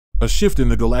A shift in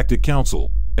the Galactic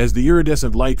Council. As the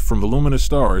iridescent light from the luminous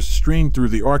stars streamed through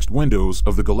the arched windows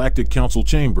of the Galactic Council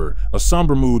chamber, a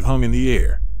somber mood hung in the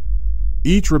air.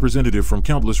 Each representative from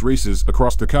countless races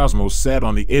across the cosmos sat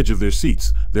on the edge of their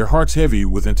seats, their hearts heavy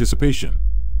with anticipation.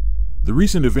 The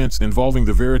recent events involving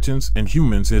the Veritans and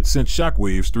humans had sent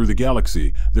shockwaves through the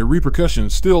galaxy, their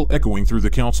repercussions still echoing through the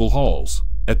council halls.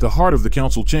 At the heart of the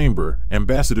council chamber,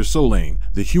 Ambassador Solane,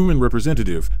 the human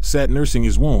representative, sat nursing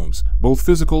his wounds, both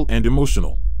physical and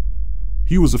emotional.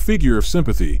 He was a figure of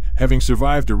sympathy, having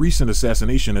survived a recent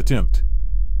assassination attempt.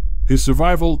 His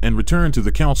survival and return to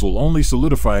the council only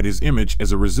solidified his image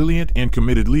as a resilient and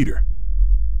committed leader.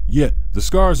 Yet, the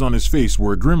scars on his face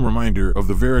were a grim reminder of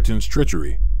the Veritans'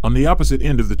 treachery. On the opposite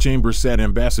end of the chamber sat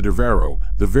Ambassador Varro,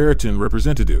 the Veritan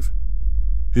representative.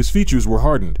 His features were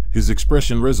hardened, his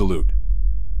expression resolute.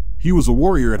 He was a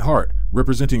warrior at heart,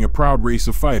 representing a proud race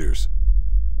of fighters.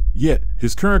 Yet,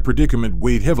 his current predicament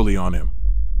weighed heavily on him.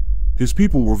 His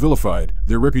people were vilified,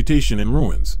 their reputation in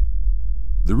ruins.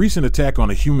 The recent attack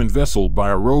on a human vessel by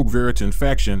a rogue Veritan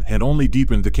faction had only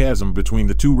deepened the chasm between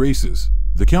the two races.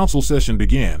 The council session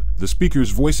began, the speakers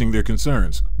voicing their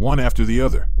concerns, one after the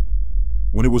other.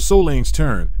 When it was Solane's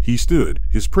turn, he stood,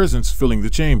 his presence filling the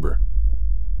chamber.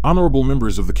 Honorable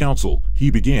members of the council, he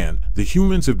began, the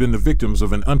humans have been the victims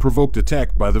of an unprovoked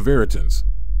attack by the Veritans.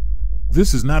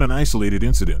 This is not an isolated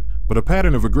incident, but a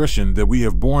pattern of aggression that we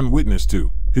have borne witness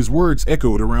to. His words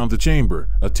echoed around the chamber,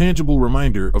 a tangible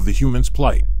reminder of the humans'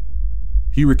 plight.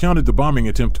 He recounted the bombing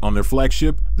attempt on their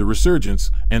flagship, the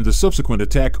Resurgence, and the subsequent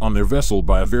attack on their vessel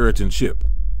by a Veritan ship.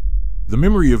 The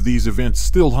memory of these events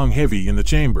still hung heavy in the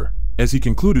chamber. As he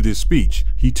concluded his speech,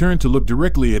 he turned to look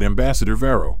directly at Ambassador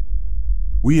Varro.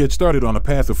 "We had started on a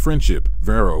path of friendship,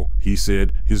 Varro," he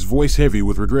said, his voice heavy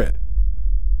with regret.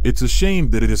 "It's a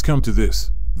shame that it has come to this."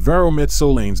 Varro met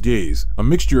Solane's gaze, a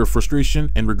mixture of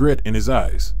frustration and regret in his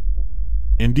eyes.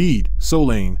 "Indeed,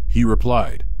 Solane," he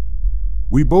replied.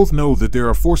 "We both know that there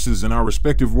are forces in our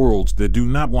respective worlds that do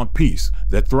not want peace,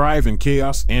 that thrive in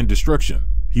chaos and destruction."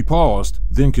 He paused,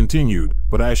 then continued,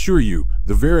 "But I assure you,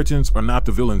 the Veritans are not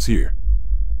the villains here.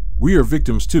 We are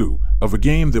victims, too, of a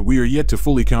game that we are yet to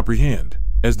fully comprehend."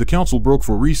 As the council broke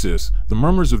for recess, the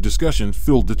murmurs of discussion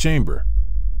filled the chamber.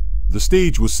 The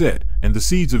stage was set, and the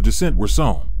seeds of dissent were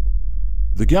sown.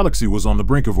 The galaxy was on the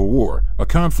brink of a war, a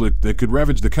conflict that could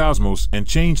ravage the cosmos and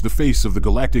change the face of the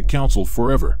Galactic Council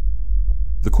forever.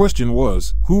 The question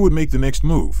was, who would make the next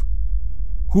move?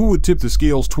 Who would tip the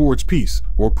scales towards peace,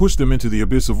 or push them into the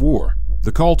abyss of war?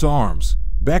 The call to arms.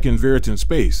 Back in Veritan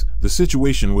space, the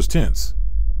situation was tense.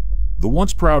 The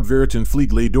once proud Veritan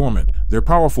fleet lay dormant, their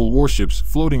powerful warships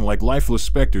floating like lifeless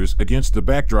specters against the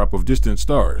backdrop of distant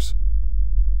stars.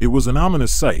 It was an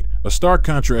ominous sight, a stark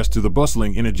contrast to the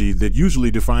bustling energy that usually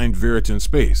defined Veritan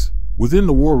space. Within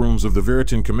the war rooms of the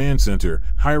Veritan Command Center,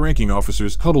 high-ranking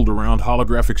officers huddled around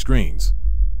holographic screens.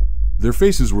 Their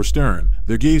faces were stern,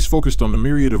 their gaze focused on the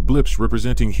myriad of blips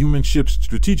representing human ships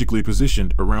strategically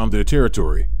positioned around their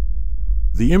territory.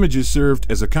 The images served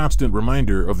as a constant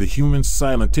reminder of the humans'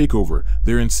 silent takeover,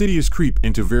 their insidious creep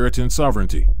into Veritan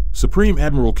sovereignty. Supreme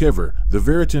Admiral Kever, the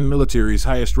Veritan military's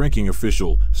highest-ranking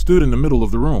official, stood in the middle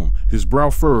of the room, his brow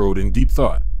furrowed in deep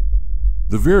thought.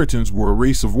 The Veritans were a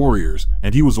race of warriors,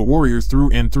 and he was a warrior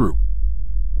through and through.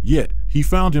 Yet, he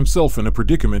found himself in a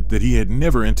predicament that he had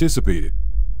never anticipated.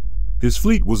 His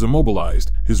fleet was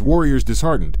immobilized, his warriors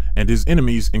disheartened, and his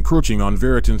enemies encroaching on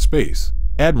Veritan space.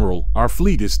 "Admiral, our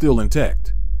fleet is still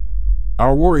intact.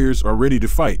 Our warriors are ready to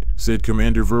fight," said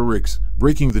Commander Verrix,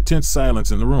 breaking the tense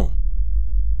silence in the room.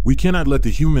 "We cannot let the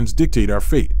humans dictate our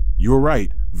fate." "You're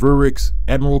right, Verrix,"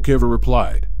 Admiral Kever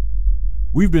replied.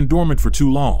 "We've been dormant for too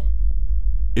long.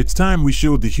 It's time we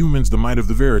showed the humans the might of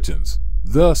the Veritans."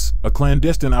 Thus, a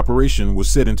clandestine operation was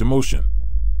set into motion.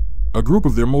 A group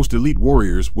of their most elite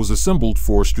warriors was assembled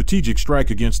for a strategic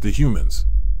strike against the humans.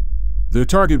 Their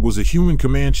target was a human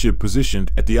command ship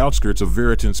positioned at the outskirts of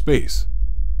Veritan space.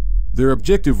 Their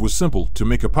objective was simple: to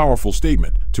make a powerful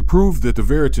statement, to prove that the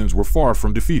Veritans were far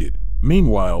from defeated.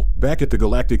 Meanwhile, back at the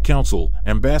Galactic Council,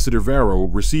 Ambassador Varro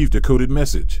received a coded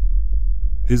message.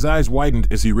 His eyes widened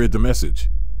as he read the message.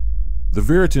 The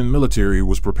Veritan military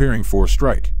was preparing for a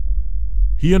strike.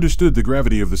 He understood the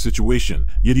gravity of the situation,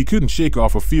 yet he couldn't shake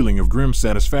off a feeling of grim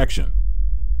satisfaction.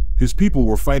 His people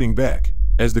were fighting back.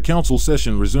 As the council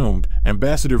session resumed,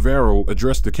 Ambassador Varro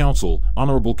addressed the council.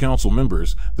 "Honorable council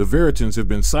members, the Veritans have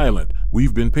been silent,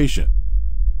 we've been patient.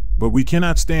 But we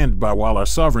cannot stand by while our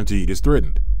sovereignty is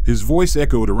threatened." His voice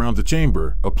echoed around the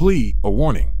chamber, a plea, a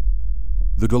warning.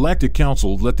 "The Galactic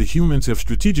Council let the humans have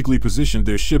strategically positioned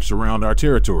their ships around our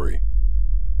territory.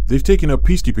 They've taken up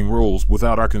peacekeeping roles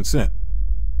without our consent.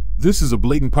 This is a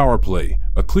blatant power play,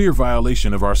 a clear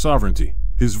violation of our sovereignty.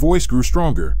 His voice grew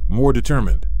stronger, more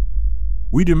determined.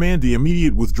 We demand the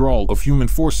immediate withdrawal of human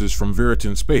forces from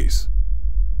Veritan space.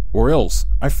 Or else,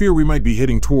 I fear we might be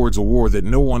heading towards a war that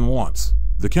no one wants.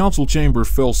 The council chamber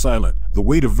fell silent, the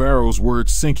weight of Varro's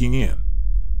words sinking in.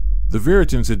 The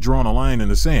Veritans had drawn a line in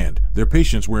the sand, their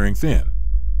patience wearing thin.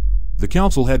 The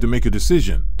council had to make a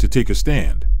decision, to take a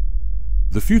stand.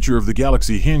 The future of the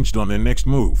galaxy hinged on their next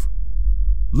move.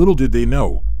 Little did they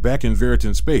know, back in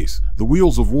Veritan space, the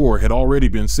wheels of war had already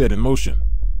been set in motion.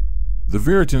 The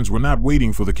Veritans were not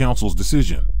waiting for the council's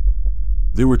decision.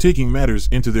 They were taking matters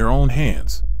into their own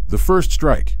hands. The first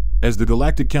strike. As the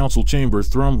Galactic Council chamber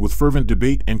thrummed with fervent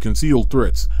debate and concealed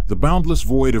threats, the boundless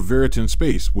void of Veritan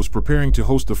space was preparing to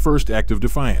host the first act of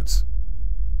defiance.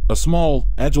 A small,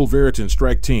 agile Veritan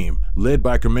strike team, led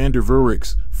by Commander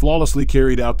Verrix, flawlessly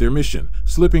carried out their mission,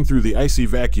 slipping through the icy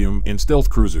vacuum in stealth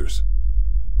cruisers.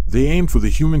 They aimed for the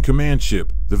human command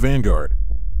ship, the Vanguard.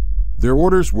 Their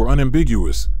orders were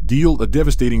unambiguous: deal a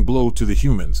devastating blow to the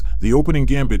humans, the opening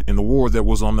gambit in the war that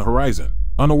was on the horizon.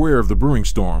 Unaware of the brewing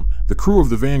storm, the crew of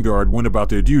the Vanguard went about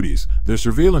their duties, their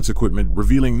surveillance equipment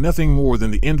revealing nothing more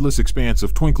than the endless expanse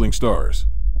of twinkling stars.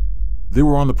 They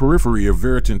were on the periphery of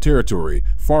Veritan territory,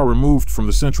 far removed from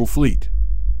the central fleet.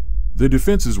 Their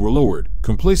defenses were lowered,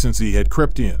 complacency had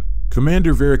crept in.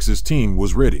 Commander Verrix's team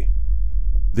was ready.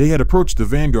 They had approached the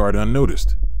Vanguard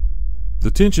unnoticed.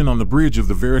 The tension on the bridge of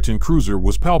the Veritan cruiser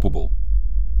was palpable.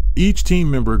 Each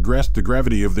team member grasped the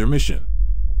gravity of their mission.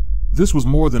 This was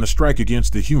more than a strike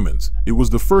against the humans, it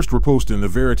was the first riposte in the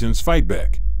Veritans' fight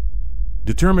back.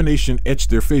 Determination etched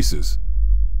their faces.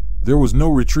 There was no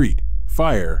retreat.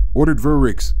 Fire, ordered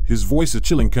Verrix, his voice a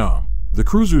chilling calm. The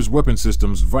cruiser's weapon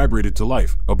systems vibrated to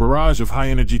life, a barrage of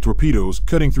high-energy torpedoes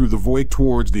cutting through the void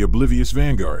towards the oblivious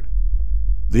Vanguard.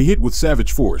 They hit with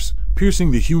savage force,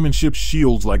 piercing the human ship's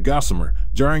shields like gossamer,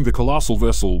 jarring the colossal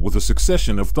vessel with a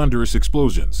succession of thunderous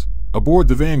explosions. Aboard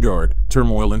the Vanguard,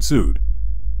 turmoil ensued.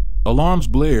 Alarms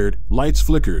blared, lights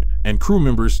flickered, and crew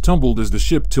members tumbled as the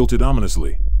ship tilted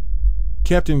ominously.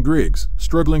 Captain Griggs,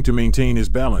 struggling to maintain his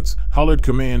balance, hollered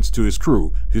commands to his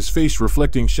crew, his face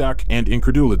reflecting shock and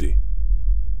incredulity.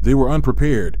 They were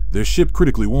unprepared, their ship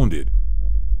critically wounded.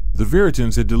 The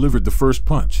Veritans had delivered the first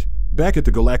punch. Back at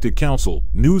the Galactic Council,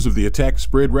 news of the attack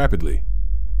spread rapidly.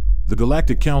 The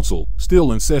Galactic Council,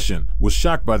 still in session, was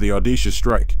shocked by the audacious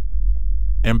strike.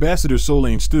 Ambassador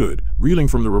Solane stood, reeling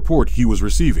from the report he was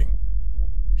receiving.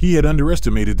 He had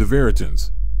underestimated the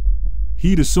Veritans.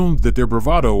 He'd assumed that their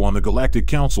bravado on the Galactic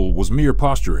Council was mere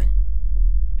posturing.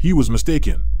 He was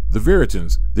mistaken. The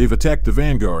Veritans, they've attacked the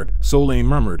Vanguard, Solane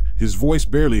murmured, his voice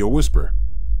barely a whisper.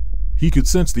 He could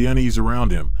sense the unease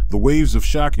around him, the waves of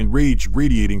shock and rage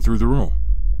radiating through the room.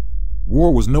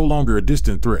 War was no longer a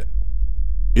distant threat.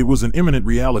 It was an imminent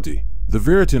reality. The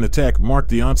Veritan attack marked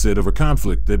the onset of a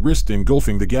conflict that risked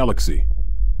engulfing the galaxy.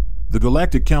 The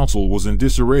Galactic Council was in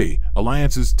disarray,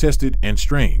 alliances tested and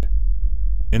strained.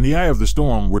 In the eye of the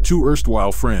storm were two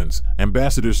erstwhile friends,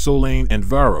 Ambassadors Solane and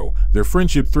Varro, their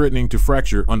friendship threatening to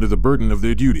fracture under the burden of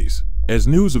their duties. As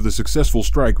news of the successful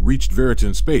strike reached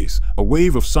Veritan space, a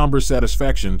wave of somber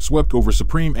satisfaction swept over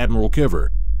Supreme Admiral Kever.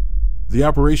 The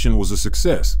operation was a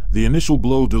success, the initial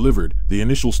blow delivered, the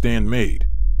initial stand made.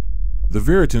 The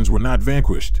Veritans were not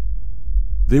vanquished.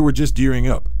 They were just gearing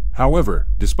up. However,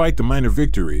 despite the minor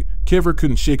victory, Kever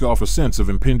couldn't shake off a sense of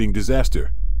impending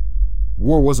disaster.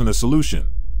 War wasn't a solution.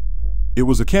 It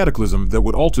was a cataclysm that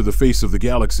would alter the face of the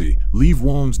galaxy, leave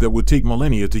wounds that would take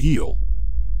millennia to heal.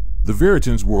 The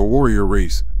Veritans were a warrior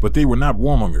race, but they were not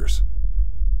warmongers.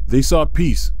 They sought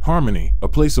peace, harmony, a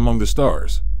place among the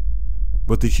stars.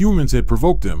 But the humans had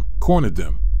provoked them, cornered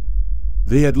them.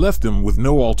 They had left them with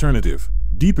no alternative.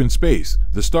 Deep in space,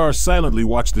 the stars silently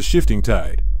watched the shifting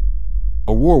tide.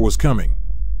 A war was coming.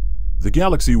 The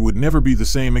galaxy would never be the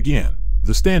same again.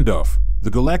 The standoff,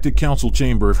 the Galactic Council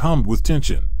chamber hummed with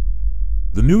tension.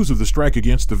 The news of the strike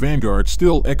against the Vanguard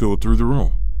still echoed through the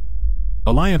room.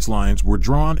 Alliance lines were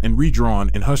drawn and redrawn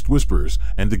in hushed whispers,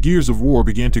 and the gears of war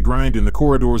began to grind in the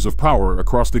corridors of power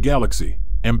across the galaxy.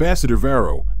 Ambassador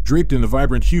Varro, draped in the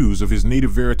vibrant hues of his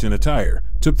native Veritan attire,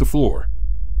 took the floor.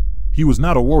 He was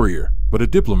not a warrior, but a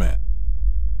diplomat.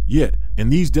 Yet, in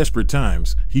these desperate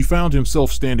times, he found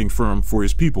himself standing firm for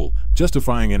his people,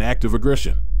 justifying an act of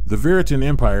aggression. The Veritan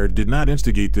Empire did not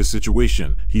instigate this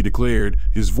situation, he declared,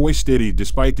 his voice steady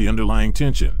despite the underlying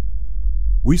tension.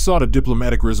 We sought a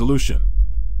diplomatic resolution.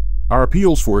 Our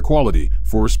appeals for equality,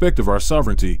 for respect of our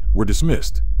sovereignty, were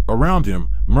dismissed. Around him,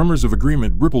 murmurs of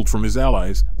agreement rippled from his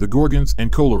allies, the Gorgons and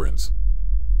Colorans.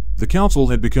 The Council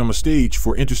had become a stage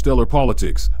for interstellar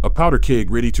politics, a powder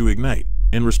keg ready to ignite.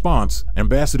 In response,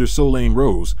 Ambassador Solane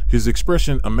rose, his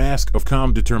expression a mask of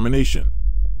calm determination.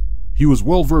 He was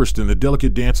well versed in the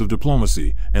delicate dance of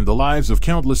diplomacy, and the lives of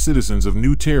countless citizens of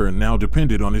New Terra now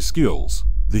depended on his skills.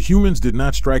 "The humans did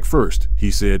not strike first,"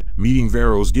 he said, meeting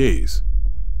Varro's gaze.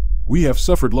 "We have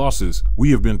suffered losses,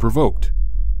 we have been provoked.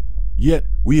 Yet,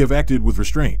 we have acted with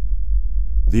restraint.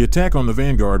 The attack on the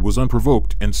Vanguard was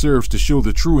unprovoked and serves to show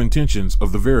the true intentions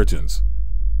of the Veritans.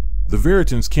 The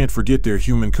Veritans can't forget their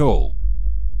human cull.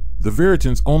 The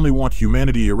Veritans only want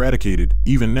humanity eradicated,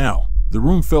 even now." The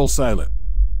room fell silent.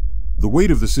 The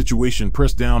weight of the situation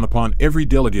pressed down upon every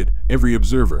delegate, every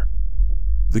observer.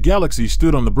 The galaxy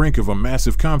stood on the brink of a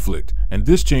massive conflict, and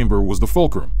this chamber was the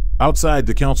fulcrum. Outside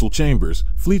the council chambers,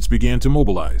 fleets began to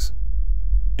mobilize.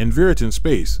 In Veritan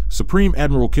space, Supreme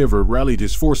Admiral Kever rallied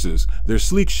his forces, their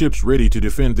sleek ships ready to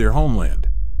defend their homeland.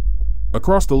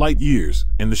 Across the light years,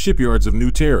 in the shipyards of New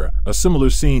Terra, a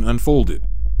similar scene unfolded.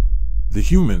 The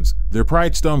humans, their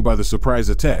pride stung by the surprise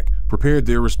attack, prepared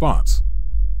their response.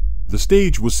 The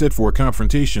stage was set for a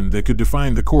confrontation that could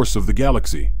define the course of the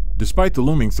galaxy. Despite the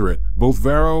looming threat, both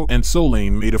Varro and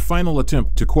Solane made a final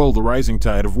attempt to quell the rising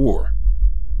tide of war.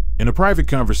 In a private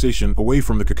conversation away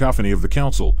from the cacophony of the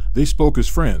council, they spoke as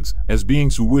friends, as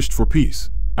beings who wished for peace.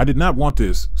 "I did not want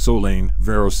this, Solane,"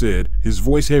 Varro said, his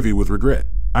voice heavy with regret.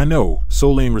 "I know,"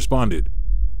 Solane responded.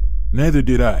 "Neither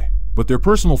did I." But their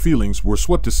personal feelings were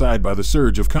swept aside by the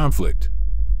surge of conflict.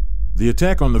 The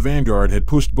attack on the Vanguard had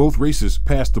pushed both races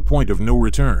past the point of no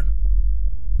return.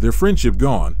 Their friendship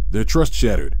gone, their trust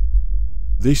shattered.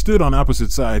 They stood on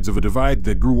opposite sides of a divide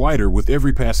that grew wider with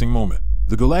every passing moment.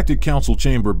 The Galactic Council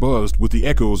chamber buzzed with the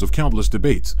echoes of countless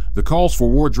debates, the calls for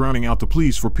war drowning out the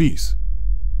pleas for peace.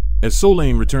 As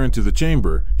Solane returned to the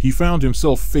chamber, he found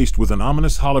himself faced with an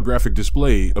ominous holographic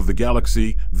display of the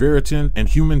galaxy, Veritan, and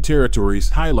human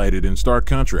territories highlighted in stark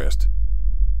contrast.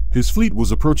 His fleet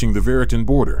was approaching the Veritan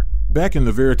border. Back in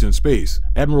the Veritan space,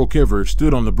 Admiral Kever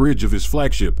stood on the bridge of his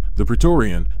flagship, the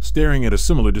Praetorian, staring at a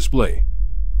similar display.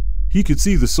 He could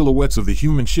see the silhouettes of the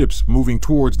human ships moving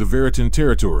towards the Veritan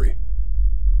territory.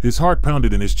 His heart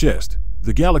pounded in his chest.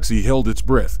 The galaxy held its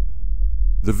breath.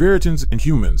 The Veritans and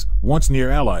humans, once near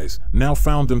allies, now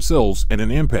found themselves at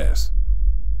an impasse.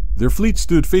 Their fleet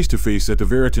stood face to face at the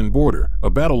Veritan border, a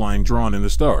battle line drawn in the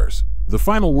stars. The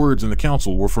final words in the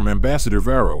council were from Ambassador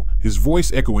Varro, his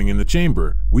voice echoing in the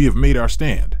chamber, "We have made our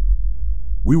stand.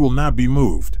 We will not be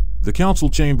moved." The council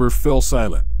chamber fell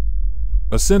silent.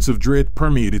 A sense of dread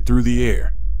permeated through the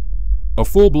air. A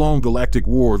full-blown galactic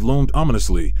war loomed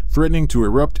ominously, threatening to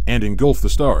erupt and engulf the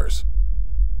stars.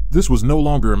 This was no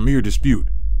longer a mere dispute.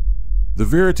 The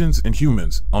Veritans and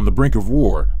humans, on the brink of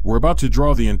war, were about to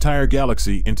draw the entire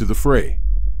galaxy into the fray.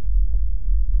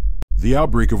 The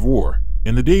outbreak of war.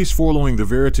 In the days following the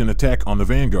Veritan attack on the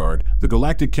Vanguard, the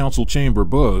Galactic Council chamber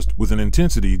buzzed with an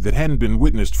intensity that hadn't been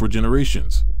witnessed for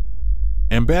generations.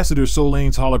 Ambassador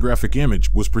Solane's holographic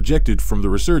image was projected from the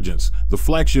Resurgence, the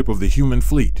flagship of the human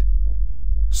fleet.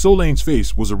 Solane's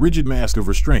face was a rigid mask of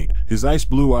restraint, his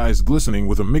ice-blue eyes glistening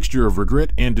with a mixture of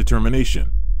regret and determination.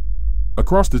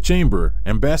 Across the chamber,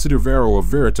 Ambassador Varro of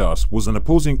Veritas was an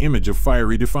opposing image of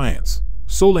fiery defiance.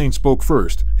 Solane spoke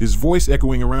first, his voice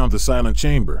echoing around the silent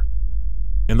chamber.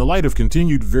 In the light of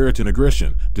continued Veritan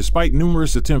aggression, despite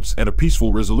numerous attempts at a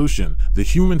peaceful resolution, the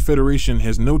Human Federation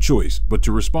has no choice but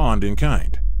to respond in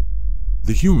kind.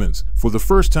 The humans, for the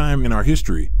first time in our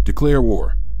history, declare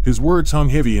war. His words hung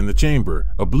heavy in the chamber,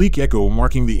 a bleak echo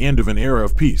marking the end of an era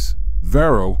of peace.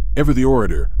 Varro, ever the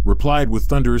orator, replied with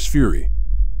thunderous fury.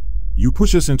 "You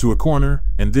push us into a corner,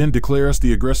 and then declare us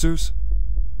the aggressors?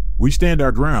 We stand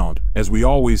our ground, as we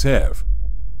always have.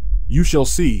 You shall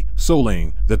see,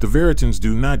 Solane, that the Veritans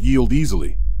do not yield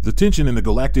easily." The tension in the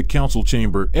Galactic Council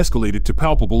chamber escalated to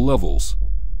palpable levels.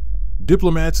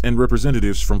 Diplomats and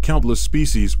representatives from countless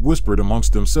species whispered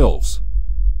amongst themselves.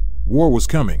 War was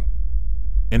coming.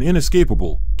 An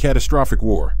inescapable, catastrophic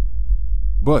war.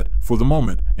 But, for the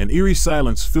moment, an eerie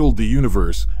silence filled the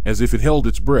universe, as if it held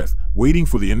its breath, waiting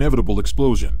for the inevitable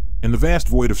explosion. In the vast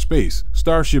void of space,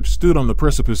 starships stood on the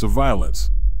precipice of violence.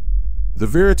 The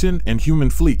Veritan and human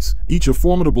fleets, each a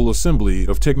formidable assembly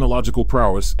of technological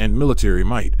prowess and military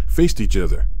might, faced each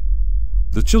other.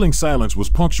 The chilling silence was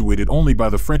punctuated only by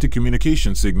the frantic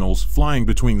communication signals flying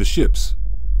between the ships.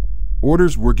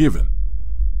 Orders were given.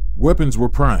 Weapons were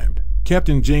primed.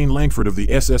 Captain Jane Langford of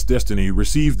the SS Destiny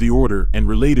received the order and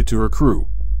relayed it to her crew.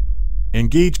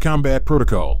 Engage combat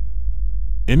protocol.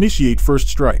 Initiate first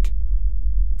strike.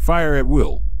 Fire at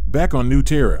will. Back on New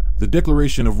Terra, the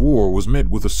declaration of war was met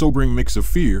with a sobering mix of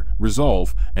fear,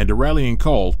 resolve, and a rallying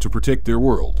call to protect their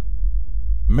world.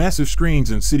 Massive screens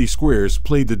in city squares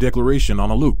played the declaration on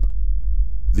a loop.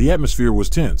 The atmosphere was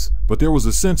tense, but there was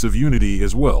a sense of unity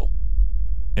as well.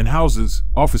 In houses,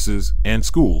 offices, and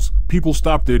schools, people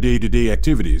stopped their day-to-day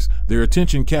activities, their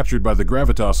attention captured by the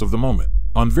gravitas of the moment.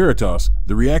 On Veritas,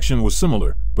 the reaction was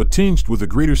similar, but tinged with a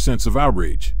greater sense of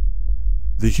outrage.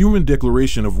 The human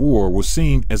declaration of war was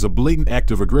seen as a blatant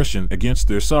act of aggression against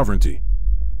their sovereignty.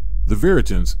 The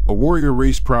Veritans, a warrior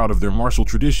race proud of their martial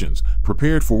traditions,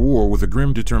 prepared for war with a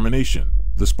grim determination.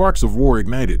 The sparks of war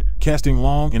ignited, casting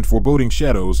long and foreboding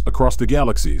shadows across the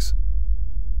galaxies.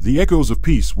 The echoes of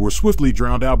peace were swiftly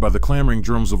drowned out by the clamoring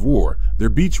drums of war, their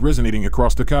beats resonating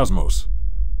across the cosmos.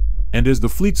 And as the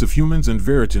fleets of humans and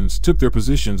Veritans took their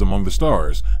positions among the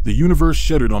stars, the universe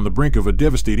shuddered on the brink of a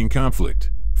devastating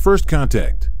conflict. First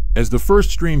contact. As the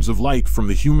first streams of light from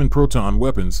the human proton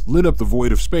weapons lit up the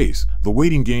void of space, the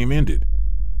waiting game ended.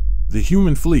 The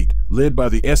human fleet, led by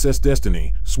the SS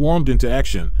Destiny, swarmed into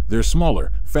action, their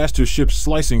smaller, faster ships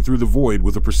slicing through the void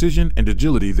with a precision and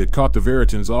agility that caught the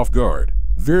Veritans off guard.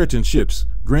 Veritan ships,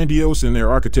 grandiose in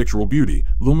their architectural beauty,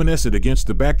 luminescent against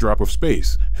the backdrop of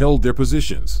space, held their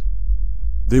positions.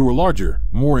 They were larger,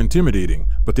 more intimidating,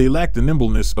 but they lacked the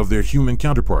nimbleness of their human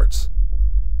counterparts.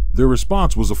 Their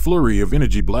response was a flurry of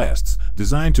energy blasts,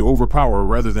 designed to overpower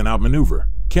rather than outmaneuver.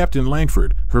 Captain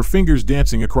Langford, her fingers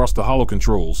dancing across the hollow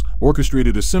controls,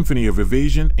 orchestrated a symphony of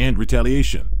evasion and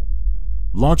retaliation.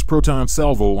 "Launch proton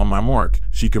salvo on my mark,"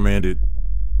 she commanded.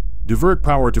 "Divert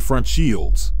power to front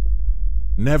shields.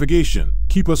 Navigation,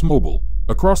 keep us mobile."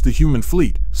 Across the human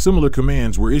fleet, similar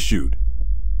commands were issued.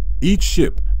 Each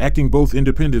ship, acting both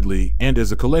independently and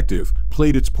as a collective,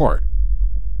 played its part.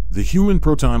 The human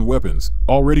proton weapons,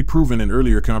 already proven in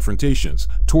earlier confrontations,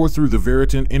 tore through the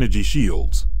Veritan energy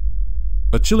shields.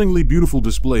 A chillingly beautiful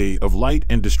display of light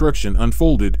and destruction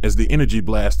unfolded as the energy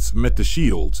blasts met the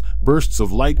shields, bursts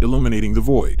of light illuminating the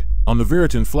void. On the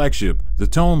Veritan flagship, the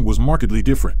tone was markedly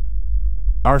different.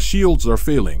 "Our shields are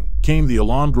failing," came the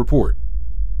alarmed report.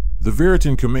 The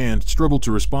Veritan command struggled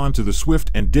to respond to the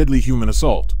swift and deadly human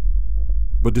assault.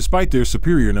 But despite their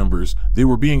superior numbers, they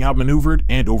were being outmaneuvered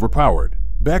and overpowered.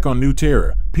 Back on New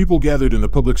Terra, people gathered in the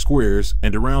public squares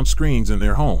and around screens in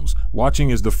their homes,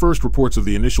 watching as the first reports of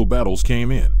the initial battles came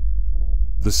in.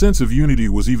 The sense of unity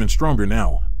was even stronger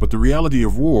now, but the reality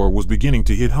of war was beginning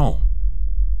to hit home.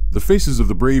 The faces of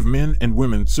the brave men and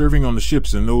women serving on the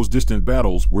ships in those distant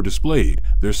battles were displayed,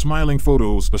 their smiling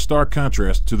photos a stark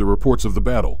contrast to the reports of the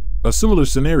battle. A similar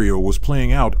scenario was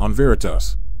playing out on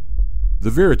Veritas. The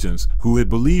Veritans, who had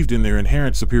believed in their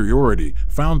inherent superiority,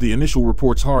 found the initial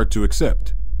reports hard to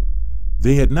accept.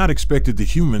 They had not expected the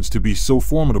humans to be so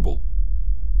formidable.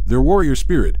 Their warrior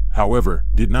spirit, however,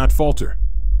 did not falter.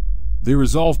 They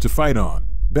resolved to fight on.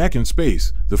 Back in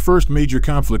space, the first major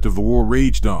conflict of the war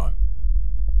raged on.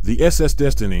 The SS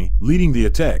Destiny, leading the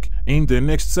attack, aimed their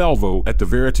next salvo at the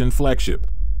Veritan flagship.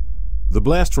 The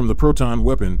blast from the proton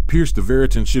weapon pierced the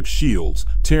Veritan ship's shields,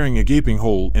 tearing a gaping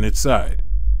hole in its side.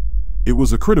 It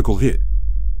was a critical hit.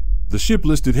 The ship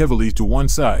listed heavily to one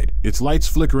side, its lights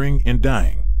flickering and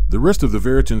dying. The rest of the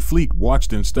Veritan fleet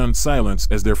watched in stunned silence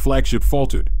as their flagship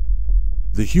faltered.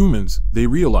 The humans, they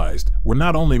realized, were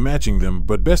not only matching them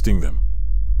but besting them.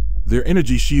 Their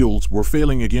energy shields were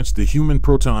failing against the human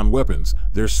proton weapons,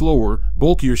 their slower,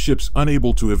 bulkier ships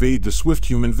unable to evade the swift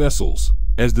human vessels.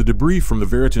 As the debris from the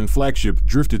Veritan flagship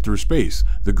drifted through space,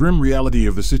 the grim reality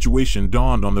of the situation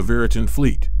dawned on the Veritan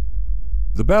fleet.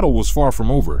 The battle was far from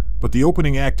over, but the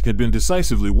opening act had been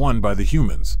decisively won by the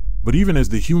humans. But even as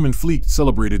the human fleet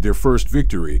celebrated their first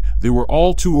victory, they were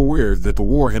all too aware that the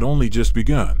war had only just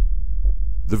begun.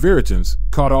 The Veritans,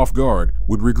 caught off guard,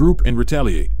 would regroup and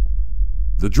retaliate.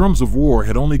 The drums of war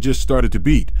had only just started to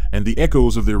beat, and the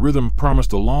echoes of their rhythm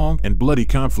promised a long and bloody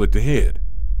conflict ahead.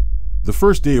 The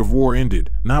first day of war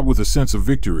ended, not with a sense of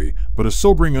victory, but a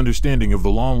sobering understanding of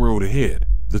the long road ahead,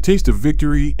 the taste of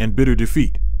victory and bitter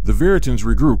defeat. The Veritans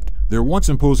regrouped, their once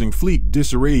imposing fleet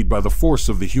disarrayed by the force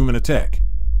of the human attack.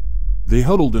 They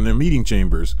huddled in their meeting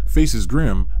chambers, faces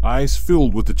grim, eyes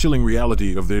filled with the chilling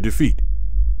reality of their defeat.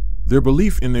 Their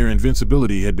belief in their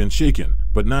invincibility had been shaken,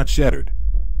 but not shattered.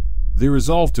 They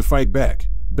resolved to fight back.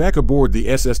 Back aboard the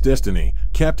SS Destiny,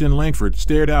 Captain Langford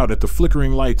stared out at the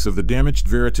flickering lights of the damaged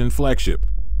Veritan flagship.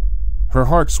 Her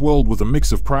heart swelled with a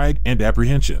mix of pride and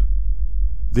apprehension.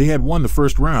 They had won the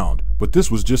first round, but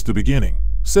this was just the beginning.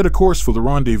 Set a course for the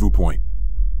rendezvous point.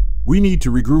 "We need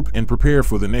to regroup and prepare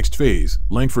for the next phase,"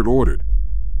 Langford ordered.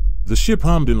 The ship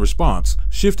hummed in response,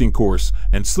 shifting course,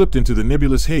 and slipped into the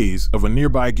nebulous haze of a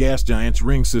nearby gas giant's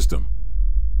ring system.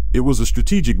 It was a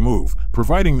strategic move,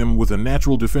 providing them with a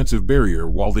natural defensive barrier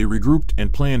while they regrouped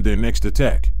and planned their next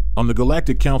attack. On the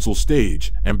Galactic Council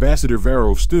stage, Ambassador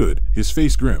Varro stood, his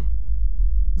face grim.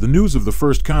 The news of the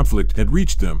first conflict had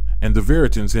reached them, and the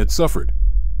Veritans had suffered.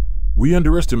 "We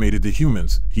underestimated the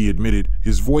humans," he admitted,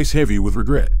 his voice heavy with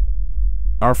regret.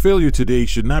 "Our failure today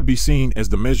should not be seen as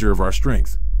the measure of our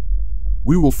strength.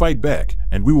 We will fight back,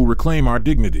 and we will reclaim our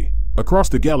dignity." Across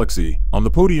the galaxy, on the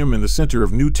podium in the center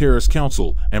of New Terra's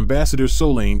council, Ambassador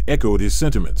Solane echoed his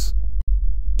sentiments.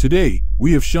 "Today,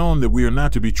 we have shown that we are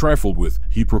not to be trifled with,"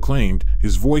 he proclaimed,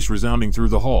 his voice resounding through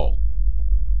the hall.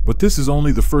 "But this is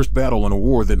only the first battle in a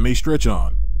war that may stretch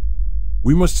on.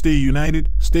 We must stay united,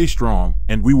 stay strong,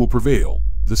 and we will prevail."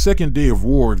 The second day of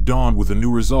war dawned with a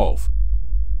new resolve.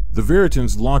 The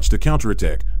Veritans launched a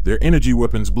counterattack, their energy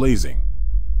weapons blazing.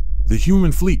 The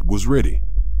human fleet was ready.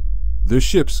 Their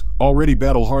ships, already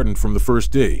battle-hardened from the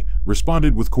first day,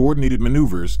 responded with coordinated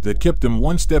maneuvers that kept them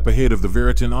one step ahead of the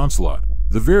Veritan onslaught.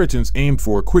 The Veritans aimed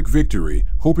for a quick victory,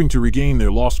 hoping to regain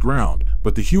their lost ground,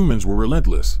 but the humans were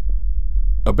relentless.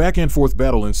 A back-and-forth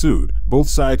battle ensued, both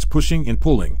sides pushing and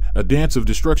pulling, a dance of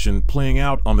destruction playing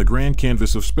out on the grand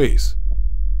canvas of space.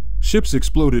 Ships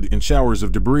exploded in showers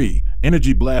of debris,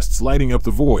 energy blasts lighting up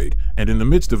the void, and in the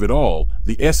midst of it all,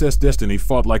 the SS Destiny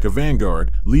fought like a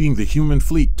vanguard, leading the human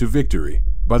fleet to victory.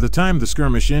 By the time the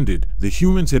skirmish ended, the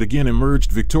humans had again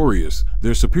emerged victorious,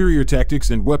 their superior tactics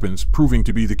and weapons proving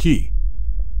to be the key.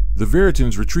 The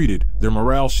Veritans retreated, their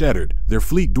morale shattered, their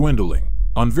fleet dwindling.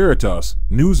 On Veritas,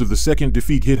 news of the second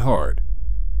defeat hit hard.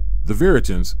 The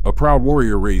Veritans, a proud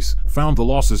warrior race, found the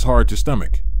losses hard to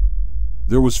stomach.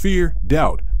 There was fear,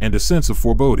 doubt, and a sense of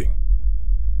foreboding.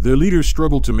 Their leaders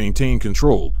struggled to maintain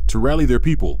control, to rally their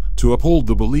people, to uphold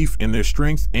the belief in their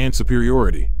strength and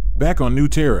superiority. Back on New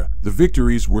Terra, the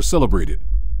victories were celebrated.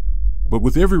 But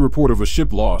with every report of a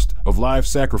ship lost, of lives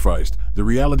sacrificed, the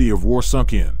reality of war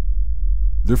sunk in.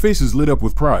 Their faces lit up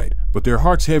with pride, but their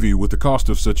hearts heavy with the cost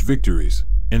of such victories.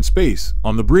 In space,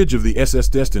 on the bridge of the SS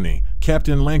Destiny,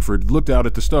 Captain Langford looked out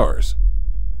at the stars.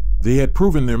 They had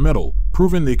proven their mettle,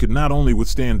 proven they could not only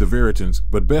withstand the Veritans,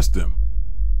 but best them.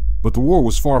 But the war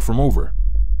was far from over.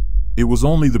 It was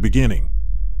only the beginning.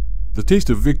 The taste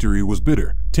of victory was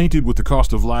bitter, tainted with the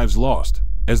cost of lives lost.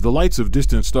 As the lights of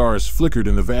distant stars flickered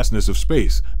in the vastness of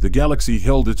space, the galaxy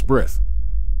held its breath.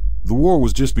 The war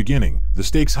was just beginning, the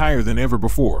stakes higher than ever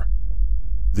before.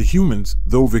 The humans,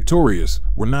 though victorious,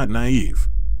 were not naive.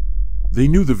 They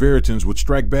knew the Veritans would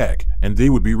strike back, and they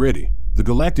would be ready. The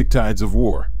galactic tides of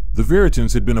war. The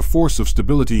Veritans had been a force of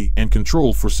stability and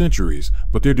control for centuries,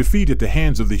 but their defeat at the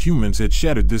hands of the humans had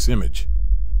shattered this image.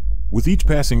 With each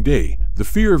passing day, the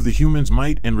fear of the humans'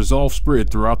 might and resolve spread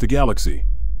throughout the galaxy.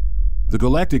 The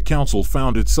Galactic Council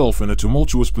found itself in a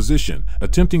tumultuous position,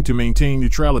 attempting to maintain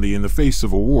neutrality in the face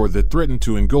of a war that threatened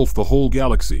to engulf the whole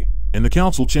galaxy. In the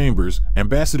council chambers,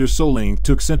 Ambassador Solane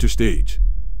took center stage.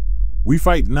 "We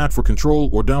fight not for control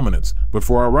or dominance, but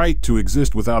for our right to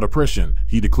exist without oppression,"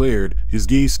 he declared, his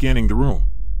gaze scanning the room.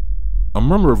 A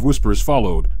murmur of whispers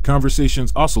followed,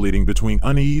 conversations oscillating between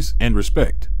unease and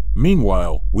respect.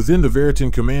 Meanwhile, within the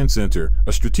Veritan Command Center,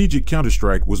 a strategic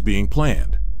counterstrike was being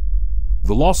planned.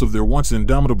 The loss of their once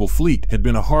indomitable fleet had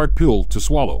been a hard pill to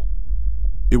swallow.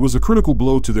 It was a critical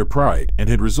blow to their pride and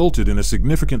had resulted in a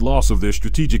significant loss of their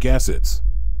strategic assets.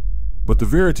 But the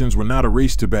Veritans were not a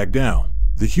race to back down.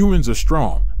 "The humans are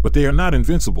strong, but they are not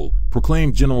invincible,"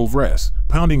 proclaimed General Vrass,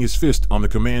 pounding his fist on the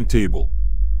command table.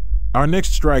 "Our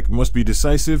next strike must be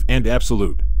decisive and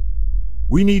absolute.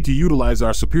 We need to utilize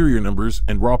our superior numbers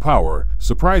and raw power,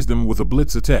 surprise them with a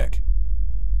blitz attack."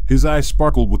 His eyes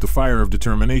sparkled with the fire of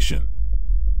determination.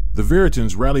 The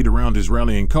Veritans rallied around his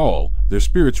rallying call, their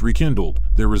spirits rekindled,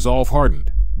 their resolve hardened.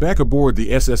 Back aboard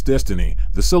the SS Destiny,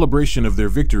 the celebration of their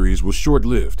victories was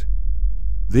short-lived.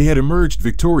 They had emerged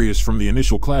victorious from the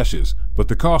initial clashes, but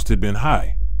the cost had been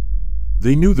high.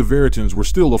 They knew the Veritans were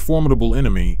still a formidable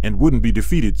enemy and wouldn't be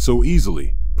defeated so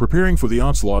easily. Preparing for the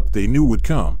onslaught they knew would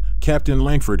come, Captain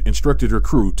Langford instructed her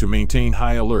crew to maintain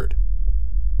high alert.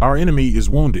 "Our enemy is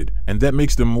wounded, and that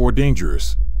makes them more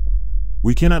dangerous.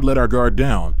 We cannot let our guard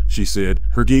down," she said,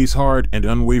 her gaze hard and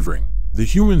unwavering. The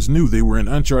humans knew they were in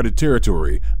uncharted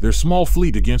territory, their small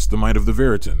fleet against the might of the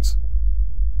Veritans.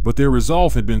 But their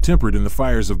resolve had been tempered in the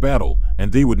fires of battle,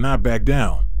 and they would not back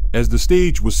down. As the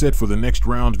stage was set for the next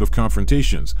round of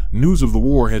confrontations, news of the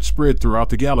war had spread throughout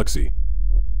the galaxy.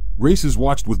 Races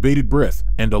watched with bated breath,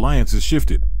 and alliances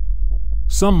shifted.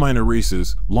 Some minor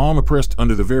races, long oppressed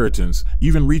under the Veritans,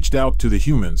 even reached out to the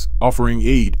humans, offering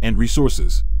aid and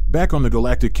resources. Back on the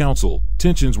Galactic Council,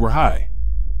 tensions were high.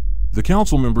 The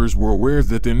council members were aware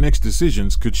that their next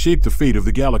decisions could shape the fate of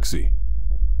the galaxy.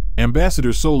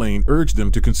 Ambassador Solane urged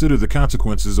them to consider the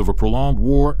consequences of a prolonged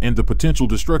war and the potential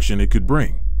destruction it could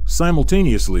bring.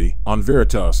 Simultaneously, on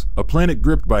Veritas, a planet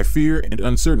gripped by fear and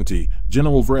uncertainty,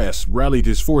 General Vrass rallied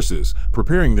his forces,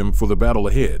 preparing them for the battle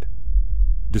ahead.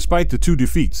 Despite the two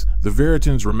defeats, the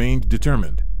Veritans remained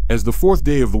determined. As the fourth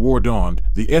day of the war dawned,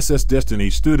 the SS Destiny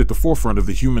stood at the forefront of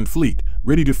the human fleet,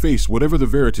 ready to face whatever the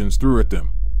Veritans threw at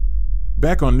them.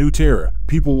 Back on New Terra,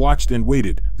 people watched and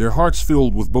waited, their hearts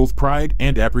filled with both pride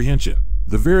and apprehension.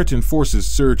 The Veritan forces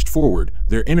surged forward,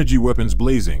 their energy weapons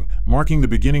blazing, marking the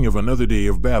beginning of another day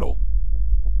of battle.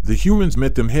 The humans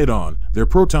met them head-on, their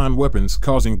proton weapons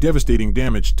causing devastating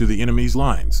damage to the enemy's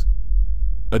lines.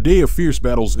 A day of fierce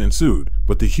battles ensued,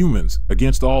 but the humans,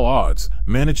 against all odds,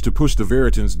 managed to push the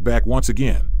Veritans back once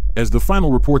again. As the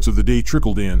final reports of the day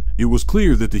trickled in, it was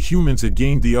clear that the humans had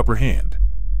gained the upper hand.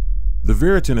 The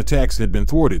Veritan attacks had been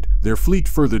thwarted, their fleet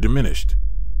further diminished.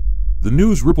 The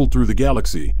news rippled through the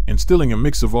galaxy, instilling a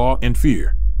mix of awe and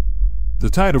fear.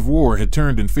 The tide of war had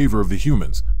turned in favor of the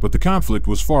humans, but the conflict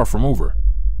was far from over.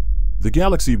 The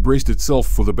galaxy braced itself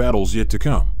for the battles yet to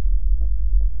come.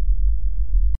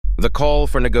 The call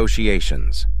for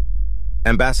negotiations.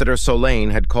 Ambassador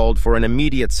Solane had called for an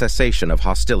immediate cessation of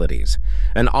hostilities,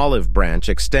 an olive branch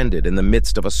extended in the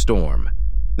midst of a storm.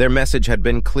 Their message had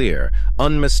been clear,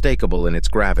 unmistakable in its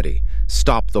gravity.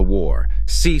 Stop the war.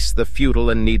 Cease the futile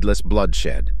and needless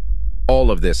bloodshed. All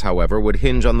of this, however, would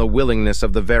hinge on the willingness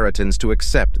of the Veritans to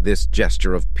accept this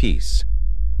gesture of peace.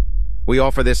 We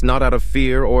offer this not out of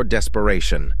fear or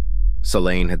desperation.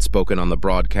 Solane had spoken on the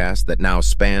broadcast that now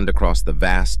spanned across the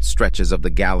vast stretches of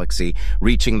the galaxy,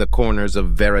 reaching the corners of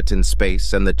Veritan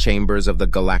space and the chambers of the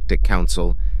Galactic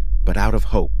Council, but out of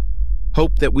hope.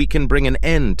 Hope that we can bring an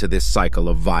end to this cycle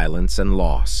of violence and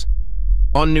loss.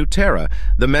 On New Terra,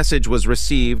 the message was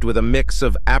received with a mix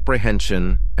of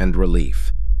apprehension and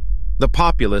relief. The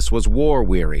populace was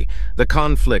war-weary, the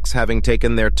conflicts having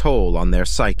taken their toll on their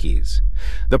psyches.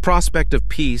 The prospect of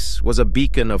peace was a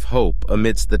beacon of hope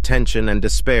amidst the tension and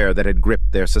despair that had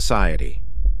gripped their society.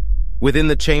 Within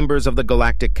the chambers of the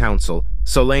Galactic Council,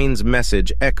 Solane's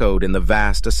message echoed in the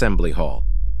vast assembly hall.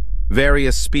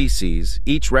 Various species,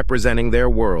 each representing their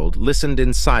world, listened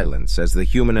in silence as the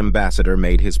human ambassador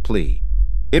made his plea.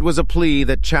 It was a plea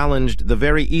that challenged the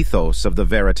very ethos of the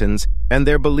Veritans and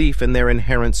their belief in their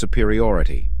inherent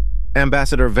superiority.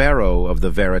 Ambassador Varro of the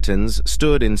Veritans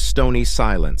stood in stony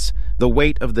silence, the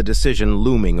weight of the decision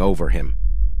looming over him.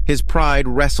 His pride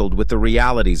wrestled with the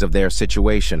realities of their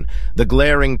situation, the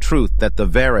glaring truth that the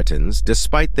Veritans,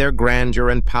 despite their grandeur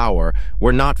and power,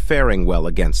 were not faring well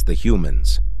against the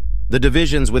humans. The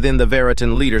divisions within the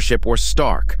Veritan leadership were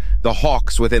stark, the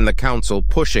hawks within the council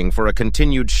pushing for a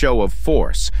continued show of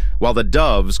force, while the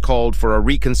doves called for a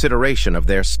reconsideration of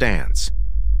their stance.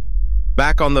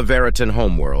 Back on the Veritan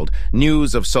homeworld,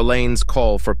 news of Solane's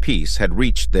call for peace had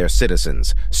reached their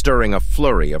citizens, stirring a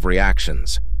flurry of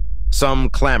reactions. Some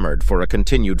clamored for a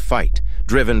continued fight,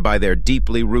 driven by their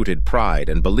deeply rooted pride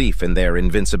and belief in their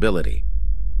invincibility.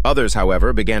 Others,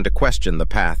 however, began to question the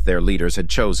path their leaders had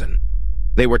chosen.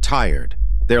 They were tired,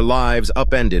 their lives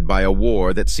upended by a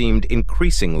war that seemed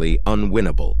increasingly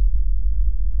unwinnable.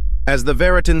 As the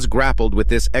Veritans grappled with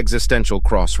this existential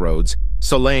crossroads,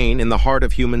 Solane, in the heart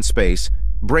of human space,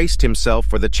 braced himself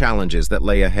for the challenges that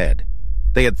lay ahead.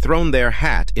 They had thrown their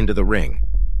hat into the ring.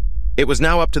 It was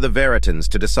now up to the Veritans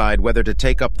to decide whether to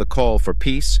take up the call for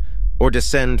peace or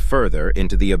descend further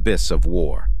into the abyss of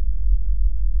war.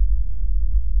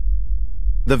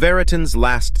 The Veritans'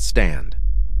 last stand.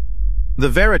 The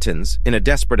Veritans, in a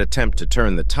desperate attempt to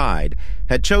turn the tide,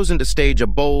 had chosen to stage a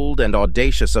bold and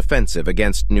audacious offensive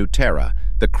against New Terra,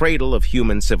 the cradle of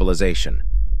human civilization.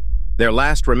 Their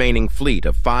last remaining fleet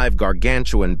of 5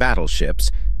 gargantuan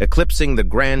battleships, eclipsing the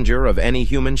grandeur of any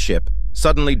human ship,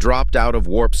 suddenly dropped out of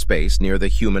warp space near the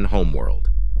human homeworld.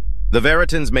 The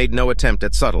Veritans made no attempt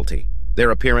at subtlety.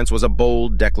 Their appearance was a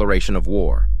bold declaration of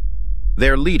war.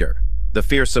 Their leader, the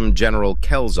fearsome General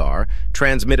Kelzar,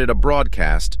 transmitted a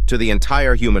broadcast to the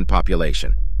entire human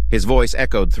population. His voice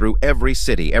echoed through every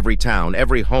city, every town,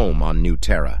 every home on New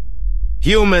Terra.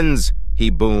 "Humans," he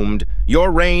boomed, "your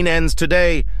reign ends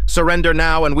today. Surrender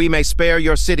now and we may spare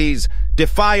your cities.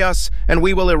 Defy us and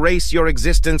we will erase your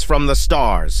existence from the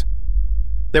stars."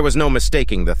 There was no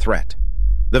mistaking the threat.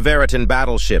 The Veritan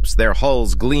battleships, their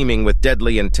hulls gleaming with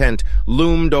deadly intent,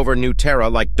 loomed over New Terra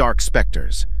like dark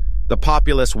specters. The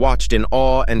populace watched in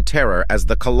awe and terror as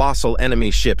the colossal enemy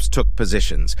ships took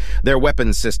positions, their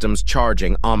weapons systems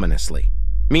charging ominously.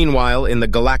 Meanwhile, in the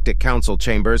Galactic Council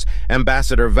chambers,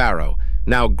 Ambassador Varro,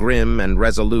 now grim and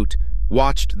resolute,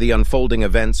 watched the unfolding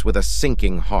events with a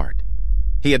sinking heart.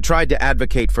 He had tried to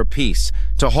advocate for peace,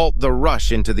 to halt the rush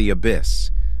into the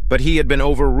abyss, but he had been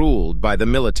overruled by the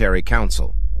military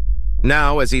council.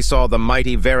 Now, as he saw the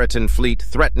mighty Veritan fleet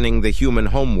threatening the human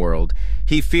homeworld,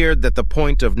 he feared that the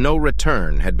point of no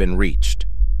return had been reached.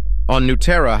 On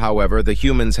Nuterra, however, the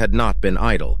humans had not been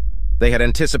idle. They had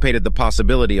anticipated the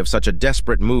possibility of such a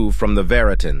desperate move from the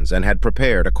Veritans and had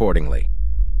prepared accordingly.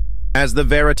 As the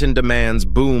Veritan demands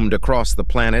boomed across the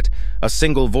planet, a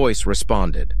single voice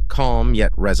responded, calm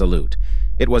yet resolute.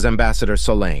 It was Ambassador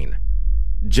Solane.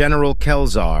 "General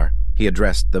Kelzar," he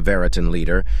addressed the Veritan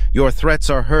leader, "your threats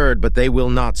are heard, but they will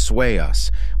not sway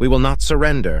us. We will not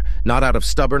surrender, not out of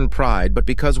stubborn pride, but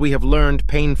because we have learned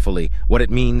painfully what it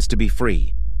means to be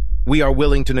free. We are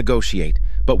willing to negotiate,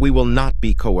 but we will not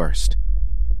be coerced."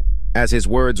 As his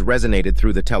words resonated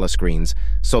through the telescreens,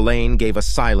 Solane gave a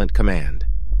silent command.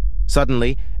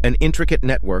 Suddenly, an intricate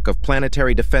network of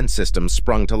planetary defense systems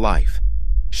sprung to life.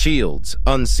 Shields,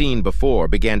 unseen before,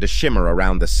 began to shimmer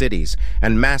around the cities,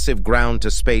 and massive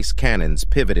ground-to-space cannons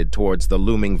pivoted towards the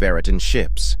looming Veritan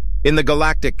ships. In the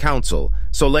Galactic Council,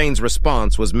 Solane's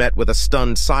response was met with a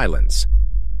stunned silence.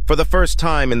 For the first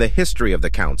time in the history of the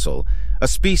Council, a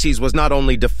species was not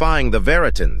only defying the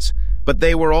Veritans, but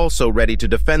they were also ready to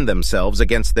defend themselves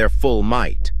against their full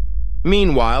might.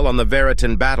 Meanwhile, on the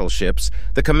Veritan battleships,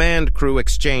 the command crew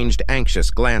exchanged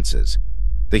anxious glances.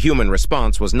 The human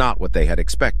response was not what they had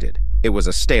expected. It was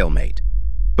a stalemate.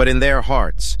 But in their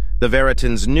hearts, the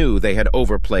Veritans knew they had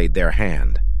overplayed their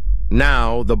hand.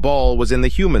 Now, the ball was in the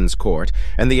humans' court,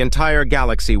 and the entire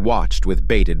galaxy watched with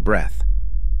bated breath.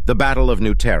 The Battle of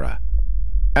Nuterra.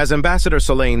 As Ambassador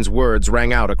Solane's words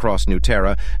rang out across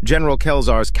Nuterra, General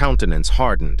Kelzar's countenance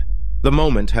hardened. The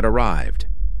moment had arrived.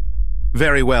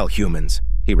 "Very well, humans,"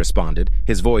 he responded,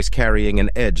 his voice carrying an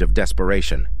edge of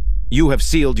desperation. "You have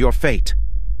sealed your fate."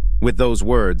 With those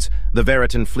words, the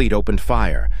Veritan fleet opened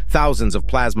fire. Thousands of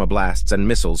plasma blasts and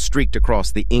missiles streaked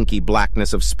across the inky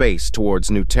blackness of space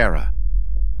towards Nuterra.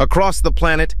 Across the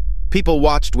planet, people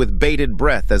watched with bated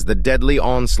breath as the deadly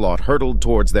onslaught hurtled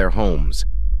towards their homes.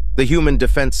 The human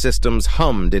defense systems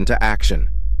hummed into action.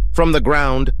 From the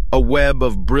ground, a web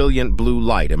of brilliant blue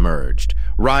light emerged,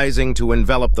 rising to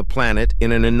envelop the planet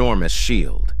in an enormous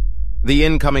shield. The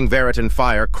incoming Veritan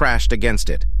fire crashed against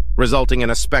it, resulting in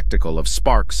a spectacle of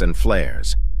sparks and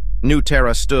flares.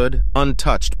 Nuterra stood,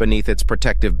 untouched beneath its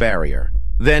protective barrier.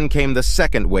 Then came the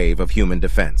second wave of human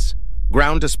defense.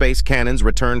 Ground-to-space cannons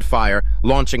returned fire,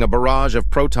 launching a barrage of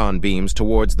proton beams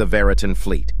towards the Veritan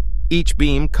fleet. Each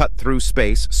beam cut through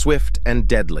space, swift and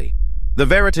deadly. The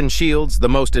Veritan shields, the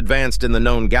most advanced in the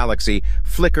known galaxy,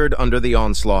 flickered under the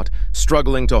onslaught,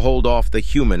 struggling to hold off the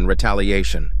human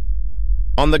retaliation.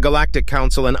 On the Galactic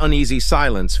Council, an uneasy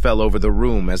silence fell over the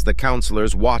room as the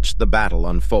councilors watched the battle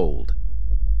unfold.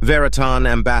 Veritan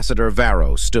Ambassador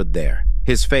Varro stood there,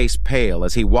 his face pale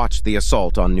as he watched the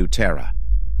assault on Nuterra.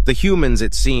 The humans,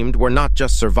 it seemed, were not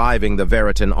just surviving the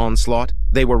Veritan onslaught,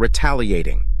 they were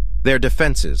retaliating. Their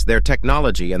defenses, their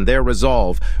technology, and their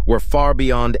resolve were far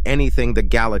beyond anything the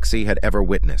galaxy had ever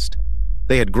witnessed.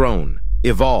 They had grown,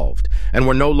 evolved, and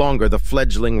were no longer the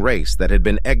fledgling race that had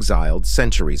been exiled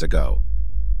centuries ago.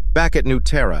 Back at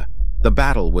Nuterra, the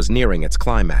battle was nearing its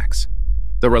climax.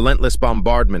 The relentless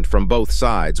bombardment from both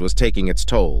sides was taking its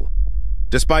toll.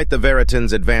 Despite the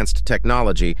Veritans' advanced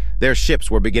technology, their ships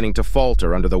were beginning to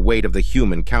falter under the weight of the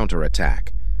human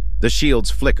counterattack. The shields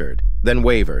flickered, then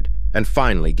wavered, and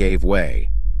finally gave way.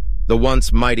 The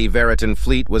once mighty Veritan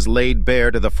fleet was laid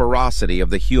bare to the ferocity of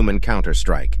the human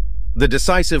counterstrike. The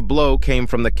decisive blow came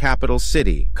from the capital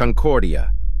city,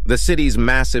 Concordia. The city's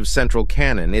massive central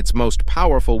cannon, its most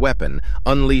powerful weapon,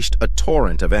 unleashed a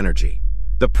torrent of energy.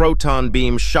 The proton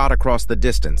beam shot across the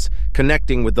distance,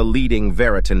 connecting with the leading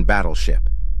Veritan battleship.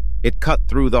 It cut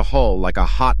through the hull like a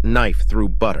hot knife through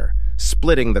butter,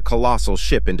 splitting the colossal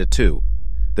ship into two.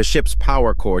 The ship's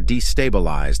power core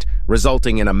destabilized,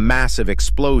 resulting in a massive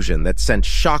explosion that sent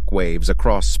shockwaves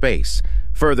across space,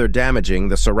 further damaging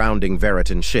the surrounding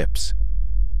Veritan ships.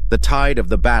 The tide of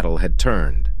the battle had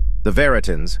turned. The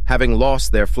Veritans, having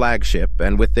lost their flagship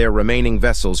and with their remaining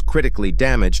vessels critically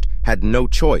damaged, had no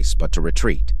choice but to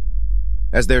retreat.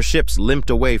 As their ships limped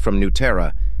away from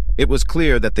Nuterra, it was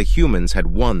clear that the humans had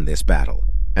won this battle,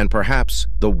 and perhaps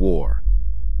the war.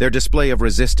 Their display of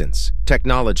resistance,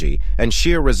 technology, and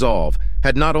sheer resolve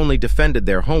had not only defended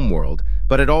their homeworld,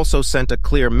 but it also sent a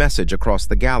clear message across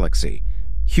the galaxy.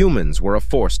 Humans were a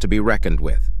force to be reckoned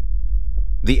with.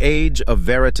 The age of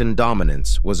Veritan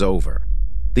dominance was over.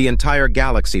 The entire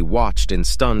galaxy watched in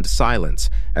stunned silence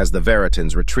as the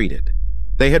Veritans retreated.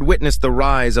 They had witnessed the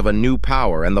rise of a new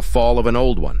power and the fall of an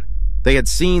old one. They had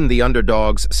seen the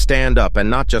underdogs stand up and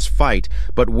not just fight,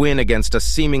 but win against a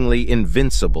seemingly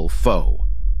invincible foe.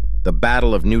 The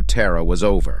Battle of Nuterra was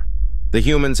over. The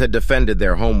humans had defended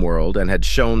their homeworld and had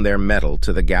shown their mettle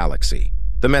to the galaxy.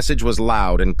 The message was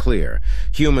loud and clear.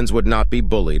 Humans would not be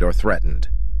bullied or threatened.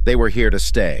 They were here to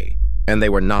stay, and they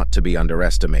were not to be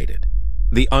underestimated.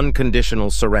 The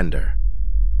unconditional surrender.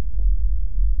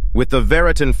 With the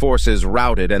Veritan forces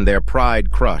routed and their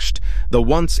pride crushed, the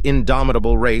once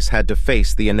indomitable race had to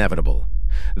face the inevitable.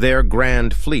 Their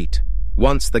grand fleet,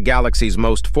 once the galaxy's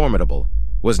most formidable,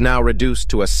 was now reduced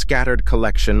to a scattered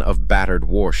collection of battered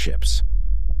warships.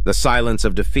 The silence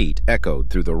of defeat echoed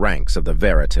through the ranks of the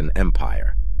Veritan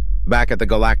Empire. Back at the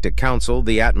Galactic Council,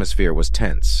 the atmosphere was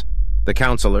tense. The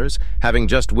councilors, having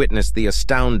just witnessed the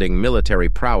astounding military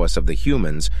prowess of the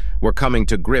humans, were coming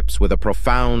to grips with a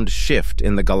profound shift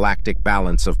in the galactic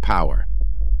balance of power.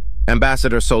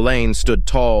 Ambassador Solane stood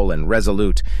tall and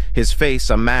resolute, his face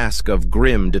a mask of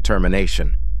grim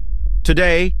determination.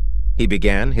 "Today," he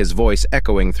began, his voice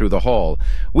echoing through the hall,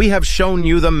 "we have shown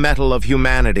you the mettle of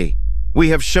humanity. We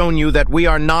have shown you that we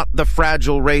are not the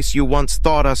fragile race you once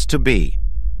thought us to be.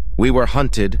 We were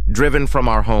hunted, driven from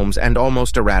our homes, and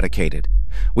almost eradicated.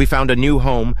 We found a new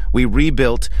home, we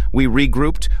rebuilt, we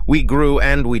regrouped, we grew,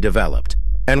 and we developed.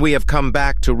 And we have come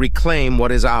back to reclaim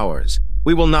what is ours.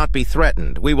 We will not be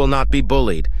threatened, we will not be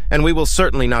bullied, and we will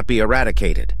certainly not be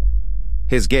eradicated."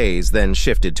 His gaze then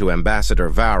shifted to Ambassador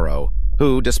Varro,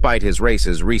 who, despite his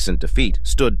race's recent defeat,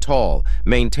 stood tall,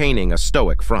 maintaining a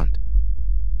stoic front.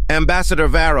 "Ambassador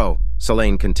Varro,"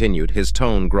 Solane continued, his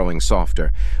tone growing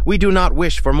softer, "we do not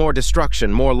wish for more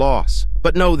destruction, more loss.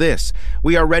 But know this,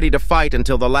 we are ready to fight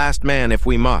until the last man if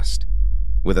we must."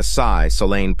 With a sigh,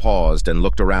 Solane paused and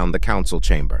looked around the council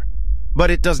chamber. "But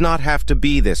it does not have to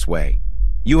be this way.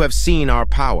 You have seen our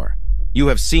power. You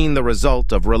have seen the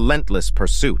result of relentless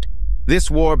pursuit.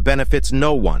 This war benefits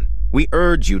no one. We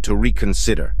urge you to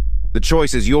reconsider. The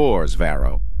choice is yours,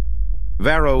 Varro."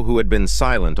 Varro, who had been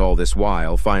silent all this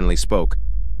while, finally spoke.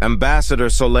 "Ambassador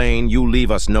Solane, you leave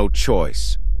us no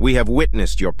choice. We have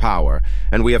witnessed your power,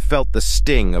 and we have felt the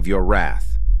sting of your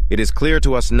wrath. It is clear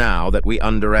to us now that we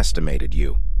underestimated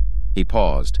you." He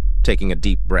paused, taking a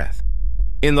deep breath.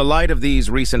 "In the light of these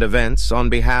recent events, on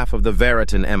behalf of the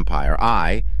Veritan Empire,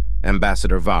 I,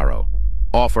 Ambassador Varro,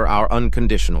 offer our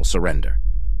unconditional surrender."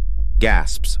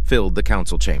 Gasps filled the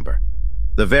council chamber.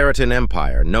 The Veritan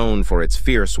Empire, known for its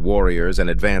fierce warriors and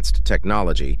advanced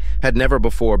technology, had never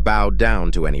before bowed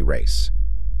down to any race.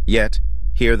 Yet,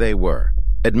 here they were,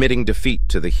 admitting defeat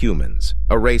to the humans,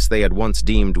 a race they had once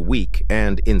deemed weak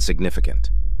and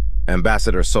insignificant.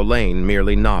 Ambassador Solane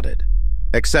merely nodded,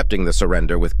 accepting the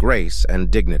surrender with grace and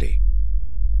dignity.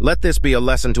 "Let this be a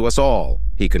lesson to us all,"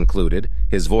 he concluded,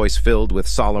 his voice filled with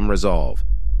solemn resolve.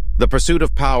 "The pursuit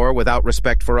of power without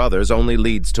respect for others only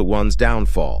leads to one's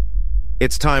downfall.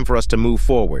 It's time for us to move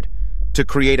forward, to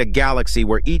create a galaxy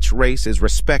where each race is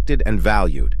respected and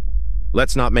valued.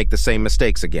 Let's not make the same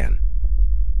mistakes again."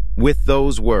 With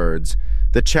those words,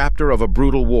 the chapter of a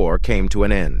brutal war came to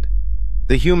an end.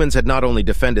 The humans had not only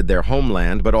defended their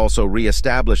homeland, but also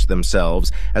re-established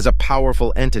themselves as a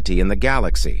powerful entity in the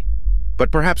galaxy. But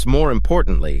perhaps more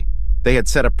importantly, they had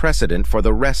set a precedent for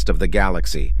the rest of the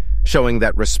galaxy, showing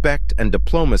that respect and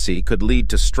diplomacy could lead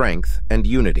to strength and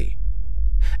unity.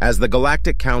 As the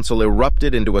Galactic Council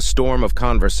erupted into a storm of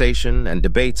conversation and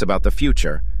debates about the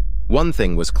future, one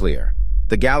thing was clear: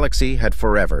 the galaxy had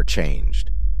forever changed.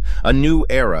 A new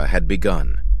era had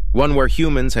begun, one where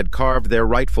humans had carved their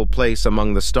rightful place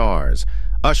among the stars,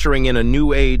 ushering in a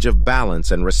new age of balance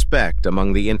and respect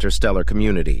among the interstellar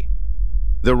community.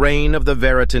 The reign of the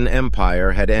Veritan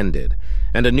Empire had ended,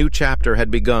 and a new chapter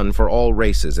had begun for all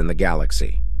races in the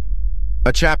galaxy.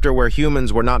 A chapter where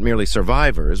humans were not merely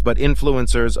survivors, but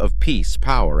influencers of peace,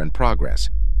 power, and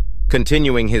progress.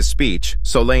 Continuing his speech,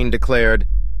 Solane declared,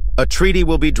 "A treaty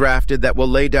will be drafted that will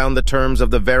lay down the terms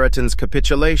of the Veritans'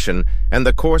 capitulation and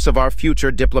the course of our future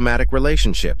diplomatic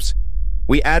relationships.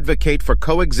 We advocate for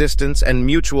coexistence and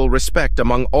mutual respect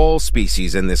among all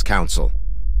species in this council."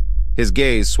 His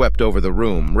gaze swept over the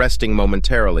room, resting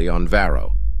momentarily on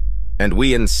Varro. "And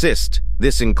we insist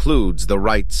this includes the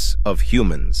rights of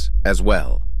humans as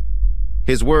well."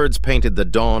 His words painted the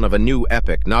dawn of a new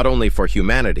epoch not only for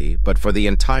humanity, but for the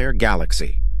entire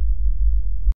galaxy.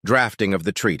 Drafting of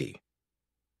the treaty.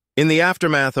 In the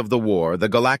aftermath of the war, the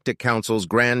Galactic Council's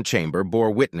Grand Chamber bore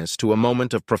witness to a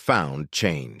moment of profound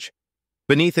change.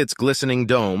 Beneath its glistening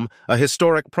dome, a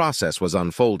historic process was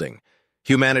unfolding.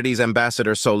 Humanity's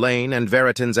Ambassador Solane and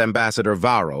Veritan's Ambassador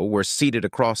Varro were seated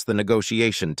across the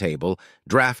negotiation table,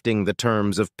 drafting the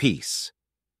terms of peace.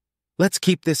 "Let's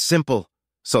keep this simple,"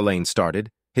 Solane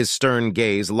started, his stern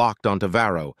gaze locked onto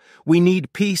Varro. "We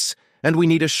need peace, and we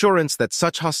need assurance that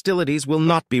such hostilities will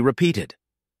not be repeated."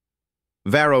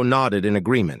 Varro nodded in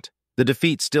agreement, the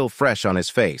defeat still fresh on his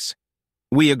face.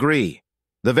 "We agree.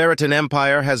 The Veritan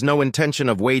Empire has no intention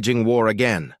of waging war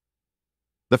again."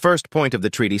 The first point of the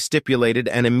treaty stipulated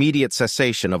an immediate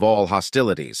cessation of all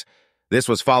hostilities. This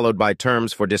was followed by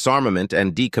terms for disarmament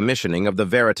and decommissioning of the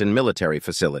Veritan military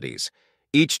facilities.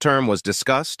 Each term was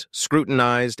discussed,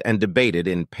 scrutinized, and debated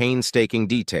in painstaking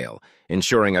detail,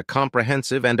 ensuring a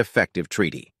comprehensive and effective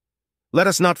treaty. "Let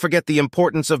us not forget the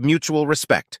importance of mutual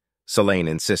respect," Selene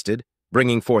insisted,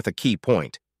 bringing forth a key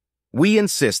point. "We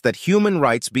insist that human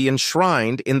rights be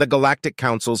enshrined in the Galactic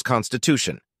Council's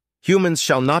constitution. Humans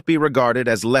shall not be regarded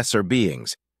as lesser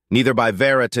beings, neither by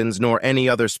Veritans nor any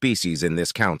other species in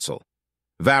this council."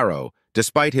 Varro,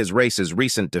 despite his race's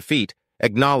recent defeat,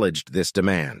 acknowledged this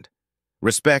demand.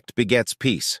 "Respect begets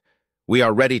peace. We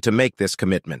are ready to make this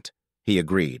commitment," he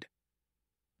agreed.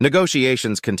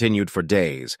 Negotiations continued for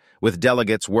days, with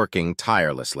delegates working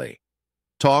tirelessly.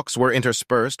 Talks were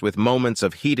interspersed with moments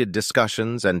of heated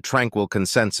discussions and tranquil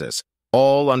consensus,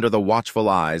 all under the watchful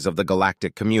eyes of the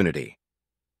galactic community.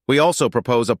 "We also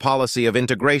propose a policy of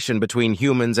integration between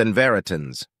humans and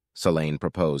Veritans," Selene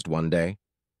proposed one day.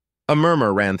 A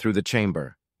murmur ran through the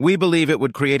chamber. "We believe it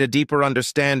would create a deeper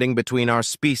understanding between our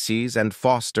species and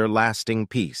foster lasting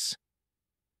peace."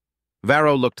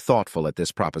 Varro looked thoughtful at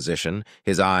this proposition,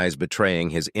 his eyes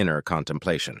betraying his inner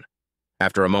contemplation.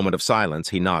 After a moment of silence,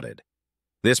 he nodded.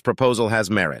 "This proposal has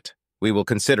merit. We will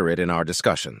consider it in our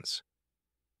discussions."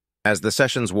 As the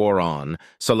sessions wore on,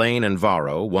 Selene and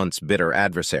Varro, once bitter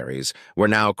adversaries, were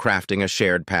now crafting a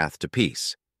shared path to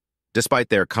peace. Despite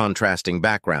their contrasting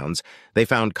backgrounds, they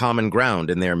found common ground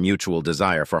in their mutual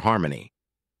desire for harmony.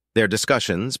 Their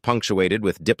discussions, punctuated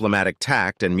with diplomatic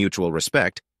tact and mutual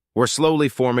respect, were slowly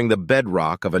forming the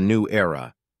bedrock of a new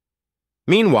era.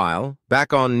 Meanwhile,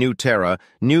 back on New Terra,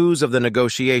 news of the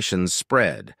negotiations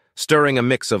spread, stirring a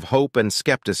mix of hope and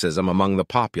skepticism among the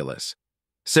populace.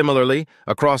 Similarly,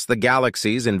 across the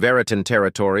galaxies in Veritan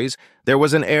territories, there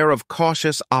was an air of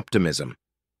cautious optimism.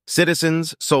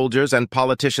 Citizens, soldiers, and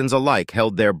politicians alike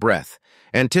held their breath,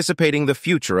 anticipating the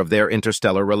future of their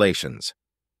interstellar relations.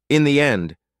 In the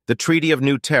end, the Treaty of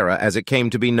New Terra, as it came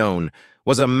to be known,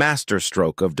 was a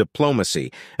masterstroke of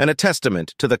diplomacy and a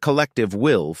testament to the collective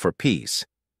will for peace.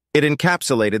 It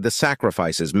encapsulated the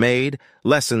sacrifices made,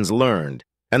 lessons learned,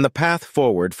 and the path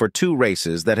forward for two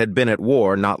races that had been at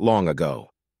war not long ago.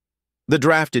 The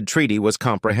drafted treaty was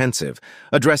comprehensive,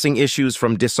 addressing issues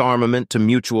from disarmament to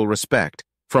mutual respect,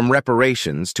 from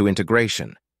reparations to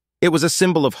integration. It was a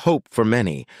symbol of hope for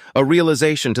many, a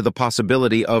realization to the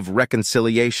possibility of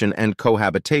reconciliation and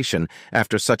cohabitation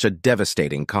after such a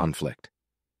devastating conflict.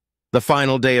 The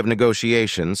final day of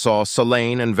negotiation saw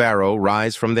Selene and Varro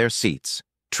rise from their seats,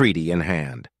 treaty in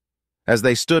hand. As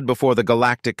they stood before the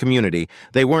galactic community,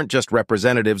 they weren't just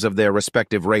representatives of their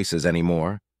respective races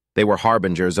anymore. They were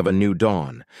harbingers of a new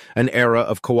dawn, an era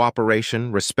of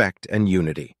cooperation, respect, and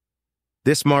unity.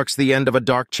 "This marks the end of a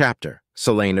dark chapter,"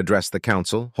 Selene addressed the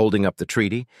council, holding up the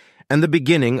treaty, "and the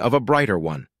beginning of a brighter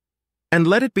one. And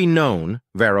let it be known,"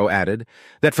 Varro added,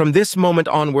 "that from this moment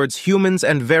onwards humans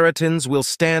and Veritans will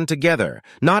stand together,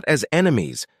 not as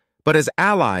enemies, but as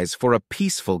allies for a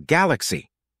peaceful galaxy."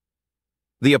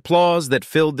 The applause that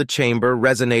filled the chamber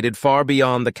resonated far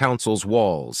beyond the council's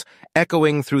walls,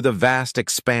 echoing through the vast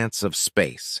expanse of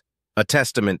space, a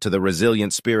testament to the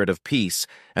resilient spirit of peace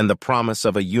and the promise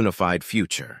of a unified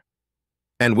future.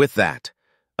 And with that,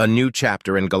 a new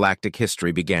chapter in galactic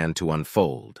history began to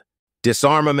unfold: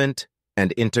 disarmament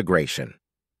and integration.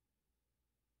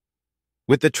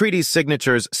 With the treaty's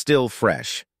signatures still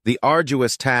fresh, the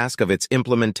arduous task of its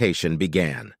implementation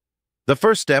began. The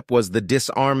first step was the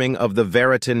disarming of the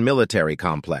Veritan military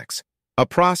complex, a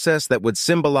process that would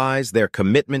symbolize their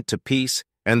commitment to peace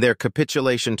and their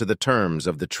capitulation to the terms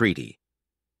of the treaty.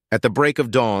 At the break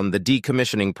of dawn, the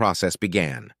decommissioning process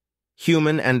began.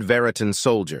 Human and Veritan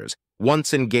soldiers,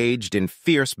 once engaged in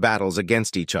fierce battles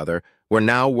against each other, were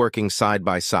now working side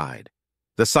by side.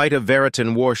 The sight of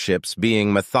Veritan warships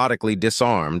being methodically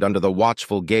disarmed under the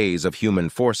watchful gaze of human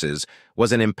forces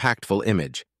was an impactful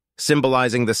image,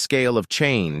 symbolizing the scale of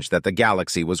change that the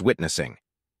galaxy was witnessing.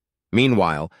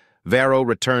 Meanwhile, Varro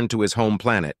returned to his home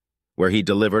planet, where he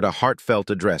delivered a heartfelt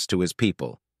address to his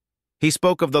people. He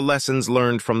spoke of the lessons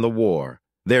learned from the war,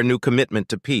 their new commitment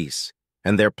to peace,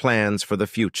 and their plans for the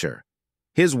future.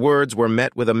 His words were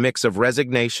met with a mix of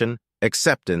resignation,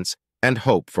 acceptance, and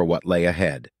hope for what lay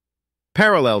ahead.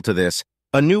 Parallel to this,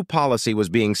 a new policy was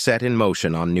being set in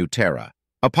motion on New Terra,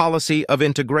 a policy of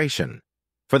integration.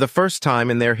 For the first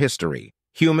time in their history,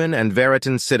 human and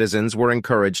Veritan citizens were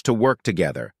encouraged to work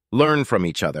together, learn from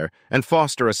each other, and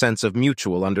foster a sense of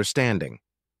mutual understanding.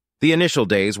 The initial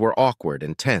days were awkward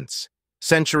and tense.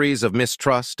 Centuries of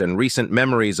mistrust and recent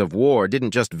memories of war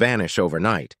didn't just vanish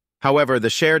overnight. However,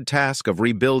 the shared task of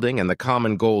rebuilding and the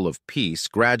common goal of peace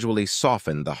gradually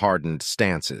softened the hardened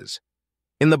stances.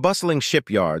 In the bustling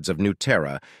shipyards of New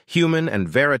Terra, human and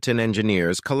Veritan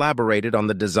engineers collaborated on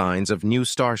the designs of new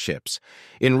starships.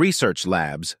 In research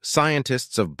labs,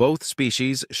 scientists of both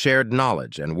species shared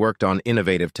knowledge and worked on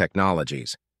innovative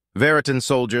technologies. Veritan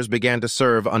soldiers began to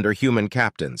serve under human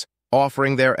captains,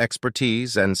 offering their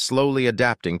expertise and slowly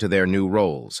adapting to their new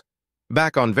roles.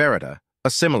 Back on Verita, a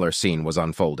similar scene was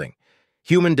unfolding.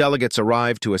 Human delegates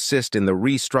arrived to assist in the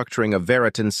restructuring of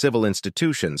Veritan civil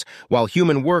institutions, while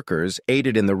human workers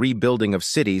aided in the rebuilding of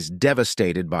cities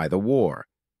devastated by the war.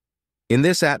 In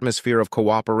this atmosphere of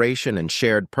cooperation and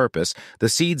shared purpose, the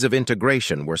seeds of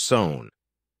integration were sown.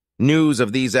 News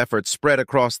of these efforts spread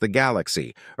across the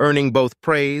galaxy, earning both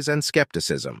praise and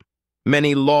skepticism.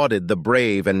 Many lauded the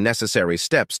brave and necessary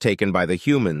steps taken by the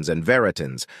humans and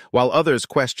Veritans, while others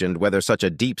questioned whether such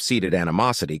a deep-seated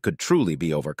animosity could truly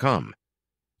be overcome.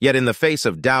 Yet in the face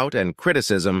of doubt and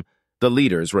criticism, the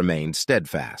leaders remained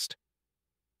steadfast.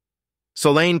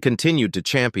 Solane continued to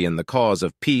champion the cause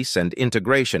of peace and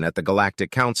integration at the Galactic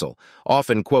Council,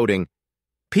 often quoting,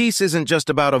 "Peace isn't just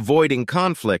about avoiding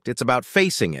conflict, it's about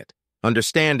facing it,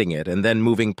 understanding it, and then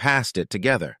moving past it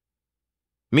together."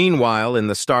 Meanwhile, in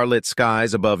the starlit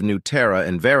skies above New Terra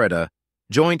and Verita,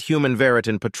 joint human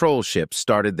Veritan patrol ships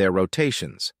started their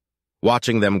rotations.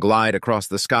 Watching them glide across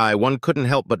the sky, one couldn't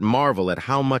help but marvel at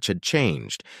how much had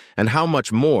changed, and how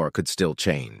much more could still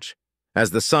change. As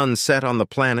the sun set on the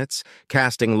planets,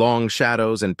 casting long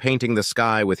shadows and painting the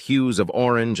sky with hues of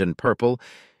orange and purple,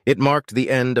 it marked the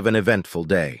end of an eventful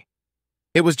day.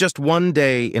 It was just one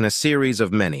day in a series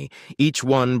of many, each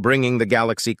one bringing the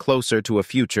galaxy closer to a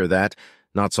future that,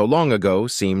 not so long ago,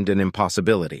 seemed an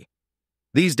impossibility.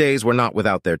 These days were not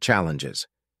without their challenges.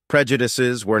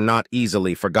 Prejudices were not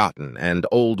easily forgotten, and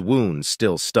old wounds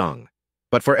still stung.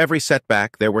 But for every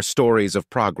setback, there were stories of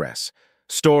progress.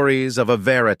 Stories of a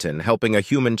Veritan helping a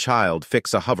human child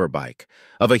fix a hoverbike,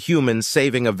 of a human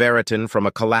saving a Veritan from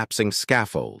a collapsing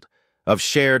scaffold, of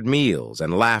shared meals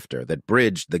and laughter that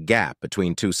bridged the gap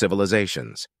between two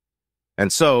civilizations.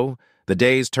 And so, the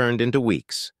days turned into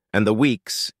weeks, and the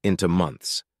weeks into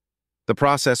months. The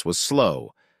process was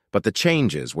slow, but the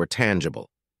changes were tangible.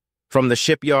 From the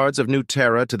shipyards of New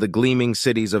Terra to the gleaming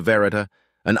cities of Verita,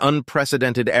 an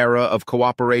unprecedented era of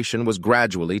cooperation was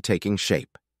gradually taking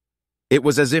shape. It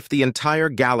was as if the entire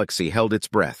galaxy held its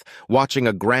breath, watching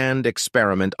a grand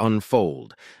experiment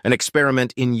unfold, an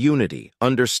experiment in unity,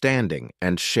 understanding,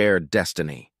 and shared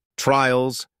destiny.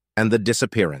 Trials and the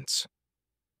disappearance.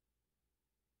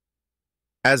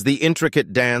 As the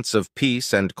intricate dance of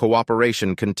peace and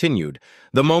cooperation continued,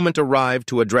 the moment arrived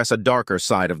to address a darker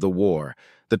side of the war,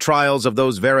 the trials of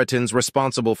those Veritans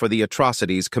responsible for the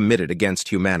atrocities committed against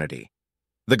humanity.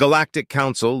 The Galactic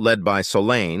Council, led by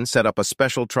Solane, set up a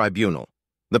special tribunal.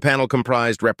 The panel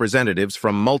comprised representatives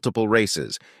from multiple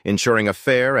races, ensuring a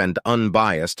fair and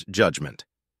unbiased judgment.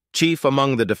 Chief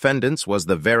among the defendants was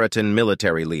the Veritan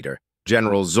military leader,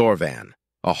 General Zorvan,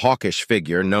 a hawkish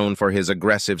figure known for his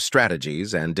aggressive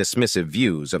strategies and dismissive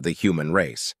views of the human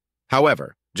race.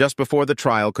 However, just before the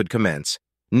trial could commence,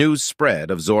 news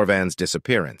spread of Zorvan's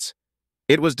disappearance.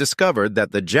 It was discovered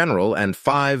that the general and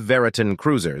 5 Veritan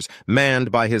cruisers,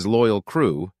 manned by his loyal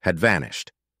crew, had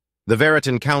vanished. The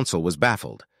Veritan Council was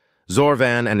baffled.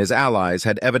 Zorvan and his allies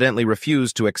had evidently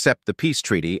refused to accept the peace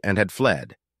treaty and had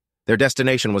fled. Their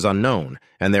destination was unknown,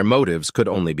 and their motives could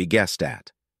only be guessed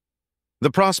at.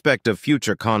 The prospect of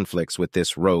future conflicts with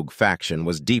this rogue faction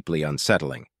was deeply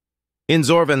unsettling. In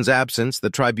Zorvan's absence, the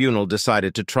tribunal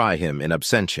decided to try him in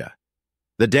absentia.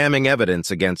 The damning evidence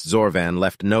against Zorvan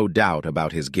left no doubt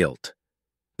about his guilt.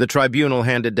 The tribunal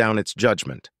handed down its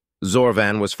judgment.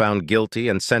 Zorvan was found guilty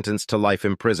and sentenced to life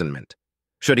imprisonment.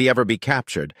 Should he ever be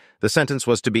captured, the sentence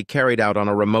was to be carried out on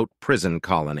a remote prison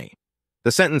colony.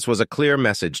 The sentence was a clear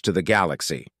message to the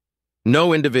galaxy.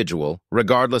 No individual,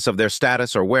 regardless of their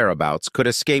status or whereabouts, could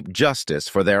escape justice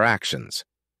for their actions.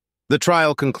 The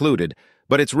trial concluded,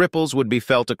 but its ripples would be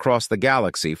felt across the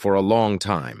galaxy for a long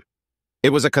time. It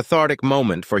was a cathartic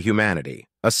moment for humanity,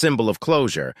 a symbol of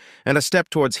closure, and a step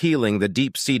towards healing the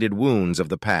deep-seated wounds of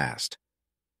the past.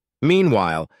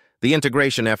 Meanwhile, the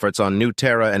integration efforts on New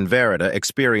Terra and Verita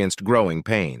experienced growing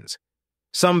pains.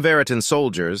 Some Veritan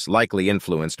soldiers, likely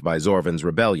influenced by Zorvan's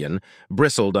rebellion,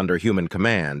 bristled under human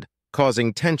command,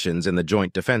 causing tensions in the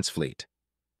joint defense fleet.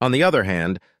 On the other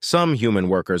hand, some human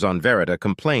workers on Verita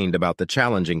complained about the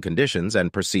challenging conditions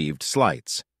and perceived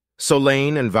slights.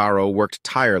 Solane and Varro worked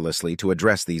tirelessly to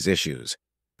address these issues.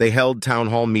 They held town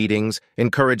hall meetings,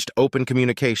 encouraged open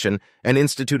communication, and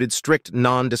instituted strict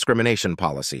non-discrimination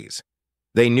policies.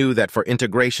 They knew that for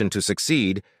integration to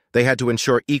succeed, they had to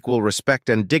ensure equal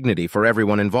respect and dignity for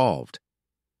everyone involved.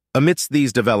 Amidst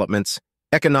these developments,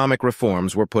 economic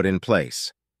reforms were put in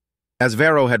place. As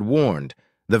Varro had warned,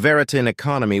 the Veritan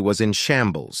economy was in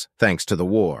shambles thanks to the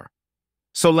war.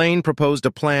 Solane proposed a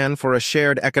plan for a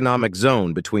shared economic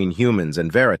zone between humans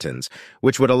and Veritans,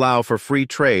 which would allow for free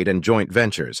trade and joint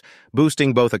ventures,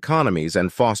 boosting both economies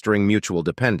and fostering mutual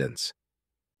dependence.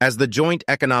 As the joint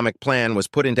economic plan was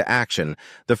put into action,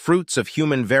 the fruits of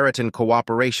human-Veritan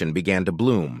cooperation began to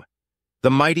bloom.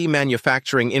 The mighty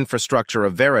manufacturing infrastructure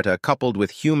of Verita, coupled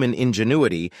with human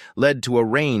ingenuity, led to a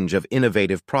range of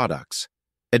innovative products.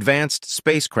 Advanced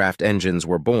spacecraft engines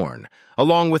were born,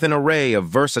 along with an array of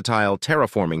versatile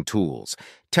terraforming tools,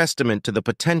 testament to the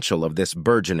potential of this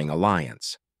burgeoning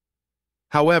alliance.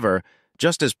 However,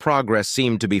 just as progress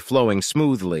seemed to be flowing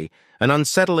smoothly, an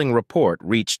unsettling report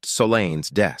reached Solane's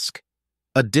desk.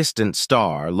 A distant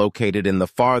star located in the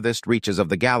farthest reaches of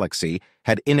the galaxy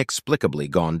had inexplicably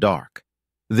gone dark.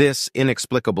 This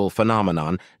inexplicable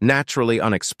phenomenon, naturally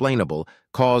unexplainable,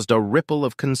 caused a ripple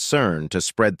of concern to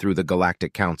spread through the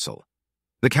Galactic Council.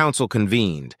 The Council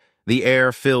convened, the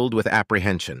air filled with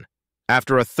apprehension.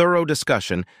 After a thorough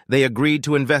discussion, they agreed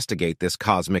to investigate this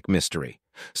cosmic mystery.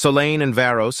 Solane and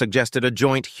Varro suggested a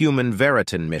joint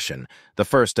human-Veritan mission, the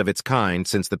first of its kind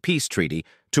since the peace treaty,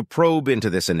 to probe into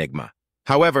this enigma.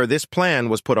 However, this plan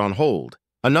was put on hold.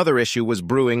 Another issue was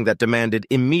brewing that demanded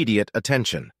immediate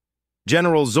attention.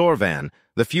 General Zorvan,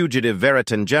 the fugitive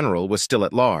Veritan general, was still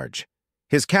at large.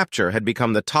 His capture had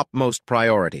become the topmost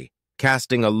priority,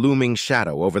 casting a looming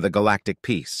shadow over the galactic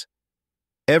peace.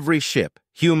 Every ship,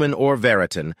 human or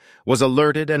Veritan, was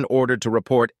alerted and ordered to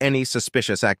report any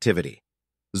suspicious activity.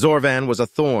 Zorvan was a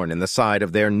thorn in the side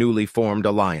of their newly formed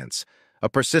alliance, a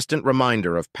persistent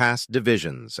reminder of past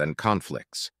divisions and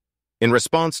conflicts. In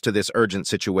response to this urgent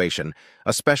situation,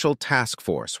 a special task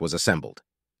force was assembled.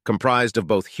 Comprised of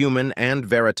both human and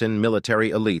Veritan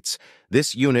military elites,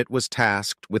 this unit was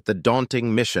tasked with the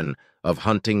daunting mission of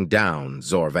hunting down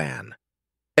Zorvan.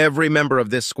 Every member of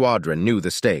this squadron knew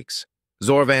the stakes.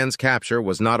 Zorvan's capture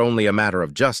was not only a matter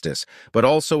of justice, but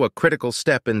also a critical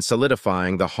step in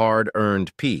solidifying the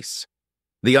hard-earned peace.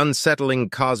 The unsettling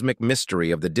cosmic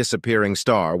mystery of the disappearing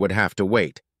star would have to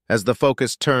wait, as the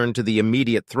focus turned to the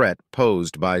immediate threat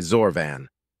posed by Zorvan.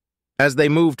 As they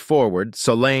moved forward,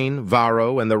 Solane,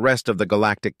 Varro, and the rest of the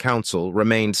Galactic Council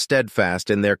remained steadfast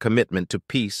in their commitment to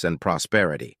peace and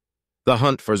prosperity. The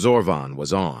hunt for Zorvan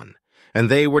was on, and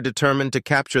they were determined to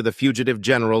capture the fugitive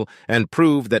general and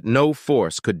prove that no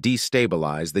force could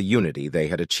destabilize the unity they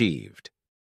had achieved.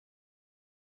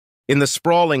 In the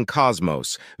sprawling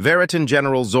cosmos, Veritan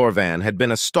General Zorvan had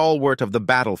been a stalwart of the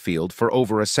battlefield for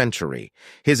over a century.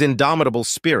 His indomitable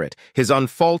spirit, his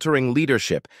unfaltering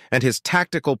leadership, and his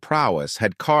tactical prowess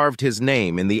had carved his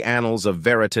name in the annals of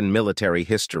Veritan military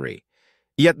history.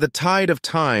 Yet the tide of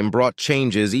time brought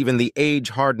changes even the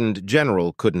age-hardened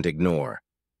general couldn't ignore.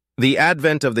 The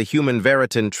advent of the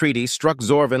human-Veritan treaty struck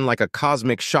Zorvan like a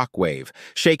cosmic shockwave,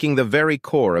 shaking the very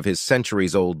core of his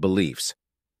centuries-old beliefs.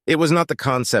 It was not the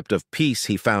concept of peace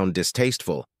he found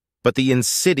distasteful, but the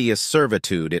insidious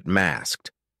servitude it masked.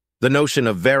 The notion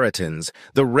of Veritans,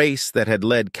 the race that had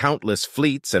led countless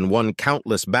fleets and won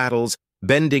countless battles,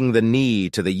 bending the knee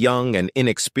to the young and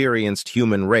inexperienced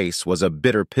human race, was a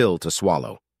bitter pill to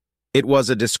swallow. It was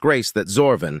a disgrace that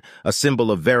Zorvan, a symbol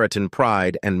of Veritan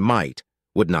pride and might,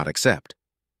 would not accept.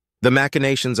 The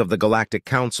machinations of the Galactic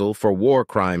Council for war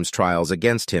crimes trials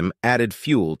against him added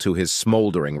fuel to his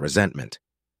smoldering resentment.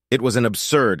 It was an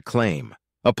absurd claim,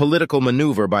 a political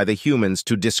maneuver by the humans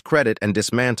to discredit and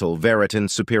dismantle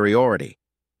Veritan's superiority.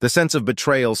 The sense of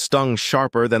betrayal stung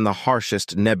sharper than the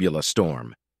harshest nebula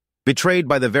storm. Betrayed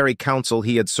by the very council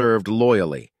he had served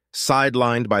loyally,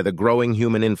 sidelined by the growing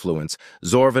human influence,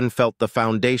 Zorvan felt the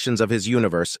foundations of his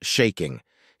universe shaking.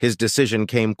 His decision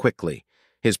came quickly.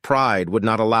 His pride would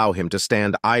not allow him to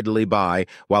stand idly by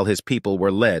while his people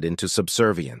were led into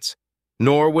subservience.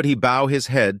 Nor would he bow his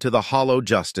head to the hollow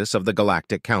justice of the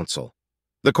Galactic Council.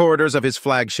 The corridors of his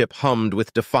flagship hummed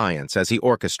with defiance as he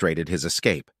orchestrated his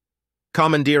escape.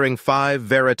 Commandeering 5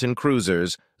 Veritan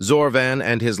cruisers, Zorvan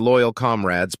and his loyal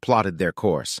comrades plotted their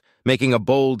course, making a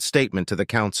bold statement to the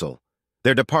Council.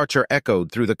 Their departure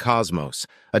echoed through the cosmos,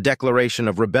 a declaration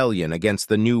of rebellion against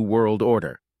the New World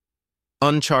Order.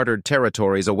 Uncharted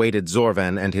territories awaited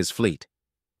Zorvan and his fleet.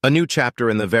 A new chapter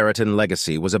in the Veritan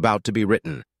legacy was about to be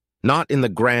written, not in the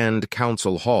grand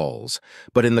council halls,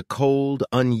 but in the cold,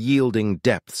 unyielding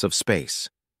depths of space.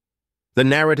 The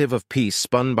narrative of peace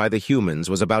spun by the humans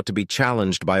was about to be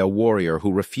challenged by a warrior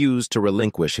who refused to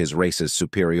relinquish his race's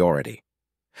superiority.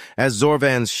 As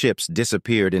Zorvan's ships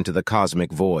disappeared into the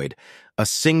cosmic void, a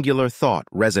singular thought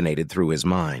resonated through his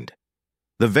mind.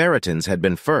 The Veritans had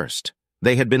been first.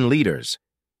 They had been leaders.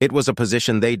 It was a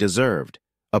position they deserved,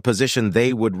 a position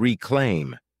they would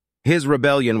reclaim. His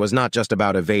rebellion was not just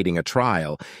about evading a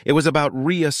trial, it was about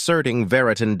reasserting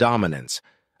Veritan dominance,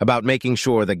 about making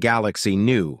sure the galaxy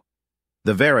knew.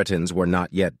 The Veritans were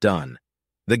not yet done.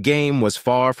 The game was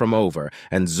far from over,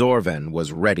 and Zorvan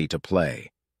was ready to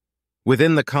play.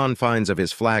 Within the confines of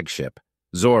his flagship,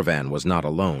 Zorvan was not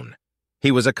alone.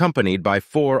 He was accompanied by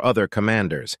 4 other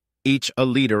commanders, each a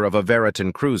leader of a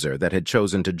Veritan cruiser that had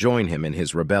chosen to join him in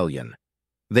his rebellion.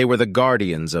 They were the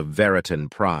guardians of Veritan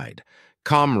pride,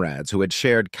 comrades who had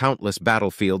shared countless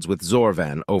battlefields with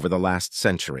Zorvan over the last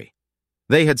century.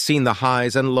 They had seen the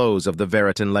highs and lows of the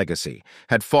Veritan legacy,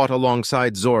 had fought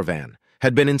alongside Zorvan,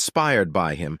 had been inspired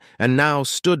by him, and now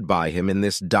stood by him in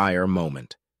this dire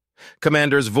moment.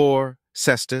 Commanders Vor,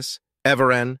 Cestus,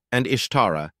 Everan, and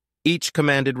Ishtara each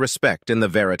commanded respect in the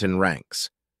Veritan ranks.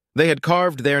 They had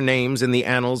carved their names in the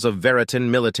annals of Veritan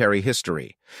military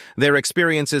history, their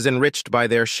experiences enriched by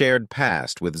their shared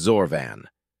past with Zorvan.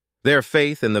 Their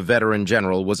faith in the veteran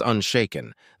general was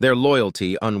unshaken, their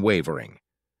loyalty unwavering.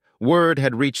 Word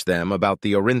had reached them about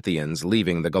the Orinthians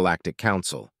leaving the Galactic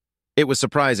Council. It was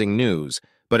surprising news,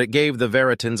 but it gave the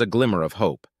Veritans a glimmer of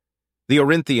hope. The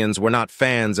Orinthians were not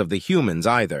fans of the humans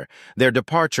either, their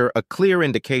departure a clear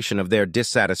indication of their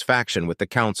dissatisfaction with the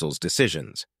Council's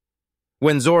decisions.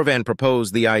 When Zorvan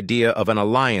proposed the idea of an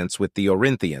alliance with the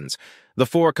Orinthians, the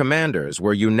 4 commanders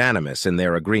were unanimous in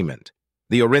their agreement.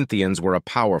 The Orinthians were a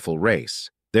powerful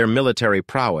race, their military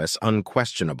prowess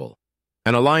unquestionable.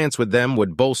 An alliance with them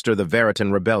would bolster the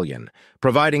Veritan rebellion,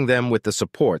 providing them with the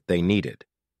support they needed.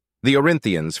 The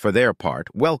Orinthians, for their part,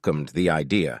 welcomed the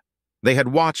idea. They had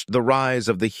watched the rise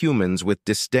of the humans with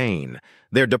disdain,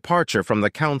 their departure from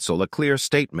the Council a clear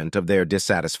statement of their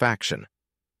dissatisfaction.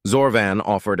 Zorvan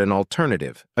offered an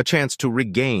alternative, a chance to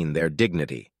regain their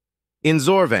dignity. In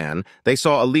Zorvan, they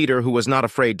saw a leader who was not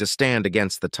afraid to stand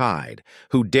against the tide,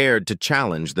 who dared to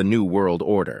challenge the New World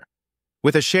Order.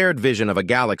 With a shared vision of a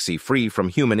galaxy free from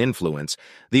human influence,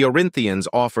 the Orinthians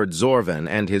offered Zorvan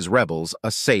and his rebels a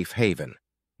safe haven.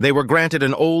 They were granted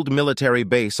an old military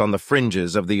base on the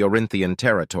fringes of the Orinthian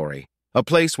territory, a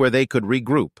place where they could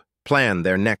regroup, plan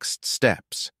their next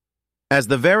steps. As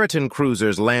the Veritan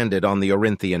cruisers landed on the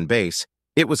Orinthian base,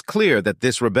 it was clear that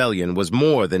this rebellion was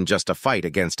more than just a fight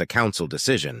against a council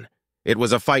decision. It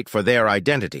was a fight for their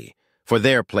identity, for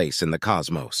their place in the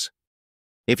cosmos.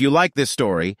 If you like this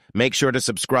story, make sure to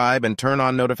subscribe and turn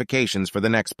on notifications for the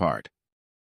next part.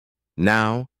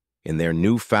 Now, in their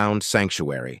newfound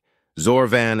sanctuary,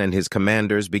 Zorvan and his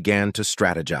commanders began to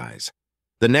strategize.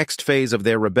 The next phase of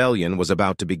their rebellion was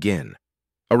about to begin.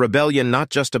 A rebellion not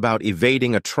just about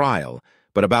evading a trial,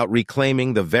 but about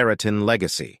reclaiming the Veritan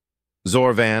legacy.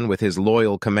 Zorvan, with his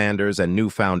loyal commanders and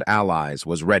newfound allies,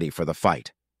 was ready for the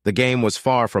fight. The game was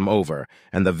far from over,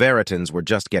 and the Veritans were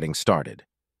just getting started.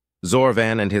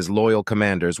 Zorvan and his loyal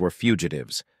commanders were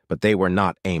fugitives, but they were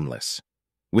not aimless.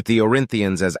 With the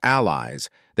Orinthians as allies,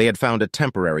 they had found a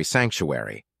temporary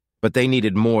sanctuary. But they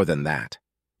needed more than that.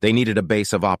 They needed a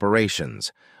base of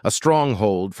operations, a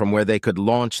stronghold from where they could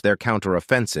launch their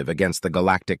counteroffensive against the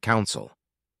Galactic Council.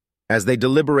 As they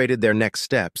deliberated their next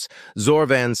steps,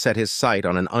 Zorvan set his sight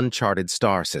on an uncharted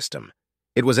star system.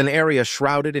 It was an area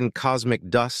shrouded in cosmic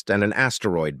dust and an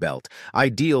asteroid belt,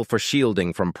 ideal for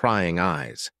shielding from prying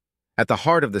eyes. At the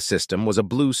heart of the system was a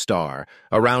blue star,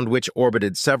 around which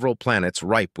orbited several planets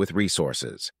ripe with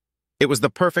resources. It was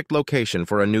the perfect location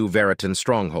for a new Veritan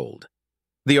stronghold.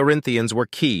 The Orinthians were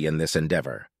key in this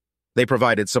endeavor. They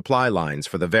provided supply lines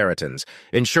for the Veritans,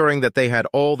 ensuring that they had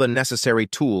all the necessary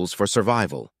tools for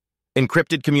survival.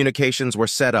 Encrypted communications were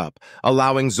set up,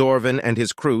 allowing Zorvan and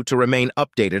his crew to remain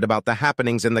updated about the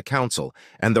happenings in the Council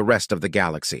and the rest of the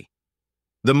galaxy.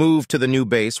 The move to the new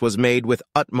base was made with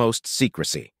utmost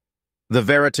secrecy. The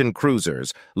Veritan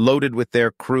cruisers, loaded with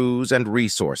their crews and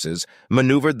resources,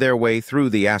 maneuvered their way through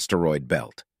the asteroid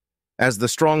belt. As the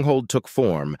stronghold took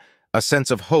form, a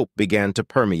sense of hope began to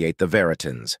permeate the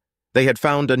Veritans. They had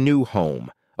found a new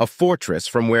home, a fortress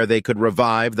from where they could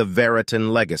revive the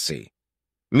Veritan legacy.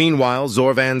 Meanwhile,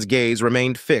 Zorvan's gaze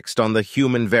remained fixed on the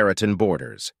human Veritan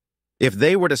borders. If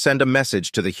they were to send a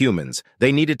message to the humans,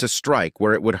 they needed to strike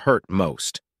where it would hurt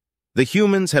most. The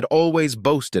humans had always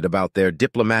boasted about their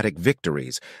diplomatic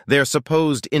victories, their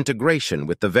supposed integration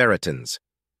with the Veritans.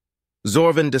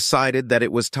 Zorvan decided that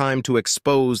it was time to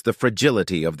expose the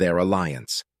fragility of their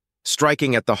alliance.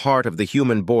 Striking at the heart of the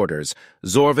human borders,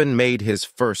 Zorvan made his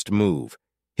first move.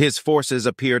 His forces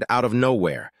appeared out of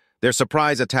nowhere, their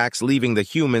surprise attacks leaving the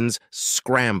humans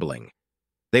scrambling.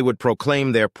 They would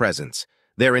proclaim their presence,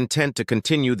 their intent to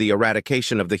continue the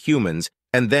eradication of the humans,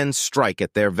 and then strike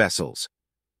at their vessels.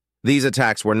 These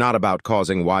attacks were not about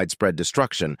causing widespread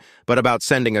destruction, but about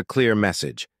sending a clear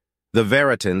message. The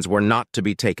Veritans were not to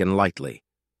be taken lightly.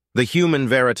 The human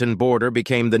Veritan border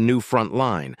became the new front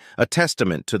line, a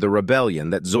testament to the rebellion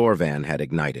that Zorvan had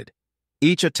ignited.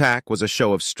 Each attack was a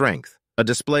show of strength, a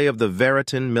display of the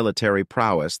Veritan military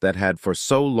prowess that had for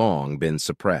so long been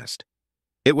suppressed.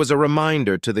 It was a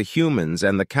reminder to the humans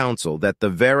and the Council that the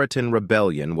Veritan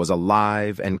rebellion was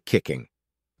alive and kicking.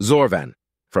 Zorvan,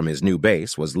 from his new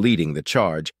base, was leading the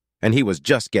charge, and he was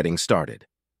just getting started.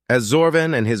 As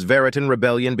Zorvan and his Veritan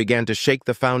rebellion began to shake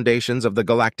the foundations of the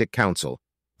Galactic Council,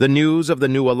 the news of the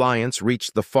new alliance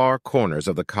reached the far corners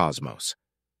of the cosmos.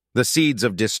 The seeds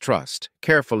of distrust,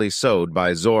 carefully sowed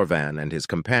by Zorvan and his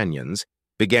companions,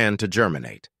 began to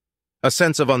germinate. A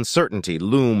sense of uncertainty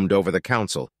loomed over the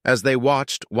Council as they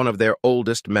watched one of their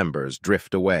oldest members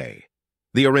drift away.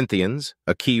 The Orinthians,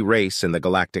 a key race in the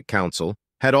Galactic Council,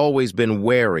 had always been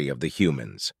wary of the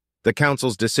humans. The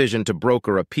Council's decision to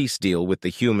broker a peace deal with the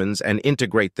humans and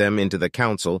integrate them into the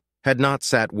Council had not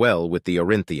sat well with the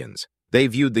Orinthians. They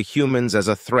viewed the humans as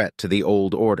a threat to the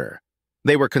old order.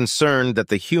 They were concerned that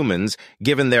the humans,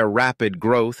 given their rapid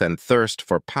growth and thirst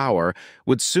for power,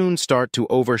 would soon start to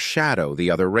overshadow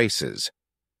the other races.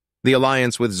 The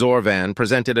alliance with Zorvan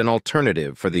presented an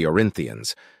alternative for the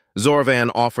Orinthians.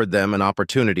 Zorvan offered them an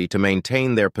opportunity to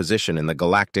maintain their position in the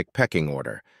galactic pecking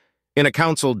order. In a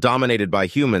council dominated by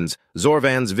humans,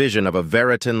 Zorvan's vision of a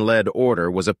Veritan-led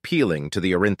order was appealing to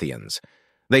the Orinthians.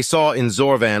 They saw in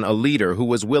Zorvan a leader who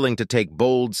was willing to take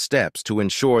bold steps to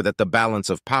ensure that the balance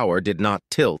of power did not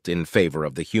tilt in favor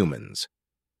of the humans.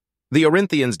 The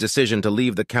Orinthians' decision to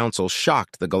leave the council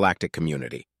shocked the galactic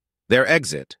community. Their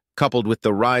exit, coupled with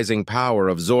the rising power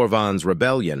of Zorvan's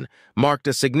rebellion, marked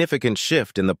a significant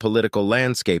shift in the political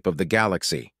landscape of the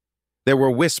galaxy. There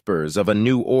were whispers of a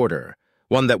new order,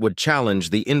 one that would challenge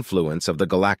the influence of the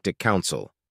Galactic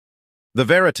Council. The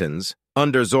Veritans,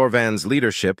 under Zorvan's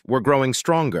leadership, were growing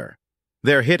stronger.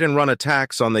 Their hit-and-run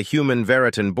attacks on the human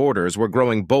Veritan borders were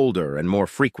growing bolder and more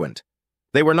frequent.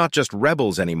 They were not just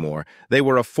rebels anymore, they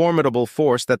were a formidable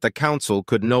force that the Council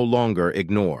could no longer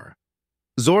ignore.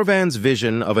 Zorvan's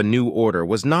vision of a new order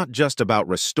was not just about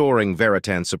restoring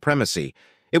Veritan supremacy,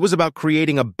 it was about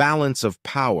creating a balance of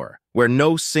power where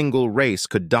no single race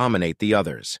could dominate the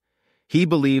others. He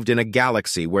believed in a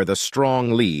galaxy where the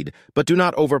strong lead, but do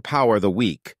not overpower the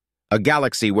weak. A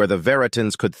galaxy where the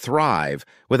Veritans could thrive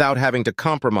without having to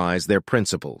compromise their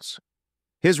principles.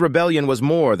 His rebellion was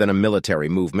more than a military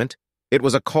movement. It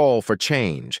was a call for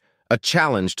change, a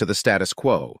challenge to the status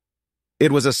quo.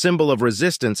 It was a symbol of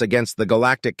resistance against the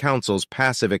Galactic Council's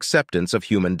passive acceptance of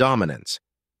human dominance.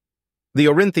 The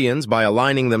Orinthians, by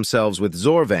aligning themselves with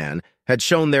Zorvan, had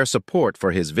shown their support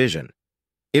for his vision.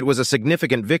 It was a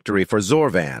significant victory for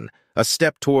Zorvan, a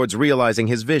step towards realizing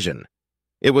his vision.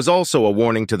 It was also a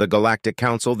warning to the Galactic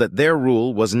Council that their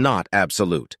rule was not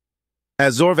absolute.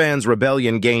 As Zorvan's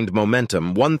rebellion gained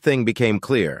momentum, one thing became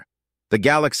clear. The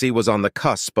galaxy was on the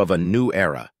cusp of a new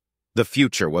era. The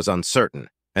future was uncertain,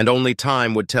 and only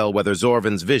time would tell whether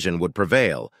Zorvan's vision would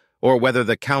prevail, or whether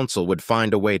the Council would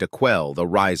find a way to quell the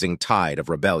rising tide of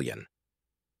rebellion.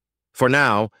 For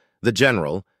now, the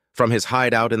General, from his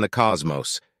hideout in the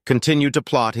cosmos, continued to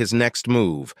plot his next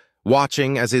move,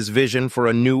 watching as his vision for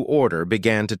a new order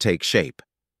began to take shape.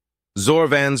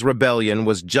 Zorvan's rebellion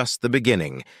was just the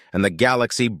beginning, and the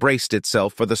galaxy braced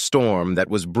itself for the storm that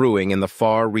was brewing in the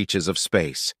far reaches of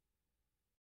space.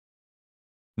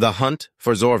 The hunt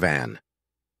for Zorvan.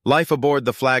 Life aboard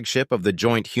the flagship of the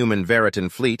joint human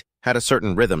Veritan fleet had a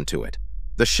certain rhythm to it.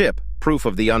 The ship, proof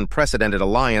of the unprecedented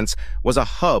alliance, was a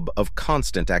hub of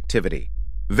constant activity.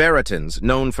 Veritans,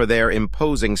 known for their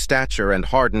imposing stature and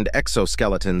hardened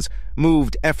exoskeletons,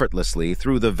 moved effortlessly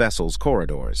through the vessel's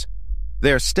corridors.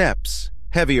 Their steps,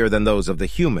 heavier than those of the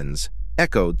humans,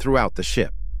 echoed throughout the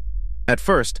ship. At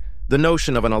first, the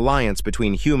notion of an alliance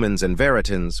between humans and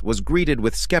Veritans was greeted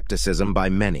with skepticism by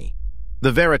many.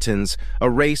 The Veritans, a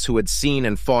race who had seen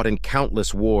and fought in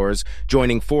countless wars,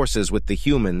 joining forces with the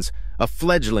humans, a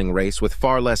fledgling race with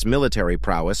far less military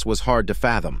prowess, was hard to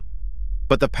fathom.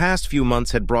 But the past few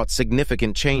months had brought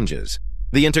significant changes.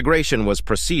 The integration was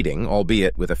proceeding,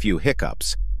 albeit with a few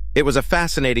hiccups. It was a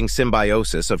fascinating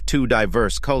symbiosis of two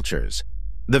diverse cultures.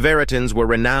 The Veritans were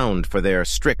renowned for their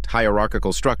strict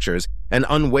hierarchical structures and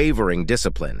unwavering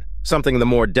discipline, something the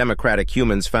more democratic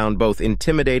humans found both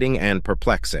intimidating and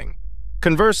perplexing.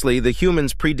 Conversely, the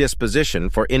humans' predisposition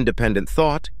for independent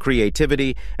thought,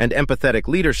 creativity, and empathetic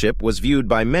leadership was viewed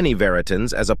by many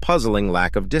Veritans as a puzzling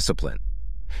lack of discipline.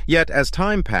 Yet, as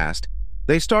time passed,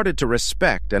 they started to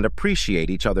respect and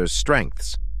appreciate each other's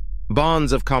strengths.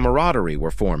 Bonds of camaraderie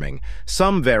were forming,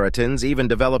 some Veritans even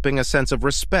developing a sense of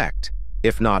respect,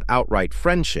 if not outright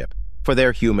friendship, for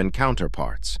their human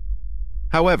counterparts.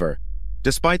 However,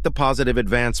 despite the positive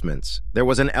advancements, there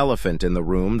was an elephant in the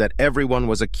room that everyone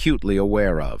was acutely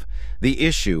aware of, the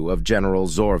issue of General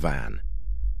Zorvan.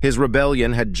 His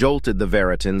rebellion had jolted the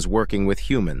Veritans working with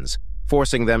humans,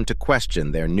 forcing them to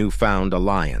question their newfound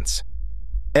alliance.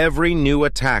 Every new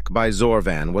attack by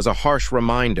Zorvan was a harsh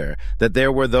reminder that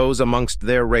there were those amongst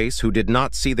their race who did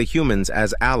not see the humans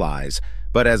as allies,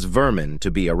 but as vermin to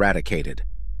be eradicated.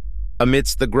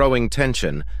 Amidst the growing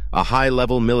tension, a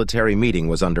high-level military meeting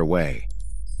was underway.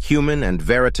 Human and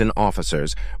Veritan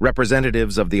officers,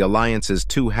 representatives of the Alliance's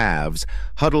two halves,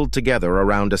 huddled together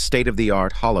around a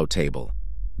state-of-the-art holotable.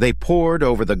 They pored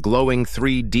over the glowing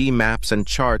 3D maps and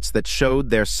charts that showed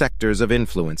their sectors of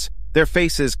influence, their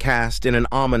faces cast in an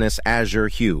ominous azure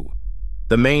hue.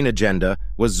 The main agenda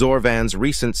was Zorvan's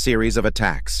recent series of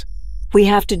attacks. We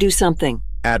have to do something,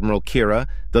 Admiral Kira,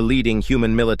 the leading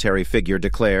human military figure,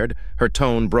 declared, her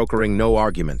tone brokering no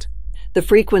argument. The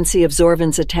frequency of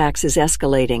Zorvan's attacks is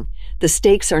escalating. The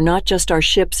stakes are not just our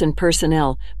ships and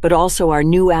personnel, but also our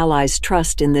new allies'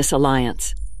 trust in this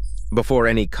alliance. Before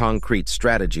any concrete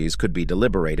strategies could be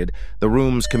deliberated, the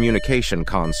room's communication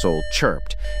console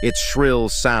chirped, its shrill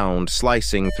sound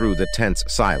slicing through the tense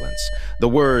silence. The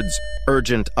words,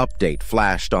 "Urgent update,"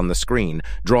 flashed on the screen,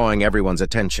 drawing everyone's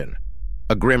attention.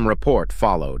 A grim report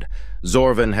followed.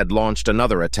 Zorvan had launched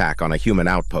another attack on a human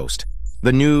outpost.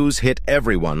 The news hit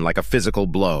everyone like a physical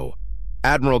blow.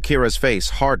 Admiral Kira's face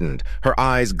hardened, her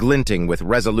eyes glinting with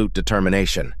resolute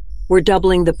determination. We're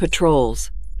doubling the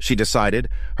patrols, she decided,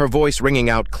 her voice ringing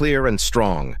out clear and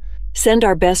strong. Send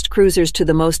our best cruisers to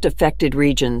the most affected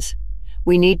regions.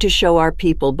 We need to show our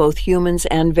people, both humans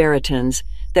and Veritans,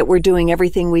 that we're doing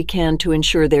everything we can to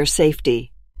ensure their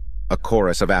safety. A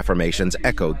chorus of affirmations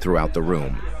echoed throughout the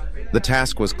room. The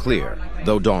task was clear,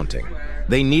 though daunting.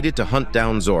 They needed to hunt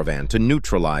down Zorvan to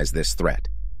neutralize this threat.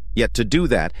 Yet to do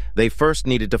that, they first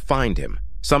needed to find him,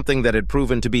 something that had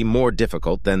proven to be more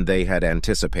difficult than they had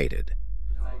anticipated.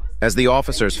 As the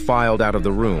officers filed out of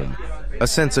the room, a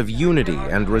sense of unity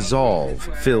and resolve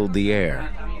filled the air.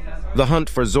 The hunt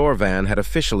for Zorvan had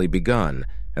officially begun,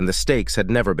 and the stakes had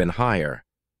never been higher.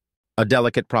 A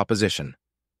delicate proposition.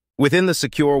 Within the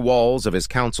secure walls of his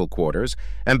council quarters,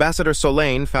 Ambassador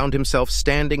Solane found himself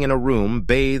standing in a room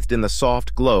bathed in the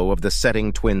soft glow of the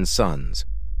setting twin suns.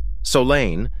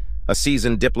 Solane, a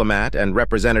seasoned diplomat and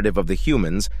representative of the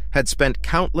humans, had spent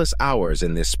countless hours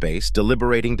in this space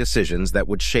deliberating decisions that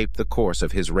would shape the course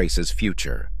of his race's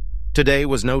future. Today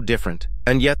was no different,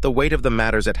 and yet the weight of the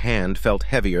matters at hand felt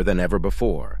heavier than ever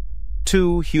before.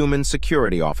 Two human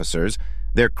security officers,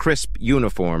 their crisp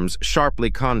uniforms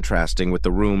sharply contrasting with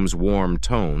the room's warm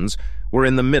tones, were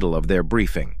in the middle of their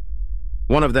briefing.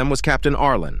 One of them was Captain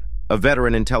Arlen, a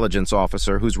veteran intelligence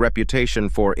officer whose reputation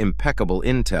for impeccable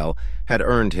intel had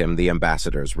earned him the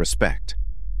ambassador's respect.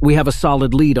 We have a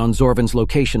solid lead on Zorvan's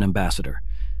location, Ambassador,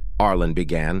 Arlen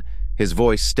began, his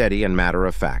voice steady and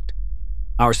matter-of-fact.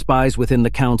 Our spies within the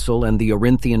Council and the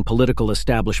Orinthian political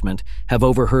establishment have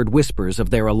overheard whispers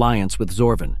of their alliance with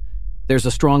Zorvan. There's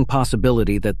a strong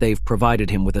possibility that they've provided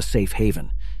him with a safe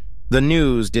haven. The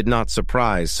news did not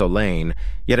surprise Solane,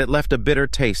 yet it left a bitter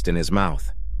taste in his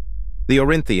mouth. The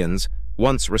Orinthians,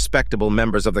 once respectable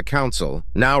members of the Council,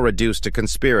 now reduced to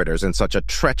conspirators in such a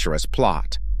treacherous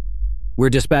plot. We're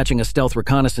dispatching a stealth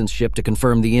reconnaissance ship to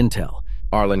confirm the intel,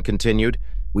 Arlen continued.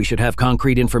 We should have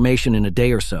concrete information in a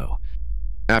day or so.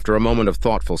 After a moment of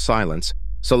thoughtful silence,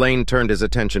 Solane turned his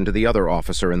attention to the other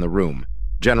officer in the room,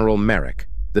 General Merrick,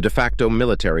 the de facto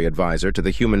military advisor to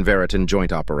the Human Veritan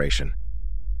joint operation.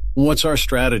 What's our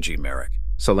strategy, Merrick?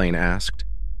 Solane asked.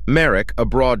 Merrick, a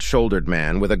broad-shouldered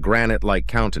man with a granite-like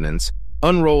countenance,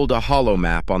 unrolled a hollow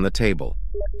map on the table.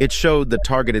 It showed the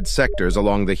targeted sectors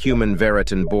along the Human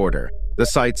Veritan border, the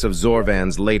sites of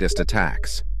Zorvan's latest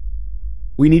attacks.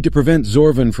 We need to prevent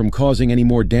Zorvan from causing any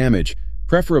more damage,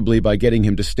 preferably by getting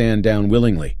him to stand down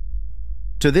willingly.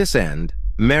 To this end,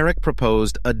 Merrick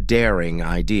proposed a daring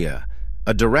idea,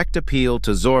 a direct appeal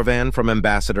to Zorvan from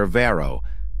Ambassador Varro.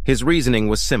 His reasoning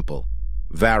was simple.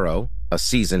 Varro, a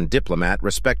seasoned diplomat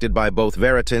respected by both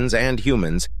Veritans and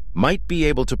humans, might be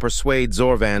able to persuade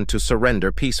Zorvan to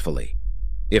surrender peacefully.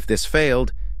 If this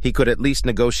failed, he could at least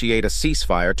negotiate a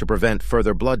ceasefire to prevent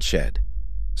further bloodshed.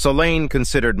 Solane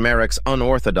considered Merrick's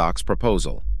unorthodox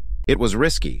proposal. It was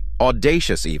risky,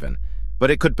 audacious even, but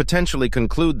it could potentially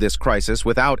conclude this crisis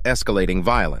without escalating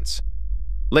violence.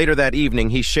 Later that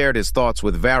evening, he shared his thoughts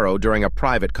with Varro during a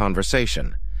private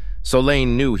conversation. Solane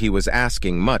knew he was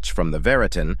asking much from the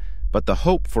Veritan, but the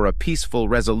hope for a peaceful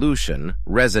resolution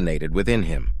resonated within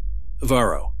him.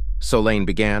 Varro, Solane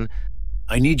began,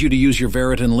 I need you to use your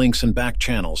Veritan links and back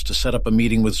channels to set up a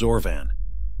meeting with Zorvan.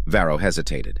 Varro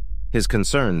hesitated, his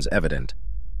concerns evident.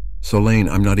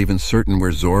 Solane, I'm not even certain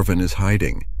where Zorvan is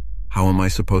hiding. How am I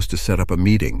supposed to set up a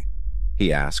meeting?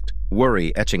 He asked,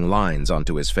 worry etching lines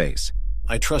onto his face.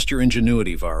 I trust your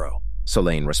ingenuity, Varro,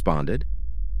 Solane responded.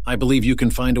 I believe you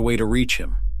can find a way to reach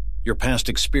him. Your past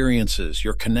experiences,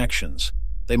 your connections,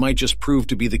 they might just prove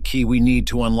to be the key we need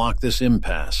to unlock this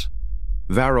impasse.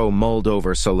 Varro mulled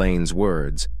over Solane's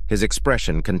words, his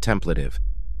expression contemplative.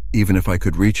 Even if I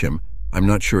could reach him, I'm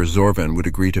not sure Zorvan would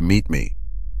agree to meet me,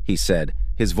 he said,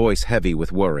 his voice heavy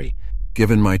with worry.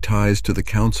 Given my ties to the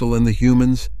Council and the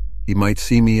humans, he might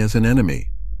see me as an enemy.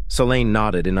 Solane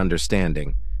nodded in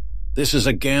understanding. This is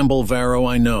a gamble, Varro,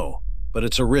 I know, but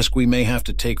it's a risk we may have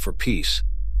to take for peace.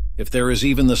 If there is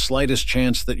even the slightest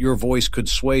chance that your voice could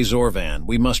sway Zorvan,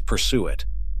 we must pursue it.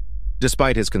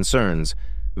 Despite his concerns,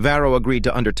 Varro agreed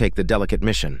to undertake the delicate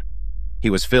mission. He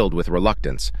was filled with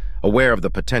reluctance, aware of the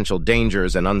potential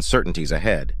dangers and uncertainties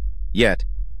ahead. Yet,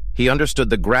 he understood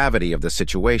the gravity of the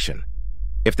situation.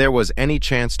 If there was any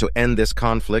chance to end this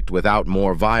conflict without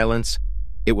more violence,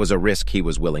 it was a risk he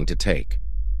was willing to take.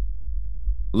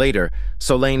 Later,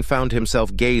 Solane found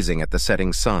himself gazing at the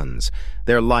setting suns,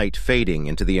 their light fading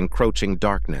into the encroaching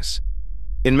darkness.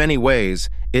 In many ways,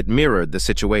 it mirrored the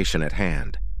situation at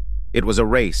hand. It was a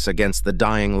race against the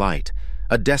dying light,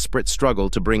 a desperate struggle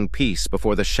to bring peace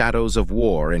before the shadows of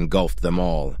war engulfed them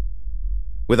all.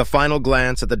 With a final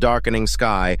glance at the darkening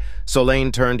sky,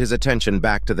 Solane turned his attention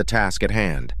back to the task at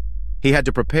hand. He had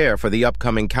to prepare for the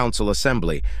upcoming council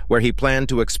assembly, where he planned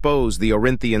to expose the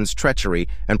Orinthians' treachery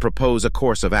and propose a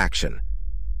course of action.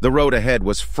 The road ahead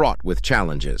was fraught with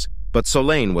challenges, but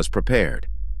Solane was prepared.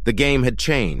 The game had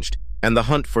changed, and the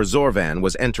hunt for Zorvan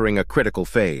was entering a critical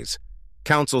phase.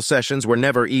 Council sessions were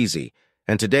never easy,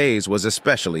 and today's was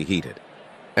especially heated.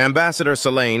 Ambassador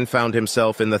Solane found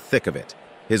himself in the thick of it,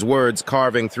 his words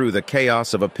carving through the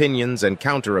chaos of opinions and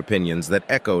counter-opinions that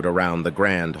echoed around the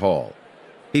grand hall.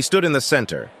 He stood in the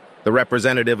center, the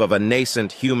representative of a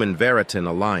nascent human Veritan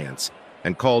alliance,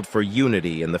 and called for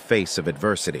unity in the face of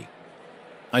adversity.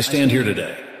 I stand here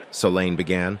today, Solane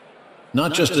began,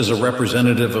 not just as a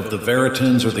representative of the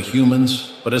Veritans or the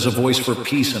humans, but as a voice for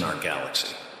peace in our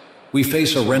galaxy. We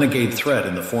face a renegade threat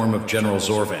in the form of General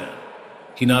Zorvan.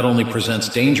 He not only presents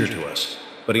danger to us,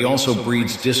 but he also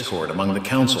breeds discord among the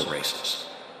council races.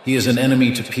 He is an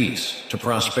enemy to peace, to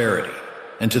prosperity,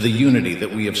 and to the unity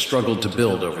that we have struggled to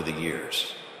build over the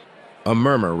years. A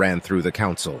murmur ran through the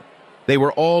council. They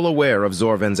were all aware of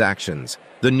Zorvan's actions.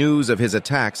 The news of his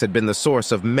attacks had been the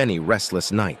source of many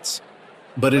restless nights.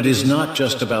 But it is not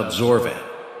just about Zorvan.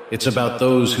 It's about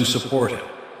those who support him,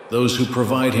 those who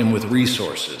provide him with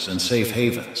resources and safe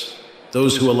havens,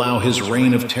 those who allow his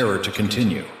reign of terror to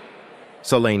continue.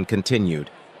 Solane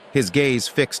continued, his gaze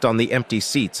fixed on the empty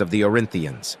seats of the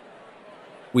Orinthians.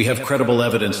 We have credible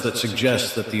evidence that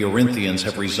suggests that the Orinthians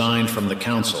have resigned from the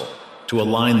council to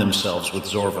align themselves with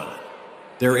Zorvan.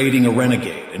 They're aiding a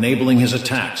renegade, enabling his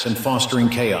attacks and fostering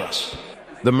chaos.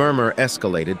 The murmur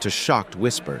escalated to shocked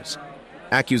whispers.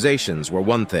 Accusations were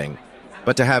one thing,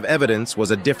 but to have evidence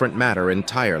was a different matter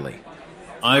entirely.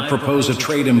 I propose a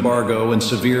trade embargo and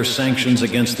severe sanctions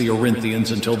against the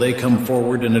Orinthians until they come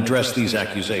forward and address these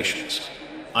accusations.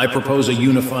 I propose a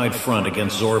unified front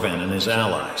against Zorvan and his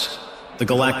allies. The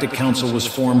Galactic Council was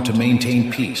formed to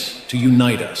maintain peace, to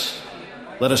unite us.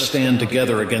 Let us stand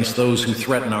together against those who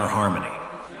threaten our harmony.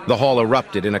 The hall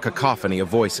erupted in a cacophony of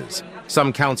voices.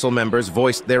 Some council members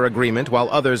voiced their agreement while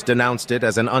others denounced it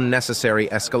as an unnecessary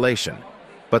escalation.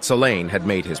 But Solane had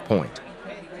made his point.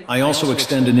 I also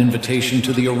extend an invitation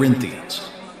to the Orinthians.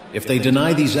 If they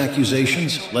deny these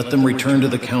accusations, let them return to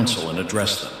the council and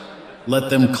address them. Let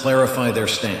them clarify their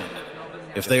stand.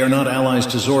 If they are not allies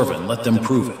to Zorvan, let them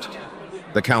prove it.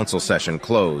 The council session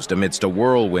closed amidst a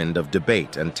whirlwind of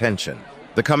debate and tension.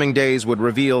 The coming days would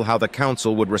reveal how the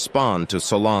council would respond to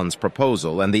Solane's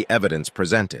proposal and the evidence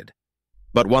presented.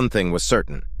 But one thing was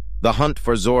certain. The hunt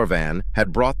for Zorvan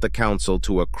had brought the council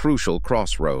to a crucial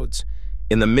crossroads.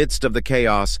 In the midst of the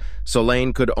chaos,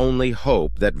 Solane could only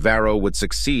hope that Varro would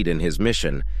succeed in his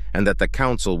mission and that the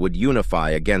council would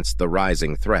unify against the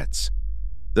rising threats.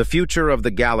 The future of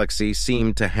the galaxy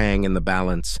seemed to hang in the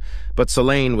balance, but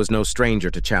Solane was no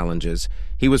stranger to challenges.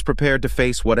 He was prepared to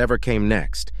face whatever came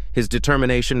next, his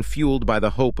determination fueled by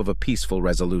the hope of a peaceful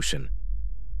resolution.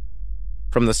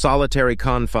 From the solitary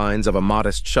confines of a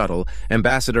modest shuttle,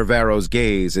 Ambassador Varro's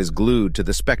gaze is glued to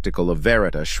the spectacle of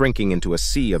Verita shrinking into a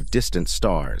sea of distant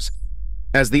stars.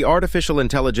 As the artificial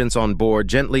intelligence on board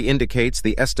gently indicates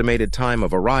the estimated time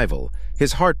of arrival,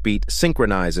 his heartbeat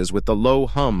synchronizes with the low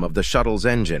hum of the shuttle's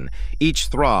engine, each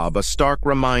throb a stark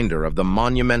reminder of the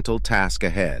monumental task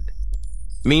ahead.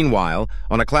 Meanwhile,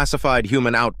 on a classified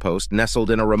human outpost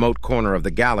nestled in a remote corner of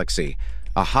the galaxy,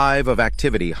 a hive of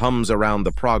activity hums around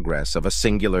the progress of a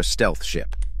singular stealth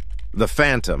ship. The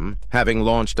Phantom, having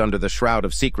launched under the shroud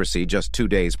of secrecy just 2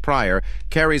 days prior,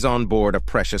 carries on board a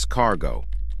precious cargo: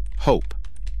 hope.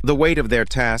 The weight of their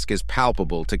task is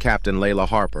palpable to Captain Layla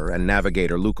Harper and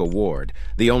Navigator Luca Ward,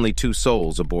 the only 2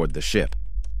 souls aboard the ship.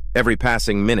 Every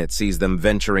passing minute sees them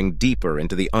venturing deeper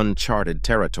into the uncharted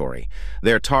territory,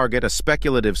 their target a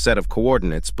speculative set of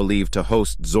coordinates believed to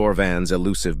host Zorvan's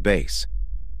elusive base.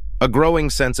 A growing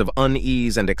sense of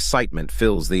unease and excitement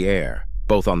fills the air,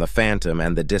 both on the Phantom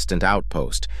and the distant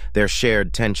outpost, their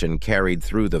shared tension carried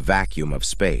through the vacuum of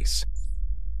space.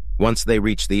 Once they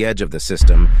reach the edge of the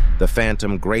system, the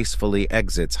Phantom gracefully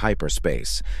exits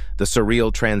hyperspace, the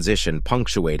surreal transition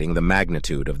punctuating the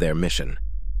magnitude of their mission.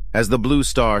 As the blue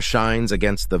star shines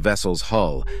against the vessel's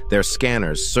hull, their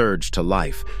scanners surge to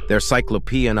life, their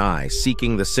cyclopean eye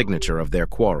seeking the signature of their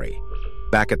quarry.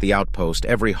 Back at the outpost,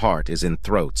 every heart is in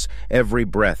throats, every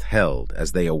breath held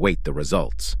as they await the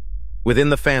results. Within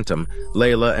the Phantom,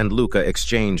 Layla and Luca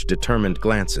exchange determined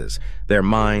glances, their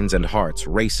minds and hearts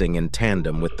racing in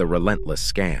tandem with the relentless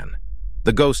scan.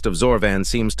 The ghost of Zorvan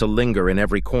seems to linger in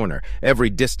every corner, every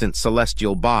distant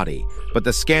celestial body, but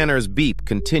the scanner's beep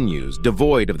continues,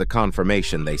 devoid of the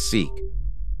confirmation they seek.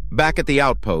 Back at the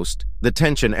outpost, the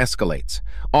tension escalates.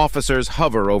 Officers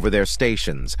hover over their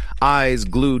stations, eyes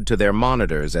glued to their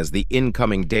monitors as the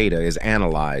incoming data is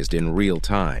analyzed in real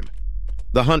time.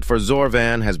 The hunt for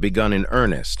Zorvan has begun in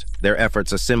earnest, their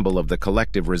efforts a symbol of the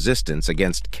collective resistance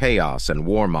against chaos and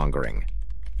warmongering.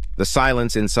 The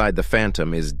silence inside the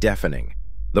Phantom is deafening,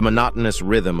 the monotonous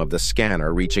rhythm of the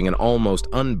scanner reaching an almost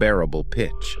unbearable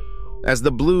pitch. As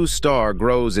the blue star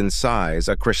grows in size,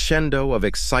 a crescendo of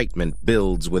excitement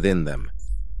builds within them.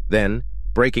 Then,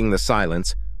 breaking the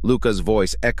silence, Luca's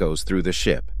voice echoes through the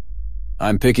ship.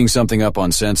 "I'm picking something up on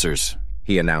sensors,"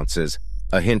 he announces,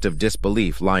 a hint of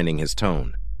disbelief lining his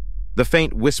tone. The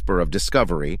faint whisper of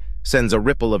discovery sends a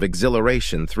ripple of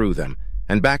exhilaration through them,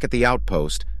 and back at the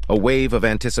outpost, a wave of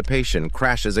anticipation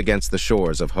crashes against the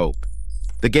shores of hope.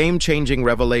 The game-changing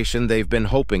revelation they've been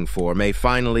hoping for may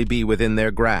finally be within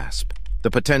their grasp, the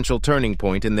potential turning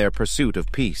point in their pursuit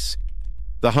of peace.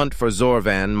 The hunt for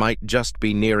Zorvan might just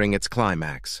be nearing its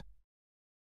climax.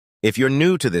 If you're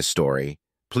new to this story,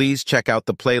 please check out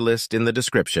the playlist in the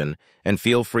description and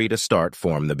feel free to start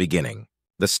from the beginning.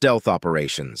 The stealth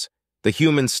operations. The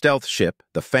human stealth ship,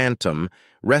 the Phantom,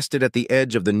 rested at the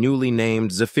edge of the newly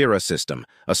named Zephyra system,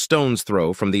 a stone's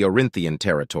throw from the Orinthian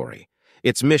territory.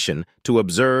 Its mission, to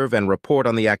observe and report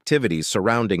on the activities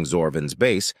surrounding Zorvan's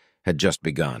base, had just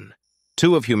begun.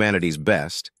 2 of humanity's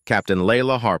best, Captain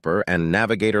Layla Harper and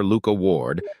Navigator Luca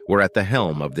Ward, were at the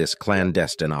helm of this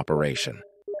clandestine operation.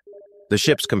 The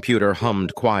ship's computer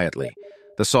hummed quietly,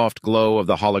 the soft glow of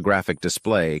the holographic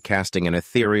display casting an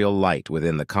ethereal light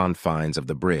within the confines of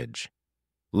the bridge.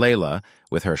 Layla,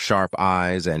 with her sharp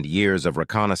eyes and years of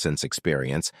reconnaissance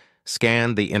experience,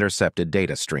 scanned the intercepted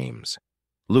data streams.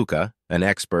 Luca, an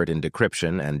expert in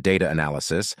decryption and data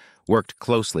analysis, worked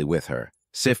closely with her,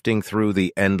 sifting through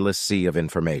the endless sea of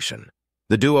information.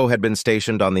 The duo had been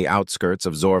stationed on the outskirts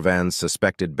of Zorvan's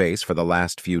suspected base for the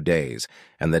last few days,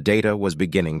 and the data was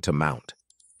beginning to mount.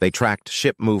 They tracked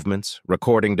ship movements,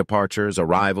 recording departures,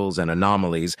 arrivals, and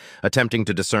anomalies, attempting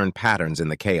to discern patterns in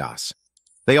the chaos.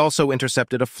 They also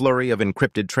intercepted a flurry of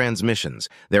encrypted transmissions,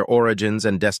 their origins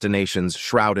and destinations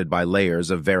shrouded by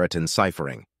layers of Veritan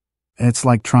ciphering. "It's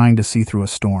like trying to see through a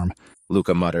storm,"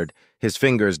 Luca muttered, his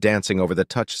fingers dancing over the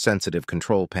touch-sensitive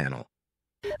control panel.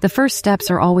 "The first steps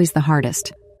are always the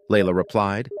hardest," Layla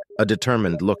replied, a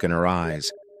determined look in her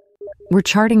eyes. "We're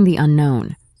charting the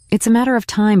unknown. It's a matter of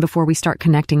time before we start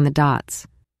connecting the dots."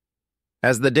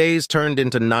 As the days turned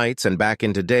into nights and back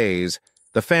into days,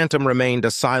 the Phantom remained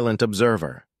a silent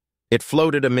observer. It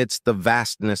floated amidst the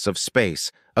vastness of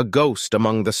space, a ghost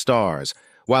among the stars,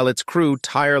 while its crew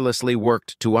tirelessly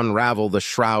worked to unravel the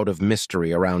shroud of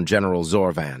mystery around General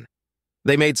Zorvan.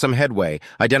 They made some headway,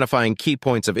 identifying key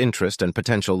points of interest and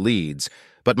potential leads,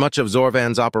 but much of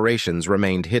Zorvan's operations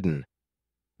remained hidden.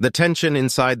 The tension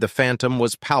inside the Phantom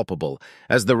was palpable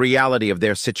as the reality of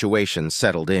their situation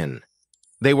settled in.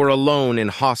 They were alone in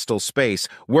hostile space,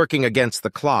 working against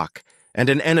the clock, and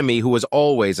an enemy who was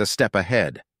always a step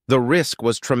ahead. The risk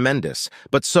was tremendous,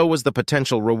 but so was the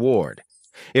potential reward.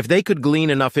 If they could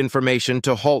glean enough information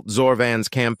to halt Zorvan's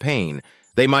campaign,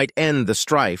 they might end the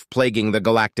strife plaguing the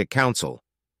Galactic Council.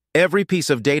 Every piece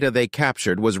of data they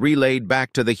captured was relayed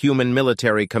back to the human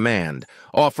military command,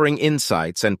 offering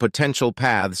insights and potential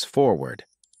paths forward.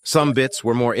 Some bits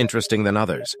were more interesting than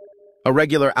others. A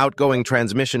regular outgoing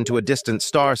transmission to a distant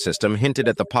star system hinted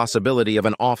at the possibility of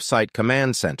an off-site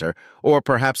command center, or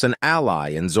perhaps an ally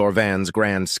in Zorvan's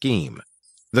grand scheme.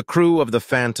 The crew of the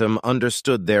Phantom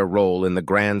understood their role in the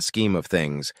grand scheme of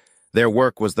things. Their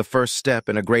work was the first step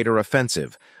in a greater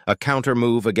offensive, a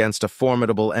counter-move against a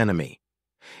formidable enemy.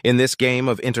 In this game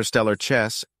of interstellar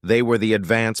chess, they were the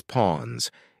advance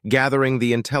pawns, gathering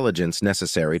the intelligence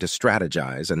necessary to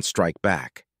strategize and strike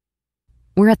back.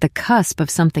 We're at the cusp of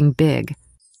something big.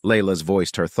 Layla's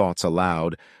voiced her thoughts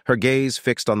aloud, her gaze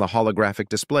fixed on the holographic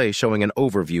display showing an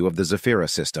overview of the Zephyra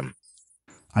system.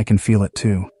 I can feel it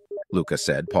too, Lucas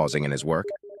said, pausing in his work.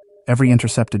 Every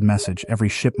intercepted message, every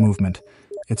ship movement,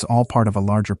 it's all part of a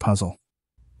larger puzzle.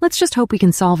 Let's just hope we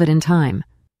can solve it in time,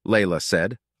 Layla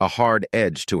said, a hard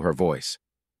edge to her voice.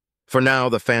 For now,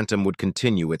 the Phantom would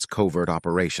continue its covert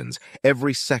operations,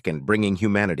 every second bringing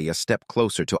humanity a step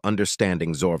closer to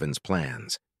understanding Zorvan's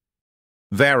plans.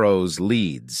 Varro's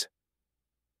leads.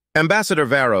 Ambassador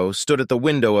Varro stood at the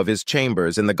window of his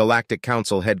chambers in the Galactic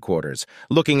Council headquarters,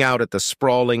 looking out at the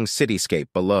sprawling cityscape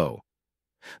below.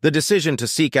 The decision to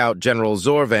seek out General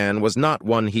Zorvan was not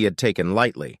one he had taken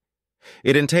lightly.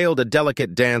 It entailed a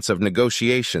delicate dance of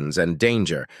negotiations and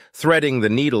danger, threading the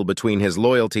needle between his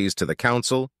loyalties to the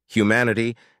Council,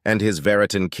 humanity, and his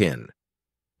Veritan kin.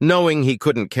 Knowing he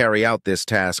couldn't carry out this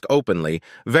task openly,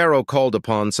 Varro called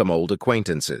upon some old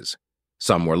acquaintances.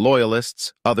 Some were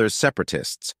loyalists, others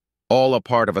separatists, all a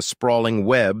part of a sprawling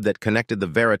web that connected the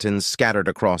Veritans scattered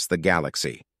across the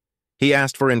galaxy. He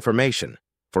asked for information,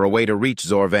 for a way to reach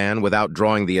Zorvan without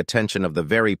drawing the attention of the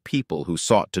very people who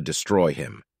sought to destroy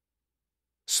him.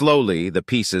 Slowly, the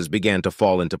pieces began to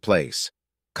fall into place.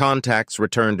 Contacts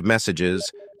returned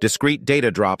messages, discrete data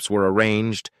drops were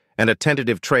arranged, and a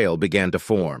tentative trail began to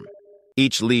form.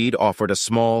 Each lead offered a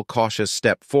small, cautious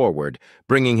step forward,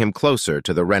 bringing him closer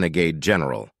to the renegade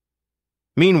general.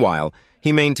 Meanwhile,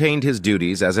 he maintained his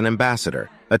duties as an ambassador,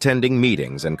 attending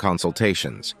meetings and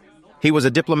consultations. He was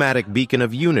a diplomatic beacon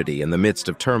of unity in the midst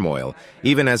of turmoil,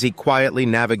 even as he quietly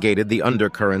navigated the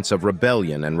undercurrents of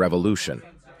rebellion and revolution.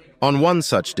 On one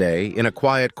such day, in a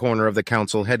quiet corner of the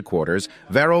council headquarters,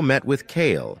 Varro met with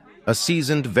Kale, a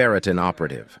seasoned Veritan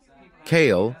operative.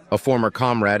 Kale, a former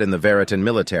comrade in the Veritan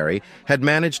military, had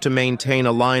managed to maintain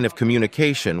a line of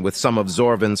communication with some of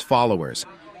Zorvan's followers.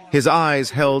 His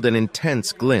eyes held an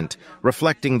intense glint,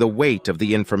 reflecting the weight of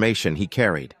the information he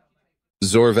carried.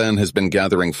 Zorvan has been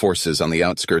gathering forces on the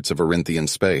outskirts of Arinthian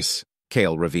space,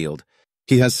 Kale revealed.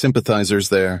 He has sympathizers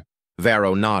there.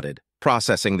 Varro nodded,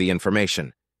 processing the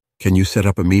information. Can you set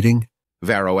up a meeting?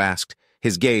 Varro asked,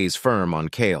 his gaze firm on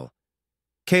Kale.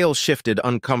 Kale shifted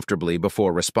uncomfortably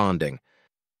before responding.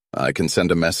 I can send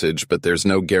a message, but there's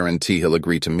no guarantee he'll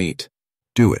agree to meet.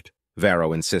 Do it,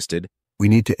 Varro insisted. We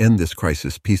need to end this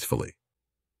crisis peacefully.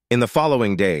 In the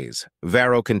following days,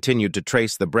 Varro continued to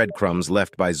trace the breadcrumbs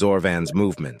left by Zorvan's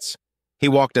movements. He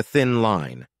walked a thin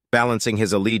line, balancing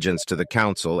his allegiance to the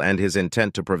Council and his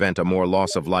intent to prevent a more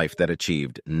loss of life that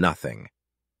achieved nothing.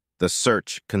 The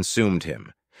search consumed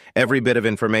him. Every bit of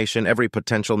information, every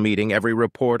potential meeting, every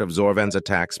report of Zorvan's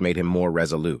attacks made him more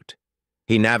resolute.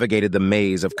 He navigated the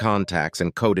maze of contacts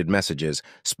and coded messages,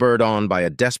 spurred on by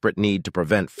a desperate need to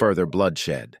prevent further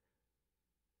bloodshed.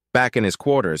 Back in his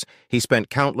quarters, he spent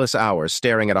countless hours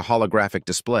staring at a holographic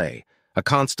display, a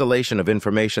constellation of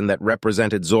information that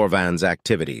represented Zorvan's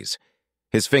activities.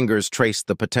 His fingers traced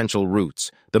the potential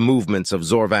routes, the movements of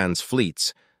Zorvan's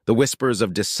fleets, the whispers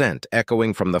of dissent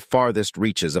echoing from the farthest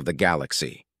reaches of the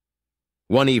galaxy.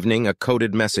 One evening, a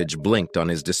coded message blinked on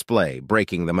his display,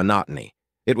 breaking the monotony.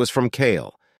 It was from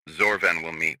Kale. Zorvan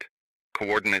will meet.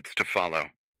 Coordinates to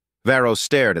follow. Varro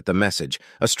stared at the message,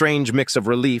 a strange mix of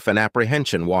relief and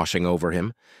apprehension washing over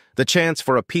him. The chance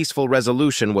for a peaceful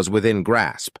resolution was within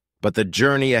grasp, but the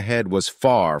journey ahead was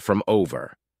far from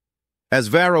over. As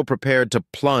Varro prepared to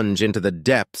plunge into the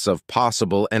depths of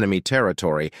possible enemy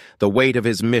territory, the weight of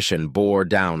his mission bore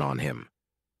down on him.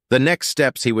 The next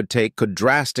steps he would take could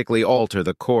drastically alter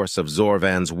the course of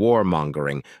Zorvan's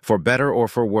warmongering, for better or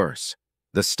for worse.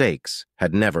 The stakes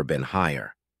had never been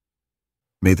higher.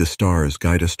 May the stars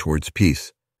guide us towards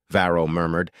peace. Varro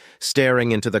murmured,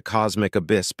 staring into the cosmic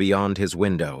abyss beyond his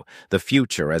window, the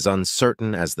future as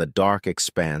uncertain as the dark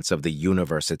expanse of the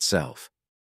universe itself.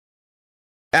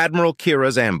 Admiral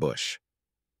Kira's ambush.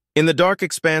 In the dark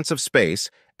expanse of space,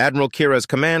 Admiral Kira's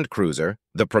command cruiser,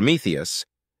 the Prometheus,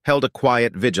 held a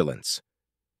quiet vigilance.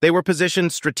 They were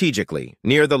positioned strategically,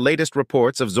 near the latest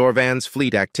reports of Zorvan's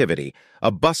fleet activity,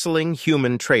 a bustling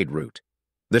human trade route.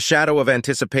 The shadow of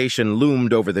anticipation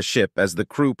loomed over the ship as the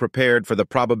crew prepared for the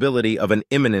probability of an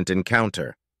imminent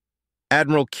encounter.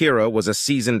 Admiral Kira was a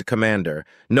seasoned commander,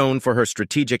 known for her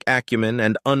strategic acumen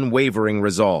and unwavering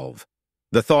resolve.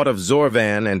 The thought of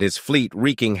Zorvan and his fleet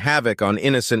wreaking havoc on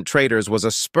innocent traders was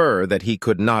a spur that he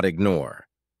could not ignore.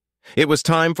 It was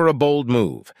time for a bold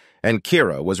move, and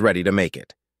Kira was ready to make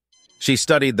it. She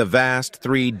studied the vast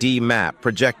 3D map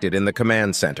projected in the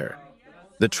command center.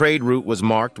 The trade route was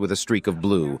marked with a streak of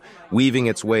blue, weaving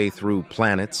its way through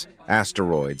planets,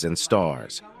 asteroids, and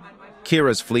stars.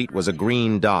 Kira's fleet was a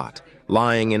green dot,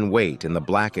 lying in wait in the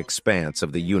black expanse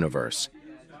of the universe.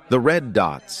 The red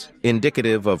dots,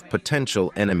 indicative of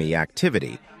potential enemy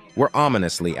activity, were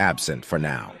ominously absent for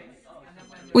now.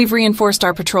 "We've reinforced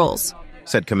our patrols,"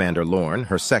 said Commander Lorne,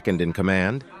 her second in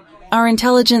command. "Our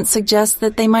intelligence suggests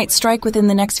that they might strike within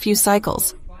the next few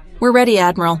cycles. We're ready,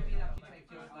 Admiral."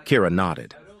 Kira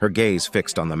nodded, her gaze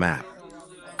fixed on the map.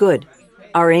 Good.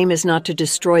 Our aim is not to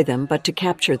destroy them, but to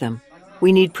capture them.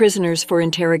 We need prisoners for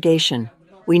interrogation.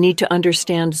 We need to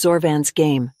understand Zorvan's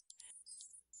game.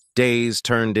 Days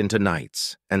turned into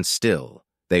nights, and still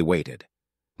they waited.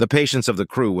 The patience of the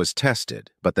crew was tested,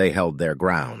 but they held their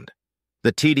ground.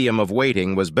 The tedium of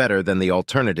waiting was better than the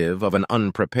alternative of an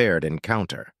unprepared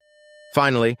encounter.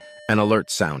 Finally, an alert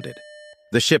sounded.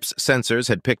 The ship's sensors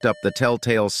had picked up the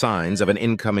telltale signs of an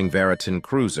incoming Veritan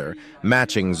cruiser,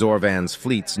 matching Zorvan's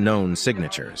fleet's known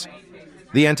signatures.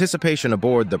 The anticipation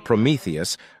aboard the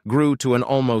Prometheus grew to an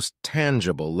almost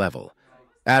tangible level.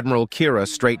 Admiral Kira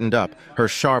straightened up, her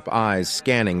sharp eyes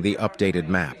scanning the updated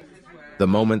map. The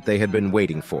moment they had been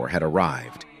waiting for had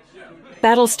arrived.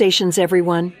 Battle stations,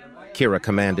 everyone. Kira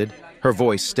commanded, her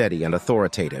voice steady and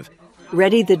authoritative.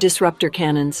 Ready the disruptor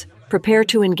cannons. Prepare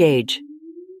to engage.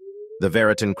 The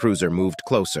Veritan cruiser moved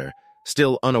closer,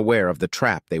 still unaware of the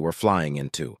trap they were flying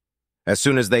into. As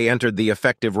soon as they entered the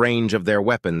effective range of their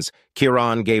weapons,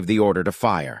 Kiran gave the order to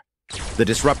fire. The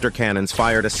disruptor cannons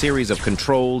fired a series of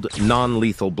controlled,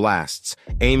 non-lethal blasts,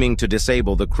 aiming to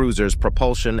disable the cruiser's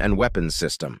propulsion and weapons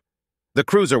system. The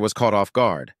cruiser was caught off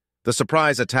guard. The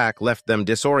surprise attack left them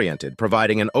disoriented,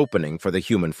 providing an opening for the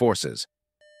human forces.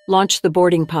 Launch the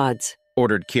boarding pods,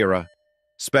 ordered Kira.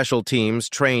 Special teams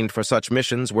trained for such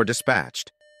missions were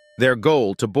dispatched. Their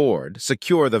goal to board,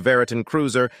 secure the Veritan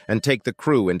cruiser, and take the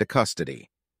crew into custody.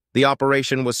 The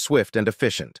operation was swift and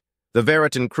efficient. The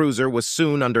Veritan cruiser was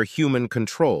soon under human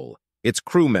control, its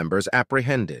crew members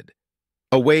apprehended.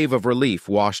 A wave of relief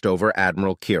washed over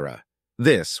Admiral Kira.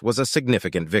 This was a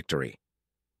significant victory.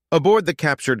 Aboard the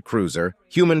captured cruiser,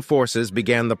 human forces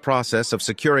began the process of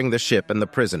securing the ship and the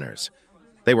prisoners.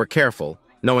 They were careful,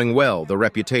 knowing well the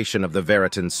reputation of the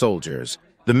Veritan soldiers.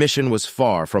 The mission was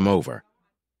far from over.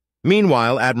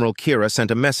 Meanwhile, Admiral Kira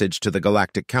sent a message to the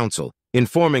Galactic Council,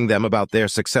 informing them about their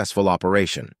successful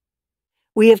operation.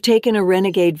 We have taken a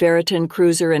renegade Veritan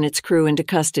cruiser and its crew into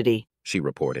custody, she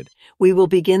reported. We will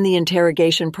begin the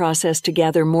interrogation process to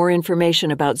gather more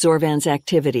information about Zorvan's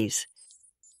activities.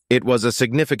 It was a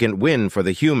significant win for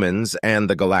the humans and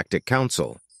the Galactic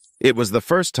Council. It was the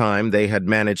first time they had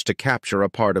managed to capture a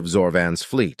part of Zorvan's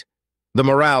fleet. The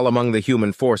morale among the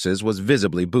human forces was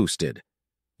visibly boosted.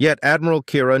 Yet Admiral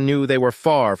Kira knew they were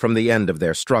far from the end of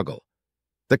their struggle.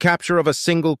 The capture of a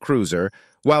single cruiser,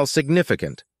 while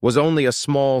significant, was only a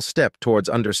small step towards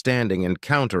understanding and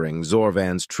countering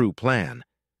Zorvan's true plan.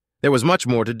 There was much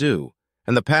more to do,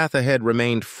 and the path ahead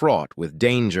remained fraught with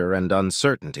danger and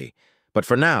uncertainty. But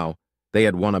for now, they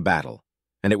had won a battle,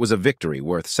 and it was a victory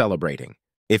worth celebrating.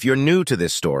 If you're new to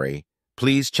this story,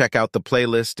 please check out the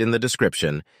playlist in the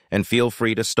description and feel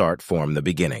free to start from the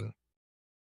beginning.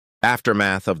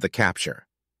 Aftermath of the capture.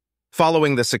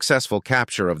 Following the successful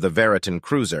capture of the Veritan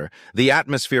cruiser, the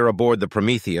atmosphere aboard the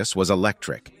Prometheus was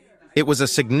electric. It was a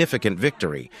significant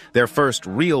victory, their first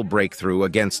real breakthrough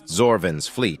against Zorvan's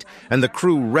fleet, and the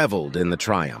crew reveled in the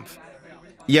triumph.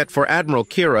 Yet for Admiral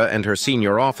Kira and her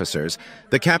senior officers,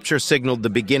 the capture signaled the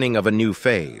beginning of a new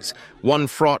phase, one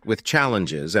fraught with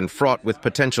challenges and fraught with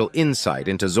potential insight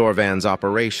into Zorvan's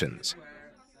operations.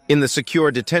 In the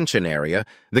secure detention area,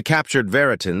 the captured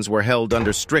Veritans were held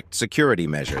under strict security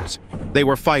measures. They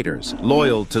were fighters,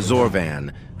 loyal to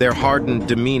Zorvan, their hardened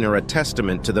demeanor a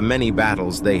testament to the many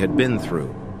battles they had been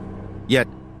through. Yet,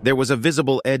 There was a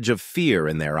visible edge of fear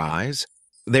in their eyes.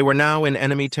 They were now in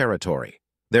enemy territory,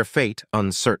 their fate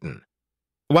uncertain.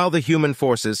 While the human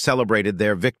forces celebrated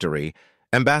their victory,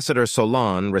 Ambassador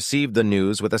Solon received the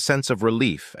news with a sense of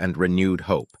relief and renewed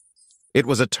hope. It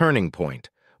was a turning point,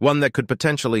 one that could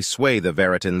potentially sway the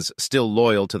Veritans still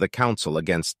loyal to the Council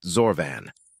against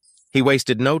Zorvan. He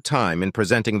wasted no time in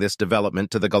presenting this development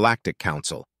to the Galactic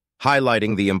Council,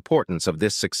 highlighting the importance of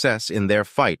this success in their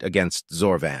fight against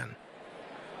Zorvan.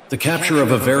 The capture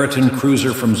of a Veritan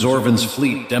cruiser from Zorvan's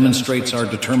fleet demonstrates our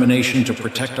determination to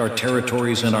protect our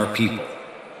territories and our people,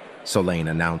 Solane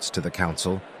announced to the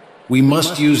Council. We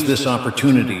must use this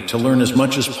opportunity to learn as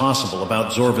much as possible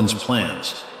about Zorvan's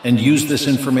plans, and use this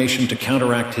information to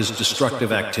counteract his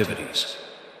destructive activities.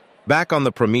 Back on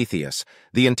the Prometheus,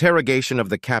 the interrogation of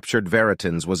the captured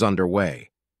Veritans was underway.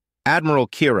 Admiral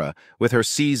Kira, with her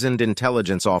seasoned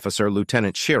intelligence officer,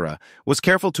 Lieutenant Shira, was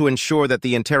careful to ensure that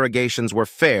the interrogations were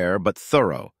fair but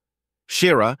thorough.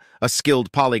 Shira, a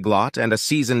skilled polyglot and a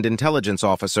seasoned intelligence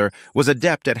officer, was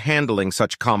adept at handling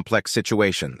such complex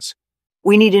situations.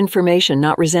 We need information,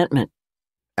 not resentment,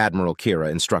 Admiral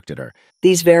Kira instructed her.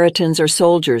 These Veritans are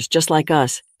soldiers, just like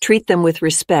us. Treat them with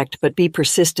respect, but be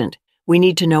persistent. We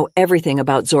need to know everything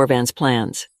about Zorvan's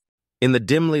plans. In the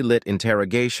dimly lit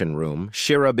interrogation room,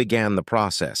 Shira began the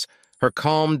process, her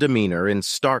calm demeanor in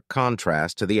stark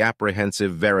contrast to the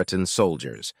apprehensive Veritan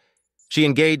soldiers. She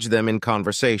engaged them in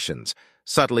conversations,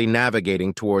 subtly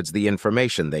navigating towards the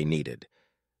information they needed.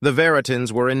 The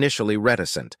Veritans were initially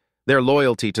reticent, their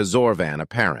loyalty to Zorvan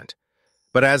apparent.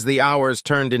 But as the hours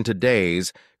turned into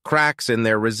days, cracks in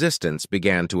their resistance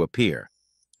began to appear.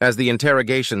 As the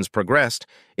interrogations progressed,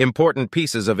 important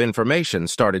pieces of information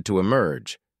started to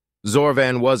emerge.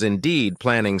 Zorvan was indeed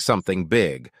planning something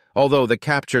big, although the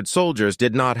captured soldiers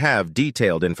did not have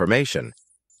detailed information.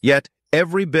 Yet,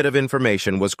 every bit of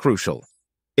information was crucial.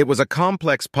 It was a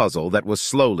complex puzzle that was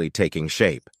slowly taking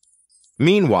shape.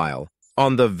 Meanwhile,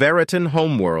 on the Veritan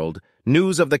homeworld,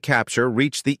 news of the capture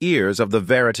reached the ears of the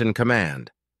Veritan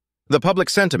command. The public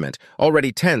sentiment,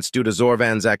 already tense due to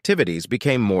Zorvan's activities,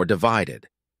 became more divided.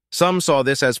 Some saw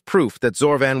this as proof that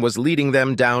Zorvan was leading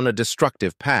them down a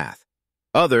destructive path.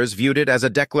 Others viewed it as a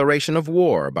declaration of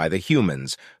war by the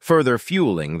humans, further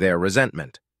fueling their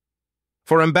resentment.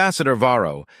 For Ambassador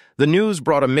Varro, the news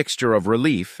brought a mixture of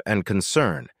relief and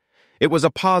concern. It was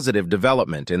a positive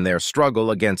development in their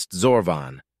struggle against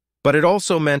Zorvan, but it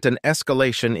also meant an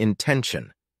escalation in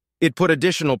tension. It put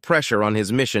additional pressure on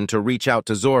his mission to reach out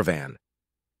to Zorvan.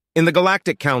 In the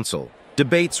Galactic Council,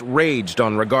 debates raged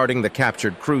on regarding the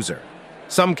captured cruiser.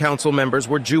 Some council members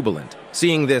were jubilant,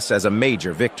 seeing this as a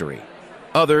major victory.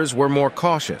 Others were more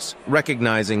cautious,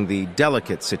 recognizing the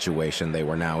delicate situation they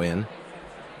were now in.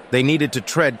 They needed to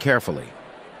tread carefully.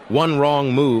 One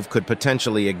wrong move could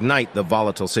potentially ignite the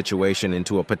volatile situation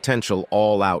into a potential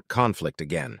all-out conflict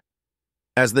again.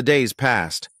 As the days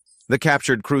passed, the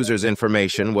captured cruiser's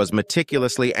information was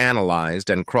meticulously analyzed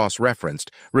and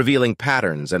cross-referenced, revealing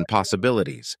patterns and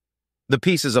possibilities. The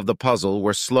pieces of the puzzle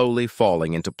were slowly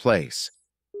falling into place.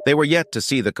 They were yet to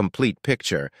see the complete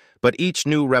picture, but each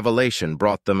new revelation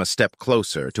brought them a step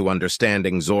closer to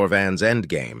understanding Zorvan's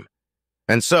endgame.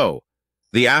 And so,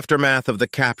 the aftermath of the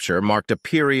capture marked a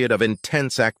period of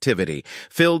intense activity,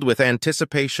 filled with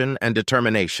anticipation and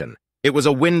determination. It was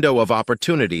a window of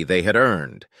opportunity they had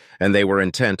earned, and they were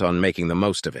intent on making the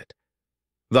most of it.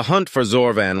 The hunt for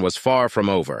Zorvan was far from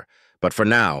over, but for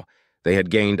now, they had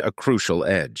gained a crucial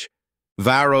edge: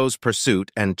 Varro's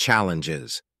pursuit and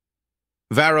challenges.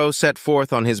 Varro set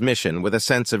forth on his mission with a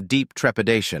sense of deep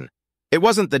trepidation. It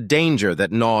wasn't the danger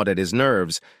that gnawed at his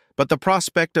nerves, but the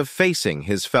prospect of facing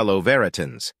his fellow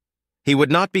Veritans. He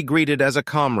would not be greeted as a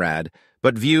comrade,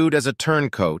 but viewed as a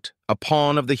turncoat, a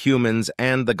pawn of the humans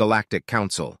and the Galactic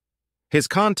Council. His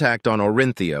contact on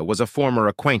Orinthia was a former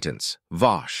acquaintance,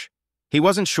 Vosh. He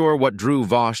wasn't sure what drew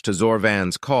Vosh to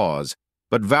Zorvan's cause,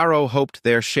 but Varro hoped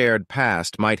their shared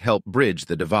past might help bridge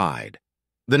the divide.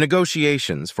 The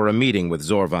negotiations for a meeting with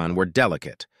Zorvan were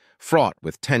delicate, fraught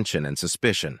with tension and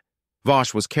suspicion.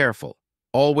 Vosh was careful,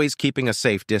 always keeping a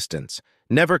safe distance,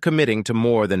 never committing to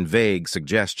more than vague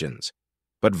suggestions.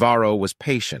 But Varro was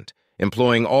patient,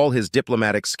 employing all his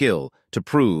diplomatic skill to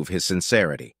prove his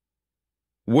sincerity.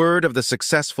 Word of the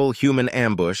successful human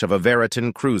ambush of a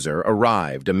Veritan cruiser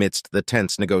arrived amidst the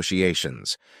tense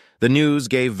negotiations. The news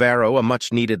gave Varro a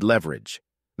much-needed leverage.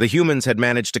 The humans had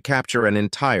managed to capture an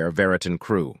entire Veritan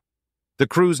crew. The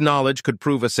crew's knowledge could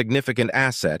prove a significant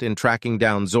asset in tracking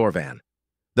down Zorvan.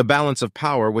 The balance of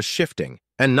power was shifting,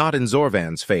 and not in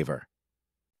Zorvan's favor.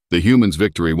 The humans'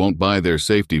 victory won't buy their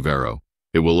safety, Varro.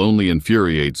 It will only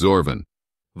infuriate Zorvan.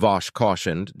 Vosh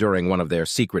cautioned during one of their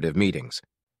secretive meetings.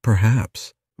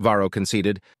 Perhaps, Varro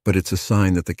conceded, but it's a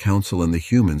sign that the Council and the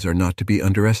humans are not to be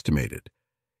underestimated.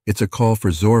 It's a call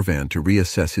for Zorvan to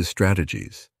reassess his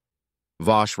strategies.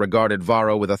 Vosh regarded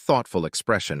Varro with a thoughtful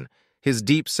expression, his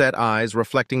deep-set eyes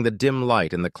reflecting the dim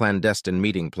light in the clandestine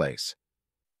meeting place.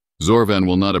 Zorvan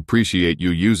will not appreciate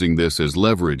you using this as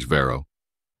leverage, Varro.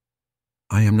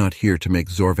 I am not here to make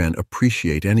Zorvan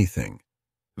appreciate anything,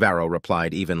 Varro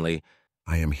replied evenly.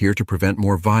 I am here to prevent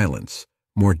more violence,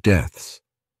 more deaths.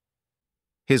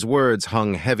 His words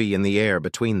hung heavy in the air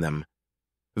between them.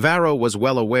 Varro was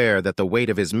well aware that the weight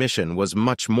of his mission was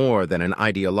much more than an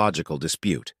ideological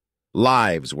dispute.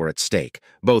 Lives were at stake,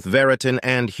 both Veritan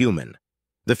and human.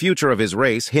 The future of his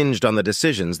race hinged on the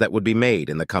decisions that would be made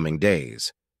in the coming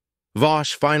days.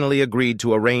 Vosh finally agreed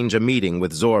to arrange a meeting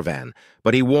with Zorvan,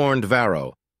 but he warned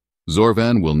Varro.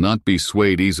 Zorvan will not be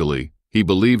swayed easily. He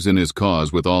believes in his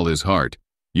cause with all his heart.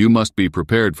 You must be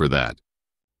prepared for that.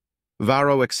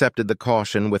 Varro accepted the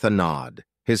caution with a nod,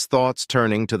 his thoughts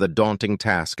turning to the daunting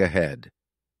task ahead.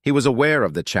 He was aware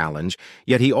of the challenge,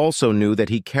 yet he also knew that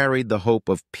he carried the hope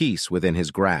of peace within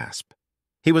his grasp.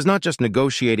 He was not just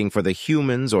negotiating for the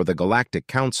humans or the Galactic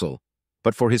Council,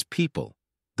 but for his people,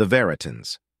 the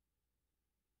Veritans.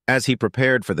 As he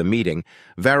prepared for the meeting,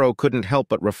 Varro couldn't help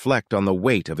but reflect on the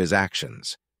weight of his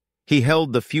actions. He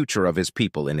held the future of his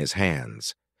people in his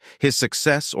hands. His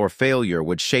success or failure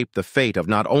would shape the fate of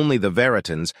not only the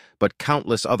Veritans, but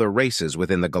countless other races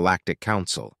within the Galactic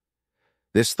Council.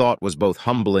 This thought was both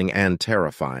humbling and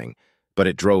terrifying, but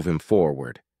it drove him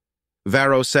forward.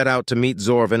 Varro set out to meet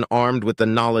Zorvan armed with the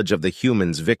knowledge of the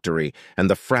humans' victory and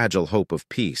the fragile hope of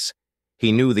peace.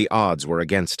 He knew the odds were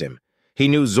against him. He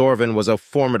knew Zorvan was a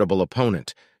formidable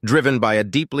opponent, driven by a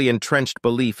deeply entrenched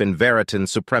belief in Veritan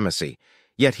supremacy.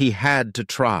 Yet he had to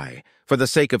try, for the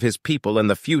sake of his people and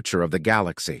the future of the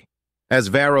galaxy. As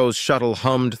Varro's shuttle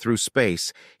hummed through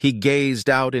space, he gazed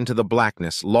out into the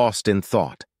blackness, lost in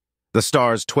thought. The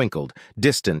stars twinkled,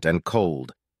 distant and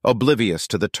cold, oblivious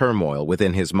to the turmoil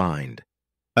within his mind.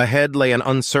 Ahead lay an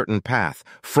uncertain path,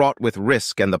 fraught with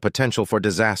risk and the potential for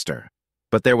disaster.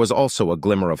 But there was also a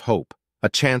glimmer of hope, a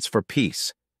chance for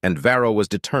peace, and Varro was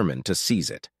determined to seize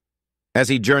it. As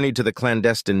he journeyed to the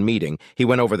clandestine meeting, he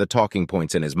went over the talking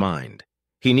points in his mind.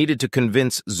 He needed to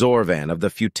convince Zorvan of the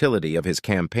futility of his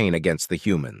campaign against the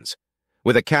humans.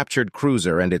 With a captured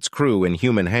cruiser and its crew in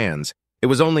human hands, it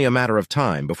was only a matter of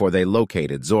time before they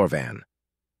located Zorvan.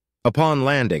 Upon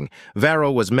landing,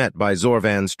 Varro was met by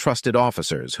Zorvan's trusted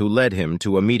officers who led him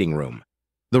to a meeting room.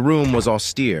 The room was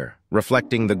austere,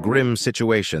 reflecting the grim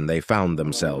situation they found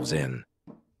themselves in.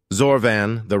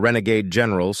 Zorvan, the renegade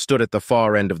general, stood at the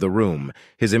far end of the room,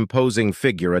 his imposing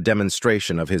figure a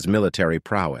demonstration of his military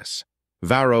prowess.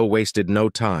 Varro wasted no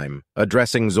time,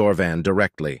 addressing Zorvan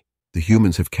directly. The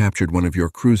humans have captured one of your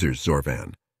cruisers,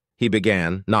 Zorvan. He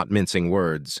began, not mincing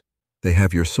words. They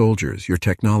have your soldiers, your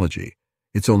technology.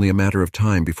 It's only a matter of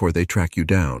time before they track you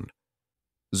down.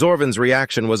 Zorvan's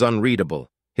reaction was unreadable,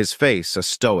 his face a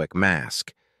stoic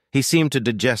mask. He seemed to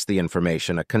digest the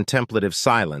information, a contemplative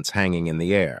silence hanging in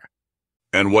the air.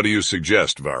 And what do you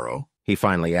suggest, Varro? He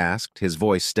finally asked, his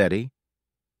voice steady.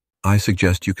 I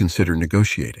suggest you consider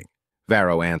negotiating.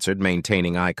 Varro answered,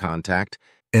 maintaining eye contact.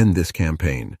 End this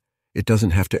campaign. It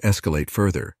doesn't have to escalate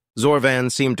further.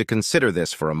 Zorvan seemed to consider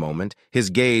this for a moment, his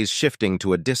gaze shifting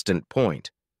to a distant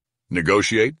point.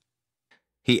 Negotiate?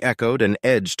 He echoed, an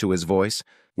edge to his voice.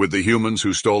 With the humans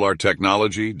who stole our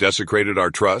technology, desecrated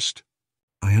our trust?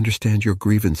 I understand your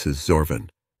grievances, Zorvan,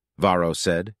 Varro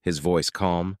said, his voice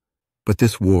calm. But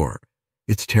this war,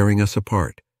 it's tearing us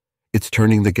apart. It's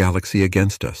turning the galaxy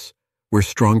against us. We're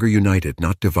stronger united,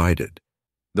 not divided.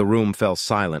 The room fell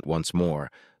silent once more,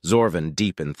 Zorvan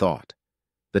deep in thought.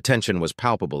 The tension was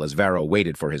palpable as Varro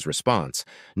waited for his response,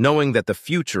 knowing that the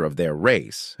future of their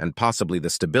race, and possibly the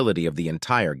stability of the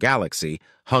entire galaxy,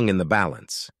 hung in the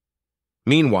balance.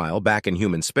 Meanwhile, back in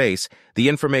human space, the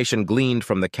information gleaned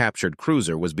from the captured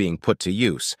cruiser was being put to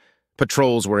use.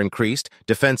 Patrols were increased,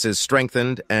 defenses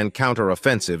strengthened, and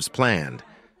counter-offensives planned.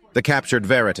 The captured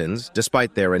Veritans,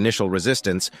 despite their initial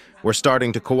resistance, were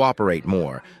starting to cooperate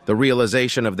more, the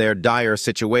realization of their dire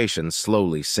situation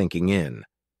slowly sinking in.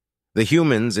 The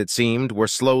humans, it seemed, were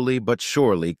slowly but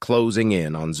surely closing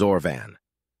in on Zorvan.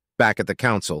 Back at the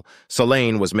council,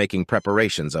 Solane was making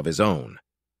preparations of his own.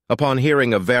 Upon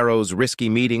hearing of Varro's risky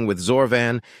meeting with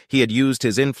Zorvan, he had used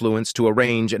his influence to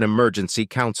arrange an emergency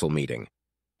council meeting.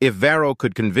 If Varro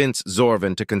could convince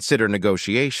Zorvan to consider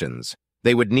negotiations,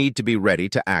 they would need to be ready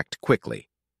to act quickly.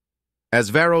 As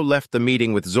Varro left the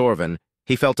meeting with Zorvan,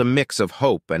 he felt a mix of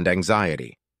hope and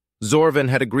anxiety. Zorvan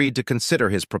had agreed to consider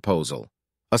his proposal,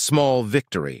 A small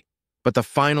victory, but the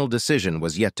final decision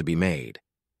was yet to be made.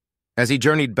 As he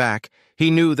journeyed back, he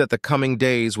knew that the coming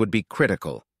days would be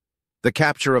critical. The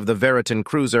capture of the Veritan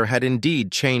cruiser had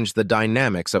indeed changed the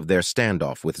dynamics of their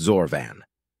standoff with Zorvan.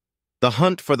 The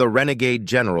hunt for the renegade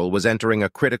general was entering a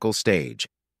critical stage,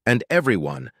 and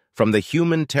everyone, from the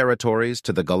human territories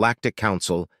to the Galactic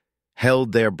Council,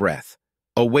 held their breath,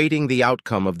 awaiting the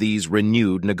outcome of these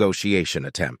renewed negotiation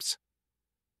attempts.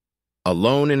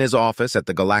 Alone in his office at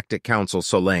the Galactic Council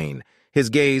Solane, his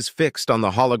gaze fixed on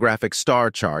the holographic star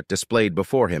chart displayed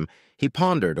before him, he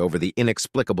pondered over the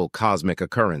inexplicable cosmic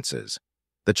occurrences.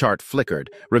 The chart flickered,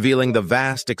 revealing the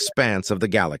vast expanse of the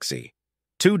galaxy.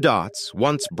 2 dots,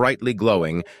 once brightly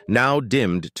glowing, now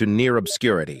dimmed to near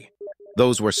obscurity.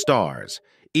 Those were stars,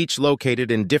 each located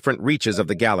in different reaches of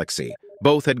the galaxy.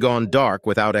 Both had gone dark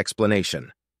without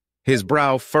explanation. His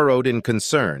brow furrowed in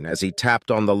concern as he tapped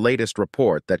on the latest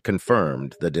report that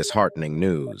confirmed the disheartening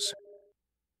news.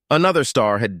 Another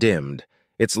star had dimmed,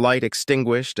 its light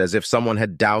extinguished as if someone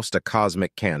had doused a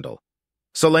cosmic candle.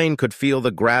 Solane could feel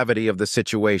the gravity of the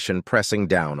situation pressing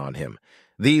down on him.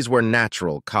 These were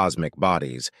natural cosmic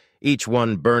bodies, each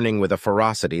one burning with a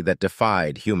ferocity that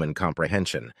defied human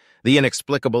comprehension. The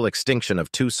inexplicable extinction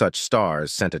of 2 such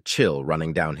stars sent a chill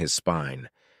running down his spine.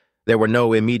 There were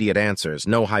no immediate answers,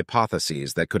 no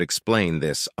hypotheses that could explain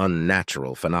this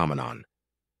unnatural phenomenon.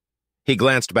 He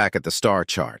glanced back at the star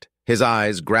chart, his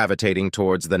eyes gravitating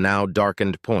towards the now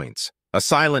darkened points, a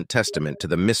silent testament to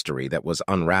the mystery that was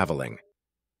unraveling.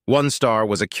 One star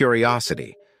was a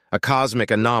curiosity, a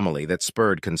cosmic anomaly that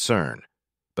spurred concern.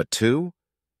 But 2?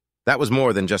 That was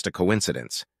more than just a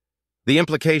coincidence. The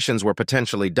implications were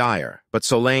potentially dire, but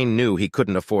Solane knew he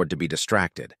couldn't afford to be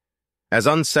distracted. As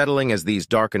unsettling as these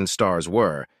darkened stars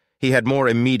were, he had more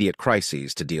immediate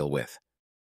crises to deal with.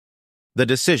 The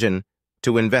decision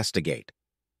to investigate.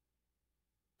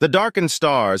 The darkened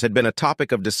stars had been a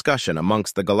topic of discussion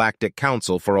amongst the Galactic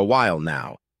Council for a while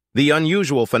now. The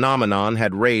unusual phenomenon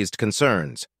had raised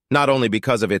concerns, not only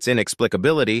because of its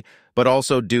inexplicability, but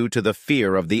also due to the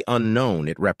fear of the unknown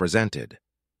it represented.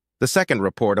 The second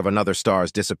report of another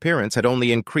star's disappearance had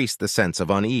only increased the sense of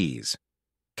unease.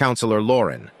 Counselor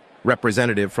Lauren,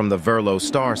 representative from the Verlo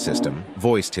star system,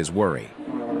 voiced his worry.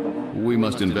 We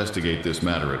must investigate this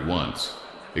matter at once.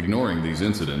 Ignoring these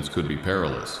incidents could be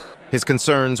perilous. His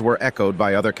concerns were echoed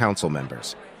by other council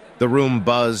members. The room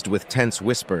buzzed with tense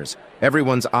whispers,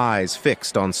 everyone's eyes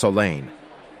fixed on Solane.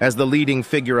 As the leading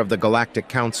figure of the Galactic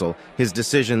Council, his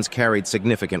decisions carried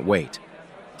significant weight.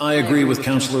 I agree with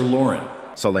Counselor Lauren,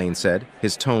 Solane said,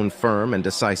 his tone firm and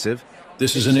decisive.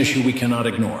 This is an issue we cannot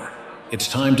ignore. It's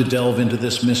time to delve into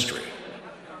this mystery.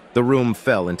 The room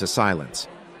fell into silence.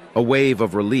 A wave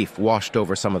of relief washed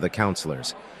over some of the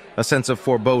counselors, a sense of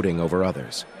foreboding over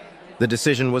others. The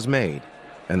decision was made,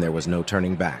 and there was no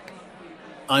turning back.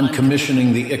 I'm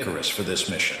commissioning the Icarus for this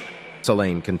mission,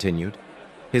 Solane continued.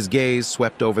 His gaze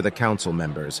swept over the council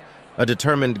members, a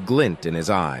determined glint in his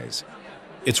eyes.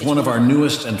 It's one of our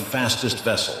newest and fastest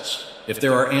vessels. If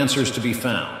there are answers to be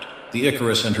found, the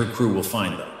Icarus and her crew will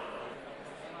find them.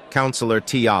 Counselor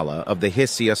Tiala of the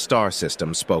Hissia star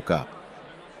system spoke up.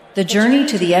 The journey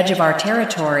to the edge of our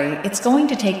territory, it's going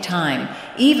to take time,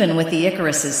 even with the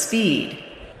Icarus's speed.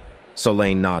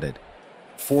 Solane nodded.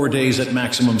 4 days at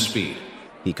maximum speed,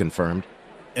 he confirmed.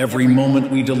 Every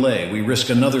moment we delay, we risk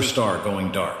another star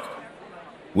going dark.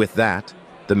 With that,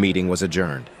 the meeting was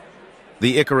adjourned.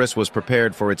 The Icarus was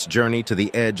prepared for its journey to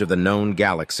the edge of the known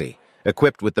galaxy,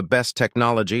 equipped with the best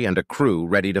technology and a crew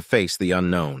ready to face the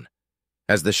unknown.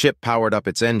 As the ship powered up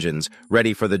its engines,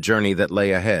 ready for the journey that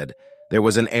lay ahead, there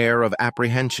was an air of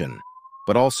apprehension,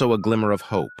 but also a glimmer of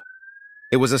hope.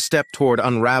 It was a step toward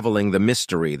unraveling the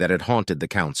mystery that had haunted the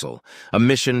Council, a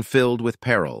mission filled with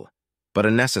peril, but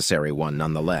a necessary one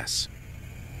nonetheless.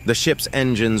 The ship's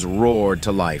engines roared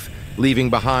to life, leaving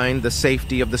behind the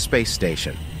safety of the space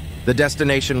station. The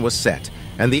destination was set,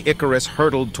 and the Icarus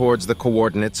hurtled towards the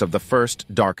coordinates of the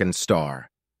first darkened star.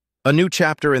 A new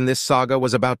chapter in this saga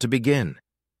was about to begin.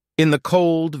 In the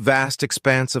cold, vast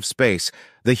expanse of space,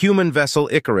 the human vessel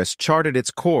Icarus charted its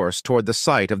course toward the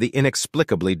site of the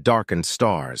inexplicably darkened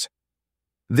stars.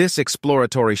 This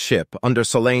exploratory ship, under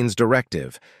Solane's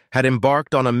directive, had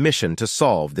embarked on a mission to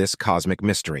solve this cosmic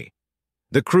mystery.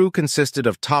 The crew consisted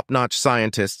of top-notch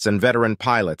scientists and veteran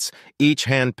pilots, each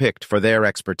hand-picked for their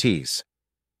expertise.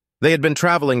 They had been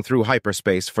traveling through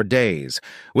hyperspace for days,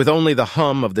 with only the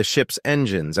hum of the ship's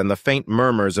engines and the faint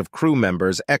murmurs of crew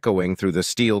members echoing through the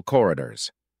steel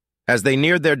corridors. As they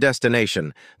neared their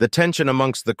destination, the tension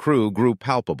amongst the crew grew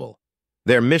palpable.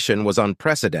 Their mission was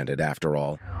unprecedented, after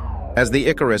all. As the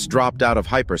Icarus dropped out of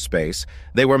hyperspace,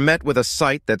 they were met with a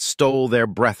sight that stole their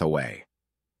breath away.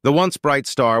 The once bright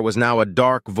star was now a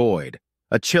dark void,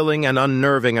 a chilling and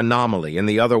unnerving anomaly in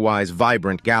the otherwise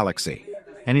vibrant galaxy.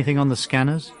 Anything on the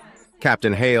scanners?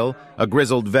 Captain Hale, a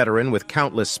grizzled veteran with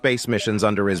countless space missions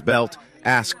under his belt,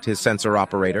 asked his sensor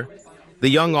operator. The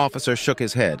young officer shook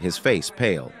his head, his face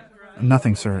pale.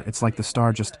 Nothing, sir. It's like the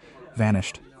star just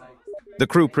vanished. The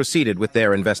crew proceeded with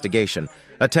their investigation,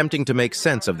 attempting to make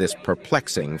sense of this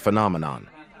perplexing phenomenon.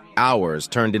 Hours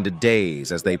turned into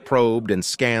days as they probed and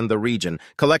scanned the region,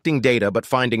 collecting data but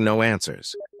finding no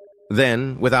answers.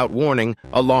 Then, without warning,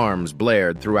 alarms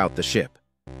blared throughout the ship.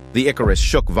 The Icarus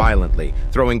shook violently,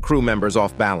 throwing crew members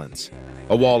off balance.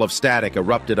 A wall of static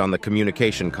erupted on the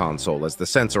communication console as the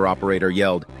sensor operator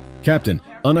yelled, "Captain,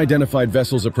 unidentified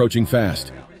vessels approaching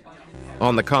fast."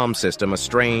 On the comm system, a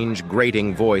strange,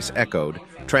 grating voice echoed,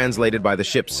 translated by the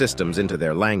ship's systems into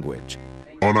their language.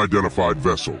 "Unidentified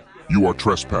vessel, you are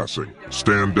trespassing.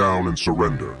 Stand down and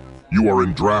surrender. You are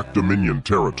in Drac Dominion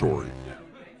territory."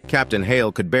 Captain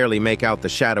Hale could barely make out the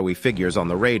shadowy figures on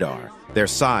the radar, their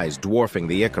size dwarfing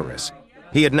the Icarus.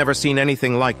 He had never seen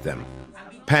anything like them.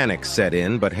 Panic set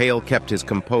in, but Hale kept his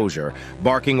composure,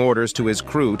 barking orders to his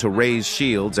crew to raise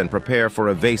shields and prepare for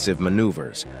evasive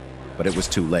maneuvers. But it was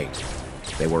too late.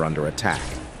 They were under attack.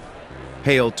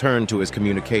 Hale turned to his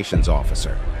communications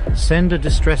officer. "Send a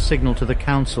distress signal to the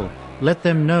Council. Let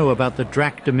them know about the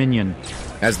Drac Dominion."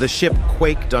 As the ship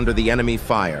quaked under the enemy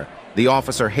fire, the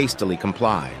officer hastily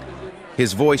complied.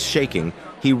 His voice shaking,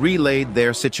 he relayed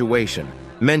their situation,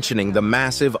 mentioning the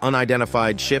massive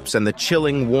unidentified ships and the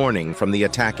chilling warning from the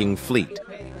attacking fleet.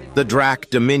 The Drac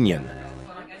Dominion.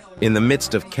 In the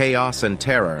midst of chaos and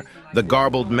terror, the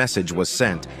garbled message was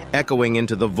sent, echoing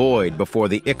into the void before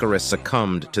the Icarus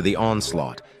succumbed to the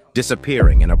onslaught,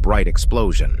 disappearing in a bright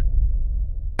explosion.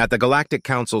 At the Galactic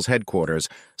Council's headquarters,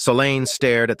 Solane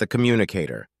stared at the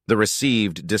communicator, the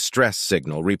received distress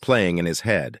signal replaying in his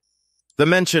head. The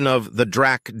mention of the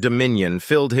Drac Dominion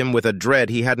filled him with a dread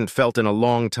he hadn't felt in a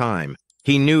long time.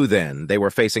 He knew then they were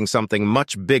facing something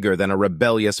much bigger than a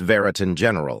rebellious Veritan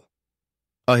general.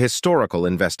 A historical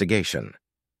investigation.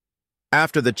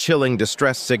 After the chilling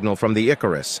distress signal from the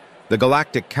Icarus, the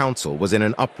Galactic Council was in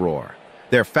an uproar.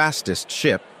 Their fastest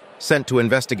ship, sent to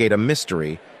investigate a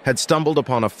mystery, had stumbled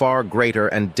upon a far greater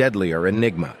and deadlier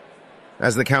enigma.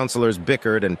 As the counselors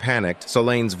bickered and panicked,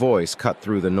 Solane's voice cut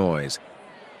through the noise.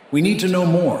 "We need to know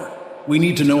more. We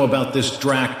need to know about this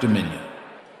Drac Dominion."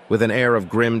 With an air of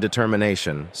grim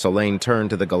determination, Solane turned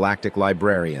to the Galactic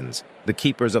Librarians, the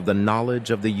keepers of the knowledge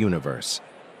of the universe.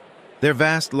 Their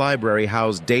vast library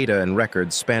housed data and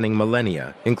records spanning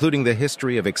millennia, including the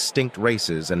history of extinct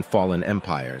races and fallen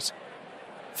empires.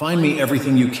 "Find me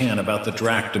everything you can about the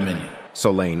Drac Dominion,"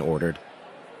 Solane ordered.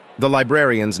 The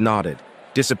librarians nodded,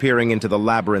 disappearing into the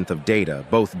labyrinth of data,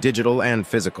 both digital and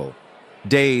physical.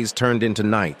 Days turned into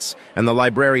nights, and the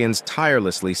librarians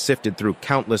tirelessly sifted through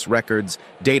countless records,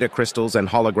 data crystals, and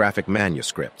holographic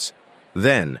manuscripts.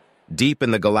 Then, deep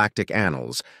in the galactic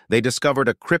annals, they discovered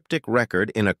a cryptic record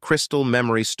in a crystal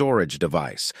memory storage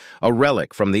device, a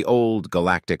relic from the old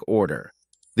galactic order.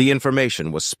 The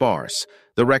information was sparse,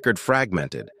 the record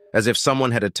fragmented, as if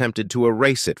someone had attempted to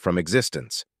erase it from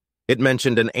existence. It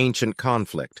mentioned an ancient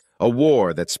conflict, a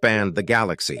war that spanned the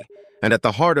galaxy, and at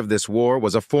the heart of this war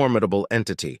was a formidable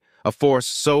entity, a force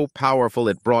so powerful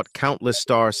it brought countless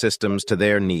star systems to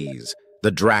their knees,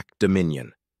 the Drac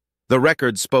Dominion. The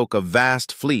record spoke of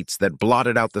vast fleets that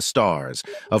blotted out the stars,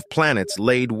 of planets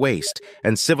laid waste,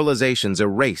 and civilizations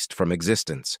erased from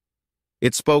existence.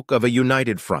 It spoke of a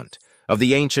united front, of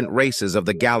the ancient races of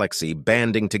the galaxy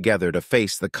banding together to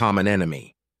face the common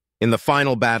enemy. In the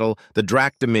final battle, the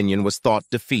Drac Dominion was thought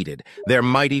defeated, their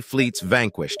mighty fleets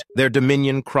vanquished, their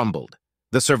dominion crumbled.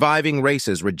 The surviving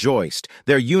races rejoiced,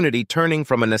 their unity turning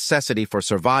from a necessity for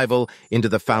survival into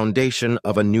the foundation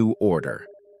of a new order.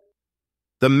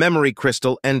 The memory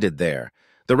crystal ended there,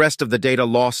 the rest of the data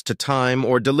lost to time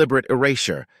or deliberate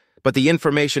erasure, but the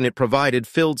information it provided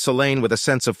filled Solane with a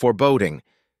sense of foreboding.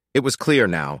 It was clear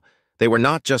now, they were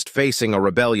not just facing a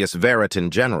rebellious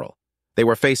Veritan general. They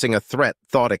were facing a threat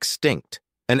thought extinct,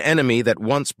 an enemy that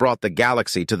once brought the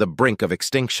galaxy to the brink of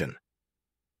extinction.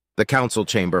 The council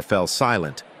chamber fell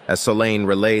silent as Solane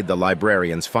relayed the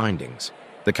librarian's findings.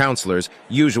 The counselors,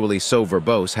 usually so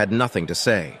verbose, had nothing to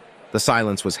say. The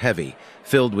silence was heavy,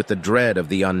 filled with the dread of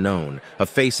the unknown, of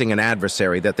facing an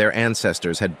adversary that their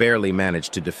ancestors had barely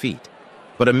managed to defeat.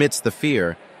 But amidst the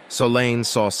fear, Solane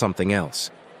saw something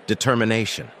else: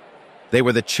 determination. They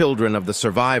were the children of the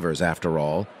survivors, after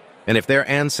all, and if their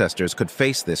ancestors could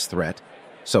face this threat,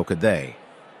 so could they.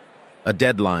 A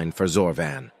deadline for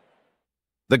Zorvan.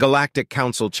 The Galactic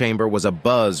Council chamber was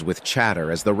abuzz with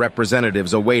chatter as the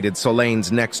representatives awaited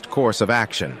Solene's next course of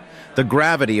action. The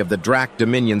gravity of the Drac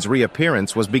Dominion's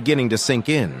reappearance was beginning to sink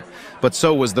in, but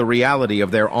so was the reality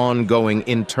of their ongoing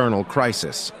internal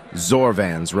crisis,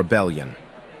 Zorvan's rebellion.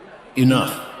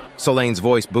 Enough. Solene's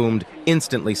voice boomed,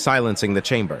 instantly silencing the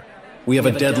chamber. We have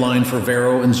a deadline for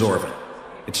Vero and Zorvan.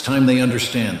 It's time they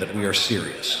understand that we are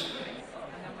serious.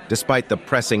 Despite the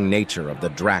pressing nature of the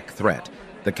Drac threat,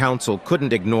 the Council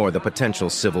couldn't ignore the potential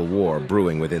civil war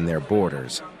brewing within their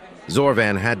borders.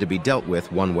 Zorvan had to be dealt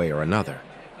with one way or another.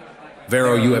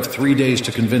 Vero, you have 3 days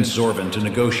to convince Zorvan to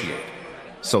negotiate,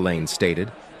 Solane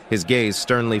stated, his gaze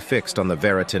sternly fixed on the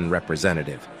Veritan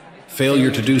representative.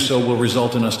 Failure to do so will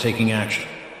result in us taking action.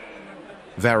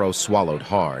 Vero swallowed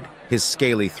hard, his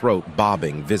scaly throat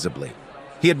bobbing visibly.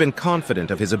 He had been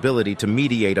confident of his ability to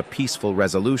mediate a peaceful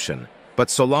resolution, but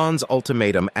Solan's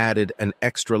ultimatum added an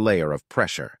extra layer of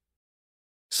pressure.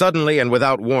 Suddenly and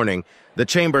without warning, the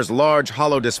chamber's large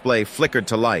hollow display flickered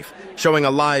to life, showing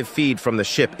a live feed from the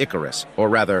ship Icarus, or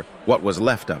rather, what was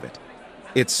left of it.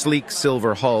 Its sleek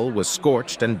silver hull was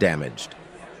scorched and damaged.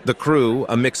 The crew,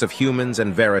 a mix of humans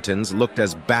and Veritans, looked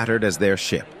as battered as their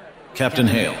ship. Captain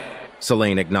Hale,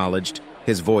 Solane acknowledged,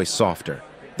 his voice softer.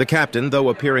 The captain, though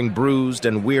appearing bruised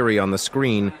and weary on the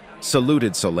screen,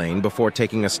 saluted Solane before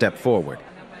taking a step forward.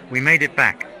 We made it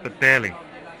back, but barely.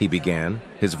 He began,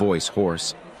 his voice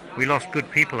hoarse. We lost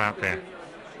good people out there.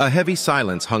 A heavy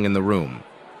silence hung in the room.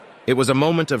 It was a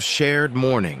moment of shared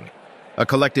mourning, a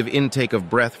collective intake of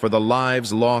breath for the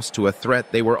lives lost to a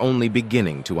threat they were only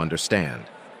beginning to understand.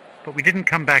 But we didn't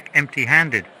come back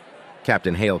empty-handed.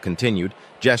 Captain Hale continued,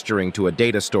 gesturing to a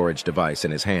data storage device in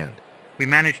his hand. We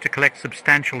managed to collect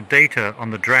substantial data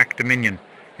on the Drac Dominion.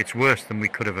 It's worse than we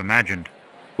could have imagined.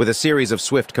 With a series of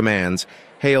swift commands,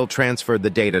 Hale transferred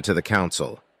the data to the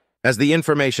Council. As the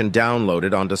information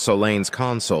downloaded onto Solane's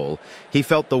console, he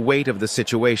felt the weight of the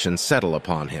situation settle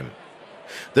upon him.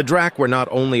 The Drac were not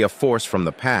only a force from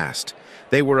the past,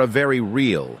 they were a very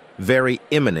real, very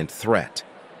imminent threat.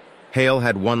 Hale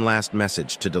had one last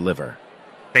message to deliver.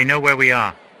 They know where we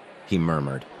are, he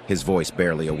murmured, his voice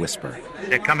barely a whisper.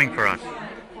 They're coming for us.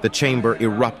 The chamber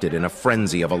erupted in a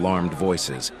frenzy of alarmed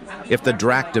voices. If the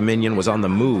Drac Dominion was on the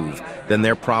move, then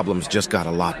their problems just got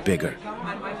a lot bigger.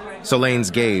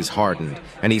 Solane's gaze hardened,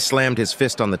 and he slammed his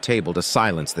fist on the table to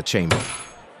silence the chamber.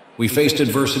 We faced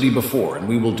adversity before, and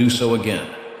we will do so again,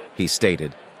 he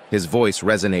stated, his voice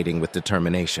resonating with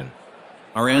determination.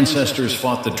 Our ancestors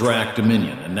fought the Drac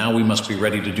Dominion, and now we must be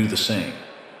ready to do the same.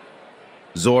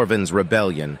 Zorvan's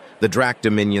rebellion, the Drac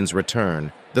Dominion's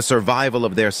return, the survival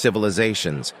of their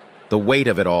civilizations, the weight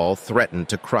of it all threatened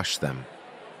to crush them.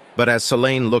 But as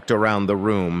Solane looked around the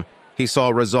room, he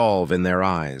saw resolve in their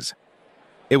eyes.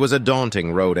 It was a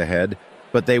daunting road ahead,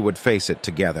 but they would face it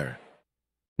together.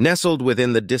 Nestled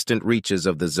within the distant reaches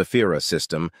of the Zephyra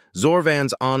system,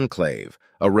 Zorvan's enclave,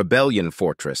 a rebellion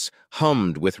fortress,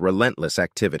 hummed with relentless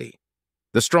activity.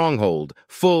 The stronghold,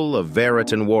 full of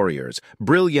Veritan warriors,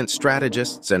 brilliant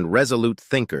strategists, and resolute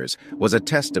thinkers, was a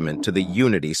testament to the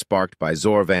unity sparked by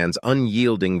Zorvan's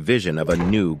unyielding vision of a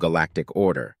new galactic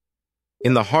order.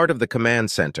 In the heart of the command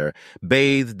center,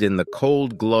 bathed in the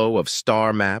cold glow of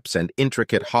star maps and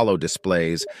intricate holo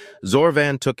displays,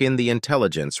 Zorvan took in the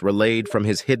intelligence relayed from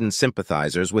his hidden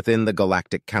sympathizers within the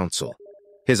Galactic Council.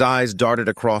 His eyes darted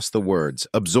across the words,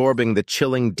 absorbing the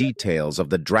chilling details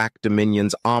of the Drac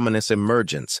Dominion's ominous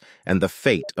emergence and the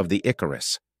fate of the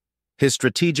Icarus. His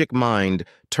strategic mind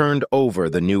turned over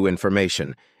the new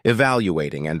information,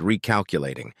 evaluating and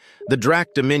recalculating. The Drac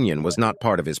Dominion was not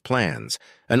part of his plans,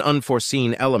 an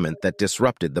unforeseen element that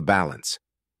disrupted the balance.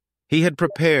 He had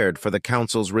prepared for the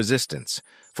Council's resistance,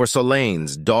 for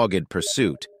Solane's dogged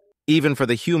pursuit, even for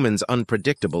the humans'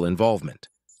 unpredictable involvement.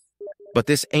 But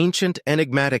this ancient,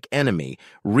 enigmatic enemy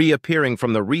reappearing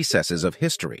from the recesses of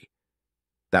history,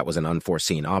 that was an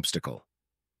unforeseen obstacle.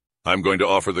 I'm going to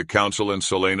offer the Council and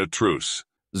Solane a truce,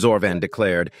 Zorvan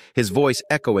declared, his voice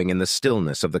echoing in the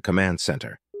stillness of the command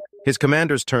center. His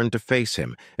commanders turned to face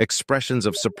him, expressions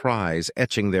of surprise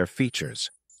etching their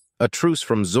features. A truce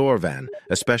from Zorvan,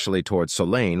 especially toward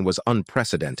Solane, was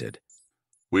unprecedented.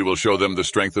 We will show them the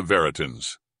strength of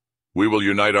Veritans. We will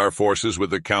unite our forces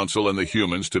with the Council and the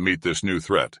humans to meet this new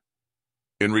threat.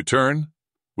 In return,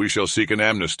 we shall seek an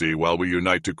amnesty while we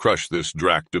unite to crush this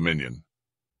Drac Dominion.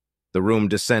 The room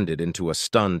descended into a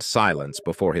stunned silence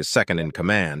before his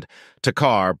second-in-command.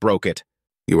 Takar broke it.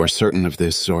 You are certain of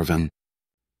this, Zorvan?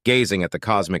 Gazing at the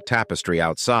cosmic tapestry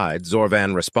outside,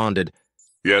 Zorvan responded,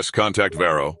 Yes, contact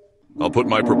Vero. I'll put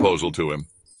my proposal to him.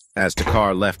 As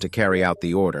Takar left to carry out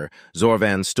the order,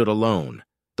 Zorvan stood alone,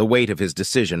 the weight of his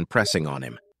decision pressing on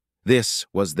him. This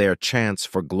was their chance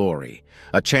for glory,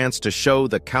 a chance to show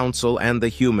the Council and the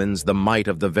humans the might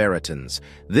of the Veritans.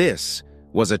 This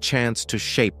was a chance to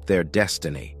shape their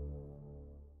destiny.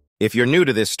 If you're new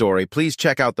to this story, please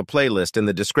check out the playlist in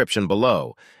the description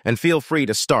below, and feel free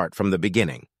to start from the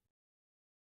beginning.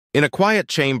 In a quiet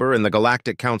chamber in the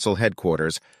Galactic Council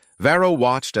headquarters, Varro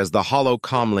watched as the hollow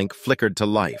comlink flickered to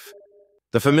life.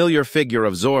 The familiar figure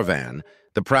of Zorvan,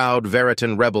 the proud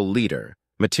Veritan rebel leader,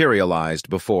 materialized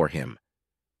before him.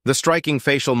 The striking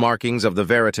facial markings of the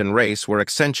Veritan race were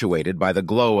accentuated by the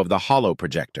glow of the hollow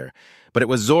projector, but it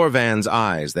was Zorvan's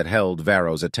eyes that held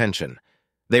Varro's attention.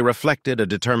 They reflected a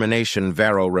determination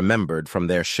Varro remembered from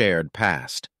their shared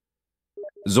past.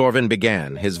 Zorvan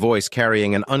began, his voice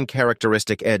carrying an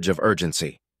uncharacteristic edge of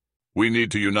urgency. We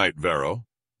need to unite, Varro.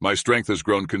 My strength has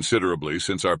grown considerably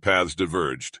since our paths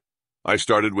diverged. I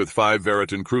started with 5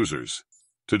 Veritan cruisers.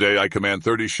 Today I command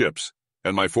 30 ships,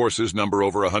 and my forces number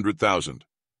over 100,000.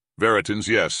 Veritans,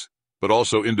 yes, but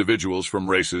also individuals from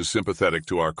races sympathetic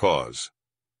to our cause.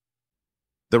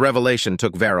 The revelation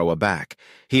took Varro aback.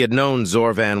 He had known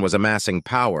Zorvan was amassing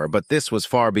power, but this was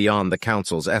far beyond the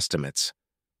Council's estimates.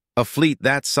 A fleet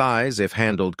that size, if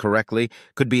handled correctly,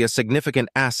 could be a significant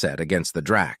asset against the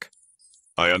Drac.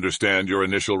 I understand your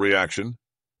initial reaction,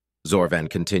 Zorvan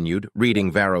continued,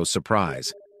 reading Varro's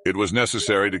surprise. It was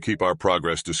necessary to keep our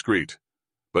progress discreet.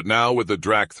 But now, with the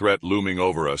Drac threat looming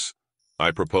over us,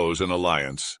 I propose an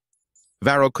alliance.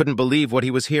 Varro couldn't believe what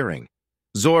he was hearing.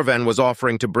 Zorvan was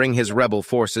offering to bring his rebel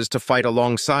forces to fight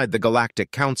alongside the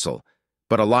Galactic Council,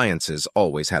 but alliances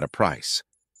always had a price.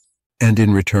 And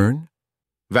in return?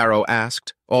 Varro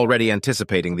asked, already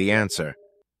anticipating the answer.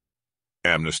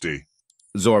 Amnesty,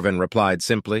 Zorvan replied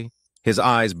simply, his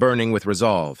eyes burning with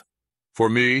resolve. For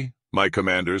me, my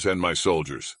commanders, and my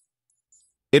soldiers.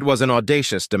 It was an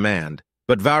audacious demand,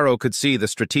 but Varro could see the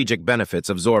strategic benefits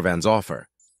of Zorvan's offer.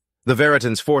 The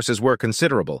Veritans' forces were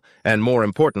considerable, and more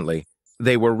importantly,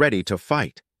 they were ready to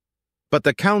fight. But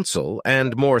the Council,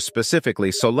 and more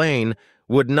specifically Solane,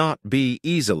 would not be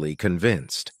easily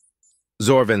convinced.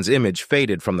 Zorvan's image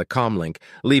faded from the comlink,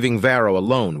 leaving Varro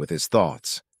alone with his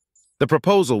thoughts. The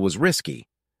proposal was risky,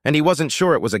 and he wasn't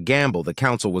sure it was a gamble the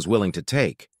Council was willing to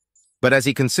take. But as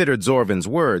he considered Zorvan's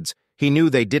words, he knew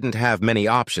they didn't have many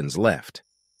options left.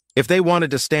 If they wanted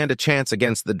to stand a chance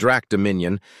against the Drac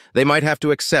Dominion, they might have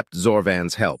to accept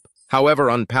Zorvan's help, however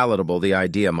unpalatable the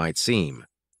idea might seem.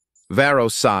 Varro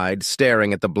sighed,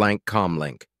 staring at the blank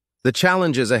comlink. The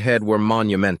challenges ahead were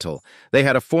monumental. They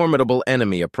had a formidable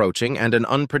enemy approaching and an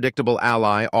unpredictable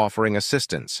ally offering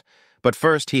assistance. But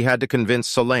first he had to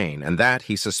convince Solane, and that,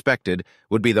 he suspected,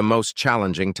 would be the most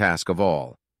challenging task of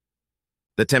all.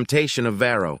 The temptation of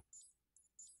Varro.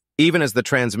 Even as the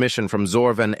transmission from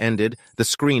Zorvan ended, the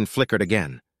screen flickered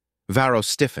again. Varro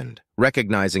stiffened,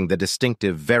 recognizing the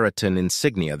distinctive Veritan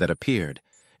insignia that appeared.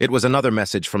 It was another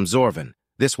message from Zorvan,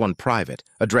 this one private,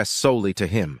 addressed solely to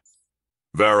him.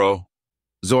 Varro.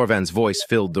 Zorvan's voice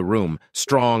filled the room,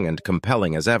 strong and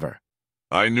compelling as ever.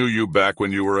 I knew you back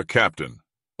when you were a captain,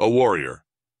 a warrior.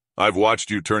 I've watched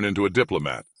you turn into a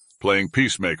diplomat, playing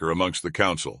peacemaker amongst the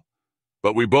Council.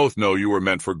 But we both know you were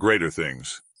meant for greater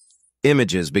things.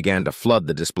 Images began to flood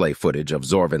the display footage of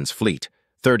Zorvan's fleet,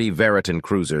 30 Veritan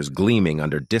cruisers gleaming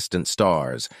under distant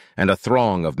stars, and a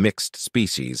throng of mixed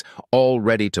species, all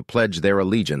ready to pledge their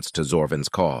allegiance to Zorvan's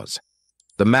cause.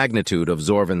 The magnitude of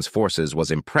Zorvan's forces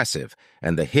was impressive,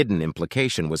 and the hidden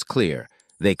implication was clear.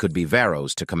 They could be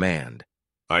Varro's to command.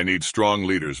 I need strong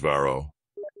leaders, Varro.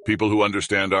 People who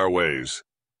understand our ways.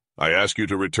 I ask you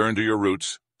to return to your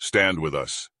roots, stand with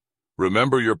us.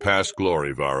 Remember your past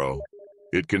glory, Varro.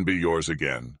 It can be yours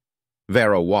again.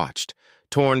 Varro watched,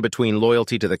 torn between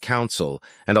loyalty to the Council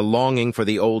and a longing for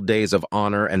the old days of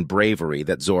honor and bravery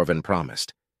that Zorvan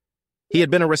promised. He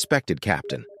had been a respected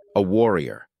captain, a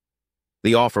warrior.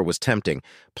 The offer was tempting,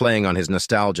 playing on his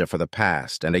nostalgia for the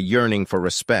past and a yearning for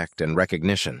respect and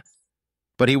recognition.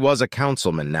 But he was a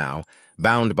councilman now,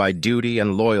 bound by duty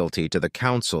and loyalty to the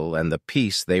Council and the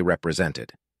peace they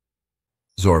represented.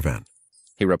 Zorvan,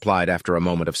 he replied after a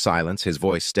moment of silence, his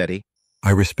voice steady. I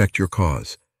respect your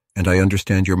cause, and I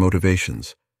understand your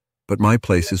motivations, but my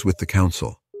place is with the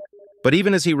Council. But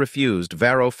even as he refused,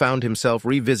 Varro found himself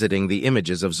revisiting the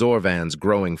images of Zorvan's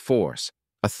growing force,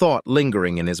 a thought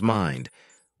lingering in his mind.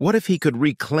 What if he could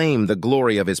reclaim the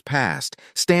glory of his past,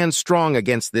 stand strong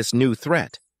against this new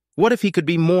threat? What if he could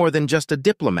be more than just a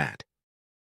diplomat?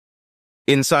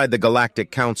 Inside the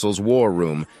Galactic Council's war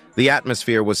room, the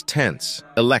atmosphere was tense,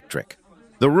 electric.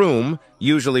 The room,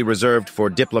 usually reserved for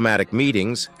diplomatic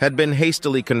meetings, had been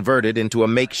hastily converted into a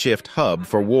makeshift hub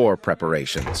for war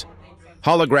preparations.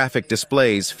 Holographic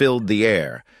displays filled the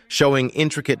air, showing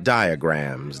intricate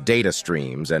diagrams, data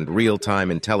streams, and real-time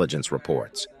intelligence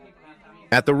reports.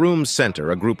 At the room's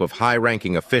center, a group of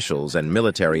high-ranking officials and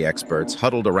military experts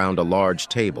huddled around a large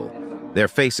table, their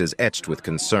faces etched with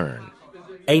concern.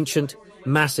 Ancient,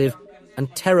 massive,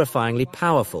 and terrifyingly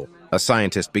powerful, a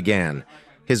scientist began,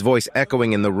 his voice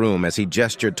echoing in the room as he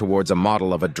gestured towards a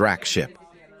model of a Drac ship.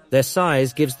 Their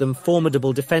size gives them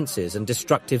formidable defenses and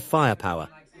destructive firepower.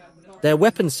 Their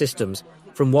weapon systems,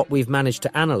 from what we've managed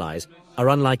to analyze, are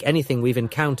unlike anything we've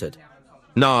encountered.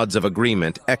 Nods of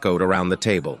agreement echoed around the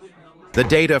table. The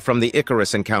data from the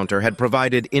Icarus encounter had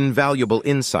provided invaluable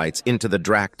insights into the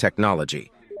Drac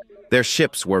technology. Their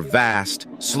ships were vast,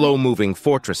 slow-moving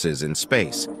fortresses in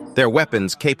space, their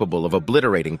weapons capable of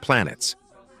obliterating planets.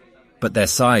 But their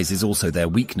size is also their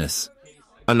weakness.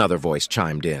 Another voice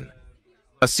chimed in.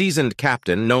 A seasoned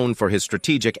captain, known for his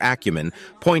strategic acumen,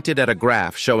 pointed at a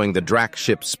graph showing the Drac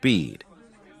ship's speed.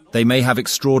 They may have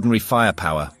extraordinary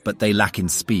firepower, but they lack in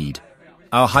speed.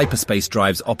 Our hyperspace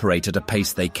drives operate at a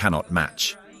pace they cannot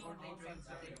match.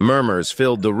 Murmurs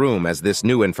filled the room as this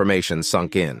new information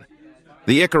sunk in.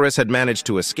 The Icarus had managed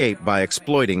to escape by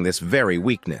exploiting this very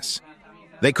weakness.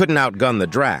 They couldn't outgun the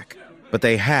Drac, but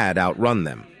they had outrun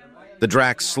them. The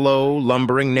Drac's slow,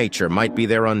 lumbering nature might be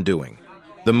their undoing.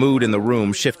 The mood in the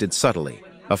room shifted subtly,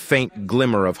 a faint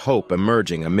glimmer of hope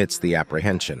emerging amidst the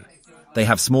apprehension. They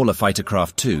have smaller fighter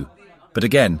craft too, but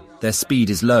again, their speed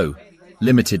is low,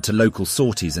 limited to local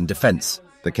sorties and defense,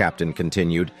 the captain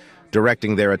continued,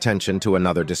 directing their attention to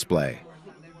another display.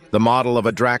 The model of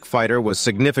a Drac fighter was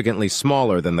significantly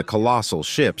smaller than the colossal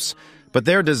ships, but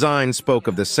their design spoke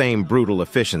of the same brutal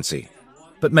efficiency.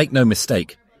 But make no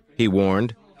mistake, he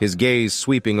warned, his gaze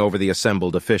sweeping over the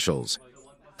assembled officials.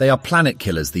 They are planet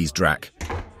killers, these Drac.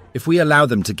 If we allow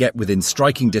them to get within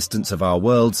striking distance of our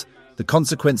worlds, the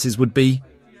consequences would be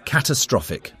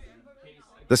catastrophic.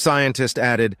 The scientist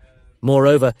added,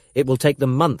 Moreover, it will take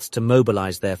them months to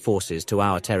mobilize their forces to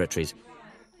our territories.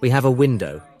 We have a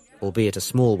window, albeit a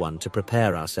small one, to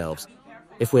prepare ourselves.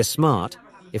 If we're smart,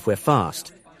 if we're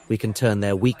fast, we can turn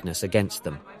their weakness against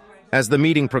them. As the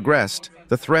meeting progressed,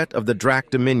 the threat of the Drac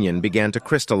Dominion began to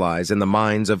crystallize in the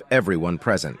minds of everyone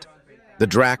present. The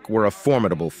Drac were a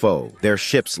formidable foe, their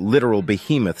ships literal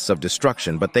behemoths of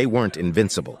destruction, but they weren't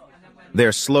invincible.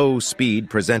 Their slow speed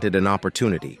presented an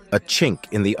opportunity, a chink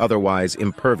in the otherwise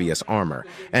impervious armor,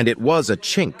 and it was a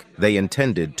chink they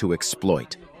intended to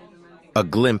exploit. A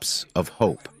glimpse of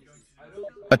hope.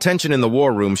 Attention in the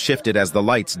war room shifted as the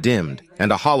lights dimmed,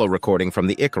 and a holo recording from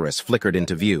the Icarus flickered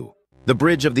into view. The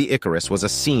bridge of the Icarus was a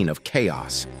scene of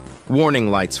chaos. Warning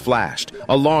lights flashed,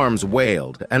 alarms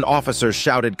wailed, and officers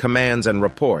shouted commands and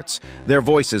reports, their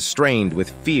voices strained with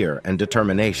fear and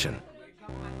determination.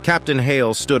 Captain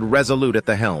Hale stood resolute at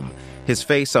the helm, his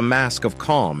face a mask of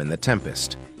calm in the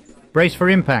tempest. Brace for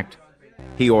impact,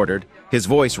 he ordered, his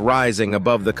voice rising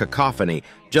above the cacophony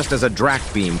just as a Drac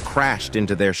beam crashed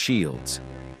into their shields.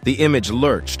 The image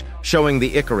lurched, showing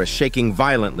the Icarus shaking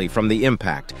violently from the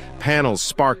impact, panels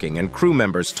sparking and crew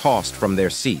members tossed from their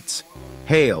seats.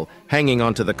 Hale, hanging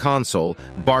onto the console,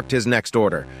 barked his next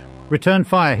order. Return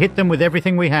fire, hit them with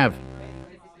everything we have.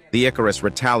 The Icarus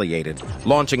retaliated,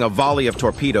 launching a volley of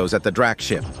torpedoes at the Drac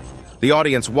ship. The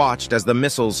audience watched as the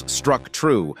missiles struck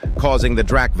true, causing the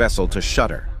Drac vessel to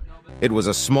shudder. It was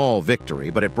a small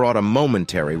victory, but it brought a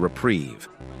momentary reprieve.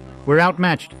 We're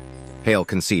outmatched, Hale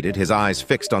conceded, his eyes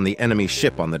fixed on the enemy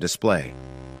ship on the display.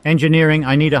 Engineering,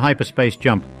 I need a hyperspace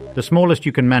jump. The smallest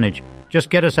you can manage. Just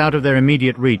get us out of their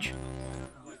immediate reach.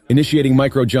 Initiating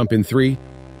micro jump in 3,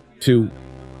 2,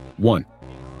 1.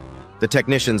 The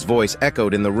technician's voice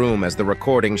echoed in the room as the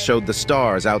recording showed the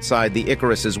stars outside the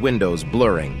Icarus's windows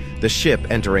blurring, the ship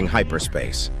entering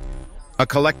hyperspace. A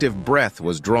collective breath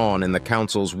was drawn in the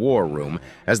Council's war room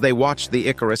as they watched the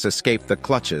Icarus escape the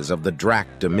clutches of the Drac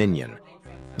Dominion.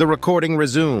 The recording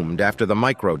resumed after the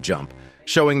micro jump,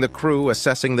 showing the crew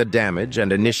assessing the damage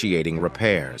and initiating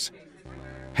repairs.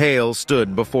 Hale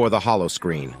stood before the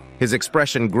holoscreen, his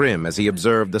expression grim as he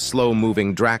observed the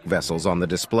slow-moving Drac vessels on the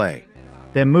display.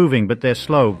 They're moving, but they're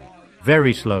slow.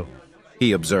 Very slow,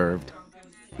 he observed.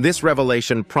 This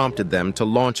revelation prompted them to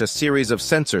launch a series of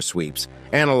sensor sweeps,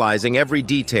 analyzing every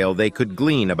detail they could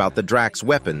glean about the Drac's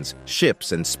weapons,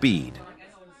 ships, and speed.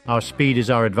 Our speed is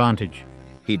our advantage,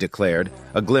 he declared,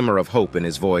 a glimmer of hope in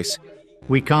his voice.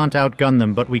 We can't outgun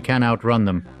them, but we can outrun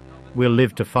them. We'll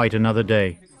live to fight another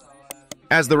day.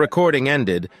 As the recording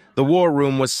ended, the war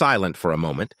room was silent for a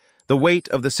moment, the weight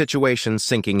of the situation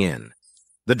sinking in.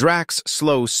 The Drac's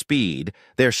slow speed,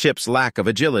 their ship's lack of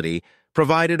agility,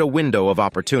 provided a window of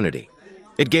opportunity.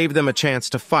 It gave them a chance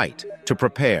to fight, to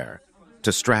prepare.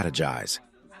 to strategize.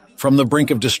 From the brink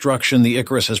of destruction, the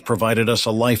Icarus has provided us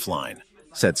a lifeline,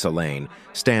 said Selene,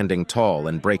 standing tall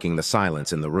and breaking the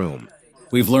silence in the room.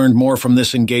 We've learned more from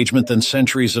this engagement than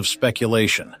centuries of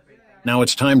speculation. Now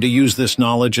it's time to use this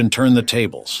knowledge and turn the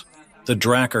tables. The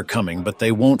Drac are coming, but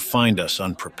they won't find us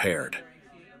unprepared.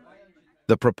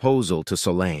 The proposal to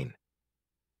Selene.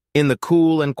 In the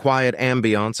cool and quiet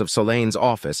ambiance of Selene's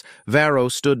office, Varro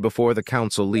stood before the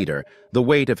council leader, the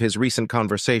weight of his recent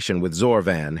conversation with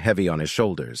Zorvan heavy on his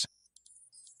shoulders.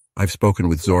 I've spoken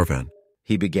with Zorvan,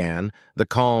 he began, the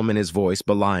calm in his voice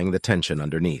belying the tension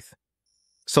underneath.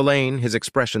 Selene, his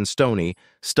expression stony,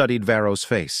 studied Varro's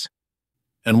face.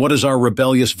 And what does our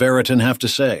rebellious Veritan have to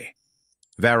say?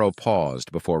 Varro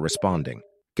paused before responding,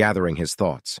 gathering his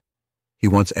thoughts. He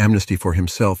wants amnesty for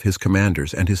himself, his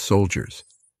commanders, and his soldiers.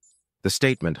 The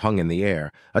statement hung in the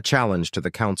air, a challenge to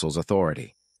the council's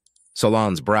authority.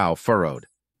 Solan's brow furrowed.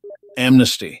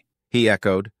 Amnesty, he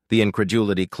echoed, the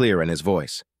incredulity clear in his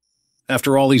voice.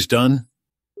 After all he's done?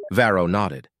 Varro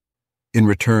nodded. In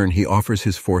return, he offers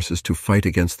his forces to fight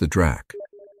against the Drac.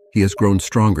 He has grown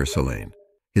stronger, Selene.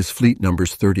 His fleet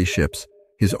numbers 30 ships,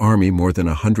 his army more than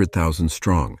 100,000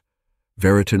 strong.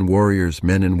 Veritan warriors,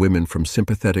 men and women from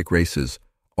sympathetic races,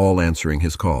 all answering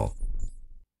his call.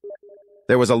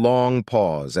 There was a long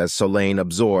pause as Selene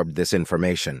absorbed this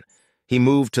information. He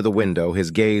moved to the window,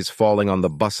 his gaze falling on the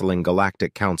bustling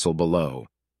galactic council below.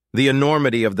 The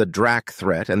enormity of the Drac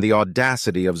threat and the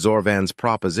audacity of Zorvan's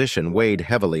proposition weighed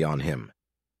heavily on him.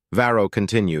 Varro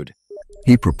continued.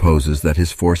 He proposes that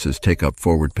his forces take up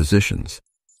forward positions.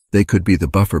 They could be the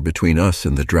buffer between us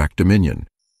and the Drac Dominion.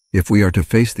 If we are to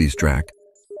face these Drac,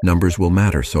 numbers will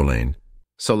matter, Selene.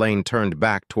 Selene turned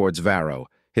back towards Varro,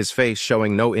 his face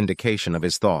showing no indication of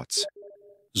his thoughts.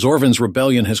 Zorvan's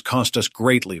rebellion has cost us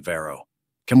greatly, Varro.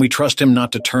 Can we trust him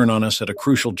not to turn on us at a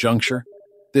crucial juncture?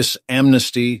 This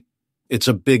amnesty, it's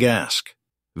a big ask.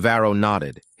 Varro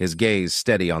nodded, his gaze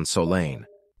steady on Selene.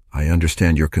 I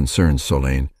understand your concerns,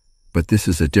 Selene, but this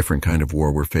is a different kind of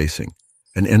war we're facing,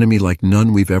 an enemy like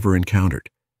none we've ever encountered.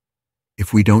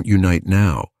 If we don't unite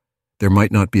now, there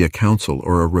might not be a council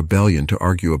or a rebellion to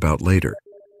argue about later.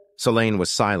 Selene was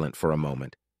silent for a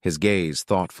moment, his gaze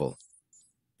thoughtful.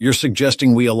 You're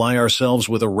suggesting we ally ourselves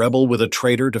with a rebel, with a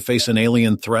traitor, to face an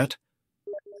alien threat?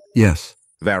 Yes,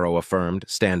 Varro affirmed,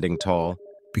 standing tall.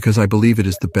 Because I believe it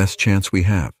is the best chance we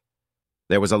have.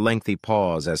 There was a lengthy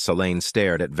pause as Selene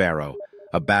stared at Varro,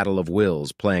 a battle of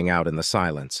wills playing out in the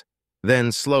silence.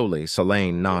 Then, slowly,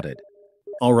 Selene nodded.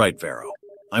 All right, Varro.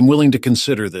 I'm willing to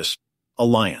consider this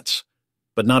alliance,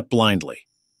 but not blindly.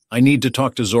 I need to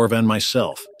talk to Zorvan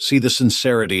myself, see the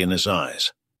sincerity in his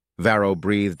eyes. Varro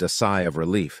breathed a sigh of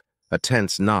relief, a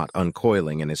tense knot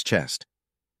uncoiling in his chest.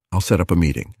 I'll set up a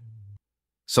meeting.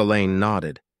 Selene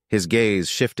nodded, his gaze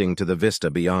shifting to the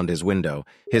vista beyond his window,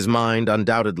 his mind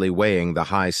undoubtedly weighing the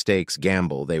high-stakes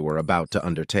gamble they were about to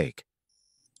undertake.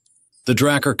 The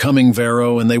Drac are coming,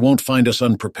 Varro, and they won't find us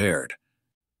unprepared.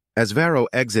 As Varro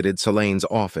exited Selene's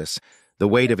office, the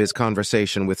weight of his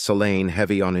conversation with Selene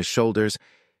heavy on his shoulders,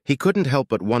 he couldn't help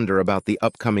but wonder about the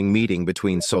upcoming meeting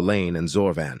between Selene and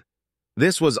Zorvan.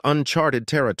 This was uncharted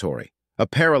territory, a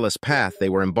perilous path they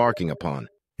were embarking upon.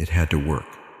 It had to work,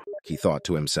 he thought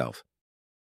to himself.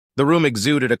 The room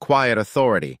exuded a quiet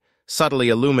authority, subtly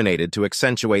illuminated to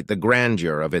accentuate the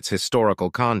grandeur of its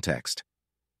historical context.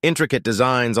 Intricate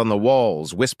designs on the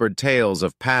walls whispered tales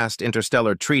of past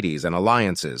interstellar treaties and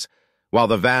alliances, while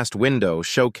the vast window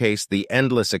showcased the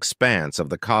endless expanse of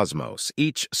the cosmos,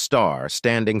 each star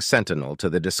standing sentinel to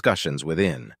the discussions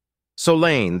within.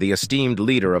 Selene, the esteemed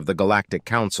leader of the Galactic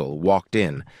Council, walked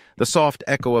in, the soft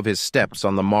echo of his steps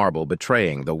on the marble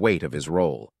betraying the weight of his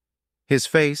role. His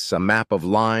face, a map of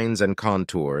lines and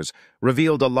contours,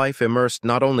 revealed a life immersed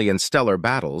not only in stellar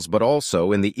battles but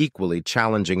also in the equally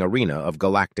challenging arena of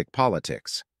galactic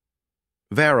politics.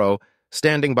 Varro,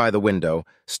 standing by the window,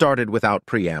 started without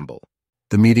preamble.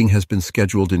 The meeting has been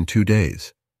scheduled in 2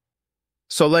 days.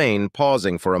 Selene,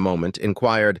 pausing for a moment,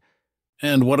 inquired,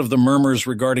 And what of the murmurs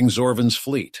regarding Zorvan's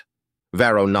fleet?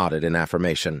 Varro nodded in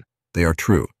affirmation. They are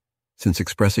true. Since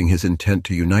expressing his intent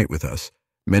to unite with us,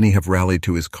 many have rallied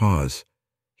to his cause.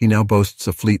 He now boasts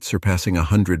a fleet surpassing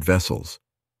 100 vessels.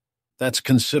 That's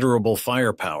considerable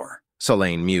firepower,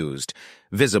 Selene mused,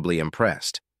 visibly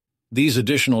impressed. These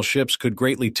additional ships could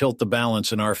greatly tilt the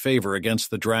balance in our favor against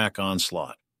the Drac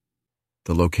onslaught.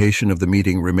 The location of the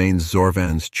meeting remains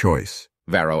Zorvan's choice,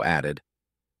 Varro added.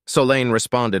 Selene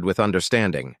responded with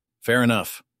understanding. Fair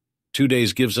enough. 2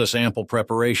 days gives us ample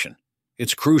preparation.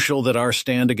 It's crucial that our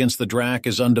stand against the Drac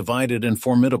is undivided and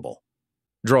formidable.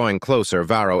 Drawing closer,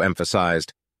 Varro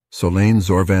emphasized, Solane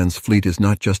Zorvan's fleet is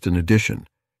not just an addition,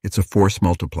 it's a force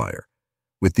multiplier.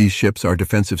 With these ships, our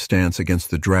defensive stance against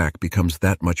the Drac becomes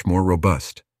that much more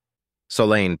robust.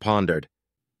 Solane pondered.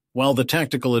 While the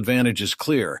tactical advantage is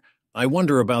clear, I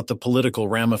wonder about the political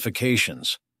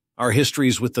ramifications. Our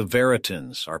histories with the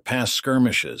Veritans, our past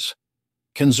skirmishes.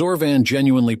 Can Zorvan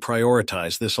genuinely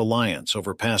prioritize this alliance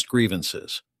over past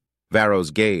grievances?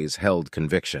 Varro's gaze held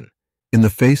conviction. In the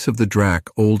face of the Drac,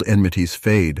 old enmities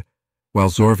fade. While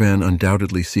Zorvan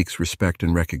undoubtedly seeks respect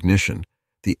and recognition,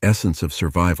 the essence of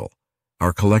survival,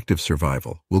 our collective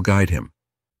survival, will guide him.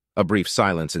 A brief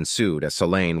silence ensued as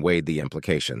Solane weighed the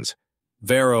implications.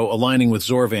 Varro aligning with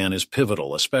Zorvan is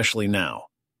pivotal, especially now.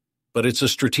 But it's a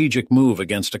strategic move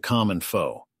against a common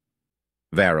foe.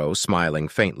 Varro, smiling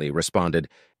faintly, responded,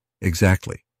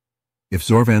 Exactly. If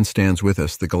Zorvan stands with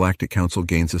us, the Galactic Council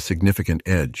gains a significant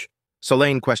edge.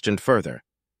 Solane questioned further.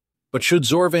 But should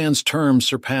Zorvan's terms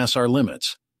surpass our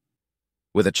limits?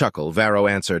 With a chuckle, Varro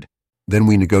answered, Then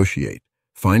we negotiate,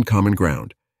 find common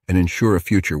ground, and ensure a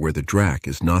future where the Drac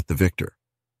is not the victor.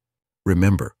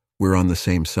 Remember, we're on the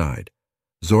same side.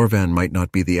 Zorvan might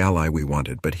not be the ally we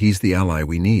wanted, but he's the ally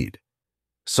we need.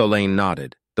 Solane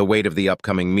nodded, the weight of the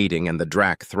upcoming meeting and the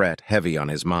Drac threat heavy on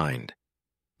his mind.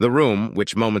 The room,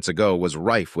 which moments ago was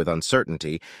rife with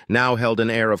uncertainty, now held an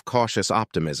air of cautious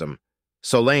optimism.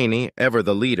 Solane, ever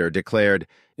the leader, declared,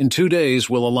 In 2 days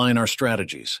we'll align our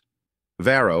strategies.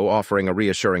 Varro, offering a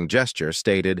reassuring gesture,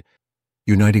 stated,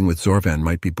 Uniting with Zorvan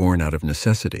might be born out of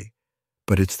necessity,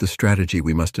 but it's the strategy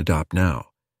we must adopt now.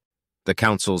 The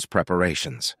Council's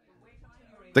preparations.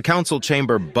 The Council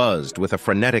chamber buzzed with a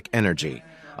frenetic energy,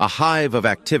 a hive of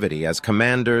activity as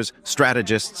commanders,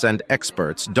 strategists, and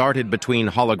experts darted between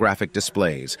holographic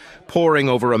displays, poring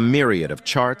over a myriad of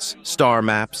charts, star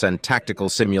maps, and tactical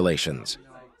simulations.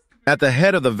 At the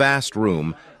head of the vast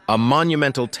room, a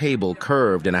monumental table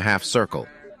curved in a half-circle.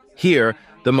 Here,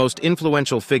 the most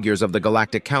influential figures of the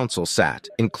Galactic Council sat,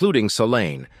 including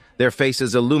Solane, their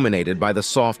faces illuminated by the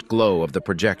soft glow of the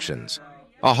projections.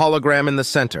 A hologram in the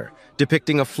center,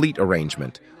 depicting a fleet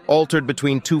arrangement, altered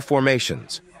between two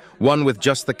formations, one with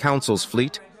just the Council's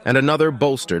fleet and another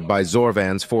bolstered by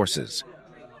Zorvan's forces.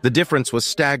 The difference was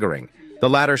staggering, the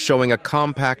latter showing a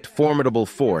compact, formidable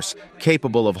force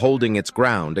capable of holding its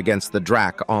ground against the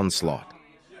Drac onslaught.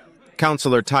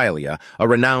 Councillor Tylia, a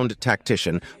renowned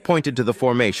tactician, pointed to the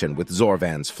formation with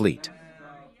Zorvan's fleet.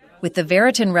 With the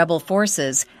Veritan rebel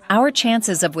forces, our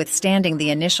chances of withstanding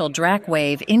the initial Drac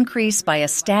wave increase by a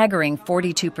staggering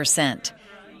 42%.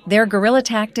 Their guerrilla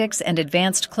tactics and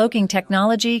advanced cloaking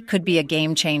technology could be a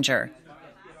game changer.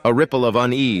 A ripple of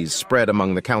unease spread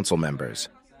among the council members.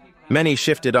 Many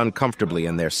shifted uncomfortably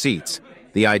in their seats,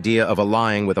 the idea of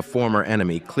allying with a former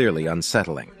enemy clearly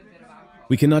unsettling.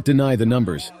 We cannot deny the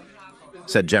numbers,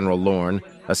 said General Lorne,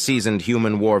 a seasoned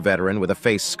human war veteran with a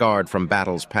face scarred from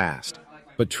battles past.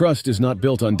 But trust is not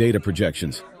built on data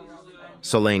projections.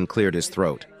 Solane cleared his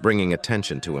throat, bringing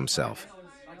attention to himself.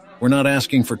 We're not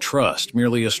asking for trust,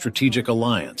 merely a strategic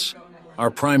alliance.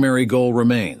 Our primary goal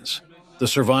remains the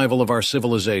survival of our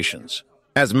civilizations.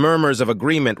 As murmurs of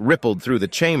agreement rippled through the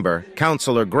chamber,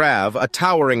 Councillor Grav, a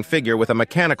towering figure with a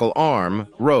mechanical arm,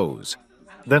 rose.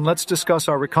 Then let's discuss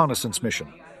our reconnaissance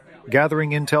mission.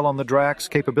 Gathering intel on the Drac's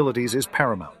capabilities is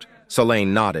paramount. Solane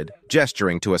nodded,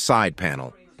 gesturing to a side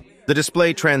panel. The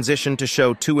display transitioned to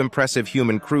show 2 impressive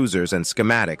human cruisers and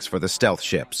schematics for the stealth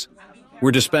ships.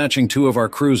 We're dispatching 2 of our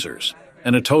cruisers,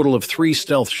 and a total of 3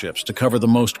 stealth ships to cover the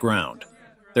most ground.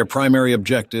 Their primary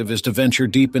objective is to venture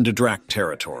deep into Drac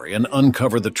territory and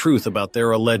uncover the truth about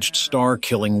their alleged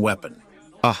star-killing weapon.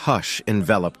 A hush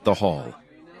enveloped the hall.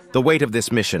 The weight of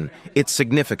this mission, its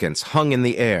significance, hung in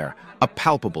the air, a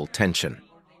palpable tension.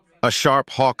 A sharp,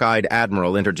 hawk-eyed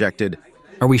admiral interjected,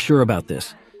 Are we sure about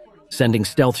this? Sending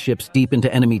stealth ships deep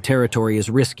into enemy territory is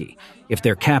risky. If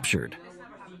they're captured...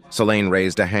 Solane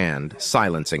raised a hand,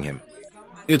 silencing him.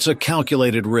 It's a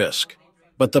calculated risk,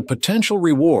 but the potential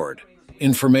reward,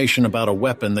 information about a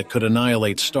weapon that could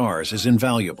annihilate stars, is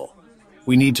invaluable.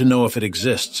 We need to know if it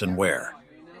exists and where.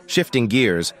 Shifting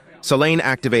gears, Solane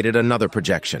activated another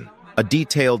projection, a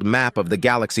detailed map of the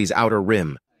galaxy's outer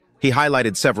rim. He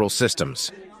highlighted several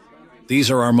systems.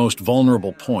 These are our most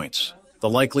vulnerable points, the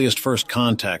likeliest first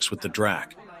contacts with the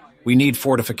Drac. We need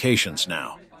fortifications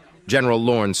now. General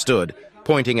Lorne stood,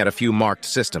 pointing at a few marked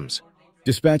systems.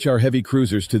 Dispatch our heavy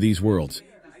cruisers to these worlds.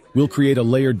 We'll create a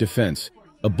layered defense,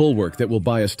 a bulwark that will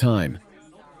buy us time.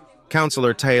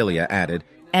 Councillor Taelia added,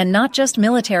 And not just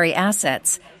military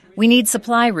assets. We need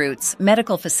supply routes,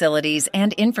 medical facilities,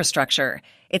 and infrastructure.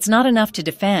 It's not enough to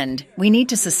defend. We need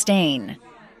to sustain.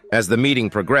 As the meeting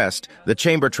progressed, the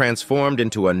chamber transformed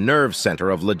into a nerve center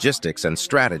of logistics and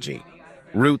strategy.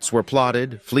 Routes were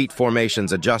plotted, fleet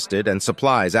formations adjusted, and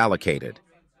supplies allocated.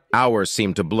 Hours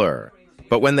seemed to blur,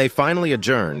 but when they finally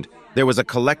adjourned, there was a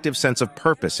collective sense of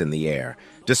purpose in the air.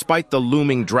 Despite the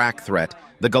looming Drac threat,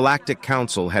 the Galactic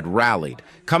Council had rallied,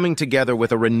 coming together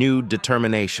with a renewed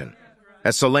determination.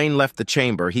 As Solane left the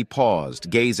chamber, he paused,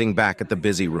 gazing back at the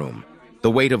busy room. The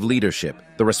weight of leadership,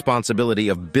 the responsibility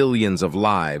of billions of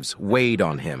lives, weighed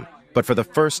on him. But for the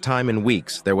first time in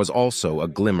weeks, there was also a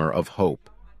glimmer of hope.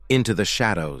 Into the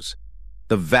shadows.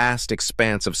 The vast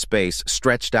expanse of space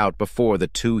stretched out before the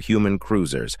two human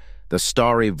cruisers, the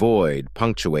starry void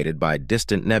punctuated by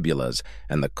distant nebulas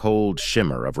and the cold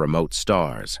shimmer of remote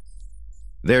stars.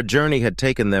 Their journey had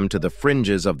taken them to the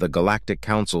fringes of the Galactic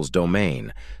Council's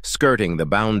domain, skirting the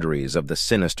boundaries of the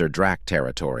sinister Drac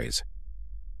territories.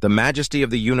 The majesty of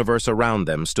the universe around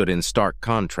them stood in stark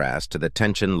contrast to the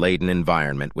tension-laden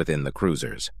environment within the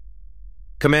cruisers.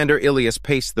 Commander Ilias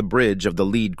paced the bridge of the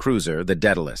lead cruiser, the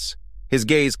Daedalus. His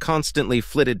gaze constantly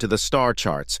flitted to the star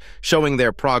charts, showing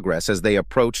their progress as they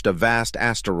approached a vast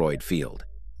asteroid field.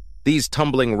 These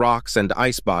tumbling rocks and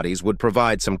ice bodies would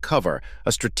provide some cover,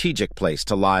 a strategic place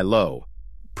to lie low.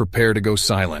 "Prepare to go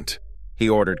silent," he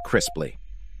ordered crisply.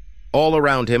 All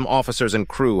around him, officers and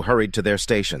crew hurried to their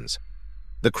stations.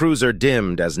 The cruiser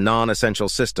dimmed as non-essential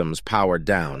systems powered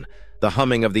down, the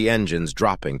humming of the engines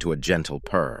dropping to a gentle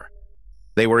purr.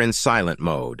 They were in silent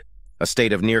mode, a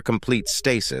state of near-complete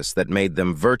stasis that made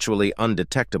them virtually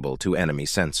undetectable to enemy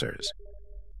sensors.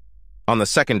 On the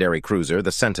secondary cruiser,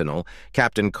 the Sentinel,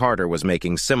 Captain Carter was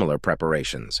making similar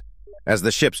preparations. As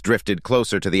the ships drifted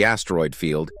closer to the asteroid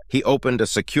field, he opened a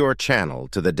secure channel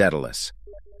to the Daedalus.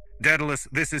 "Daedalus,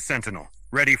 this is Sentinel.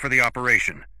 Ready for the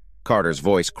operation." Carter's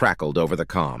voice crackled over the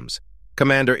comms.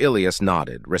 Commander Ilias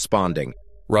nodded, responding,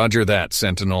 "Roger that,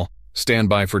 Sentinel. Stand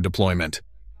by for deployment."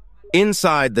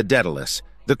 Inside the Daedalus,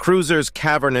 the cruiser's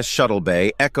cavernous shuttle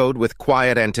bay echoed with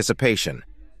quiet anticipation.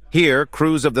 Here,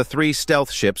 crews of the three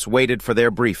stealth ships waited for their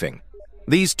briefing.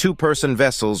 These two-person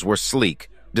vessels were sleek,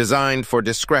 designed for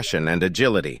discretion and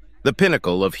agility, the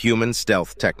pinnacle of human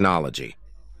stealth technology.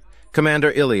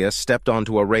 Commander Ilias stepped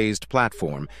onto a raised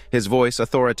platform, his voice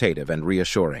authoritative and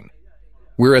reassuring.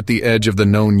 "We're at the edge of the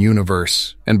known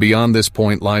universe, and beyond this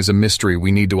point lies a mystery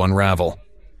we need to unravel.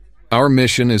 Our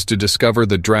mission is to discover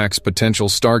the Drac's potential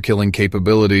star-killing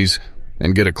capabilities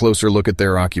and get a closer look at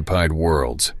their occupied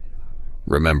worlds.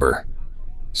 Remember,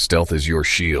 stealth is your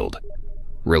shield.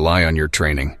 Rely on your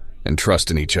training and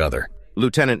trust in each other."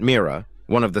 Lieutenant Mira,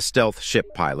 one of the stealth ship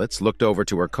pilots, looked over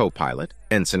to her co-pilot,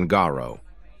 Ensign Garo.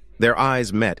 Their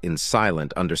eyes met in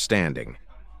silent understanding.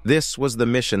 This was the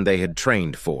mission they had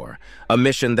trained for, a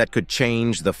mission that could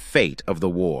change the fate of the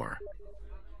war.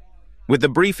 With the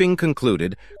briefing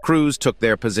concluded, crews took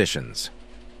their positions.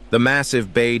 The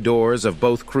massive bay doors of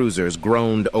both cruisers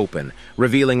groaned open,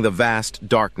 revealing the vast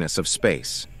darkness of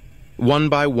space. One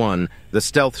by one, the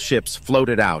stealth ships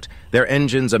floated out, their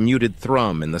engines a muted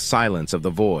thrum in the silence of the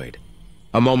void.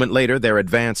 A moment later, their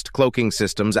advanced cloaking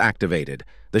systems activated.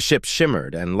 The ships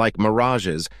shimmered and, like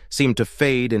mirages, seemed to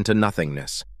fade into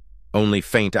nothingness. Only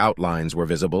faint outlines were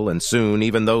visible, and soon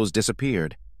even those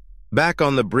disappeared. Back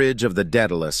on the bridge of the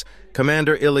Daedalus,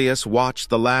 Commander Ilias watched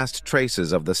the last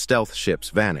traces of the stealth ships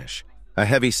vanish. A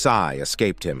heavy sigh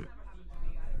escaped him.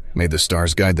 "May the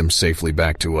stars guide them safely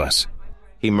back to us,"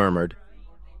 he murmured.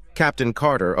 Captain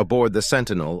Carter aboard the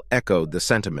Sentinel echoed the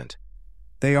sentiment.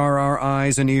 "They are our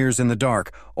eyes and ears in the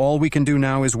dark. All we can do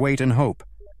now is wait and hope."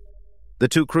 The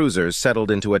two cruisers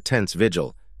settled into a tense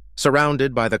vigil,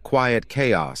 surrounded by the quiet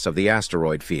chaos of the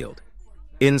asteroid field.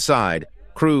 Inside,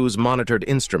 crews monitored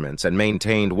instruments and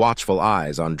maintained watchful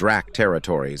eyes on Drac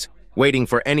territories, waiting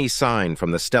for any sign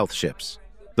from the stealth ships.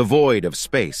 The void of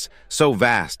space, so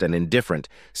vast and indifferent,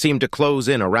 seemed to close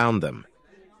in around them.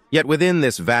 Yet within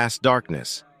this vast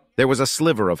darkness, there was a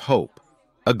sliver of hope,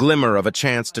 a glimmer of a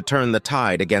chance to turn the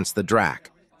tide against the Drac.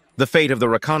 The fate of the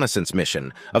reconnaissance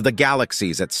mission, of the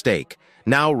galaxies at stake,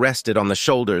 now rested on the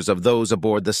shoulders of those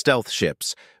aboard the stealth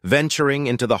ships, venturing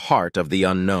into the heart of the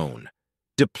unknown.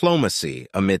 Diplomacy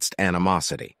amidst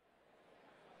animosity.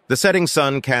 The setting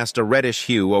sun cast a reddish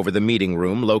hue over the meeting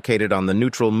room located on the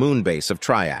neutral moon base of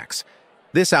Triax.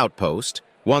 This outpost,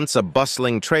 once a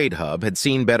bustling trade hub, had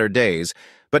seen better days,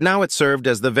 but now it served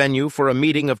as the venue for a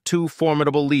meeting of two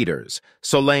formidable leaders,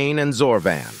 Solane and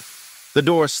Zorvan. The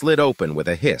door slid open with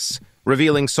a hiss,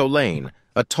 revealing Solane,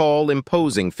 a tall,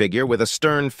 imposing figure with a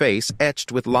stern face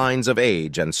etched with lines of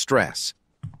age and stress.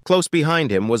 Close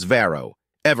behind him was Varro,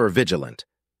 ever vigilant.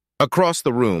 Across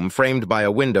the room, framed by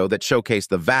a window that showcased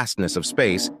the vastness of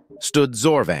space, stood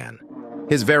Zorvan.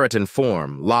 His Veritan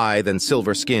form, lithe and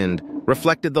silver-skinned,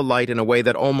 reflected the light in a way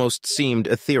that almost seemed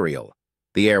ethereal.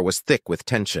 The air was thick with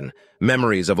tension,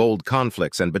 memories of old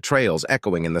conflicts and betrayals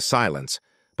echoing in the silence,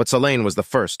 but Selene was the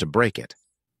first to break it.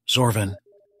 Zorvan,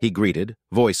 he greeted,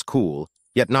 voice cool,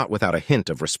 yet not without a hint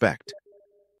of respect.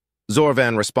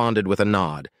 Zorvan responded with a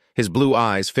nod, his blue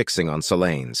eyes fixing on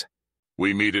Selene's.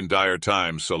 We meet in dire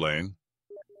times, Selene.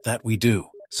 That we do,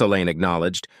 Selene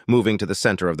acknowledged, moving to the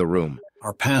center of the room.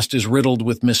 Our past is riddled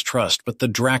with mistrust, but the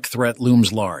Drac threat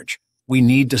looms large. We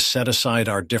need to set aside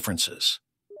our differences.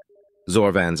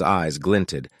 Zorvan's eyes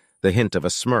glinted, the hint of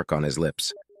a smirk on his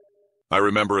lips. I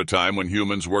remember a time when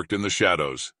humans worked in the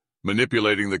shadows,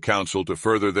 manipulating the Council to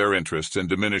further their interests and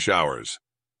diminish ours.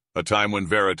 A time when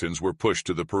Veritans were pushed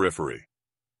to the periphery.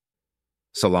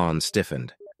 Selene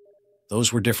stiffened.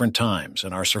 Those were different times,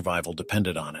 and our survival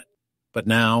depended on it. But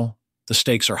now, the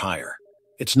stakes are higher.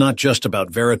 It's not just about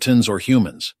Veritans or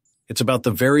humans. It's about the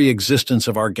very existence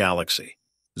of our galaxy.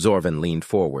 Zorvan leaned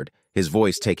forward, his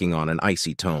voice taking on an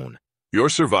icy tone. Your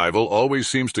survival always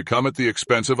seems to come at the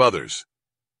expense of others.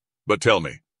 But tell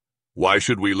me, why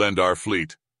should we lend our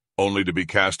fleet, only to be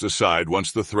cast aside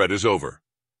once the threat is over?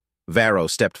 Varro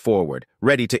stepped forward,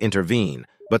 ready to intervene,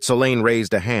 but Selene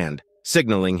raised a hand,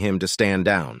 signaling him to stand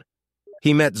down.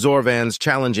 He met Zorvan's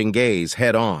challenging gaze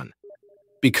head-on.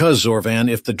 Because, Zorvan,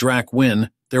 if the Drac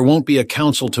win, there won't be a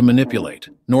council to manipulate,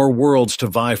 nor worlds to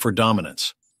vie for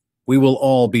dominance. We will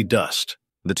all be dust.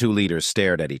 The two leaders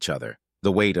stared at each other,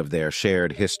 the weight of their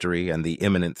shared history and the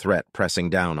imminent threat pressing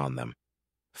down on them.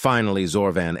 Finally,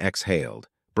 Zorvan exhaled,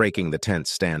 breaking the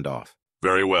tense standoff.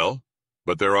 Very well,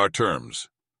 but there are terms.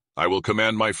 I will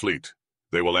command my fleet.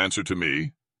 They will answer to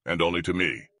me, and only to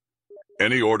me.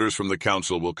 Any orders from the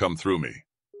Council will come through me.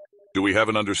 Do we have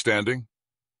an understanding?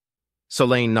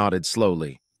 Selene nodded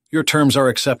slowly. Your terms are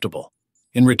acceptable.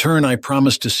 In return, I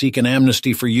promise to seek an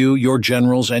amnesty for you, your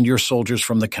generals, and your soldiers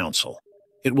from the Council.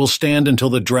 It will stand until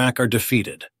the Drac are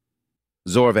defeated.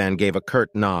 Zorvan gave a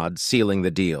curt nod, sealing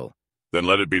the deal. Then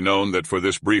let it be known that for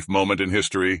this brief moment in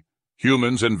history,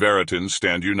 humans and Veritans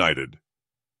stand united.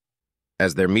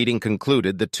 As their meeting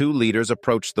concluded, the two leaders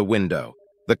approached the window,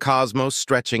 the cosmos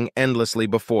stretching endlessly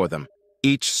before them,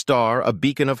 each star a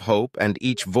beacon of hope and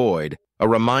each void a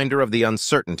reminder of the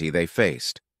uncertainty they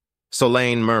faced.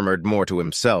 Selene murmured more to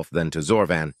himself than to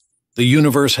Zorvan. The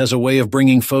universe has a way of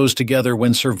bringing foes together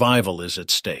when survival is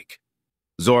at stake.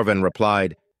 Zorvan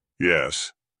replied,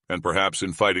 Yes, and perhaps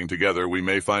in fighting together we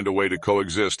may find a way to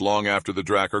coexist long after the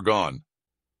Drac are gone.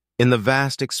 In the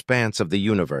vast expanse of the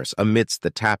universe, amidst the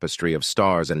tapestry of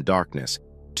stars and darkness,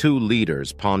 two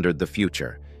leaders pondered the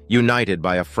future, united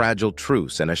by a fragile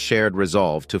truce and a shared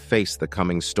resolve to face the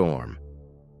coming storm.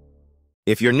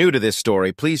 If you're new to this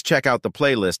story, please check out the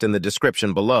playlist in the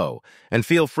description below, and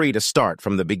feel free to start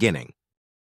from the beginning.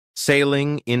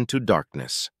 Sailing into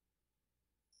darkness.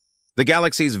 The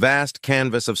galaxy's vast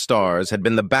canvas of stars had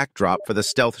been the backdrop for the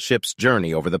stealth ship's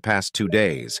journey over the past 2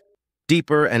 days.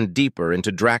 Deeper and deeper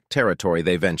into Drac territory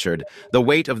they ventured, the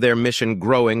weight of their mission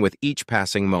growing with each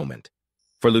passing moment.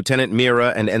 For Lieutenant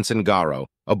Mira and Ensign Garo,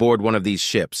 aboard one of these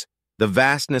ships, the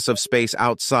vastness of space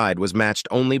outside was matched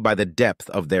only by the depth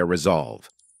of their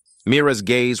resolve. Mira's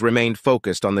gaze remained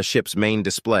focused on the ship's main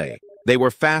display. They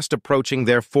were fast approaching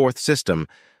their 4th system,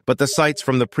 but the sights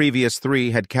from the previous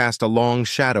 3 had cast a long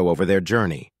shadow over their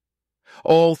journey.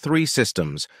 All 3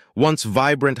 systems, once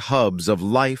vibrant hubs of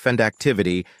life and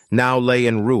activity, now lay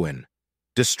in ruin.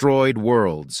 Destroyed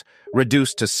worlds,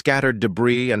 reduced to scattered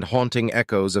debris and haunting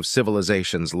echoes of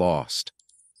civilizations lost.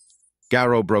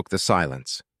 Garo broke the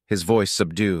silence, his voice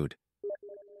subdued.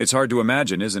 It's hard to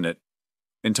imagine, isn't it?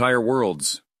 Entire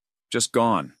worlds, just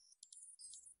gone.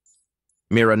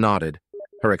 Mira nodded,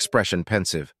 her expression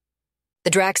pensive. The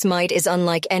Drac's might is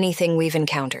unlike anything we've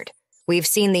encountered. We've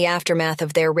seen the aftermath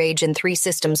of their rage in 3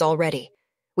 systems already.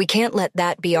 We can't let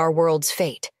that be our world's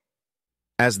fate.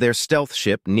 As their stealth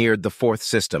ship neared the 4th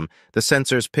system, the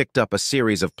sensors picked up a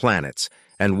series of planets,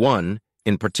 and one,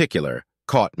 in particular,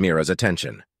 caught Mira's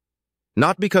attention.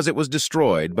 Not because it was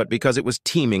destroyed, but because it was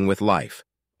teeming with life,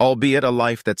 albeit a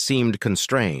life that seemed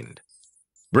constrained.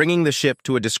 Bringing the ship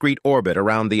to a discrete orbit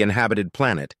around the inhabited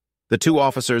planet, the 2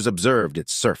 officers observed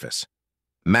its surface.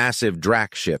 Massive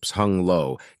Drac ships hung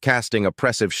low, casting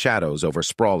oppressive shadows over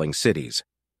sprawling cities.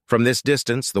 From this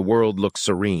distance, the world looked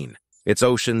serene, its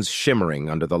oceans shimmering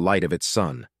under the light of its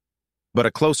sun. But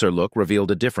a closer look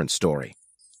revealed a different story.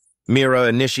 Mira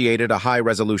initiated a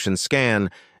high-resolution scan,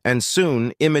 and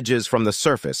soon images from the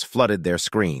surface flooded their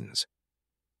screens.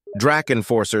 Drac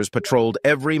enforcers patrolled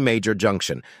every major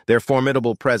junction, their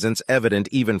formidable presence evident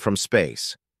even from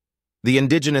space. The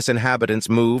indigenous inhabitants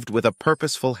moved with a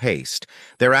purposeful haste,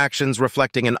 their actions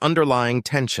reflecting an underlying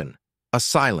tension, a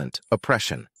silent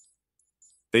oppression.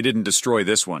 They didn't destroy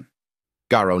this one,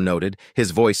 Garo noted,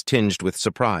 his voice tinged with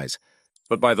surprise.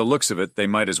 But by the looks of it, they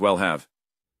might as well have.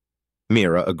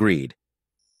 Mira agreed.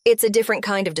 It's a different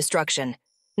kind of destruction,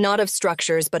 not of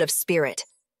structures but of spirit.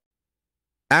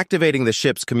 Activating the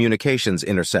ship's communications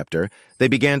interceptor, they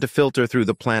began to filter through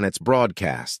the planet's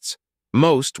broadcasts.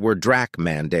 Most were Drac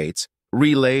mandates,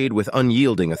 relayed with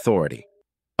unyielding authority.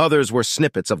 Others were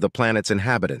snippets of the planet's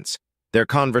inhabitants, their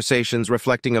conversations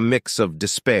reflecting a mix of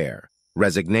despair,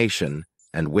 resignation,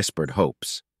 and whispered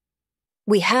hopes.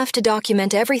 We have to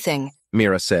document everything,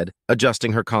 Mira said,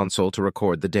 adjusting her console to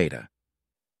record the data.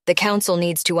 The Council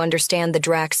needs to understand the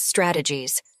Drac's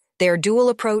strategies, their dual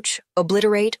approach,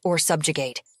 obliterate or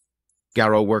subjugate.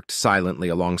 Garo worked silently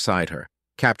alongside her,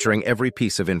 capturing every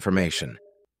piece of information.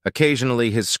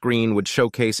 Occasionally, his screen would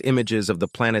showcase images of the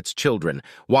planet's children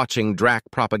watching Drac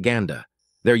propaganda,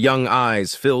 their young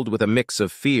eyes filled with a mix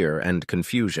of fear and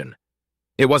confusion.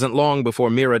 It wasn't long before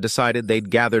Mira decided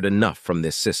they'd gathered enough from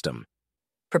this system.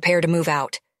 Prepare to move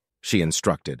out, she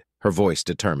instructed, her voice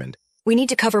determined. We need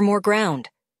to cover more ground.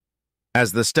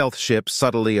 As the stealth ship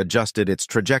subtly adjusted its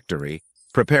trajectory,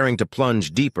 preparing to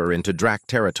plunge deeper into Drac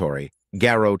territory,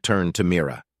 Garo turned to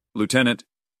Mira. Lieutenant,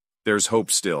 there's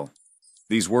hope still.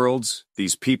 These worlds,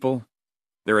 these people,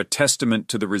 they're a testament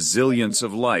to the resilience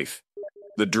of life.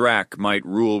 The Drac might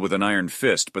rule with an iron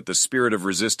fist, but the spirit of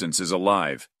resistance is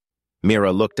alive.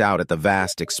 Mira looked out at the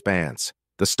vast expanse,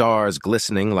 the stars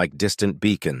glistening like distant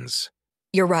beacons.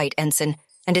 You're right, Ensign,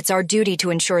 and it's our duty to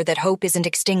ensure that hope isn't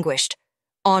extinguished.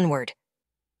 Onward.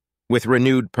 With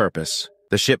renewed purpose,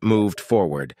 the ship moved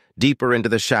forward, deeper into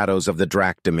the shadows of the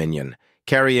Drac Dominion,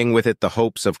 carrying with it the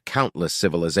hopes of countless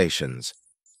civilizations.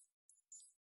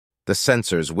 The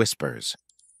sensor's whispers.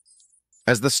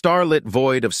 As the starlit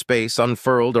void of space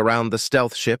unfurled around the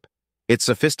stealth ship, its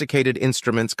sophisticated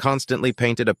instruments constantly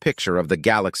painted a picture of the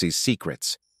galaxy's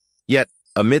secrets. Yet,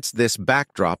 amidst this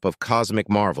backdrop of cosmic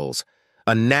marvels,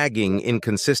 a nagging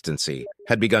inconsistency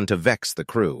had begun to vex the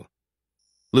crew.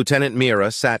 Lieutenant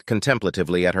Mira sat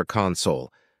contemplatively at her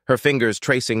console, her fingers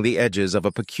tracing the edges of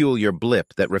a peculiar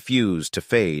blip that refused to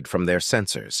fade from their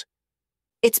sensors.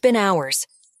 It's been hours,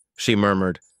 she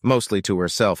murmured, mostly to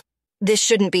herself. This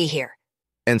shouldn't be here.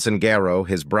 Ensign Garo,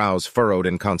 his brows furrowed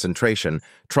in concentration,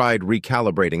 tried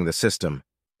recalibrating the system.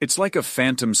 It's like a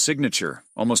phantom signature,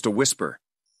 almost a whisper.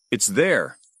 It's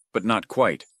there, but not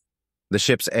quite. The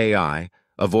ship's AI,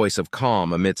 a voice of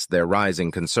calm amidst their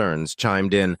rising concerns,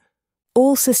 chimed in.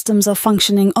 All systems are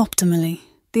functioning optimally.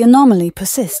 The anomaly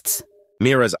persists.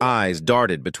 Mira's eyes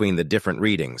darted between the different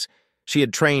readings. She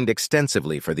had trained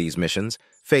extensively for these missions,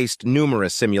 faced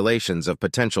numerous simulations of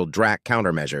potential Drac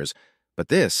countermeasures, but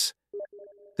this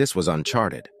was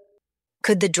uncharted.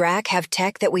 Could the Drac have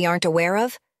tech that we aren't aware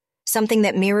of? Something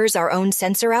that mirrors our own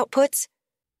sensor outputs?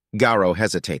 Garo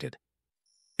hesitated.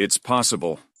 It's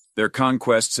possible. Their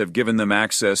conquests have given them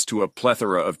access to a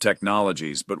plethora of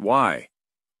technologies, but why?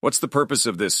 What's the purpose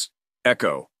of this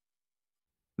echo?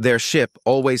 Their ship,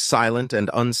 always silent and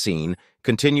unseen,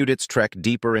 continued its trek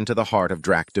deeper into the heart of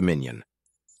Drac Dominion.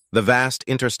 The vast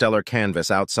interstellar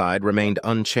canvas outside remained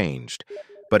unchanged,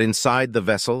 but inside the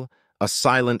vessel, a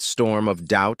silent storm of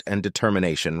doubt and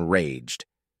determination raged.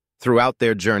 Throughout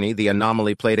their journey, the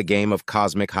anomaly played a game of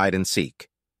cosmic hide-and-seek.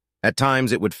 At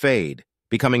times it would fade,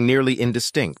 becoming nearly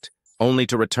indistinct, only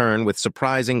to return with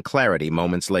surprising clarity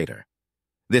moments later.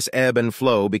 This ebb and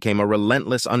flow became a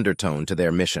relentless undertone to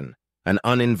their mission, an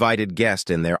uninvited guest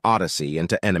in their odyssey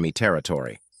into enemy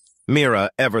territory. Mira,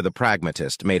 ever the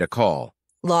pragmatist, made a call.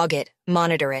 Log it,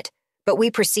 monitor it, but we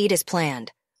proceed as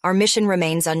planned. Our mission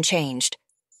remains unchanged.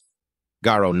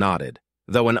 Garo nodded,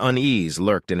 though an unease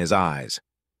lurked in his eyes.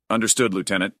 Understood,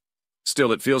 Lieutenant.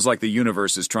 Still, it feels like the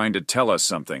universe is trying to tell us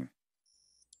something.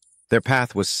 Their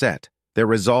path was set, their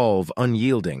resolve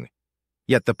unyielding.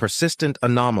 Yet the persistent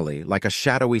anomaly, like a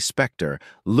shadowy specter,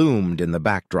 loomed in the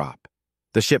backdrop.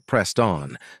 The ship pressed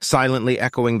on, silently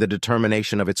echoing the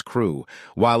determination of its crew,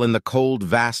 while in the cold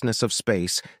vastness of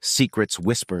space, secrets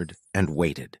whispered and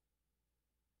waited.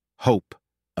 Hope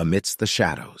amidst the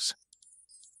shadows.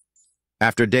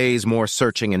 After days more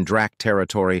searching in Drac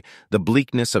territory, the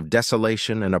bleakness of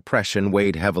desolation and oppression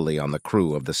weighed heavily on the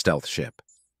crew of the stealth ship.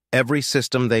 Every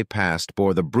system they passed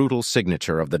bore the brutal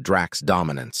signature of the Drac's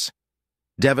dominance.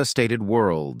 Devastated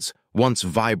worlds, once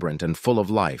vibrant and full of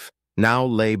life, now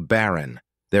lay barren,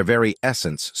 their very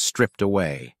essence stripped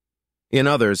away. In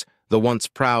others, the once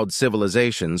proud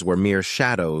civilizations were mere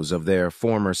shadows of their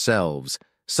former selves,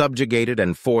 subjugated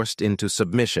and forced into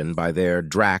submission by their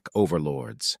Drac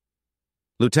overlords.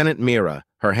 Lieutenant Mira,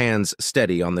 her hands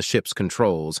steady on the ship's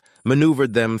controls,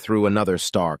 maneuvered them through another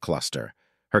star cluster,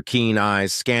 her keen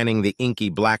eyes scanning the inky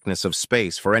blackness of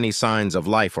space for any signs of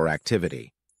life or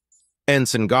activity.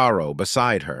 Ensign Garo,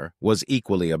 beside her, was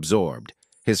equally absorbed,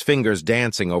 his fingers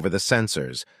dancing over the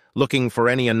sensors, looking for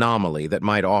any anomaly that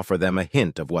might offer them a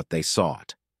hint of what they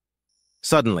sought.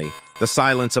 Suddenly, the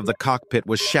silence of the cockpit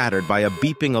was shattered by a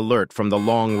beeping alert from the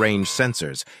long-range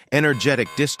sensors. Energetic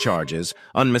discharges,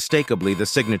 unmistakably the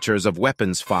signatures of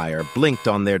weapons fire, blinked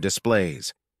on their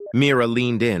displays. Mira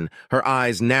leaned in, her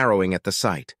eyes narrowing at the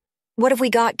sight. What have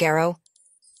we got, Garo?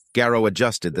 Garo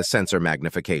adjusted the sensor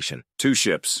magnification. 2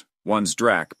 ships. One's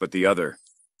Drac, but the other.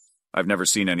 I've never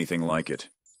seen anything like it.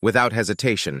 Without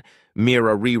hesitation,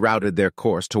 Mira rerouted their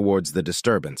course towards the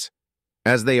disturbance.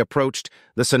 As they approached,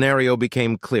 the scenario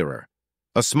became clearer.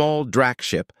 A small Drac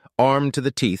ship, armed to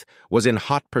the teeth, was in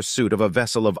hot pursuit of a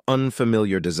vessel of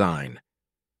unfamiliar design.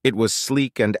 It was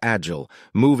sleek and agile,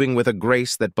 moving with a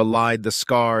grace that belied the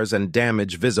scars and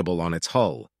damage visible on its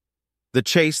hull. The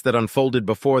chase that unfolded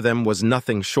before them was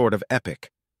nothing short of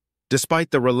epic. Despite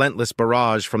the relentless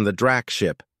barrage from the Drac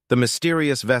ship, the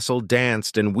mysterious vessel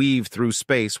danced and weaved through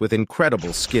space with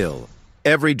incredible skill.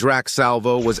 Every Drac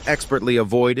salvo was expertly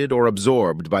avoided or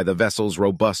absorbed by the vessel's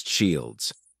robust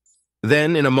shields.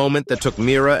 Then, in a moment that took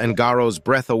Mira and Garo's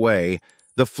breath away,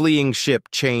 the fleeing ship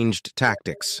changed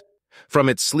tactics. From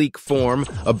its sleek form,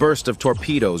 a burst of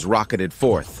torpedoes rocketed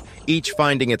forth, each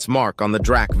finding its mark on the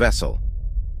Drac vessel.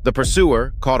 The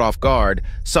pursuer, caught off guard,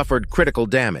 suffered critical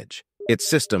damage, its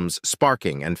systems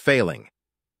sparking and failing.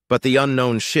 But the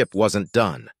unknown ship wasn't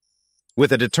done.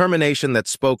 With a determination that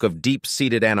spoke of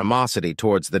deep-seated animosity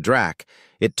towards the Drac,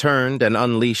 it turned and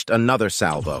unleashed another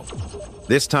salvo.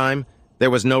 This time, there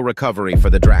was no recovery for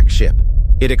the Drac ship.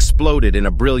 It exploded in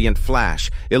a brilliant flash,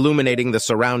 illuminating the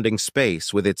surrounding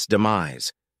space with its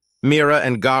demise. Mira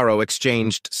and Garo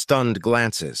exchanged stunned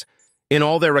glances. In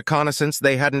all their reconnaissance,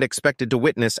 they hadn't expected to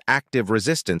witness active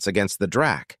resistance against the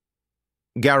Drac.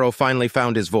 Garo finally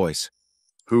found his voice.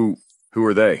 Who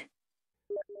are they?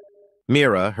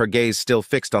 Mira, her gaze still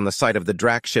fixed on the site of the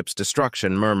Drac ship's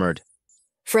destruction, murmured,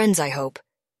 Friends, I hope.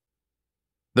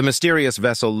 The mysterious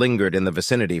vessel lingered in the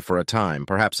vicinity for a time,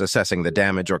 perhaps assessing the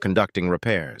damage or conducting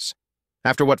repairs.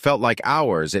 After what felt like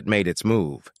hours, it made its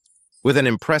move. With an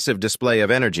impressive display of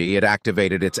energy, it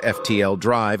activated its FTL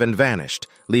drive and vanished,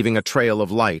 leaving a trail of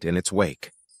light in its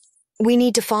wake. We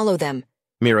need to follow them,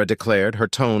 Mira declared, her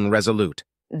tone resolute.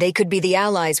 They could be the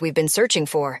allies we've been searching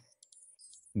for.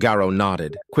 Garo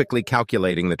nodded, quickly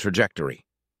calculating the trajectory.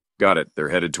 Got it. They're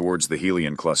headed towards the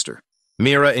Helion cluster.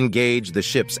 Mira engaged the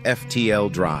ship's FTL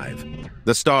drive.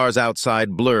 The stars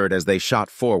outside blurred as they shot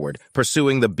forward,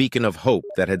 pursuing the beacon of hope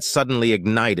that had suddenly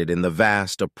ignited in the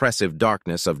vast, oppressive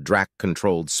darkness of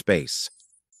Drac-controlled space.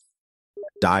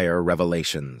 Dire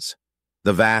revelations.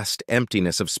 The vast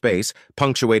emptiness of space,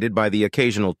 punctuated by the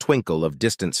occasional twinkle of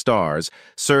distant stars,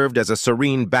 served as a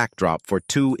serene backdrop for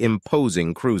 2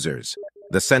 imposing cruisers,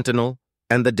 the Sentinel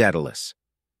and the Daedalus.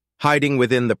 Hiding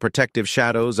within the protective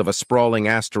shadows of a sprawling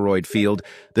asteroid field,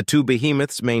 the 2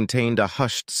 behemoths maintained a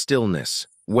hushed stillness,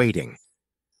 waiting.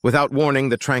 Without warning,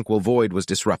 the tranquil void was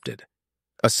disrupted.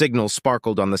 A signal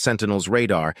sparkled on the Sentinel's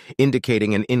radar,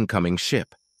 indicating an incoming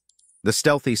ship. The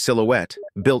stealthy silhouette,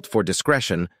 built for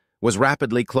discretion, was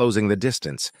rapidly closing the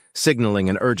distance, signaling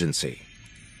an urgency.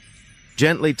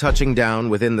 Gently touching down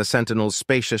within the Sentinel's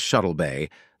spacious shuttle bay,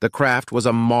 the craft was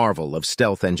a marvel of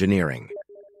stealth engineering.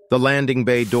 The landing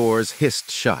bay doors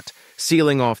hissed shut,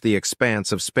 sealing off the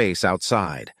expanse of space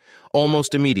outside.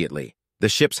 Almost immediately, the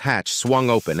ship's hatch swung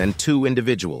open and 2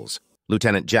 individuals,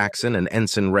 Lieutenant Jackson and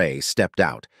Ensign Ray, stepped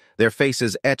out, their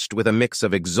faces etched with a mix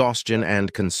of exhaustion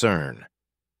and concern.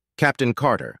 Captain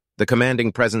Carter, the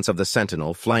commanding presence of the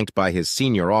Sentinel, flanked by his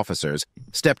senior officers,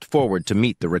 stepped forward to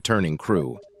meet the returning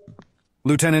crew.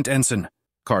 Lieutenant Ensign,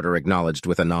 Carter acknowledged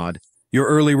with a nod. Your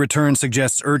early return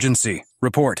suggests urgency.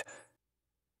 Report.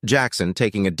 Jackson,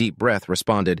 taking a deep breath,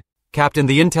 responded, Captain,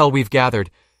 the intel we've gathered.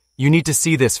 You need to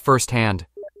see this firsthand.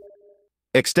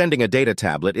 Extending a data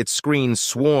tablet, its screen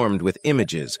swarmed with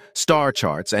images, star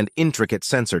charts, and intricate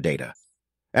sensor data.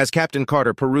 As Captain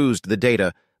Carter perused the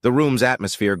data, the room's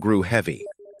atmosphere grew heavy.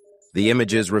 The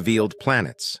images revealed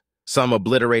planets, some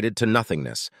obliterated to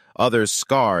nothingness, others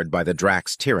scarred by the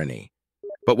Drac's tyranny.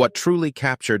 But what truly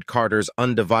captured Carter's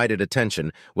undivided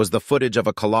attention was the footage of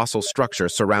a colossal structure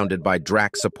surrounded by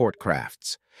Drac support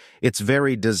crafts. Its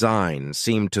very design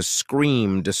seemed to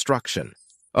scream destruction.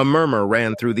 A murmur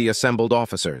ran through the assembled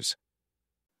officers.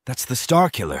 That's the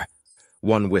Starkiller,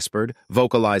 one whispered,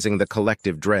 vocalizing the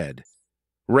collective dread.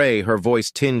 Ray, her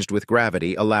voice tinged with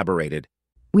gravity, elaborated.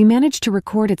 We managed to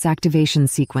record its activation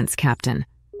sequence, Captain.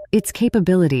 Its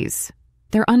capabilities,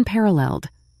 they're unparalleled.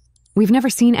 We've never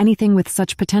seen anything with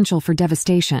such potential for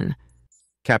devastation.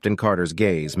 Captain Carter's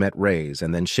gaze met Ray's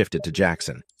and then shifted to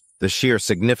Jackson. The sheer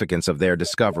significance of their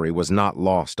discovery was not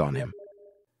lost on him.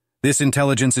 This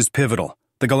intelligence is pivotal.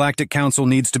 The Galactic Council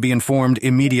needs to be informed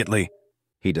immediately,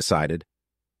 he decided.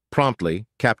 Promptly,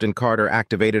 Captain Carter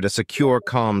activated a secure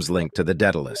comms link to the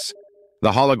Daedalus.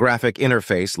 The holographic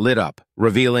interface lit up,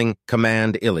 revealing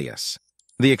Command Ilias.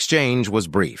 The exchange was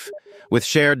brief. With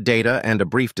shared data and a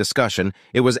brief discussion,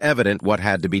 it was evident what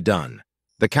had to be done.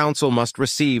 The Council must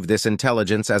receive this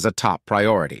intelligence as a top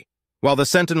priority. While the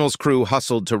Sentinel's crew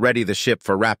hustled to ready the ship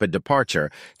for rapid departure,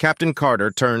 Captain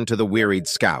Carter turned to the wearied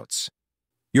scouts.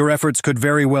 Your efforts could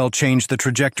very well change the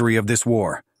trajectory of this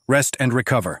war. Rest and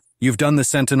recover. You've done the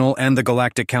Sentinel and the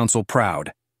Galactic Council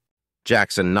proud.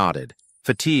 Jackson nodded,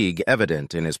 fatigue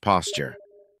evident in his posture.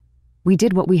 We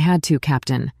did what we had to,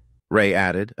 Captain, Ray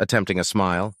added, attempting a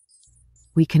smile.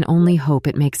 We can only hope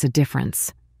it makes a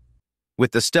difference.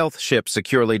 With the stealth ship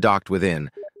securely docked within,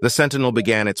 the Sentinel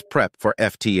began its prep for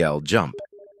FTL jump.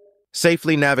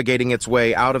 Safely navigating its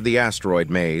way out of the asteroid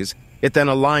maze, it then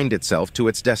aligned itself to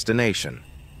its destination.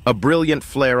 A brilliant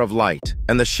flare of light,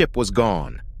 and the ship was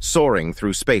gone, soaring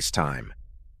through space-time.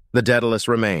 The Daedalus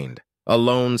remained, a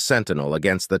lone sentinel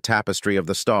against the tapestry of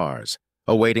the stars,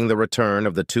 awaiting the return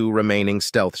of the two remaining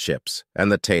stealth ships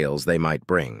and the tales they might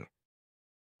bring.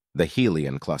 The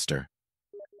Helion cluster.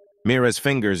 Mira's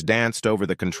fingers danced over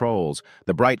the controls,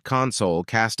 the bright console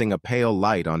casting a pale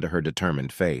light onto her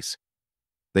determined face.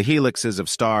 The helixes of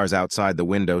stars outside the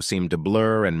window seemed to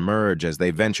blur and merge as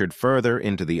they ventured further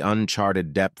into the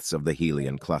uncharted depths of the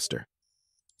Helion cluster.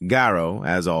 Garrow,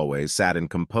 as always, sat in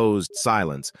composed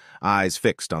silence, eyes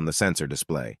fixed on the sensor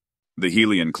display. The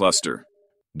Helion cluster,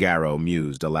 Garrow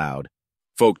mused aloud.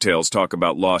 Folktales talk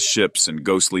about lost ships and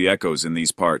ghostly echoes in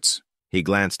these parts. He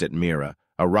glanced at Mira,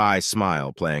 a wry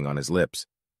smile playing on his lips.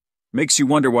 Makes you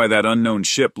wonder why that unknown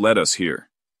ship led us here.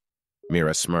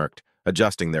 Mira smirked,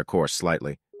 adjusting their course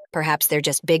slightly. Perhaps they're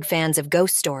just big fans of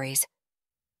ghost stories.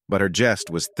 But her jest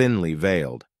was thinly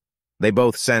veiled. They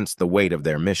both sensed the weight of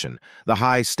their mission, the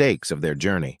high stakes of their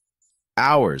journey.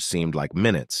 Hours seemed like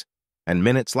minutes, and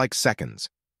minutes like seconds.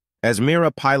 As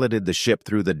Mira piloted the ship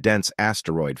through the dense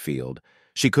asteroid field,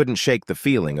 she couldn't shake the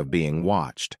feeling of being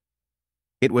watched.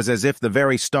 It was as if the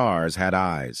very stars had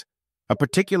eyes. A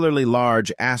particularly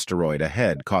large asteroid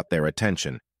ahead caught their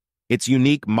attention. Its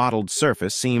unique mottled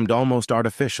surface seemed almost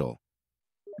artificial.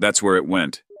 That's where it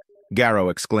went, Garrow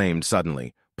exclaimed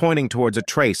suddenly, pointing towards a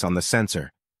trace on the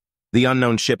sensor. The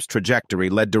unknown ship's trajectory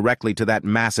led directly to that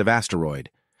massive asteroid.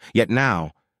 Yet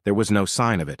now, there was no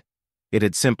sign of it. It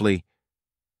had simply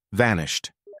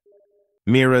vanished.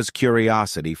 Mira's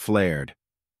curiosity flared.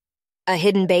 A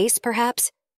hidden base,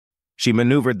 perhaps? She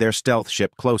maneuvered their stealth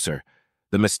ship closer,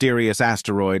 the mysterious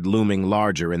asteroid looming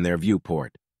larger in their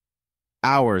viewport.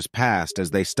 Hours passed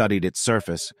as they studied its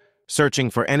surface, searching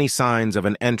for any signs of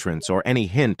an entrance or any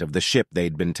hint of the ship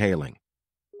they'd been tailing.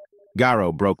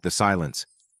 Garrow broke the silence.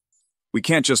 We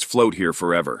can't just float here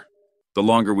forever. The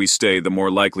longer we stay, the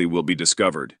more likely we'll be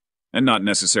discovered, and not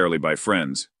necessarily by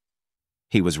friends.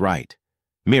 He was right.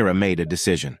 Mira made a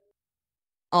decision.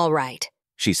 All right,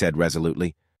 she said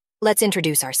resolutely. Let's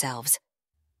introduce ourselves.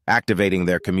 Activating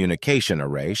their communication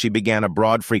array, she began a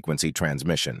broad-frequency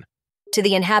transmission. To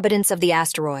the inhabitants of the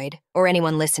asteroid, or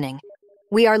anyone listening,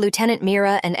 we are Lieutenant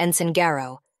Mira and Ensign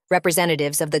Garrow,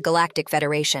 representatives of the Galactic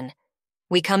Federation.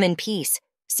 We come in peace,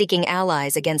 seeking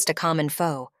allies against a common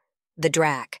foe, the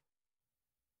Drac.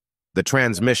 The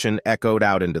transmission echoed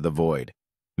out into the void.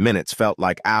 Minutes felt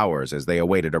like hours as they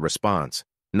awaited a response.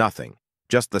 Nothing.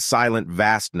 Just the silent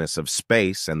vastness of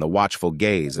space and the watchful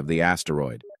gaze of the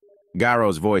asteroid.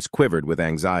 Garrow's voice quivered with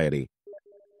anxiety.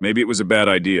 Maybe it was a bad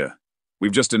idea.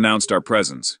 We've just announced our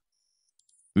presence.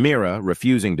 Mira,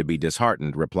 refusing to be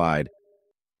disheartened, replied,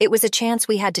 It was a chance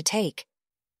we had to take.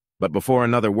 But before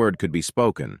another word could be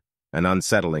spoken, an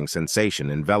unsettling sensation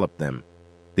enveloped them.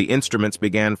 The instruments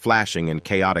began flashing in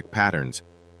chaotic patterns.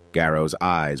 Garrow's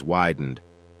eyes widened.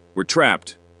 We're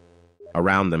trapped.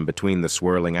 Around them, between the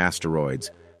swirling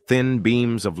asteroids, thin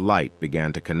beams of light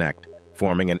began to connect,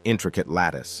 forming an intricate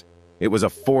lattice. It was a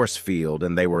force field,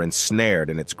 and they were ensnared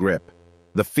in its grip.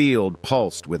 The field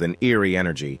pulsed with an eerie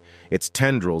energy, its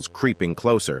tendrils creeping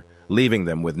closer, leaving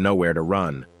them with nowhere to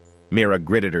run. Mira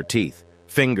gritted her teeth,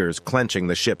 fingers clenching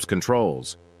the ship's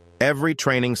controls. Every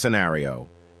training scenario,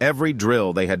 every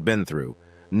drill they had been through,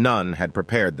 none had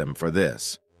prepared them for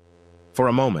this. For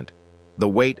a moment, the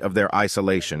weight of their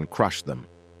isolation crushed them.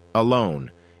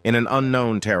 Alone, in an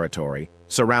unknown territory,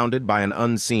 surrounded by an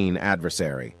unseen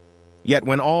adversary. Yet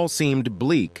when all seemed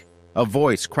bleak, a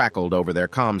voice crackled over their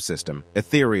comm system,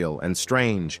 ethereal and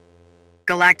strange.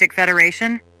 Galactic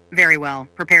Federation? Very well.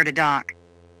 Prepare to dock.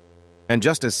 And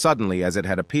just as suddenly as it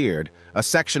had appeared, a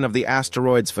section of the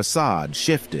asteroid's facade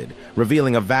shifted,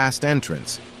 revealing a vast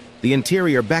entrance. The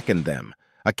interior beckoned them,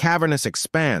 a cavernous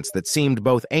expanse that seemed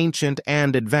both ancient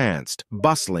and advanced,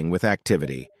 bustling with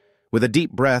activity. With a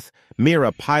deep breath,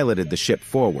 Mira piloted the ship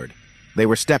forward. They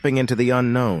were stepping into the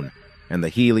unknown, and the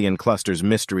Helion cluster's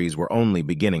mysteries were only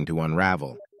beginning to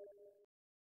unravel.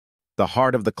 The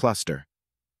heart of the cluster.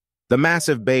 The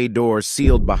massive bay doors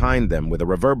sealed behind them with a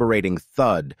reverberating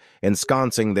thud,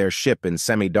 ensconcing their ship in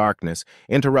semi-darkness,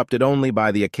 interrupted only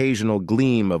by the occasional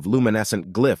gleam of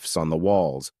luminescent glyphs on the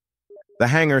walls. The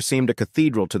hangar seemed a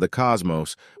cathedral to the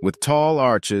cosmos, with tall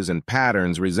arches and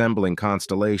patterns resembling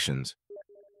constellations.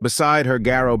 Beside her,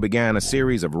 Garrow began a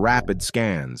series of rapid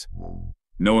scans.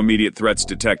 No immediate threats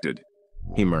detected,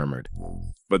 he murmured.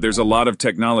 But there's a lot of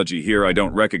technology here I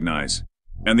don't recognize.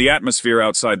 And the atmosphere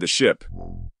outside the ship.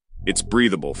 It's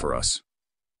breathable for us.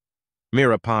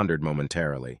 Mira pondered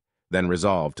momentarily, then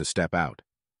resolved to step out.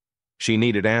 She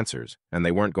needed answers, and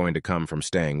they weren't going to come from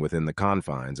staying within the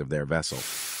confines of their vessel.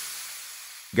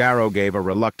 Garrow gave a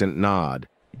reluctant nod,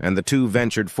 and the two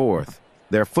ventured forth,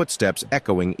 their footsteps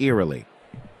echoing eerily.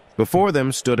 Before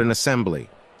them stood an assembly,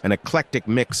 an eclectic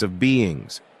mix of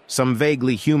beings, some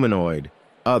vaguely humanoid,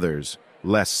 others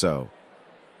less so.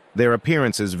 Their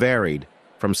appearances varied,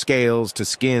 from scales to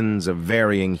skins of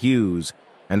varying hues,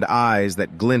 and eyes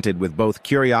that glinted with both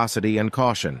curiosity and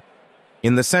caution.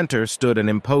 In the center stood an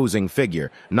imposing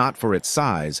figure, not for its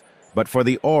size, but for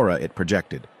the aura it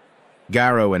projected.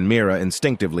 Garrow and Mira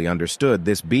instinctively understood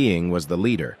this being was the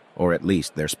leader, or at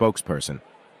least their spokesperson.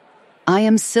 I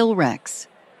am Silrex,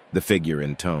 the figure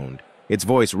intoned, its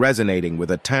voice resonating with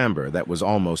a timbre that was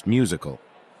almost musical.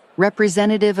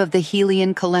 Representative of the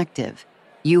Helion Collective.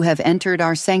 You have entered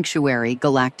our sanctuary,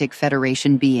 Galactic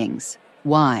Federation beings.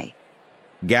 Why?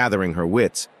 Gathering her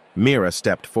wits, Mira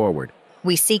stepped forward.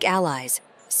 We seek allies,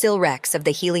 Silrex of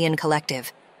the Helion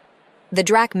Collective. The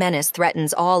Drac menace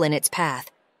threatens all in its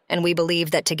path, and we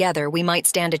believe that together we might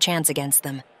stand a chance against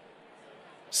them.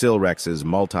 Silrex's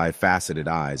multifaceted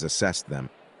eyes assessed them,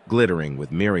 glittering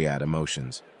with myriad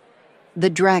emotions. The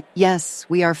Drac, yes,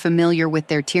 we are familiar with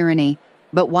their tyranny,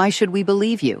 but why should we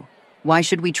believe you? Why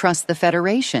should we trust the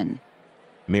Federation?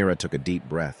 Mira took a deep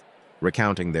breath,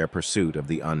 recounting their pursuit of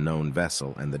the unknown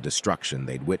vessel and the destruction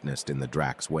they'd witnessed in the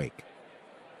Drac's wake.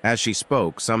 As she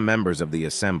spoke, some members of the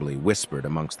assembly whispered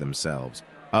amongst themselves.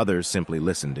 Others simply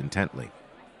listened intently.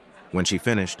 When she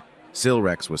finished,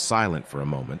 Silrex was silent for a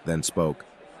moment, then spoke.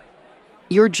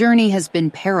 Your journey has been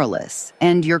perilous,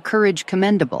 and your courage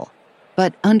commendable.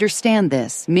 But understand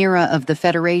this, Mira of the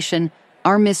Federation,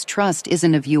 our mistrust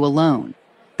isn't of you alone.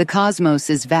 The cosmos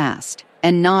is vast,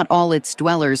 and not all its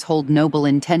dwellers hold noble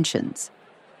intentions.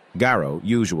 Garrow,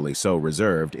 usually so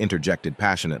reserved, interjected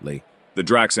passionately. The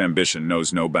Drac's ambition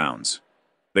knows no bounds.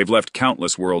 They've left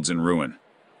countless worlds in ruin.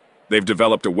 They've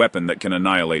developed a weapon that can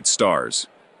annihilate stars.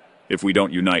 If we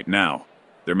don't unite now,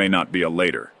 there may not be a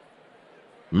later.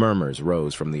 Murmurs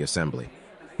rose from the assembly.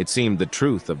 It seemed the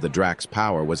truth of the Drac's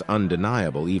power was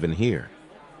undeniable even here.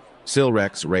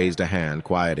 Silrex raised a hand,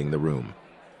 quieting the room.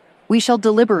 We shall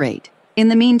deliberate. In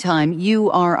the meantime, you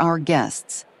are our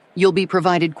guests. You'll be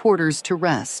provided quarters to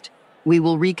rest. We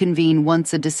will reconvene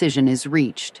once a decision is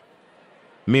reached.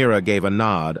 Mira gave a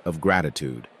nod of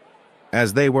gratitude.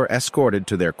 As they were escorted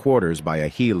to their quarters by a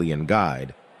Helion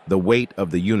guide, the weight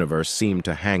of the universe seemed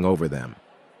to hang over them.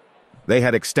 They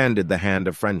had extended the hand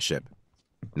of friendship.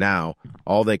 Now,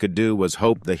 all they could do was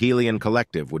hope the Helion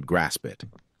Collective would grasp it.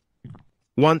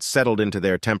 Once settled into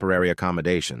their temporary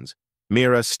accommodations,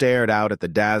 Mira stared out at the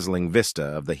dazzling vista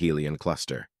of the Helion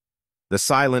cluster. The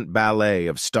silent ballet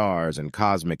of stars and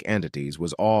cosmic entities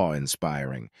was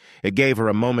awe-inspiring. It gave her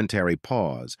a momentary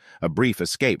pause, a brief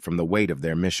escape from the weight of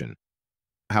their mission.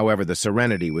 However, the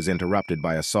serenity was interrupted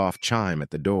by a soft chime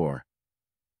at the door.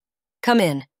 Come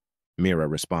in, Mira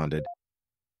responded.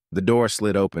 The door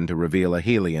slid open to reveal a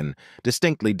Helion,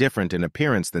 distinctly different in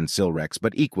appearance than Silrex,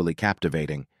 but equally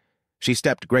captivating. She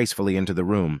stepped gracefully into the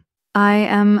room. I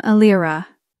am Alira,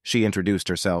 she introduced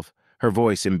herself, her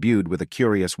voice imbued with a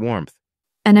curious warmth.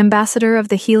 An ambassador of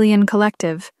the Helion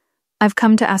Collective. I've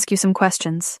come to ask you some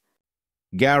questions.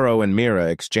 Garrow and Mira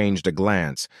exchanged a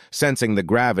glance, sensing the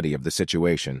gravity of the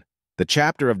situation. The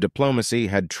chapter of diplomacy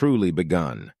had truly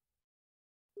begun.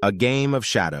 A game of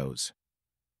shadows.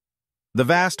 The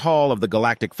vast hall of the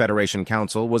Galactic Federation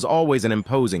Council was always an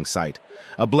imposing sight,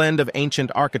 a blend of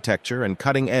ancient architecture and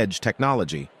cutting-edge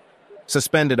technology.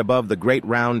 Suspended above the great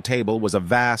round table was a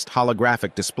vast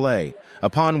holographic display,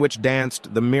 upon which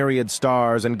danced the myriad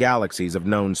stars and galaxies of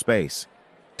known space.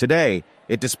 Today,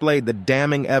 it displayed the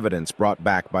damning evidence brought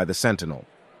back by the Sentinel.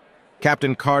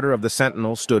 Captain Carter of the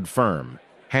Sentinel stood firm,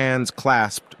 hands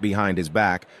clasped behind his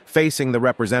back, facing the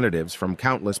representatives from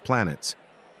countless planets.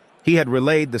 He had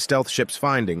relayed the stealth ship's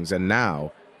findings, and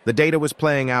now, the data was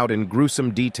playing out in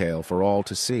gruesome detail for all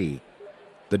to see.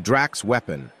 The Drax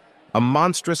weapon, a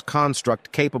monstrous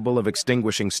construct capable of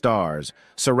extinguishing stars,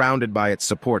 surrounded by its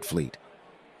support fleet.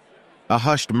 A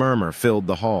hushed murmur filled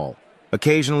the hall,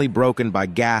 occasionally broken by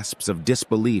gasps of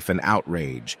disbelief and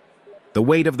outrage. The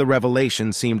weight of the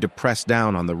revelation seemed to press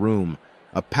down on the room,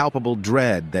 a palpable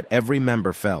dread that every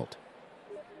member felt.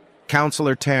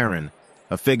 Counselor Terran,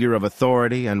 a figure of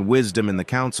authority and wisdom in the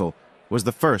council, was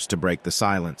the first to break the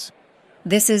silence.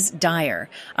 This is dire,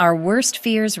 our worst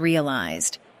fears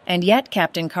realized. And yet,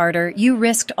 Captain Carter, you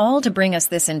risked all to bring us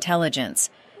this intelligence.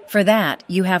 For that,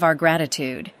 you have our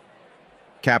gratitude.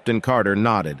 Captain Carter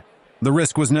nodded. The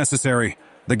risk was necessary.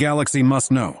 The galaxy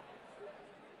must know.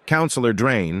 Counselor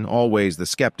Drain, always the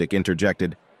skeptic,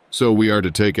 interjected. So we are to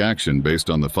take action based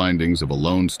on the findings of a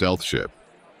lone stealth ship.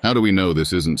 How do we know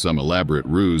this isn't some elaborate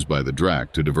ruse by the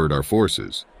Drac to divert our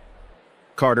forces?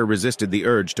 Carter resisted the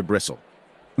urge to bristle.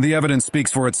 The evidence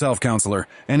speaks for itself, Counselor.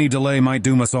 Any delay might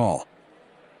doom us all.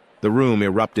 The room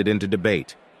erupted into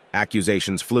debate.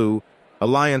 Accusations flew,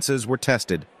 alliances were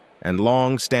tested, and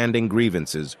long-standing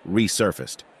grievances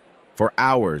resurfaced. For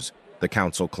hours, the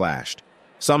council clashed.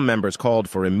 Some members called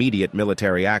for immediate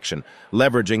military action,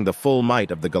 leveraging the full might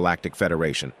of the Galactic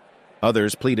Federation.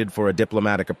 Others pleaded for a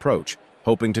diplomatic approach,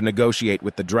 hoping to negotiate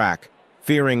with the Drac,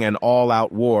 fearing an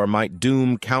all-out war might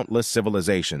doom countless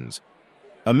civilizations.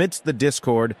 Amidst the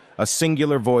discord, a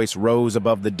singular voice rose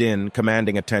above the din,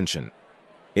 commanding attention.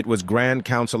 It was Grand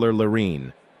Counselor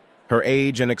Lorene. Her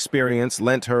age and experience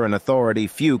lent her an authority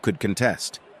few could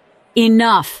contest.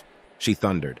 Enough, she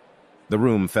thundered. The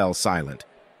room fell silent.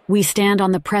 We stand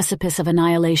on the precipice of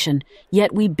annihilation,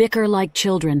 yet we bicker like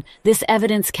children. This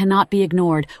evidence cannot be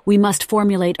ignored. We must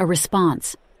formulate a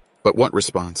response. But what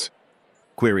response?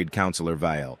 Queried Counselor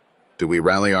Vael. Do we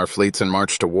rally our fleets and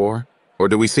march to war? Or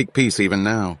do we seek peace even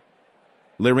now?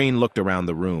 Lorene looked around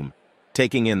the room,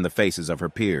 taking in the faces of her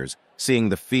peers, seeing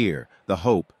the fear, the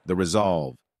hope, the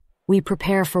resolve. We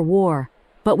prepare for war,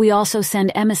 but we also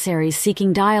send emissaries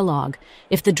seeking dialogue.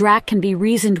 If the Drac can be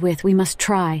reasoned with, we must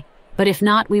try. But if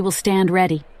not, we will stand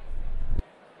ready.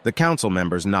 The council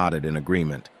members nodded in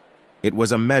agreement. It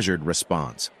was a measured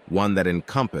response, one that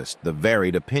encompassed the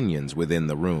varied opinions within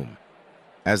the room.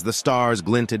 As the stars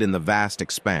glinted in the vast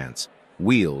expanse,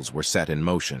 wheels were set in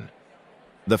motion.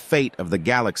 The fate of the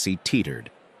galaxy teetered,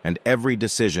 and every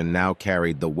decision now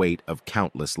carried the weight of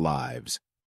countless lives.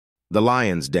 The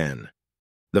Lion's Den.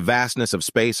 The vastness of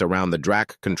space around the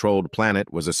Drac-controlled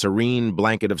planet was a serene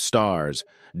blanket of stars,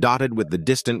 dotted with the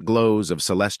distant glows of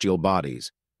celestial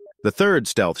bodies. The third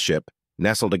stealth ship,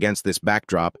 nestled against this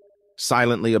backdrop,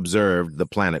 silently observed the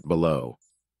planet below.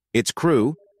 Its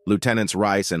crew, Lieutenants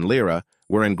Rice and Lyra,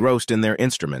 were engrossed in their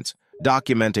instruments,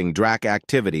 documenting Drac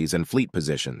activities and fleet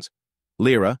positions.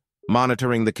 Lyra,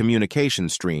 monitoring the communication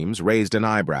streams, raised an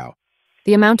eyebrow.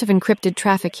 The amount of encrypted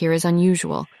traffic here is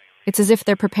unusual. It's as if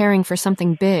they're preparing for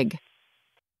something big.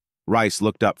 Rice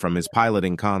looked up from his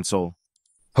piloting console.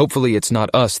 Hopefully it's not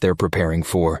us they're preparing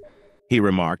for, he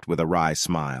remarked with a wry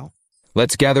smile.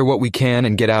 Let's gather what we can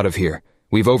and get out of here.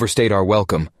 We've overstayed our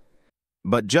welcome.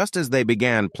 But just as they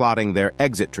began plotting their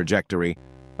exit trajectory,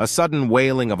 a sudden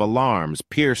wailing of alarms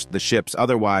pierced the ship's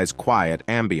otherwise quiet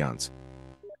ambience.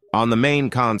 On the main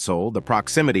console, the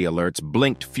proximity alerts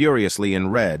blinked furiously in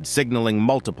red, signaling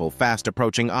multiple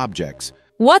fast-approaching objects.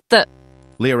 What the?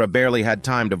 Lyra barely had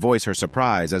time to voice her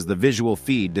surprise as the visual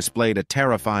feed displayed a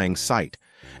terrifying sight.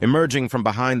 Emerging from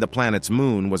behind the planet's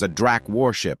moon was a Drac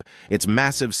warship, its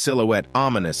massive silhouette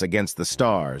ominous against the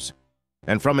stars.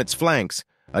 And from its flanks,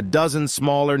 a dozen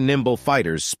smaller, nimble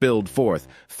fighters spilled forth,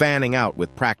 fanning out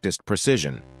with practiced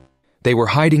precision. They were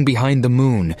hiding behind the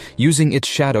moon, using its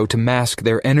shadow to mask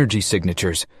their energy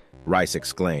signatures, Rice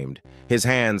exclaimed, his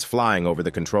hands flying over the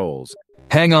controls.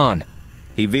 Hang on!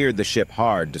 He veered the ship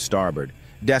hard to starboard,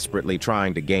 desperately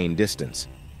trying to gain distance.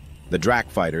 The Drac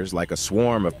fighters, like a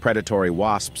swarm of predatory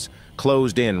wasps,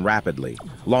 closed in rapidly,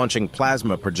 launching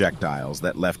plasma projectiles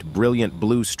that left brilliant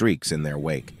blue streaks in their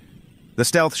wake. The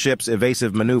stealth ship's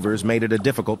evasive maneuvers made it a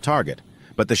difficult target,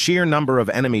 but the sheer number of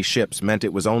enemy ships meant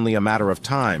it was only a matter of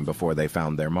time before they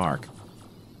found their mark.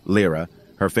 Lyra,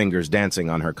 her fingers dancing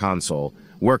on her console,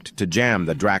 worked to jam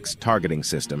the Drac's targeting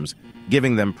systems,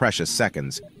 giving them precious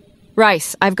seconds.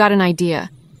 Rice, I've got an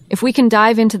idea. If we can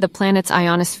dive into the planet's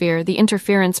ionosphere, the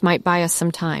interference might buy us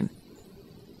some time.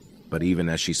 But even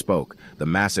as she spoke, the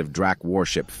massive Drac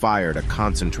warship fired a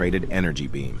concentrated energy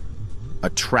beam. A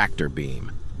tractor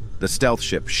beam. The stealth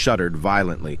ship shuddered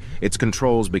violently, its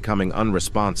controls becoming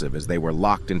unresponsive as they were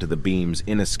locked into the beam's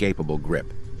inescapable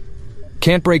grip.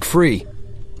 Can't break free,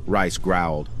 Rice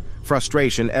growled,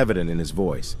 frustration evident in his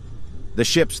voice. The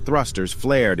ship's thrusters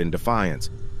flared in defiance,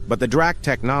 but the Drac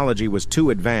technology was too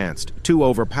advanced, too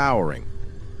overpowering.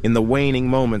 In the waning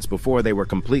moments before they were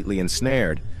completely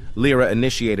ensnared, Lyra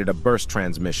initiated a burst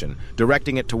transmission,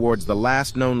 directing it towards the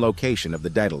last known location of the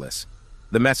Daedalus.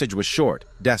 The message was short,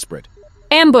 desperate.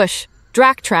 Ambush!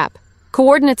 Drac trap!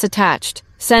 Coordinates attached.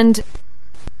 Send...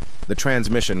 The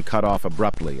transmission cut off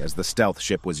abruptly as the stealth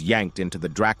ship was yanked into the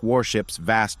Drac warship's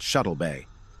vast shuttle bay.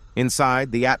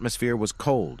 Inside, the atmosphere was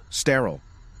cold, sterile.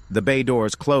 The bay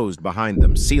doors closed behind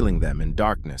them, sealing them in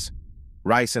darkness.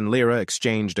 Rice and Lyra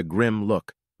exchanged a grim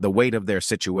look, the weight of their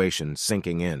situation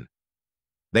sinking in.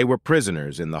 They were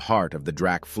prisoners in the heart of the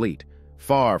Drac fleet,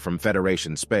 far from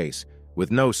Federation space,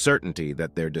 with no certainty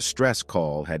that their distress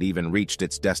call had even reached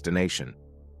its destination.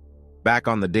 Back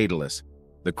on the Daedalus,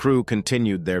 the crew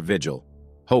continued their vigil,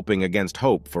 hoping against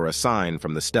hope for a sign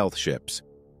from the stealth ships.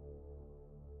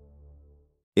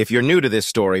 If you're new to this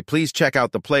story, please check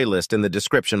out the playlist in the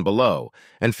description below,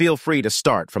 and feel free to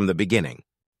start from the beginning.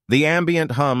 The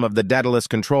ambient hum of the Daedalus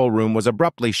control room was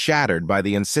abruptly shattered by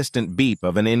the insistent beep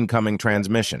of an incoming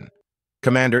transmission.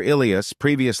 Commander Ilias,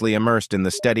 previously immersed in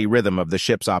the steady rhythm of the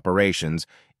ship's operations,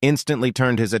 instantly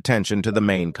turned his attention to the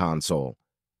main console.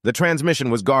 The transmission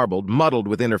was garbled, muddled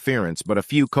with interference, but a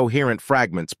few coherent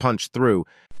fragments punched through.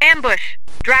 Ambush!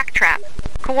 Drac trap!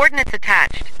 Coordinates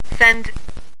attached. Send...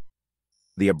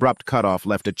 The abrupt cutoff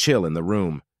left a chill in the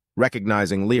room.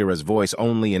 Recognizing Lyra's voice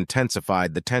only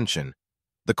intensified the tension.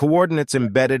 The coordinates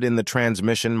embedded in the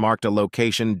transmission marked a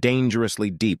location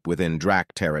dangerously deep within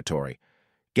Drac territory.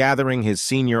 Gathering his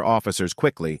senior officers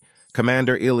quickly,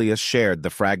 Commander Ilias shared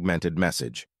the fragmented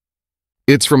message.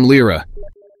 "It's from Lyra,"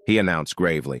 he announced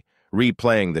gravely,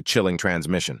 replaying the chilling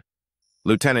transmission.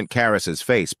 Lieutenant Karras's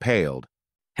face paled.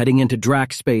 "Heading into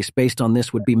Drac space based on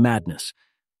this would be madness.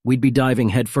 We'd be diving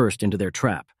headfirst into their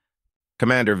trap."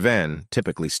 Commander Venn,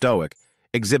 typically stoic,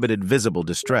 exhibited visible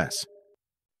distress.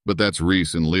 "But that's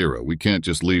Reese and Lyra. We can't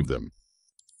just leave them."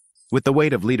 With the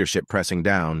weight of leadership pressing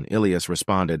down, Ilias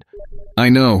responded, "I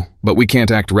know, but we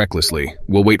can't act recklessly.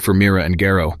 We'll wait for Mira and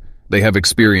Garrow. They have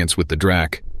experience with the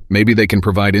Drac. Maybe they can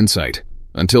provide insight.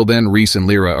 Until then, Reese and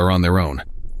Lyra are on their own."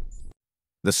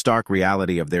 The stark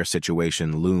reality of their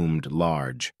situation loomed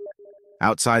large.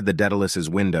 Outside the Daedalus's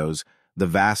windows, the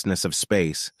vastness of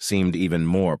space seemed even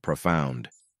more profound,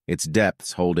 its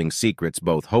depths holding secrets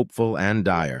both hopeful and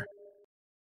dire.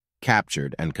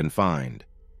 Captured and confined.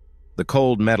 The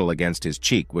cold metal against his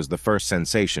cheek was the first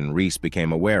sensation Reese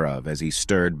became aware of as he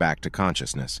stirred back to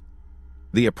consciousness.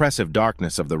 The oppressive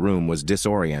darkness of the room was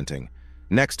disorienting.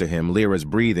 Next to him, Lyra's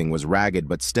breathing was ragged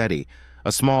but steady,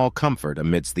 a small comfort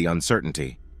amidst the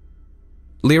uncertainty.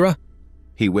 "Lyra?"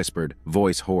 he whispered,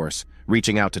 voice hoarse,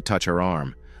 reaching out to touch her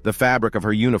arm. The fabric of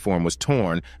her uniform was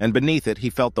torn, and beneath it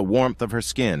he felt the warmth of her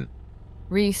skin.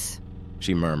 Reese,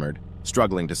 she murmured,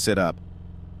 struggling to sit up.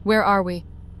 "Where are we?"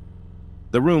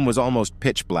 The room was almost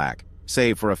pitch black,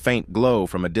 save for a faint glow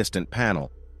from a distant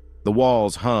panel. The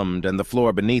walls hummed and the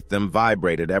floor beneath them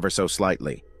vibrated ever so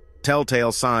slightly.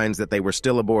 Telltale signs that they were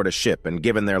still aboard a ship and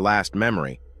given their last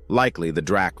memory, likely the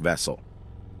Drac vessel.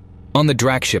 "On the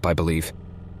Drac ship, I believe,"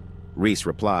 Reese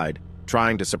replied,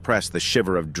 trying to suppress the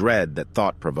shiver of dread that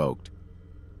thought provoked.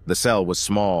 The cell was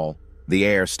small, the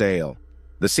air stale.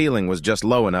 The ceiling was just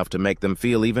low enough to make them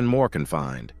feel even more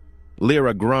confined.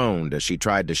 Lyra groaned as she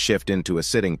tried to shift into a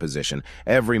sitting position,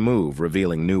 every move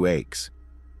revealing new aches.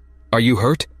 "Are you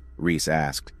hurt?" Reese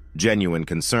asked, genuine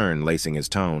concern lacing his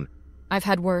tone. "I've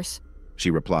had worse,"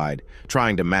 she replied,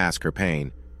 trying to mask her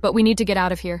pain. "But we need to get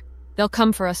out of here. They'll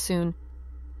come for us soon."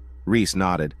 Reese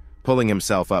nodded, pulling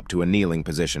himself up to a kneeling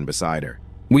position beside her.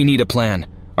 "We need a plan.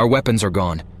 Our weapons are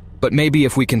gone. But maybe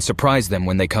if we can surprise them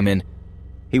when they come in."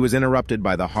 He was interrupted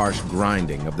by the harsh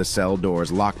grinding of the cell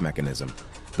door's lock mechanism.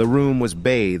 The room was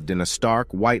bathed in a stark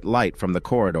white light from the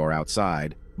corridor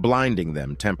outside, blinding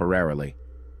them temporarily.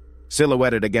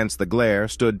 Silhouetted against the glare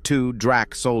stood two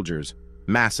Drac soldiers,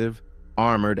 massive,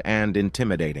 armored, and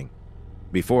intimidating.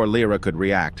 Before Lyra could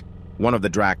react, one of the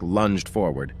Drac lunged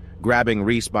forward, grabbing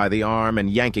Reese by the arm and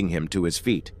yanking him to his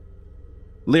feet.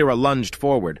 Lyra lunged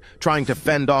forward, trying to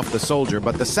fend off the soldier,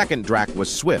 but the second Drac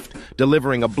was swift,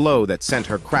 delivering a blow that sent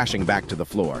her crashing back to the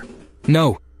floor.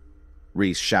 "No!"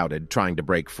 Reese shouted, trying to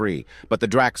break free, but the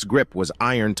Drac's grip was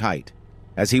iron tight.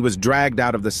 As he was dragged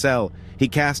out of the cell, he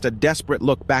cast a desperate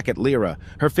look back at Lyra,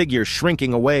 her figure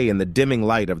shrinking away in the dimming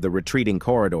light of the retreating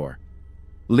corridor.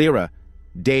 Lyra,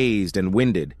 dazed and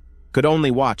winded, could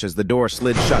only watch as the door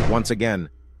slid shut once again,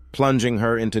 plunging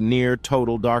her into near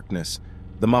total darkness.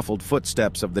 The muffled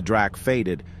footsteps of the Drac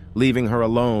faded, leaving her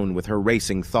alone with her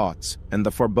racing thoughts and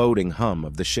the foreboding hum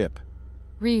of the ship.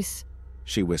 Rhys,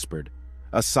 she whispered,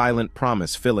 a silent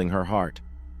promise filling her heart.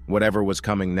 Whatever was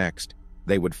coming next,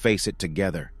 they would face it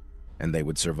together, and they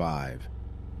would survive.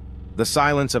 The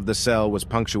silence of the cell was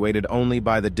punctuated only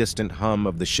by the distant hum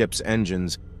of the ship's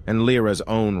engines and Lyra's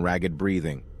own ragged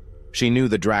breathing. She knew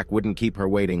the Drac wouldn't keep her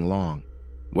waiting long.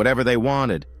 Whatever they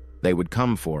wanted, they would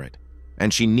come for it,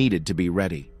 and she needed to be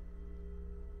ready.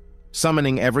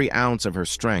 Summoning every ounce of her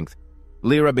strength,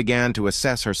 Lyra began to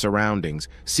assess her surroundings,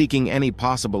 seeking any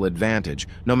possible advantage,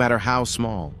 no matter how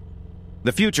small.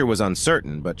 The future was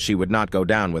uncertain, but she would not go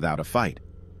down without a fight.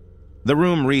 The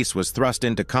room Rhys was thrust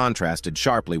into contrasted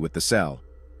sharply with the cell.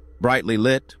 Brightly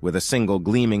lit, with a single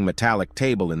gleaming metallic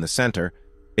table in the center,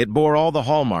 it bore all the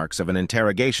hallmarks of an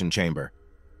interrogation chamber.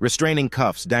 Restraining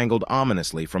cuffs dangled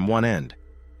ominously from one end.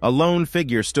 A lone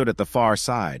figure stood at the far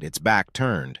side, its back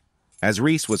turned. As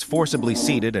Rhys was forcibly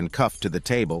seated and cuffed to the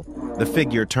table, the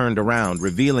figure turned around,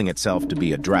 revealing itself to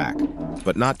be a Drac.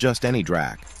 But not just any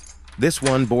Drac. This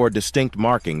one bore distinct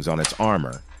markings on its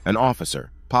armor, an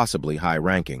officer, possibly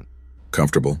high-ranking.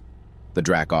 Comfortable? The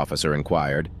Drac officer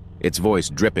inquired, its voice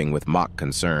dripping with mock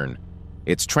concern.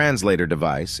 Its translator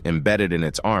device, embedded in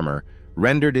its armor,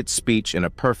 rendered its speech in a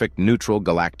perfect neutral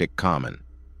galactic common.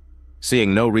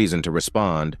 Seeing no reason to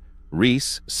respond,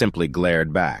 Rhys simply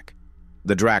glared back.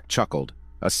 The Drac chuckled,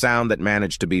 a sound that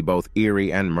managed to be both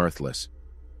eerie and mirthless.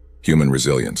 Human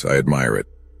resilience, I admire it.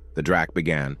 The Drac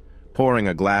began, pouring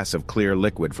a glass of clear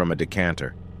liquid from a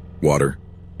decanter. Water?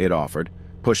 It offered,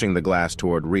 pushing the glass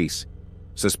toward Rhys.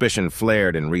 Suspicion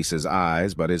flared in Rhys's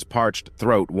eyes, but his parched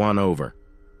throat won over.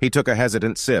 He took a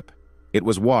hesitant sip. It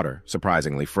was water,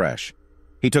 surprisingly fresh.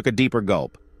 He took a deeper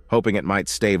gulp, hoping it might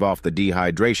stave off the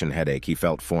dehydration headache he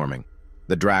felt forming.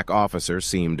 The Drac officer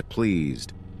seemed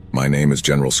pleased. My name is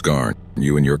General Skarn.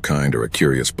 You and your kind are a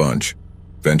curious bunch.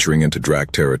 Venturing into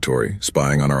Drac territory,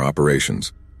 spying on our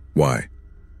operations. Why?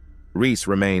 Rhys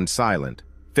remained silent,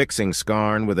 fixing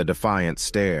Skarn with a defiant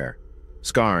stare.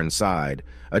 Skarn sighed,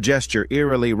 a gesture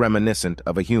eerily reminiscent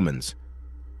of a human's.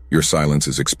 Your silence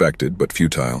is expected, but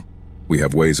futile. We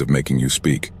have ways of making you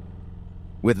speak.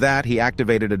 With that, he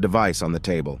activated a device on the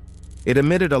table. It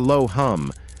emitted a low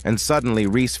hum, and suddenly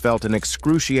Rhys felt an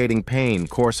excruciating pain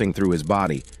coursing through his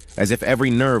body, as if every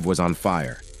nerve was on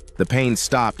fire. The pain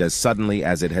stopped as suddenly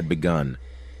as it had begun.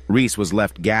 Rhys was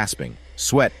left gasping,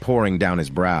 sweat pouring down his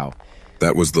brow.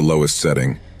 That was the lowest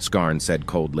setting, Skarn said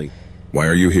coldly. Why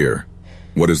are you here?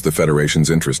 What is the Federation's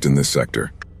interest in this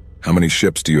sector? How many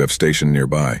ships do you have stationed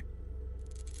nearby?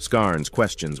 Skarn's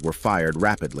questions were fired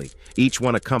rapidly, each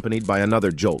one accompanied by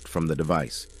another jolt from the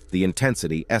device, the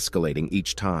intensity escalating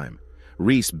each time.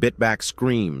 Rhys bit back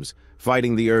screams,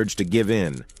 fighting the urge to give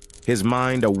in, his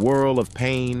mind a whirl of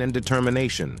pain and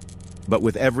determination. But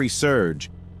with every surge,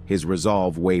 his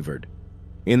resolve wavered.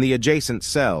 In the adjacent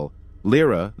cell,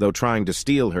 Lyra, though trying to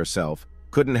steel herself,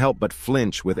 couldn't help but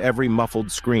flinch with every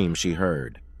muffled scream she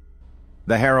heard.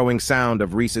 The harrowing sound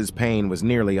of Rhys's pain was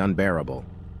nearly unbearable.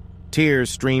 Tears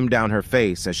streamed down her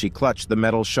face as she clutched the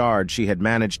metal shard she had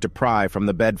managed to pry from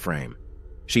the bed frame.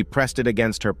 She pressed it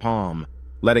against her palm,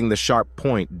 letting the sharp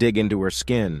point dig into her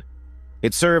skin.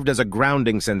 It served as a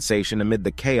grounding sensation amid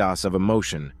the chaos of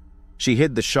emotion. She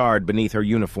hid the shard beneath her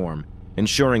uniform,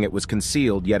 ensuring it was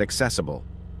concealed yet accessible.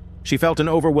 She felt an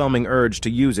overwhelming urge to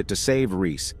use it to save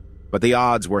Rhys, but the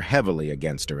odds were heavily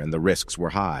against her and the risks were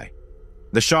high.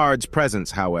 The shard's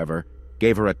presence, however,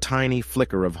 gave her a tiny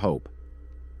flicker of hope.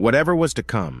 Whatever was to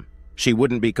come, she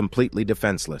wouldn't be completely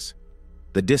defenseless.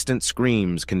 The distant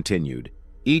screams continued,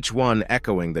 each one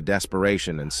echoing the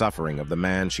desperation and suffering of the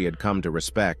man she had come to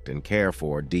respect and care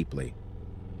for deeply.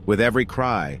 With every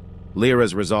cry,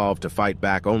 Lyra's resolve to fight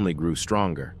back only grew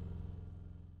stronger.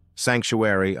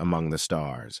 Sanctuary among the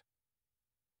stars.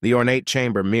 The ornate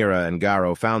chamber Mira and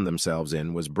Garo found themselves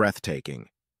in was breathtaking.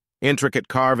 Intricate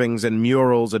carvings and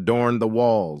murals adorned the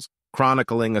walls,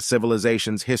 chronicling a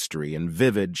civilization's history in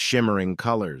vivid, shimmering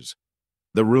colors.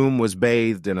 The room was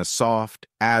bathed in a soft,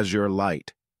 azure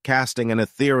light, casting an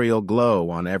ethereal glow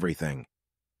on everything.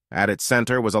 At its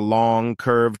center was a long,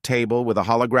 curved table with a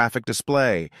holographic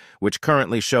display, which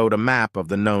currently showed a map of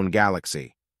the known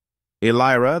galaxy.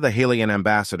 Elira, the Hylian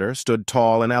ambassador, stood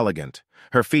tall and elegant,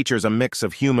 her features a mix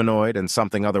of humanoid and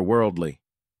something otherworldly.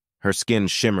 Her skin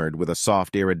shimmered with a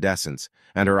soft iridescence,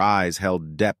 and her eyes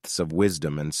held depths of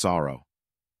wisdom and sorrow.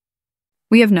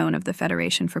 We have known of the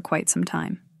Federation for quite some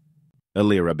time.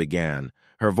 Illyra began,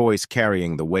 her voice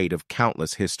carrying the weight of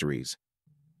countless histories.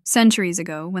 Centuries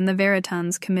ago, when the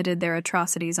Veritans committed their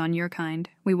atrocities on your kind,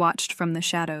 we watched from the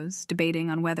shadows, debating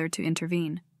on whether to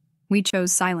intervene. We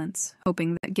chose silence,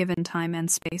 hoping that given time and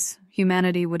space,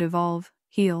 humanity would evolve,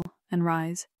 heal, and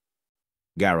rise.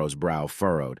 Garrow's brow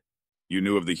furrowed. You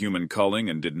knew of the human culling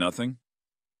and did nothing?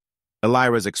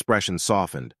 Illyra's expression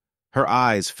softened, her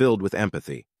eyes filled with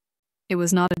empathy. It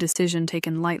was not a decision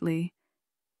taken lightly,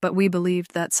 but we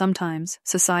believed that sometimes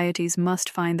societies must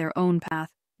find their own path,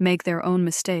 make their own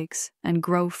mistakes, and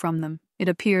grow from them. It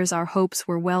appears our hopes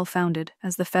were well-founded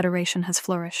as the Federation has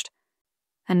flourished.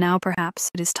 And now perhaps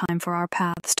it is time for our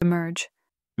paths to merge.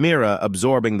 Mira,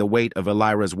 absorbing the weight of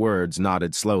Illyra's words,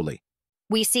 nodded slowly.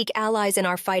 We seek allies in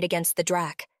our fight against the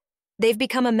Drac. They've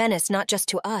become a menace not just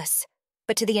to us,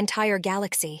 but to the entire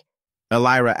galaxy.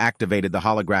 Illyra activated the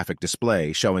holographic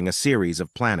display, showing a series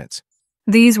of planets.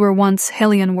 These were once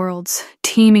Hellion worlds,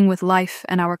 teeming with life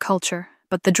and our culture,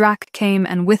 but the Drac came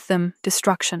and with them,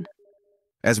 destruction.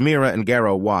 As Mira and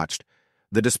Garrow watched,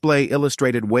 the display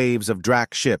illustrated waves of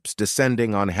Drac ships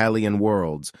descending on Hellion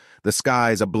worlds, the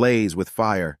skies ablaze with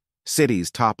fire, cities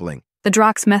toppling. The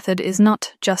Drac's method is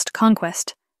not just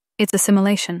conquest, it's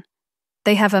assimilation.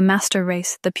 They have a master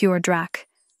race, the pure Drac,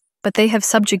 but they have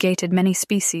subjugated many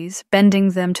species,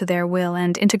 bending them to their will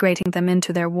and integrating them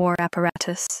into their war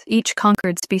apparatus. Each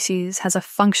conquered species has a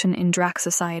function in Drac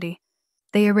society.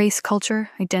 They erase culture,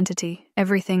 identity,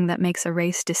 everything that makes a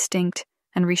race distinct,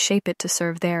 and reshape it to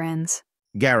serve their ends.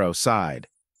 Garrow sighed.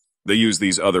 They use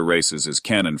these other races as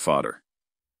cannon fodder.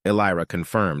 Illyra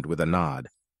confirmed with a nod.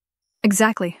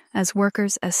 Exactly, as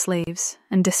workers, as slaves,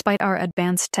 and despite our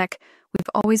advanced tech,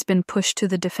 we've always been pushed to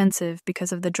the defensive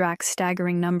because of the Drac's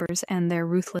staggering numbers and their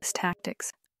ruthless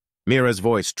tactics. Mira's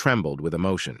voice trembled with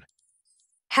emotion.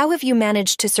 How have you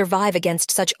managed to survive against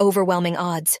such overwhelming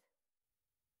odds?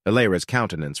 Illyra's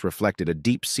countenance reflected a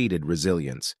deep-seated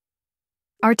resilience.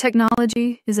 Our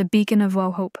technology is a beacon of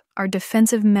hope, our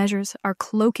defensive measures, our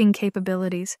cloaking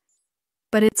capabilities.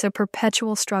 But it's a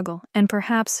perpetual struggle, and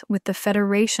perhaps with the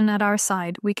Federation at our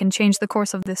side, we can change the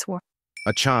course of this war.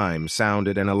 A chime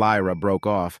sounded and Illyra broke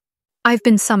off. I've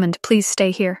been summoned. Please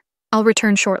stay here. I'll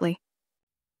return shortly.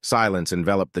 Silence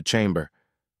enveloped the chamber,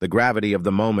 the gravity of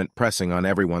the moment pressing on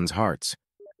everyone's hearts.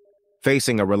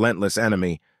 Facing a relentless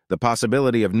enemy, the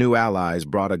possibility of new allies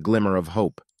brought a glimmer of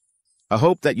hope. A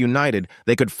hope that united,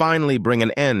 they could finally bring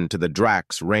an end to the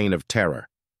Drac's reign of terror.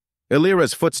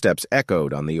 Illyra's footsteps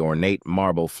echoed on the ornate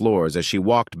marble floors as she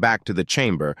walked back to the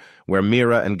chamber where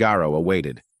Mira and Garrow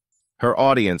awaited. Her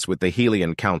audience with the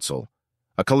Hellion Council,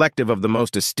 a collective of the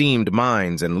most esteemed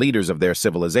minds and leaders of their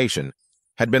civilization,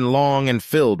 had been long and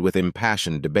filled with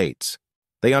impassioned debates.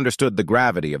 They understood the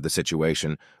gravity of the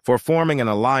situation, for forming an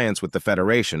alliance with the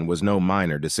Federation was no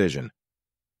minor decision.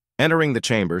 Entering the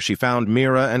chamber, she found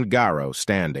Mira and Garrow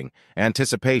standing,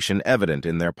 anticipation evident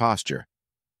in their posture.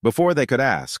 Before they could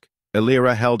ask,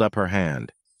 Illyra held up her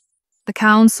hand. The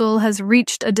Council has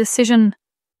reached a decision,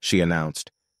 she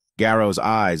announced. Garrow's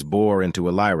eyes bore into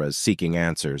Illyra's, seeking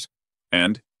answers.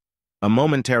 And? A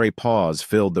momentary pause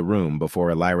filled the room before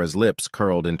Illyra's lips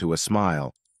curled into a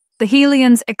smile. The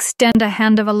Hellions extend a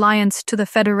hand of alliance to the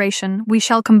Federation. We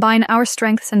shall combine our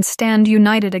strengths and stand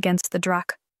united against the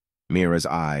Drac. Mira's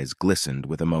eyes glistened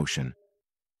with emotion.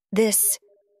 This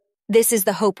is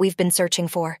the hope we've been searching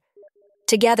for.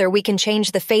 Together we can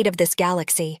change the fate of this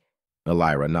galaxy.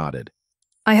 Illyra nodded.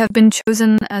 I have been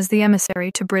chosen as the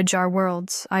emissary to bridge our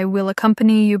worlds. I will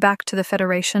accompany you back to the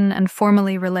Federation and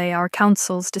formally relay our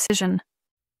Council's decision.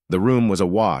 The room was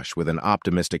awash with an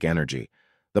optimistic energy.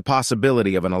 The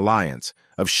possibility of an alliance,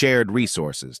 of shared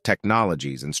resources,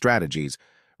 technologies, and strategies,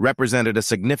 represented a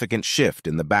significant shift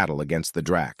in the battle against the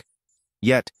Drac.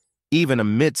 Yet, even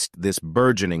amidst this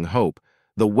burgeoning hope,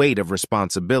 the weight of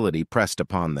responsibility pressed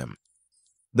upon them.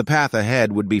 The path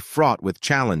ahead would be fraught with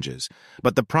challenges,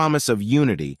 but the promise of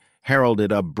unity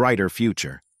heralded a brighter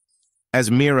future.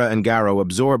 As Mira and Garrow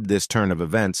absorbed this turn of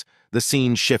events, the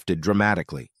scene shifted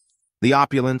dramatically. The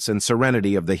opulence and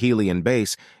serenity of the Hellion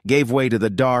base gave way to the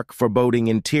dark, foreboding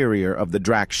interior of the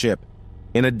Drac ship.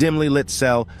 In a dimly lit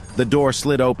cell, the door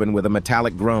slid open with a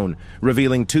metallic groan,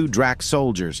 revealing 2 Drac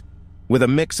soldiers. With a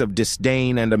mix of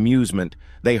disdain and amusement,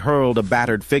 they hurled a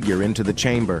battered figure into the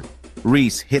chamber.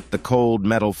 Reese hit the cold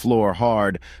metal floor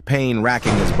hard, pain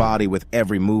racking his body with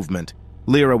every movement.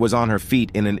 Lyra was on her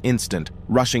feet in an instant,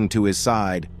 rushing to his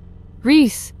side.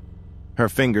 Reese! Her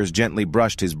fingers gently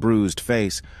brushed his bruised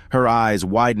face, her eyes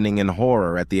widening in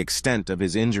horror at the extent of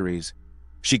his injuries.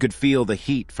 She could feel the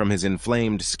heat from his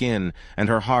inflamed skin, and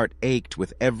her heart ached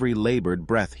with every labored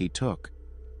breath he took.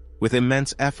 With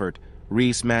immense effort,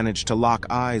 Rhys managed to lock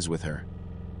eyes with her.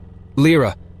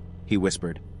 Lyra, he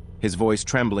whispered, his voice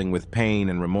trembling with pain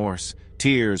and remorse.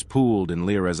 Tears pooled in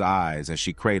Lyra's eyes as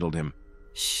she cradled him.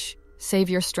 Shh, save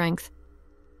your strength.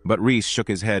 But Rhys shook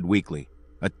his head weakly,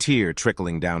 a tear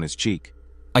trickling down his cheek.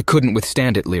 I couldn't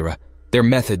withstand it, Lyra. Their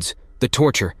methods, the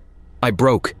torture. I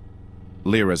broke.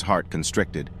 Lyra's heart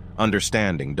constricted,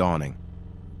 understanding dawning.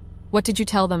 What did you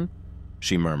tell them?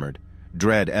 She murmured,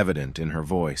 dread evident in her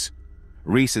voice.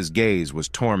 Rhys's gaze was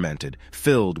tormented,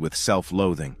 filled with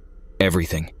self-loathing.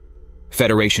 Everything.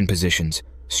 Federation positions,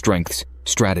 strengths,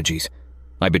 strategies.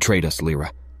 I betrayed us,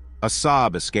 Lyra. A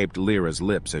sob escaped Lyra's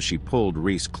lips as she pulled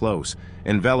Rhys close,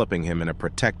 enveloping him in a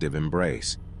protective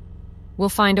embrace. We'll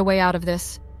find a way out of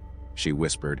this, she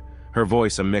whispered, her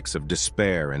voice a mix of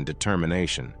despair and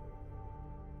determination.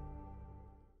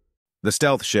 The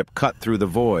stealth ship cut through the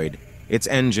void, its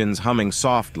engines humming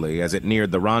softly as it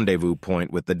neared the rendezvous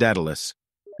point with the Daedalus.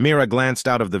 Mira glanced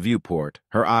out of the viewport,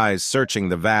 her eyes searching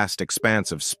the vast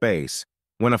expanse of space,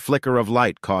 when a flicker of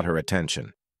light caught her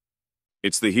attention.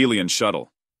 It's the Helion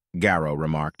shuttle, Garrow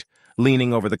remarked,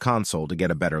 leaning over the console to get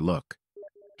a better look.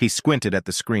 He squinted at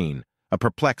the screen, a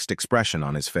perplexed expression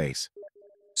on his face.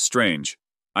 Strange.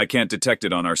 I can't detect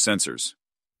it on our sensors.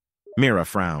 Mira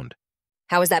frowned.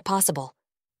 How is that possible?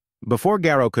 Before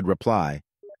Garrow could reply,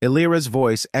 Illyra's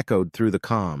voice echoed through the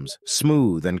comms,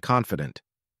 smooth and confident.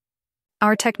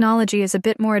 Our technology is a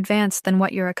bit more advanced than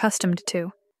what you're accustomed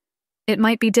to. It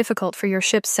might be difficult for your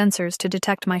ship's sensors to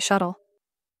detect my shuttle.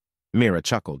 Mira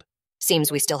chuckled.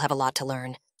 Seems we still have a lot to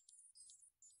learn.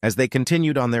 As they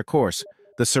continued on their course,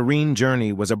 the serene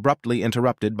journey was abruptly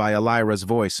interrupted by Illyra's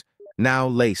voice, now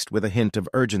laced with a hint of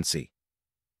urgency.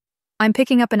 I'm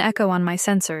picking up an echo on my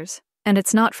sensors, and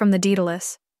it's not from the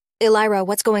Daedalus. Illyra,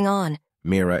 what's going on?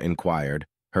 Mira inquired,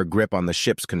 her grip on the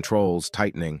ship's controls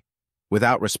tightening.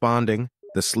 Without responding,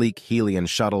 the sleek Helion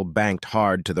shuttle banked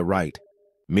hard to the right.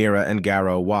 Mira and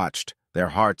Garrow watched, their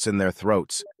hearts in their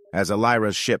throats, as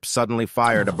Illyra's ship suddenly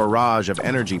fired a barrage of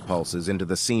energy pulses into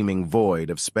the seeming void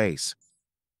of space.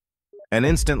 An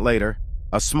instant later,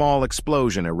 a small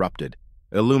explosion erupted,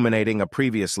 illuminating a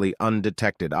previously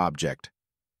undetected object.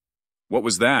 What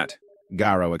was that?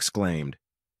 Garrow exclaimed.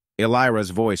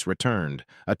 Illyra's voice returned,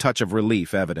 a touch of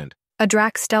relief evident. A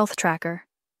Drac stealth tracker.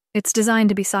 It's designed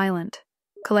to be silent,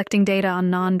 collecting data on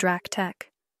non-Drac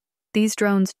tech. These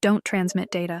drones don't transmit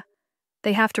data.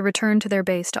 They have to return to their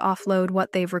base to offload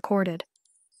what they've recorded.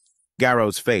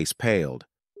 Garrow's face paled.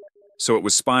 So it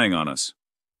was spying on us.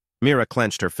 Mira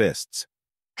clenched her fists.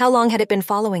 How long had it been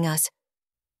following us?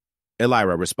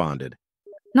 Illyra responded.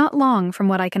 Not long, from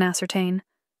what I can ascertain.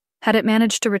 Had it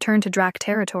managed to return to Drac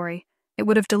territory, it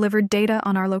would have delivered data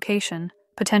on our location,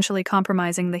 potentially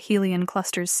compromising the Helion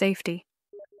cluster's safety.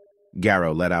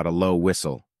 Garrow let out a low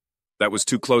whistle. That was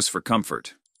too close for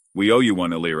comfort. We owe you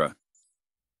one, Illyra.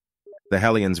 The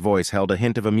Hellion's voice held a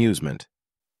hint of amusement.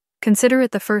 Consider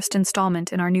it the first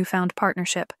installment in our newfound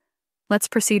partnership. Let's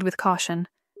proceed with caution.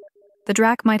 The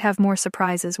Drac might have more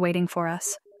surprises waiting for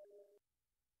us.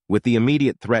 With the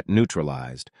immediate threat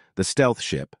neutralized, the stealth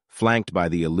ship, flanked by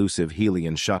the elusive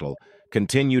Helion shuttle,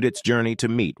 continued its journey to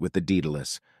meet with the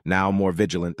Daedalus, now more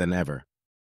vigilant than ever.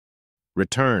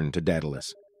 Return to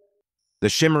Daedalus. The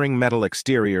shimmering metal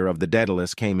exterior of the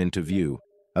Daedalus came into view,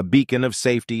 a beacon of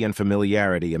safety and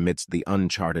familiarity amidst the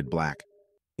uncharted black.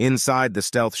 Inside the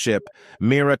stealth ship,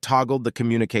 Mira toggled the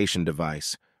communication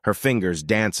device, her fingers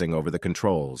dancing over the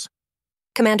controls.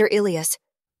 Commander Ilias.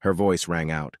 Her voice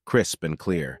rang out, crisp and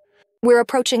clear. We're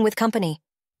approaching with company.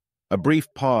 A brief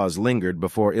pause lingered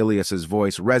before Ilias's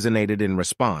voice resonated in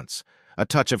response, a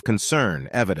touch of concern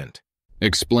evident.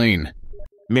 Explain.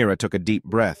 Mira took a deep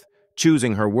breath,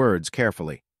 choosing her words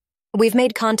carefully. We've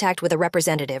made contact with a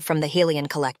representative from the Helion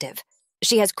Collective.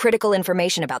 She has critical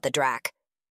information about the Drac.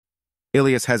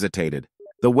 Ilias hesitated,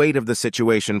 the weight of the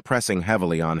situation pressing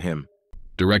heavily on him.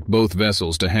 Direct both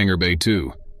vessels to Hangar Bay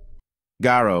 2.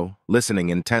 Garrow, listening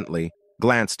intently,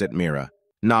 glanced at Mira,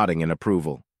 nodding in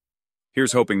approval.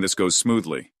 Here's hoping this goes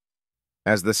smoothly.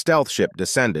 As the stealth ship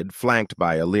descended, flanked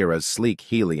by Illyra's sleek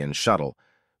Helion shuttle,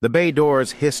 the bay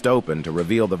doors hissed open to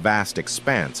reveal the vast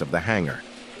expanse of the hangar.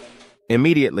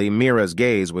 Immediately, Mira's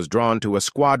gaze was drawn to a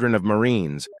squadron of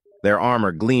Marines, their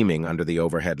armor gleaming under the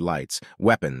overhead lights,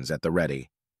 weapons at the ready.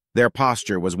 Their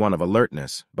posture was one of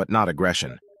alertness, but not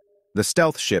aggression. The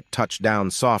stealth ship touched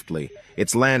down softly,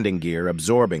 its landing gear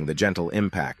absorbing the gentle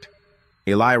impact.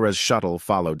 Illyra's shuttle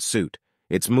followed suit,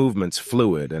 its movements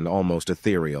fluid and almost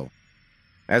ethereal.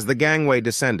 As the gangway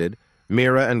descended,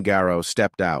 Mira and Garrow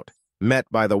stepped out, met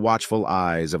by the watchful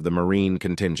eyes of the Marine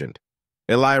contingent.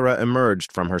 Elira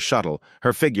emerged from her shuttle,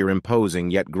 her figure imposing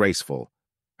yet graceful.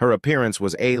 Her appearance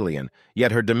was alien,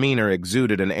 yet her demeanor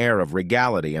exuded an air of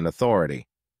regality and authority.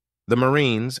 The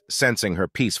Marines, sensing her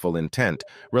peaceful intent,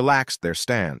 relaxed their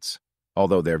stance,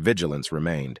 although their vigilance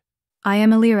remained. I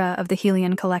am Elira of the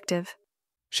Helion Collective,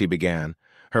 she began,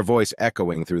 her voice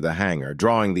echoing through the hangar,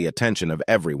 drawing the attention of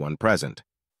everyone present.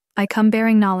 I come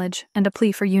bearing knowledge and a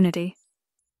plea for unity.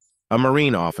 A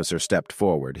Marine officer stepped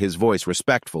forward, his voice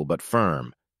respectful but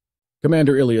firm.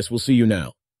 Commander Ilias will see you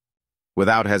now.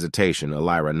 Without hesitation,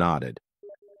 Elira nodded.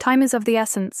 Time is of the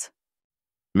essence.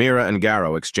 Mira and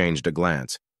Garrow exchanged a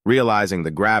glance, realizing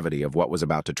the gravity of what was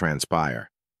about to transpire.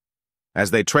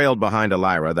 As they trailed behind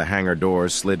Elira, the hangar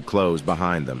doors slid closed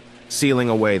behind them, sealing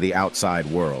away the outside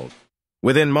world.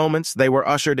 Within moments, they were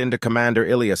ushered into Commander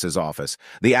Ilias's office,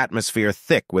 the atmosphere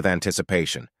thick with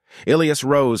anticipation. Ilias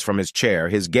rose from his chair,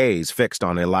 his gaze fixed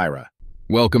on Elira.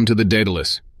 Welcome to the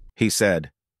Daedalus, he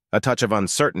said, a touch of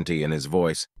uncertainty in his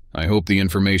voice. I hope the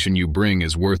information you bring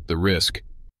is worth the risk.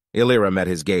 Elira met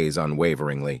his gaze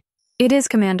unwaveringly. It is,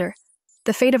 Commander.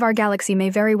 The fate of our galaxy may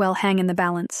very well hang in the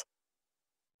balance.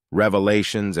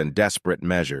 Revelations and desperate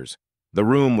measures. The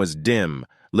room was dim,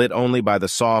 lit only by the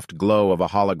soft glow of a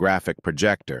holographic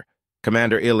projector.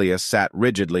 Commander Ilias sat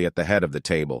rigidly at the head of the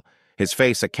table, his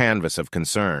face a canvas of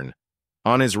concern.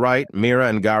 On his right, Mira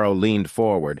and Garrow leaned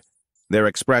forward, their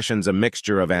expressions a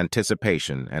mixture of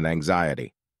anticipation and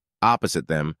anxiety. Opposite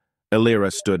them,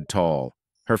 Elira stood tall,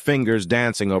 her fingers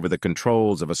dancing over the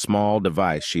controls of a small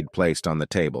device she'd placed on the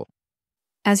table.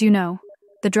 As you know,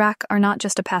 the Drak are not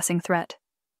just a passing threat,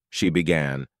 she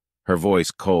began, her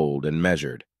voice cold and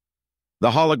measured.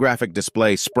 The holographic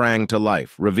display sprang to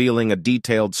life, revealing a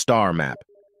detailed star map.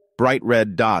 Bright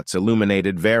red dots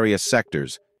illuminated various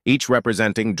sectors, each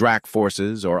representing Drak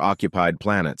forces or occupied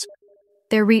planets.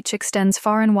 Their reach extends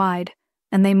far and wide,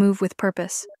 and they move with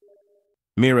purpose.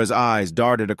 Mira's eyes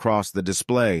darted across the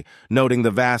display, noting the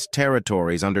vast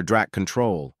territories under Drak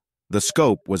control. The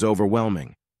scope was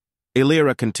overwhelming.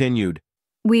 Elira continued,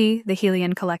 We, the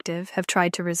Helion Collective, have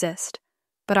tried to resist,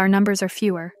 but our numbers are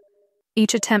fewer.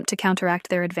 Each attempt to counteract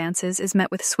their advances is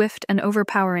met with swift and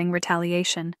overpowering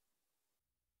retaliation.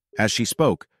 As she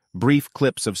spoke, brief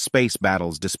clips of space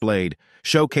battles displayed,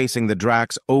 showcasing the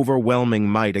Drak's overwhelming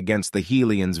might against the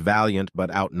Helions' valiant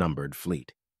but outnumbered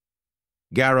fleet.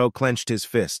 Garrow clenched his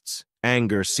fists,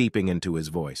 anger seeping into his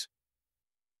voice.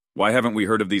 Why haven't we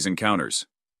heard of these encounters?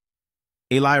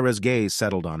 Elira's gaze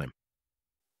settled on him.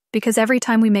 Because every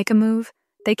time we make a move,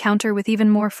 they counter with even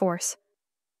more force.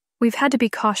 We've had to be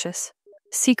cautious,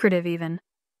 secretive even,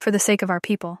 for the sake of our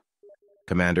people.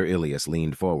 Commander Ilias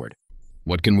leaned forward.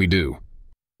 What can we do?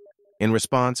 In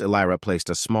response, Elira placed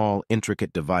a small,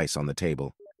 intricate device on the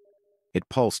table. It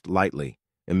pulsed lightly,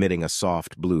 emitting a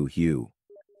soft blue hue.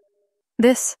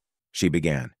 This, she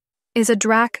began, is a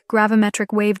Drak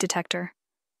gravimetric wave detector.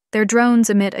 Their drones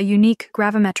emit a unique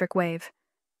gravimetric wave.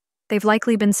 They've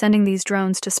likely been sending these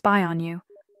drones to spy on you,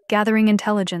 gathering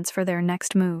intelligence for their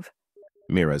next move.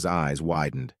 Mira's eyes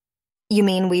widened. You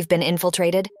mean we've been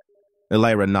infiltrated?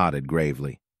 Elira nodded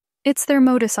gravely. It's their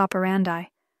modus operandi.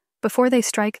 Before they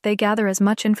strike, they gather as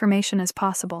much information as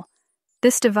possible.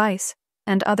 This device,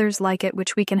 and others like it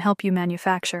which we can help you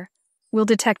manufacture, will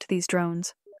detect these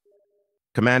drones.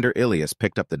 Commander Ilias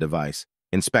picked up the device,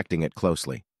 inspecting it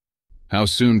closely. How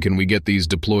soon can we get these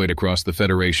deployed across the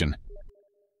Federation?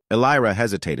 Elira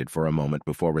hesitated for a moment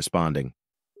before responding.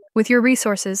 With your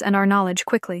resources and our knowledge,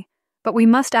 quickly, but we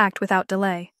must act without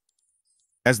delay.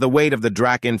 As the weight of the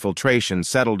Drak infiltration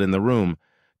settled in the room,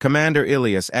 Commander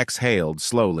Ilias exhaled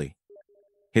slowly.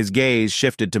 His gaze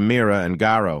shifted to Mira and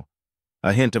Garrow,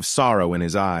 a hint of sorrow in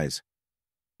his eyes.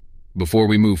 Before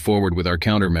we move forward with our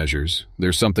countermeasures,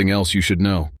 there's something else you should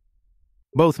know.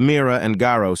 Both Mira and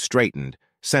Garrow straightened,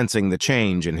 sensing the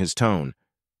change in his tone.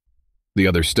 The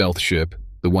other stealth ship,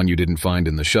 the one you didn't find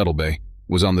in the shuttle bay,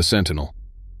 was on the Sentinel.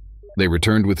 They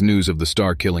returned with news of the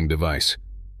star-killing device.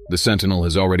 The Sentinel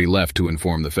has already left to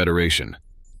inform the Federation.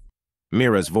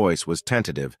 Mira's voice was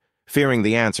tentative, fearing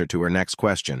the answer to her next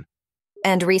question.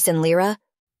 And Reese and Lyra?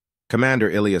 Commander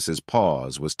Ilias's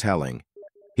pause was telling.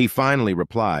 He finally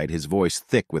replied, his voice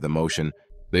thick with emotion.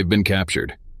 They've been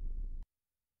captured.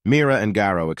 Mira and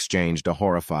Garrow exchanged a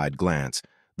horrified glance,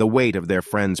 the weight of their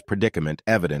friend's predicament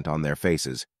evident on their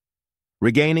faces.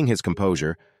 Regaining his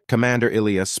composure, Commander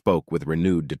Ilias spoke with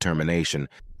renewed determination.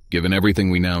 Given everything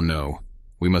we now know,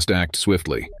 we must act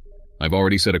swiftly. I've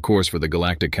already set a course for the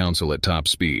Galactic Council at top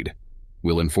speed.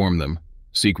 We'll inform them,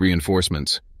 seek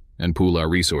reinforcements, and pool our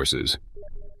resources.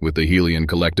 With the Helion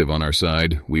Collective on our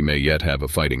side, we may yet have a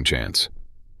fighting chance.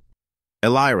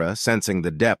 Elira, sensing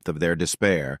the depth of their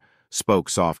despair, spoke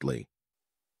softly.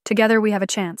 Together we have a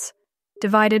chance.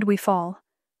 Divided we fall.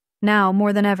 Now,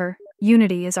 more than ever,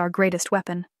 unity is our greatest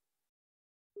weapon.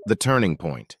 The turning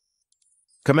point.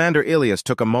 Commander Ilias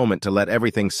took a moment to let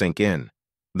everything sink in.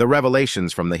 The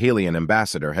revelations from the Helian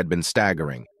ambassador had been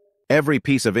staggering. Every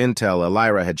piece of intel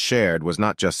Elira had shared was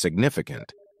not just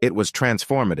significant, it was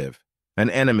transformative. An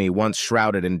enemy once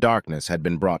shrouded in darkness had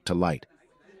been brought to light.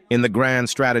 In the grand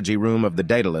strategy room of the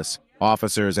Daedalus,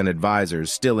 officers and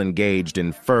advisors still engaged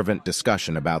in fervent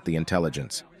discussion about the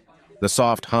intelligence. The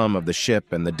soft hum of the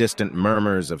ship and the distant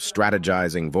murmurs of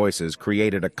strategizing voices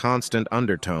created a constant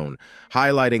undertone,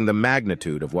 highlighting the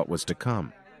magnitude of what was to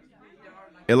come.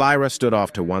 Elira stood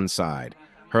off to one side,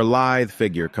 her lithe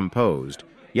figure composed,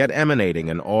 yet emanating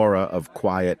an aura of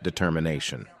quiet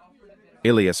determination.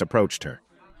 Ilias approached her.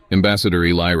 Ambassador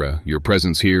Elira, your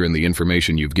presence here and the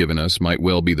information you've given us might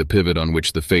well be the pivot on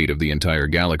which the fate of the entire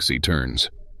galaxy turns.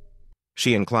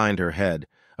 She inclined her head,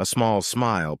 a small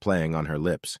smile playing on her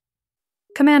lips.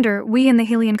 Commander, we in the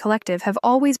Helian Collective have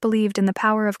always believed in the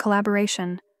power of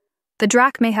collaboration. The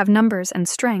Drak may have numbers and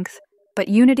strength, but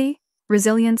unity,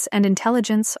 resilience, and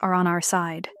intelligence are on our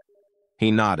side.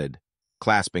 He nodded,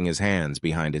 clasping his hands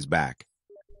behind his back.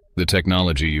 The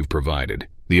technology you've provided,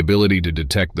 the ability to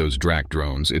detect those Drak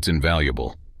drones, it's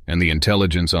invaluable. And the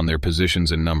intelligence on their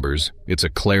positions and numbers, it's a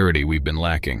clarity we've been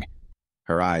lacking.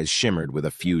 Her eyes shimmered with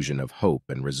a fusion of hope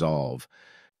and resolve.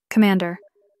 Commander,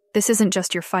 this isn't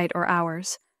just your fight or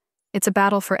ours. It's a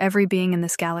battle for every being in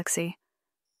this galaxy.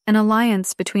 An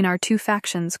alliance between our two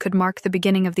factions could mark the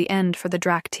beginning of the end for the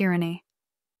Drak tyranny.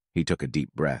 He took a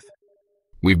deep breath.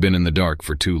 We've been in the dark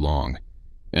for too long,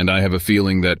 and I have a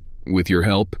feeling that, with your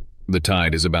help, the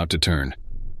tide is about to turn.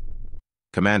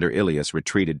 Commander Ilias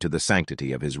retreated to the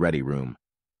sanctity of his ready room.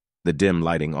 The dim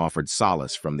lighting offered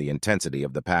solace from the intensity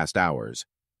of the past hours.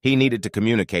 He needed to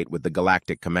communicate with the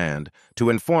Galactic Command to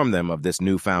inform them of this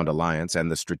newfound alliance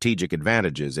and the strategic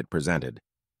advantages it presented.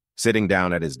 Sitting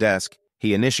down at his desk,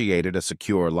 he initiated a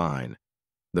secure line.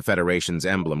 The Federation's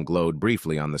emblem glowed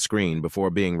briefly on the screen before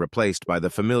being replaced by the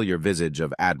familiar visage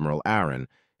of Admiral Aaron,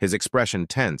 his expression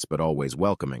tense but always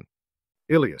welcoming.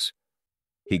 Ilias,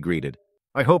 he greeted.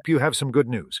 I hope you have some good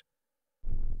news.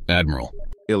 Admiral,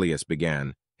 Ilias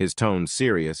began, his tone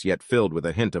serious yet filled with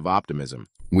a hint of optimism.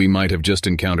 We might have just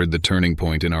encountered the turning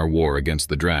point in our war against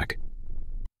the Drak.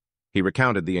 He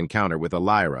recounted the encounter with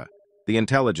Elira, the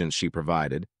intelligence she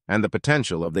provided, and the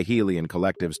potential of the Helian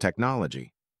Collective's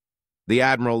technology. The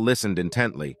Admiral listened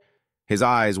intently, his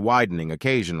eyes widening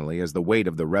occasionally as the weight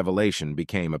of the revelation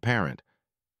became apparent.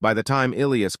 By the time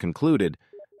Ilias concluded,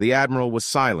 the Admiral was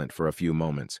silent for a few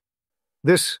moments.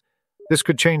 This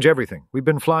could change everything. We've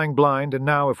been flying blind, and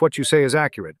now, if what you say is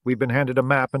accurate, we've been handed a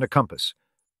map and a compass.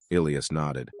 Ilias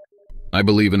nodded. I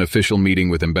believe an official meeting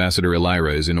with Ambassador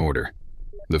Elira is in order.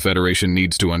 The Federation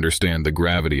needs to understand the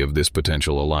gravity of this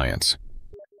potential alliance.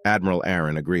 Admiral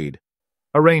Aaron agreed.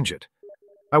 Arrange it.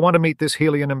 I want to meet this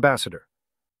Helian ambassador.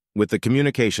 With the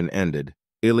communication ended,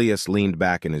 Ilias leaned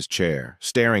back in his chair,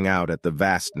 staring out at the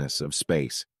vastness of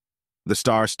space. The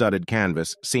star-studded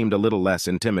canvas seemed a little less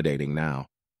intimidating now.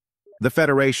 The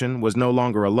Federation was no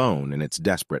longer alone in its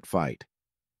desperate fight.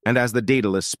 And as the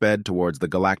Daedalus sped towards the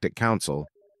Galactic Council,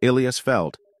 Ilias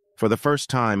felt, for the first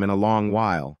time in a long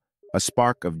while, a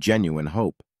spark of genuine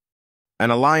hope.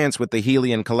 An alliance with the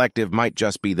Helian Collective might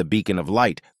just be the beacon of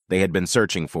light they had been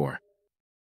searching for.